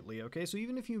appropriately, okay? So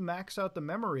even if you max out the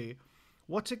memory,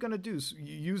 what's it going to do? So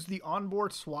you use the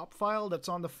onboard swap file that's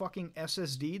on the fucking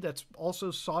SSD that's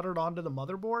also soldered onto the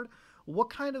motherboard? What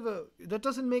kind of a... That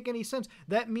doesn't make any sense.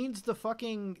 That means the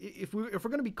fucking... If we're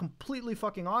going to be completely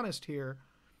fucking honest here,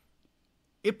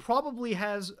 it probably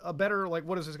has a better, like,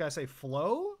 what does this guy say,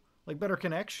 flow? Like, better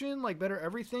connection? Like, better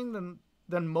everything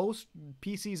than most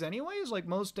PCs anyways? Like,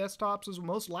 most desktops,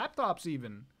 most laptops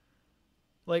even.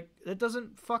 Like, that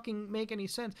doesn't fucking make any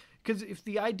sense. Because if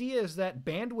the idea is that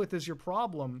bandwidth is your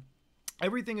problem,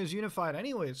 everything is unified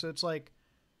anyway. So it's like,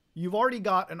 you've already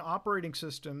got an operating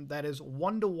system that is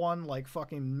one-to-one, like,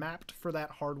 fucking mapped for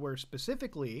that hardware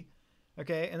specifically.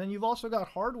 Okay? And then you've also got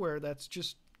hardware that's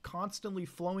just constantly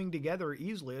flowing together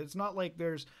easily. It's not like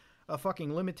there's a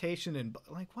fucking limitation in,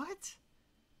 like, what?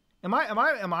 Am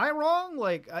I wrong?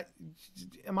 Like,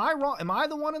 am I wrong? Am I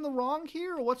the one in the wrong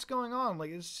here, or what's going on?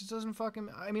 Like, it just doesn't fucking.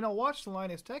 I mean, I'll watch the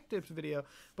Linus Tech Tips video,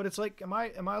 but it's like, am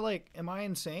I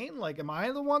insane? Like, am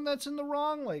I the one that's in the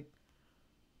wrong? Like,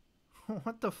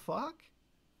 what the fuck?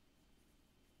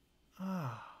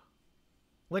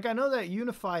 Like, I know that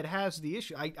Unified has the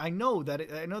issue. I know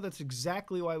that. I know that's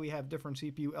exactly why we have different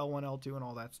CPU L1, L2, and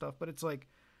all that stuff. But it's like,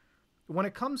 when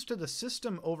it comes to the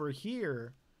system over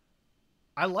here,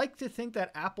 I like to think that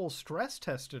Apple stress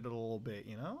tested it a little bit,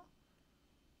 you know?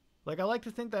 Like, I like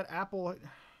to think that Apple...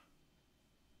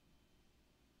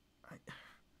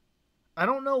 I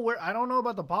don't know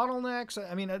about the bottlenecks.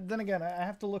 I mean, then again, I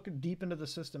have to look deep into the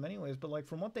system anyways, but like,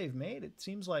 from what they've made, it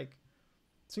seems like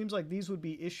these would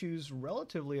be issues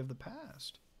relatively of the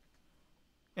past.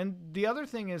 And the other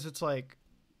thing is, it's like,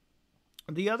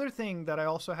 the other thing that I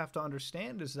also have to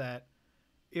understand is that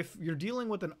if you're dealing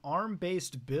with an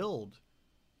ARM-based build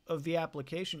of the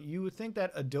application, you would think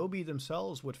that Adobe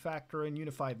themselves would factor in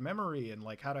unified memory and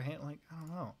like how to handle, like, I don't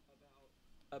know.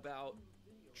 About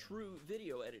true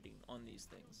video editing on these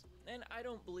things. And I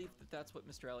don't believe that that's what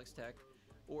Mr. Alex Tech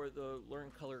or the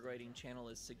Learn Color Grading channel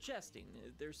is suggesting.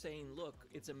 They're saying, look,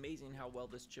 it's amazing how well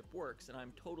this chip works, and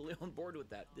I'm totally on board with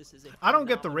that. This is a I don't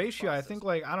get the ratio. Process. I think,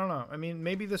 like, I don't know. I mean,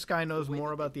 maybe this guy knows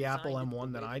more about the Apple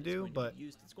M1 than I do, but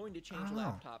it's going to change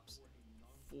laptops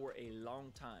for a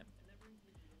long time.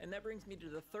 And that brings me to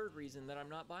the third reason that I'm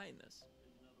not buying this.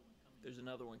 There's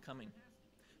another one coming.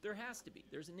 There has to be.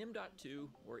 There's an M.2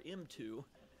 or M2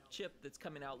 chip that's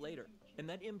coming out later. And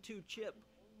that M2 chip,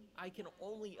 I can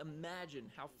only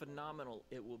imagine how phenomenal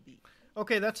it will be.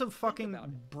 Okay, that's a fucking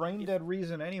brain dead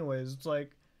reason anyways. It's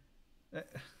like,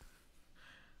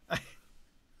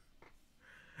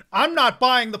 I'm not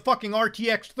buying the fucking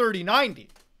RTX 3090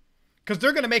 because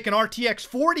they're going to make an RTX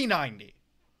 4090.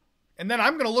 And then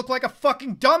I'm going to look like a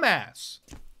fucking dumbass.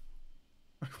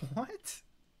 What?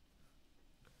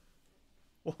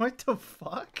 What the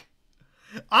fuck?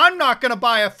 I'm not going to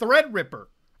buy a Threadripper,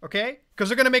 okay? Because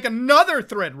they're going to make another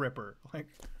Threadripper. Like,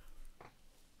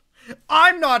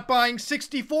 I'm not buying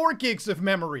 64 gigs of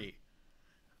memory.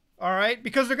 All right?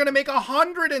 Because they're going to make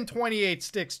 128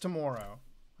 sticks tomorrow.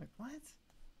 Like, what?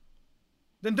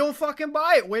 Then don't fucking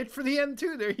buy it. Wait for the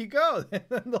M2. There you go.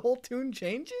 Then the whole tune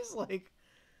changes. Like,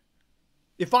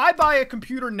 if I buy a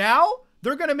computer now,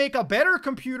 they're going to make a better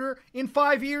computer in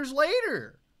 5 years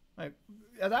later. Like,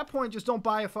 at that point, just don't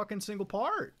buy a fucking single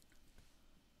part.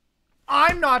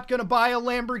 I'm not going to buy a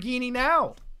Lamborghini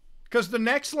now because the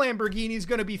next Lamborghini is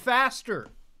going to be faster.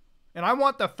 And I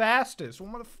want the fastest.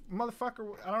 Well,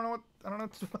 motherfucker, I don't know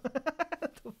what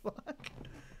the fuck.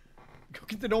 Go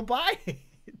get the, don't buy it.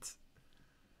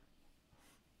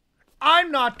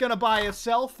 I'm not going to buy a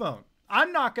cell phone.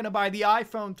 I'm not going to buy the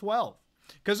iPhone 12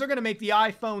 because they're going to make the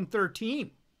iPhone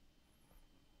 13.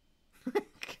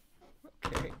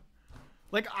 Okay.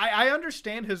 Like, I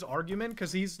understand his argument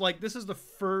because he's like, this is the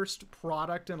first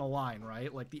product in a line,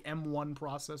 right? Like the M1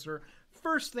 processor,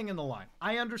 first thing in the line.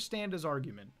 I understand his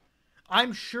argument.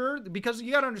 I'm sure, because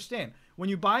you got to understand, when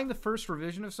you're buying the first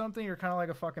revision of something, you're kind of like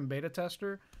a fucking beta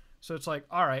tester. So it's like,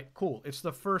 all right, cool. It's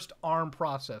the first ARM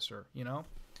processor, you know?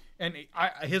 And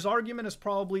his argument is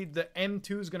probably the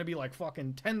M2 is going to be like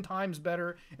fucking 10 times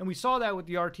better. And we saw that with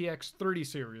the RTX 30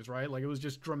 series, right? Like, it was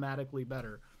just dramatically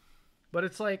better. But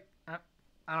it's like, I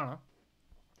don't know.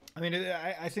 I mean,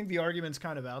 I think the argument's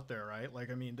kind of out there, right? Like,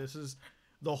 I mean, this is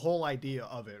the whole idea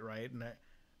of it, right? And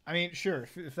I mean, sure,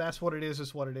 if that's what it is,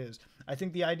 it's what it is. I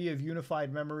think the idea of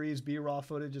unified memories, B-raw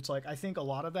footage, it's like, I think a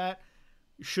lot of that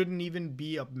shouldn't even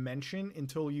be a mention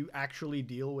until you actually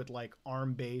deal with like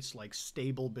ARM-based, like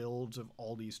stable builds of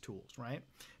all these tools, right?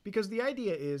 Because the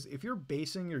idea is, if you're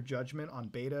basing your judgment on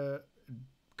beta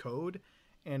code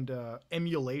and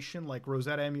emulation, like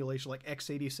Rosetta emulation, like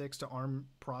x86 to ARM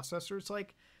processor, it's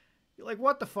like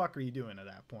what the fuck are you doing at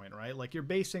that point, right? Like, you're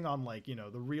basing on, like, you know,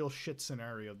 the real shit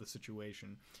scenario of the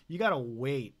situation. You gotta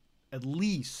wait at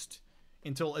least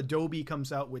until Adobe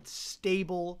comes out with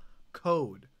stable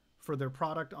code for their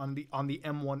product on the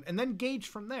M1, and then gauge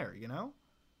from there, you know?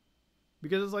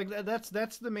 Because it's like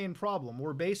that's the main problem.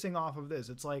 We're basing off of this.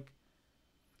 It's like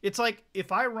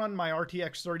if I run my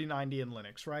RTX 3090 in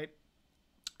Linux, right?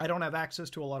 I don't have access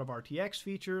to a lot of RTX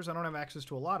features. I don't have access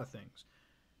to a lot of things.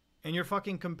 And you're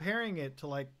fucking comparing it to,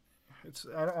 like,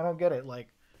 I don't get it. Like,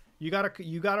 you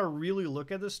gotta really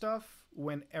look at this stuff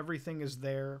when everything is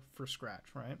there for scratch,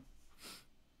 right?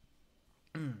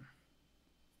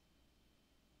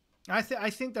 I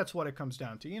think that's what it comes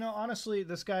down to. You know, honestly,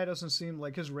 this guy doesn't seem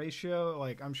like his ratio.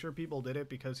 Like, I'm sure people did it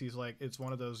because he's like, it's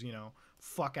one of those, you know,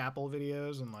 fuck Apple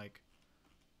videos, and like,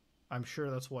 I'm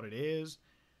sure that's what it is.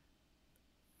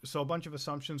 So a bunch of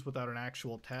assumptions without an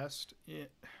actual test.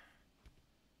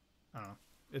 I don't know.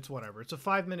 It's whatever. It's a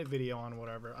 5-minute video on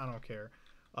whatever. I don't care.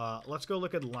 Let's go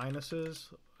look at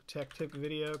Linus's tech tip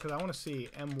video because I want to see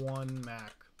M1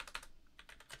 Mac,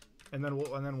 and then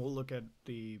we'll look at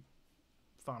the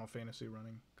Final Fantasy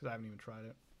running because I haven't even tried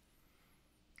it.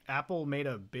 Apple made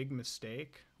a big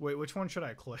mistake. Wait, which one should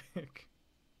I click?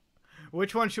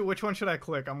 Which one should I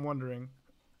click? I'm wondering.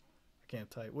 I can't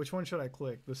type. Which one should I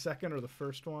click? The second or the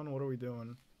first one? What are we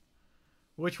doing?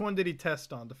 Which one did he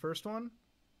test on? The first one?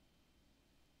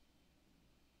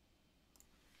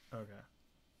 Okay.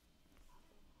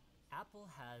 Apple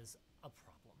has a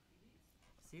problem.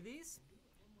 See these?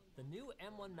 The new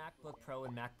M1 MacBook Pro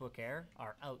and MacBook Air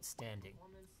are outstanding.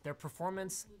 Their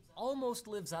performance almost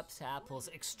lives up to Apple's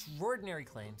extraordinary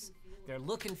claims. Their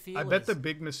look and feel I bet the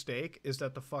big mistake is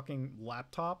that the fucking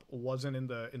laptop wasn't in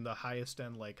the highest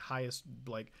end, like highest,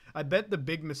 like, I bet the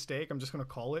big mistake, I'm just going to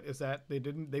call it, is that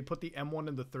they put the M1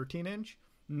 in the 13-inch,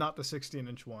 not the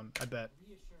 16-inch one, I bet.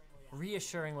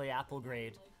 Reassuringly Apple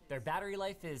grade. Their battery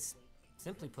life is,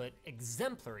 simply put,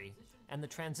 exemplary, and the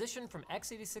transition from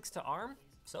x86 to ARM,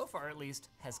 so far at least,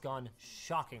 has gone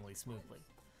shockingly smoothly.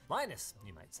 Linus,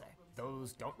 you might say,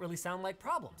 those don't really sound like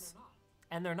problems.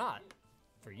 And they're not.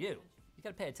 For you. You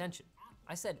gotta pay attention.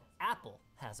 I said Apple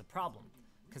has a problem,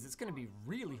 because it's gonna be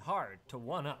really hard to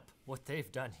one-up what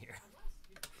they've done here.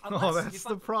 Oh, that's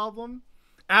the problem?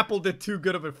 Apple did too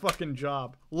good of a fucking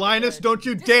job. Linus, don't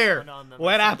you dare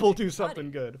let Apple do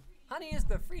something good. Honey is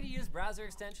the free-to-use browser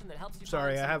extension that helps you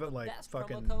Sorry, find I haven't, like, best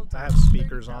fucking, promo codes I on have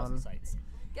speakers 30,000 on. sites.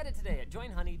 Get it today at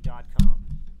joinhoney.com.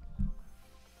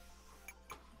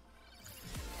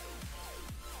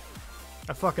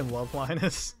 I fucking love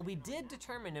Linus. We did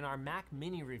determine in our Mac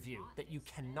Mini review that you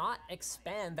cannot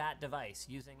expand that device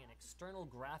using an external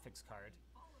graphics card.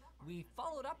 We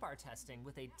followed up our testing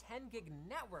with a 10 gig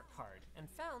network card and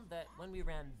found that when we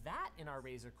ran that in our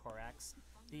Razer Core X,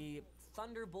 the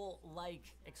Thunderbolt-like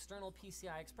external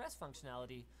PCI Express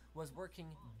functionality was working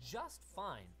just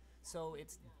fine. So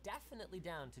it's definitely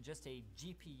down to just a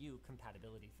GPU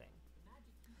compatibility thing.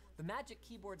 The Magic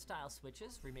Keyboard-style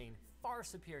switches remain far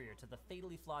superior to the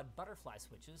fatally flawed butterfly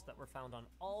switches that were found on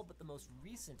all but the most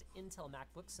recent Intel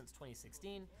MacBooks since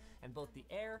 2016, and both the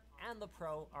Air and the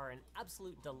Pro are an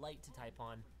absolute delight to type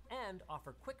on, and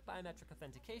offer quick biometric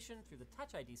authentication through the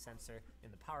Touch ID sensor in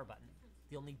the power button.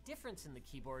 The only difference in the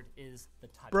keyboard is the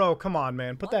touch. Bro, come on,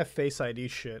 man. Put that Face ID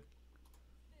shit.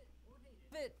 Love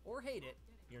it or hate it,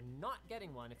 you're not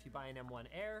getting one if you buy an M1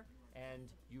 Air, and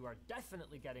you are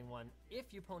definitely getting one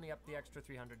if you pony up the extra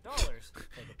 $300.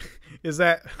 Is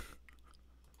that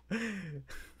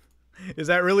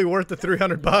really worth the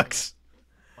 $300?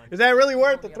 Is that really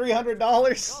worth the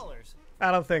 $300?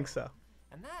 I don't think so.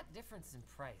 And that difference in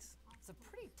price, it's a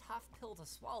pretty tough pill to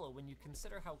swallow when you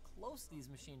consider how close these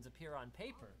machines appear on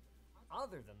paper,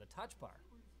 other than the touch bar.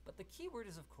 But the keyword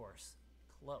is, of course,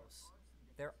 close.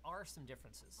 There are some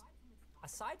differences.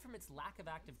 Aside from its lack of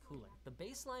active cooling, the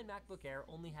baseline MacBook Air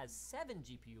only has 7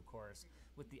 GPU cores,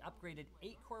 with the upgraded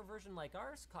 8-core version like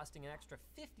ours costing an extra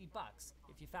 $50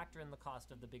 if you factor in the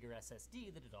cost of the bigger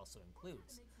SSD that it also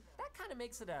includes. That kind of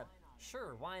makes it a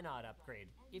sure, why not upgrade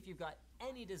if you've got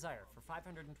any desire for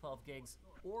 512 gigs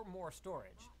or more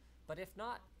storage. But if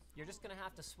not, you're just going to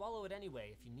have to swallow it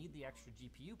anyway if you need the extra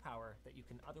GPU power that you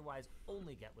can otherwise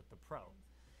only get with the Pro.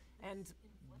 And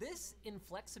this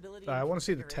inflexibility I want to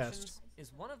see the test.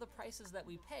 Is one of the prices that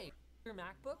we pay. Your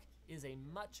MacBook is a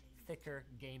much thicker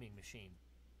gaming machine.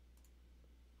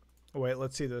 Oh, wait,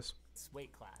 let's see this. It's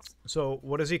weight class. So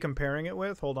what is he comparing it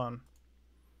with? Hold on.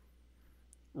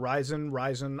 Ryzen,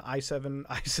 i7,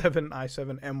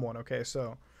 M1. Okay,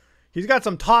 so he's got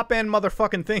some top-end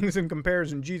motherfucking things in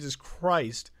comparison. Jesus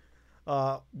Christ.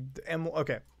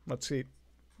 Okay, let's see.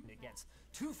 It gets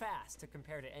too fast to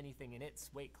compare to anything in its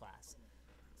weight class.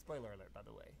 Spoiler alert, by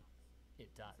the way. It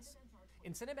does.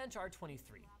 In Cinebench R23,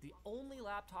 the only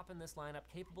laptop in this lineup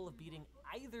capable of beating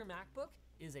either MacBook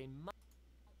is a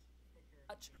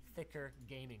much thicker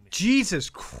gaming machine.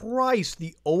 Jesus Christ,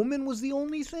 the Omen was the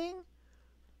only thing?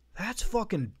 That's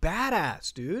fucking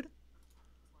badass, dude.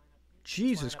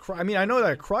 Jesus Christ. I mean, I know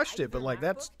that I crushed it, but like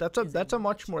that's a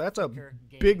much more, that's a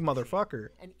big motherfucker.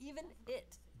 And even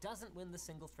it doesn't win the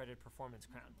single-threaded performance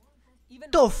crown.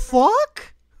 Even the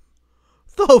fuck?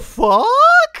 The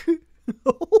fuck?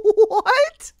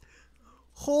 What?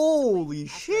 Holy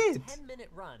shit. After a 10-minute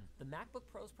run, the MacBook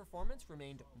Pro's performance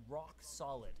remained rock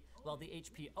solid, while the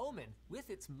HP Omen, with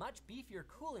its much beefier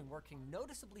cooling working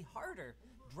noticeably harder,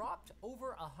 dropped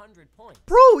over 100 points.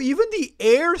 Bro, even the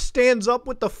Air stands up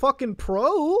with the fucking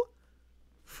Pro.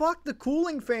 Fuck the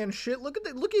cooling fan shit. Look at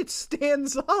that. Look, it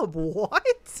stands up.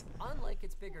 What? Unlike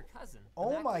its bigger cousin,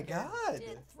 oh my god,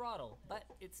 did throttle, but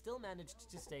it still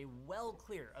managed to stay well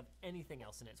clear of anything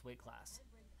else in its weight class.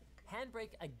 Handbrake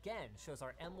again shows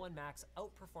our M1 Macs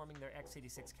outperforming their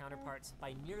x86 counterparts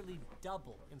by nearly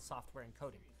double in software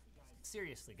encoding.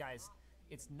 Seriously, guys,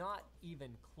 it's not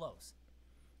even close.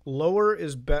 Lower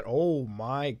is better. Oh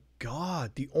my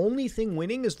god, the only thing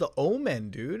winning is the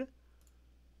Omen, dude.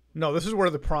 No, this is where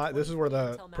the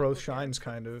Pro shines,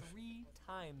 kind of. 3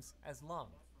 times as long.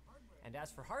 And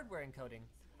as for hardware encoding,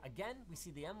 again, we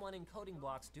see the M1 encoding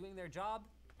blocks doing their job.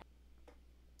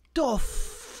 The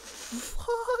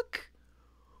fuck?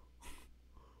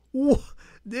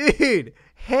 Dude,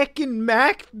 heckin'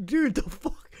 Mac, dude, the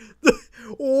fuck?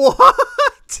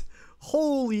 What?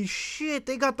 Holy shit,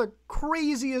 they got the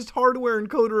craziest hardware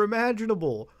encoder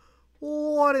imaginable.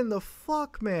 What in the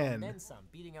fuck, man? And then some,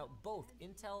 beating out both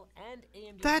Intel and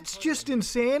AMD. That's just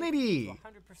insanity.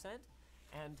 100%,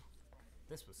 and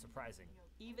this was surprising,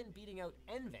 even beating out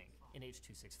NVENC in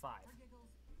H.265.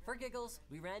 For giggles,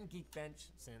 we ran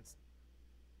Geekbench since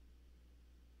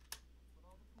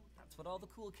that's what all the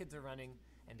cool kids are running,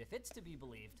 and if it's to be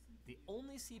believed, the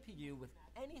only CPU with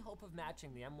any hope of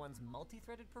matching the M1's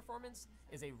multi-threaded performance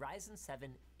is a Ryzen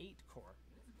 7 8-core.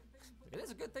 It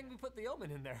is a good thing we put the Omen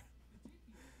in there.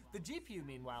 The GPU,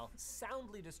 meanwhile,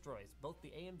 soundly destroys both the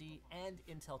AMD and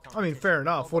Intel competition. I mean, fair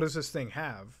enough. What does this thing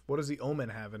have? What does the Omen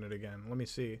have in it again? Let me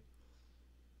see.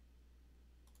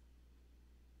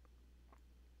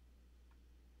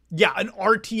 Yeah, an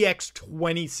RTX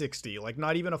 2060. Like,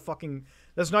 not even a fucking...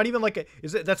 That's not even like a...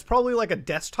 That's probably like a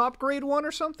desktop grade one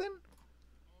or something?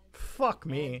 Fuck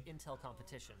me. Intel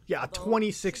competition. Yeah, a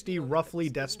 2060 roughly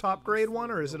desktop grade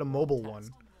one, or is it a mobile one?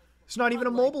 It's not even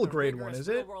a mobile grade one, is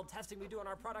it?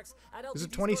 Is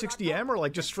it 2060M or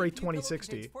like just straight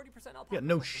 2060? Yeah,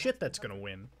 no shit that's gonna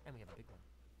win. And we have a big one.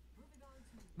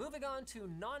 Moving on to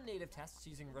non-native tests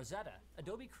using Rosetta,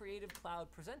 Adobe Creative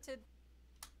Cloud presented.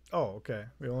 Oh, okay.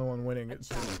 The only one winning. Not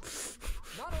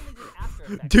only did After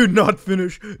Effects Did not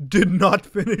finish. Did not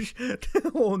finish.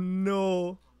 Oh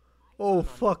no. Oh, run on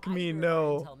fuck me, either of our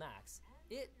no. Intel Macs.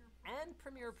 It and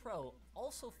Premiere Pro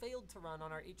also failed to run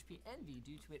on our HP Envy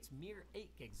due to its mere 8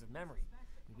 gigs of memory,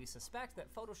 and we suspect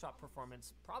that Photoshop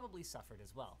performance probably suffered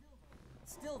as well.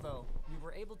 Still though, we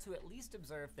were able to at least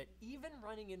observe that even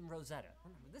running in Rosetta,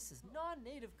 remember this is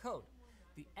non-native code,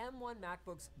 the M1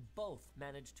 MacBooks both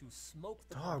managed to smoke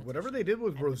the Dog, whatever they did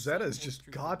with Rosetta is just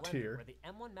god tier. where the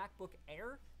M1 MacBook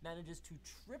Air manages to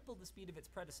triple the speed of its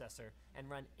predecessor and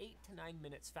run 8 to 9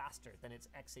 minutes faster than its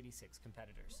x86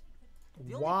 competitors.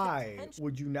 The only Why potential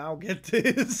would you now get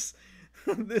this?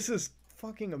 This is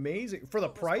fucking amazing. For the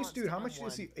price, response dude, to how much did you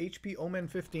M1. see HP Omen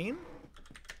 15?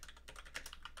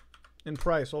 In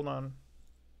price, hold on.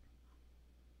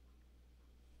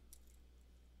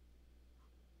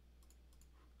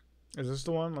 Is this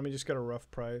the one? Let me just get a rough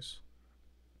price.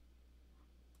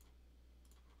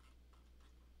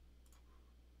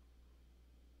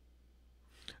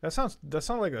 That sounds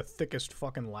like the thickest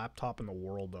fucking laptop in the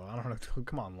world, though. I don't know.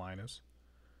 Come on, Linus.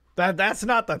 That's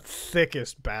not the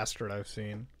thickest bastard I've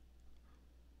seen.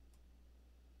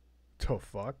 The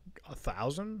fuck?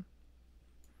 1,000?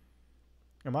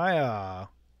 Am I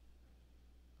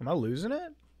losing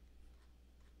it?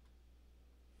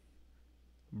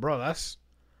 Bro,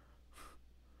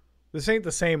 this ain't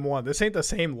the same one. This ain't the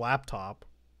same laptop.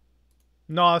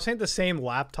 No, this ain't the same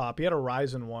laptop. He had a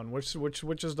Ryzen one. Which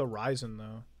is the Ryzen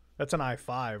though? That's an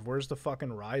i5. Where's the fucking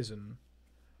Ryzen?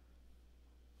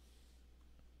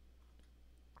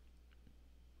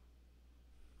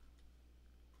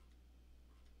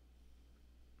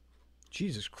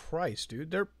 Jesus Christ,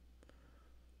 dude.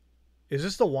 Is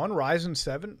this the one? Ryzen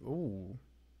 7? Ooh.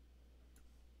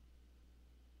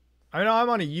 I know I'm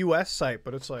on a US site,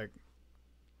 but it's like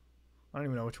I don't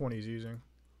even know which one he's using.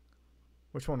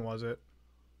 Which one was it?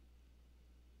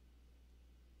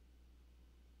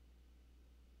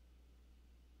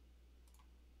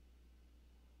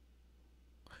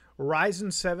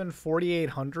 Ryzen 7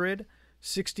 4800,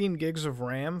 16 gigs of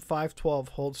RAM, 512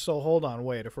 hold. So hold on,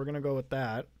 wait. If we're going to go with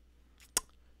that,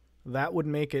 that would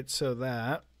make it so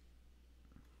that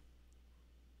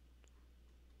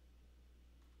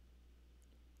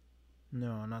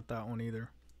no, not that one either.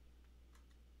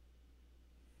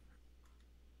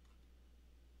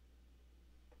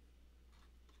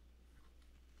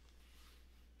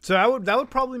 So that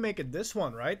would probably make it this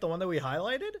one, right? The one that we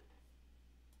highlighted?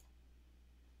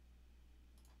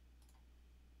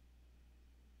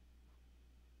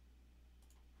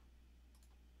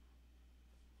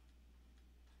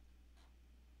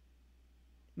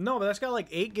 No, but that's got like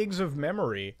 8 gigs of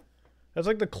memory. That's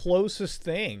like the closest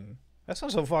thing. That's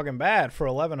not so fucking bad for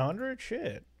 1100.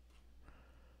 Shit.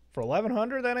 For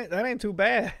 1100, that ain't too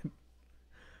bad.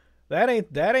 That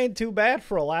ain't too bad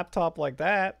for a laptop like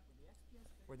that.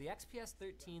 Where the XPS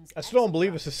 13's I still don't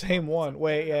believe it's the same one.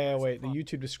 Wait, yeah, wait. The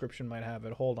YouTube description might have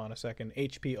it. Hold on a second.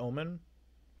 HP Omen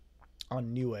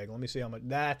on Newegg. Let me see how much.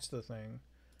 That's the thing.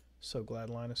 So glad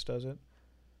Linus does it.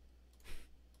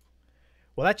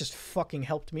 Well, that just fucking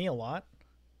helped me a lot.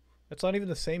 That's not even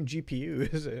the same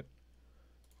GPU, is it?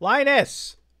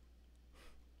 Linus!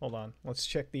 Hold on. Let's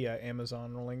check the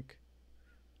Amazon link.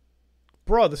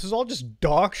 Bro, this is all just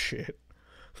dog shit.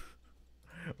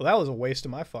 Well, that was a waste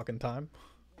of my fucking time.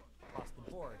 Across the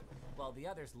board, while the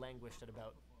others languished at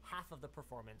about half of the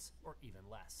performance or even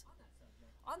less.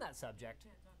 On that subject,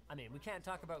 I mean, we can't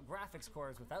talk about graphics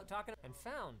cores without talking, and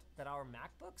found that our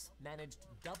MacBooks managed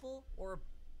double or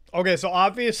Okay, so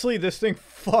obviously this thing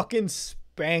fucking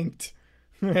spanked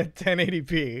at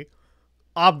 1080p.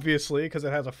 Obviously, because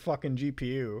it has a fucking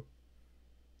GPU.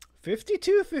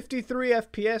 52, 53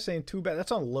 FPS ain't too bad.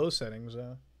 That's on low settings,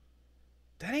 though.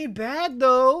 That ain't bad,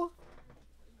 though.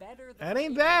 better That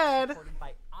ain't bad. supported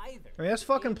by either. I mean, that's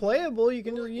fucking playable. You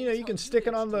can, you can stick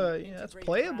it on the. That's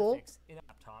playable. In a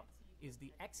laptop is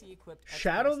the XE-equipped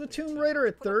Shadow of the Tomb Raider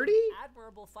at 30?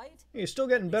 admirable fight. You're still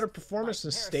getting better performance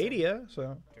than Stadia,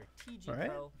 so. TG All right.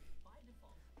 Pro.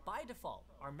 By default,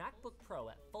 our MacBook Pro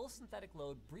at full synthetic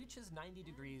load breaches 90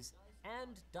 degrees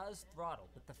and does throttle,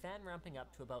 with the fan ramping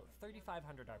up to about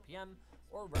 3,500 RPM,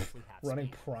 or roughly half Running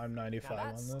speed. Prime 95 Now, on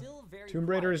that's the still very Tomb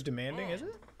Raider quiet, is demanding, is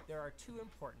and it? There are two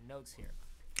important notes here.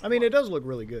 I mean, it does look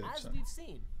really good. As So. we've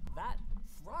seen, that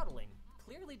throttling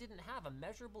clearly didn't have a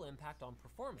measurable impact on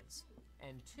performance.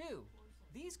 And two,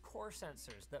 these core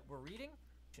sensors that we're reading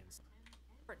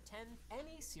pretend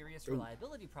any serious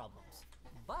reliability problems.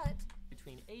 But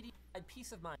between 80 and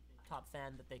peace of mind, top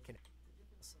fan that they can.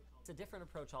 It's a different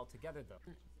approach altogether,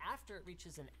 though. After it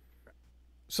reaches an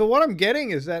So what I'm getting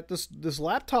is that this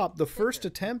laptop, the first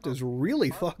attempt is really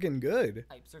fucking good.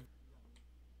 types of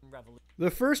revolution, The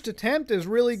first attempt is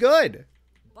really good.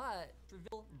 but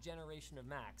trivial generation of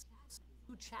Macs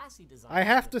who chassis design. I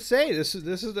have to say, this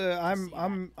is the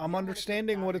I'm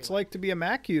understanding what it's like to be a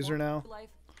Mac user now.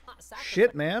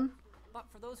 Shit, man. But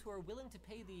for those who are willing to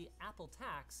pay the Apple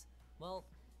tax, well,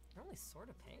 you're only sort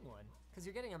of paying one, because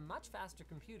you're getting a much faster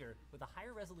computer with a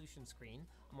higher resolution screen,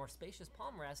 a more spacious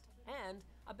palm rest, and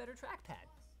a better trackpad.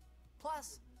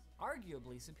 Plus,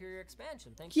 arguably superior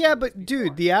expansion. Thanks. Yeah, but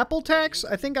dude, the Apple tax,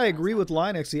 I think I agree with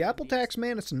Linux. The Apple tax,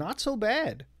 man, it's not so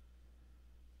bad.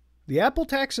 The Apple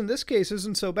tax in this case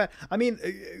isn't so bad. I mean,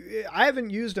 I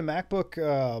haven't used a MacBook.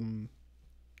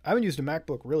 I haven't used a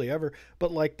MacBook really ever.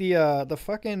 But like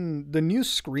the new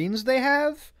screens they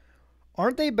have,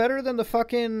 aren't they better than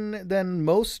than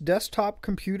most desktop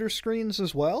computer screens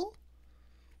as well?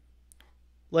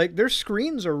 Like their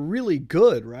screens are really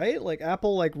good, right? Like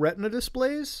Apple like Retina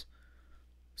displays.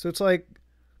 So it's like,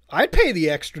 I'd pay the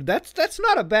extra. That's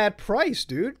not a bad price,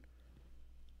 dude.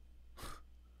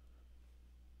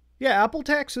 Yeah, Apple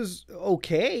tax is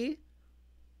okay.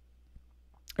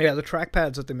 Yeah, the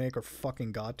trackpads that they make are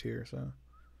fucking god tier, so.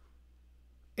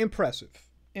 Impressive.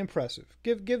 Impressive.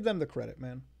 Give them the credit,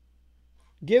 man.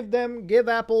 Give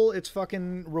Apple its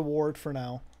fucking reward for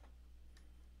now.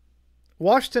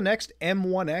 Watch the next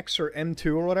M1X or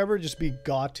M2 or whatever just be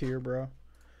god tier, bro.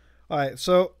 Alright,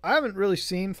 so I haven't really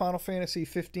seen Final Fantasy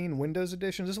 15 Windows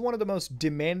Edition. This is one of the most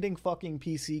demanding fucking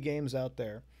PC games out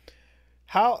there.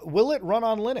 How will it run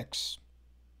on Linux?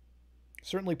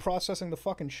 Certainly processing the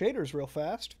fucking shaders real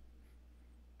fast.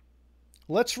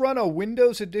 Let's run a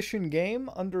Windows Edition game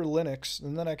under Linux,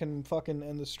 and then I can fucking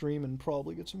end the stream and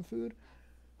probably get some food.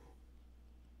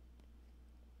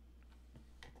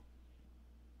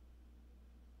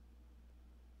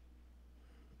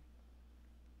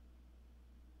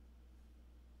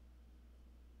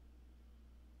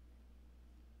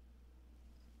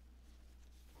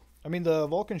 I mean, the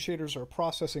Vulkan shaders are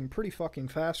processing pretty fucking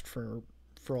fast for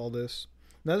all this.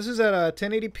 Now, this is at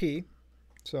 1080p,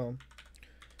 so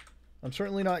I'm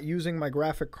certainly not using my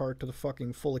graphic card to the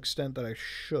fucking full extent that I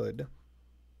should.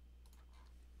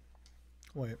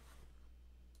 Wait.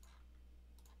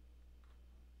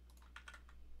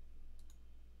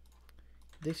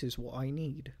 This is what I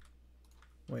need.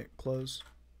 Wait, close.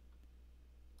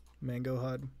 Mango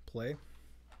HUD, play.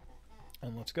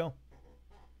 And let's go.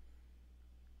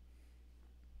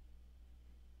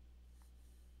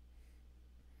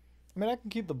 I mean, I can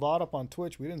keep the VOD up on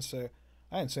Twitch. I didn't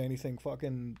say anything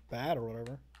fucking bad or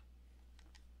whatever.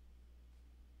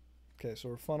 Okay, so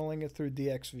we're funneling it through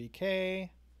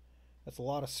DXVK. That's a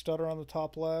lot of stutter on the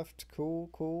top left. Cool,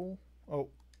 cool. Oh.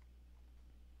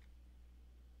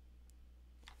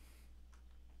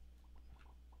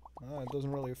 It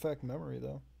doesn't really affect memory,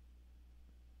 though.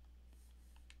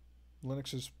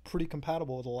 Linux is pretty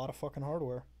compatible with a lot of fucking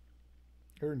hardware.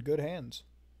 You're in good hands.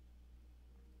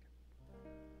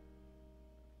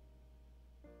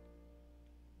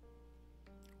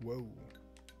 Whoa.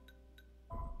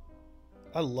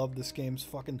 I love this game's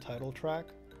fucking title track.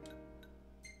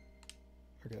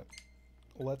 Okay.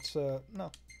 Let's, no.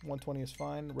 120 is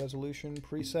fine. Resolution,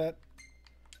 preset.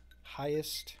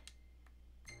 Highest.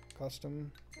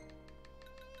 Custom.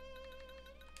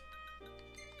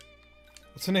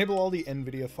 Let's enable all the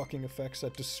NVIDIA fucking effects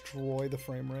that destroy the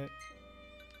frame rate.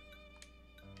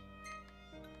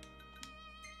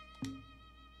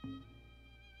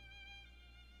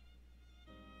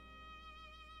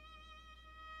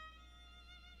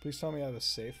 Please tell me I have a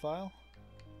save file.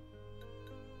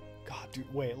 God,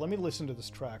 dude, wait, let me listen to this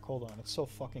track. Hold on, it's so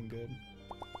fucking good.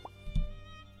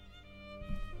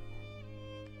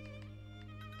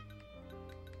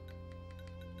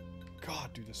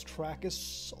 God, dude, this track is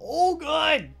so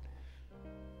good!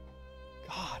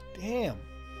 God damn.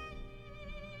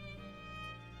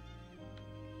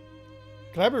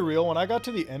 Can I be real? When I got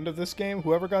to the end of this game,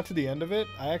 whoever got to the end of it,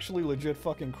 I actually legit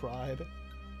fucking cried.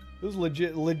 It was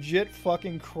legit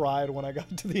fucking cried when I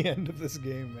got to the end of this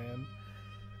game, man.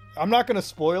 I'm not gonna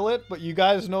spoil it, but you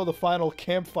guys know the final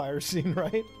campfire scene,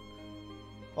 right?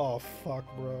 Oh, fuck,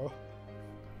 bro.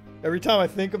 Every time I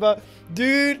think about...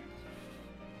 Dude,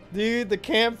 the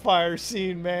campfire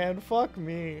scene, man. Fuck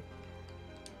me.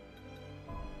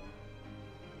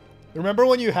 Remember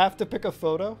when you have to pick a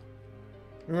photo?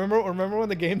 Remember when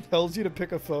the game tells you to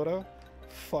pick a photo?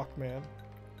 Fuck, man.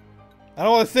 I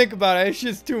don't want to think about it. That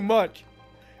shit's too much.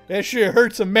 That shit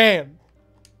hurts a man.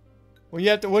 When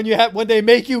they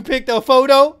make you pick the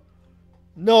photo?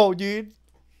 No, dude.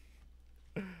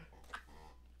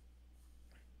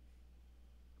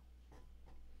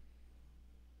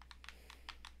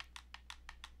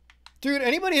 Dude,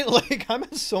 anybody, like, I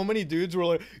met so many dudes who are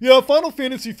like, yeah, Final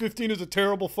Fantasy 15 is a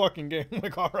terrible fucking game. I'm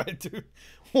like, alright, dude.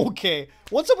 Okay.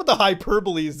 What's up with the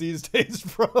hyperboles these days,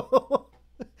 bro?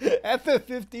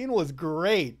 FF15 was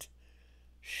great.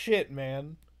 Shit,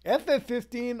 man.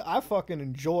 FF15, I fucking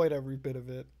enjoyed every bit of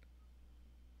it.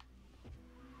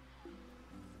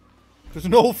 There's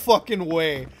no fucking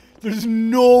way. There's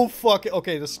no fucking...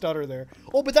 Okay, the stutter there.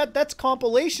 Oh, but that's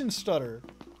compilation stutter.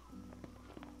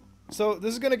 So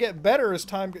this is gonna get better as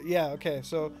time. Yeah, okay.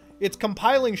 So it's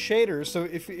compiling shaders. So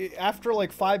if after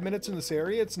like 5 minutes in this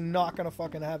area, it's not gonna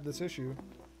fucking have this issue.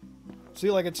 See,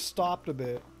 like it's stopped a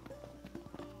bit.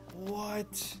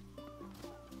 What?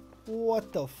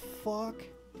 What the fuck?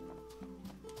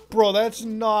 Bro, that's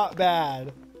not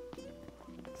bad.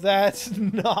 That's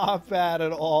not bad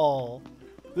at all.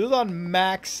 This is on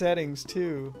max settings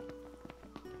too.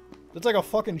 That's like a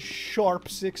fucking sharp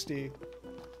 60.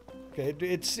 Okay,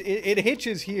 it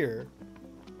hitches here.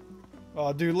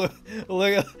 Oh, dude, look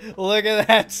at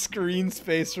that screen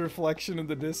space reflection in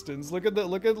the distance. Look at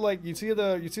like you see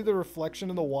the reflection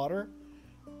in the water.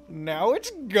 Now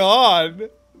it's gone,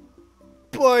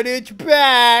 but it's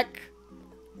back.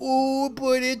 Ooh,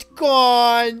 but it's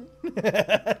gone.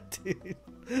 Dude,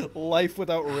 life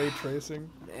without ray tracing.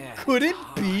 Man, could it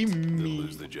be me?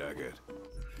 Lose the jacket.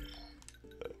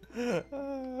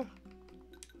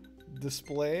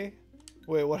 Display.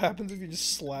 Wait, what happens if you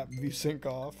just slap VSync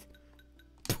off?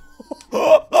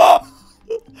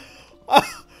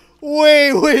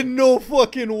 Wait, no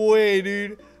fucking way,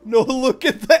 dude. No, look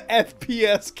at the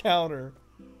FPS counter.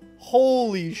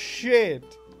 Holy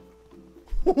shit.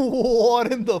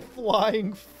 What in the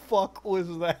flying fuck was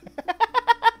that?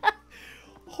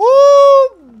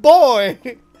 Oh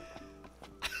boy.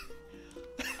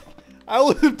 I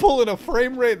wasn't pulling a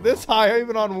frame rate this high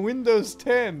even on Windows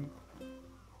 10.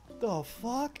 The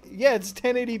fuck? Yeah, it's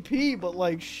 1080p, but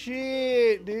like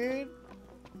shit, dude.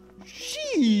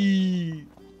 Shit.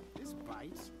 This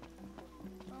bites.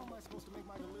 How am I supposed to make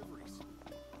my deliveries?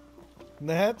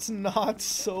 That's not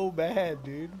so bad,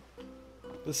 dude.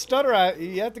 The stutter,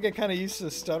 you have to get kind of used to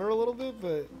the stutter a little bit,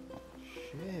 but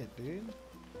shit, dude.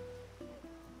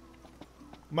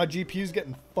 My GPU's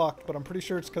getting fucked, but I'm pretty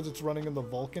sure it's because it's running in the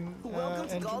Vulkan Welcome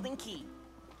to engine. Golden Key.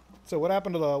 So what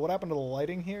happened to the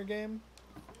lighting here, game?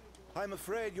 I'm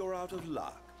afraid you're out of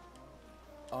luck.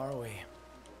 Are we?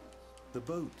 The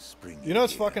boats bring You know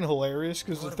it's fucking hilarious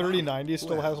because the 3090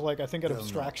 still has like I think an they'll not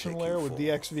abstraction take layer you with for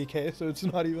DXVK, so it's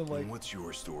not even like. What's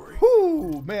your story?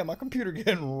 Whoo, man, my computer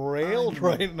getting railed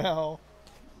right now.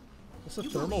 What's the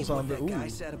thermals on the? That guy Ooh,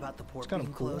 said about the port it's kind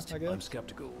being of cool, closed? I guess. I'm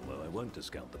skeptical, though I won't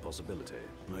discount the possibility.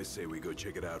 I say we go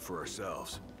check it out for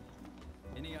ourselves.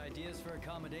 Any ideas for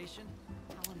accommodation?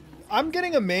 I'm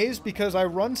getting amazed because I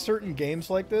run certain games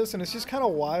like this, and it's just kind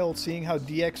of wild seeing how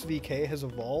DXVK has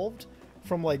evolved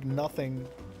from like nothing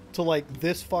to like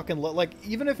this fucking like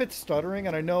even if it's stuttering,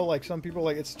 and I know like some people are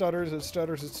like it stutters, it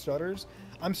stutters, it stutters.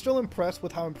 I'm still impressed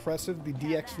with how impressive the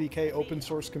DXVK open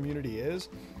source community is,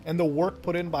 and the work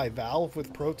put in by Valve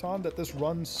with Proton that this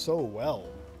runs so well.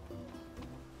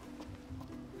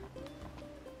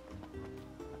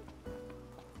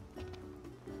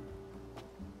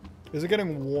 Is it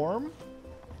getting warm?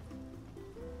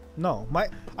 No,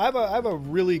 I have a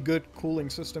really good cooling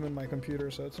system in my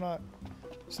computer, so it's not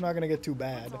gonna get too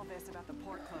bad. What's all this about the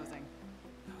port closing?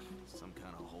 Some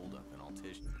kind of holdup in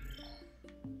Altition.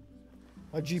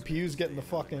 My GPU's getting the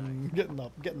fucking getting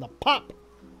the pop.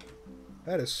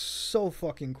 That is so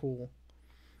fucking cool.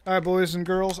 All right, boys and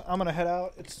girls, I'm gonna head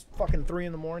out. It's fucking 3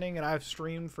 in the morning, and I've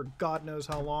streamed for God knows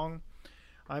how long.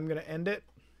 I'm gonna end it.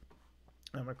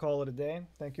 I'm gonna call it a day.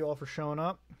 Thank you all for showing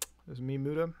up. This is me,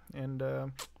 Muda, and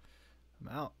I'm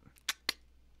out.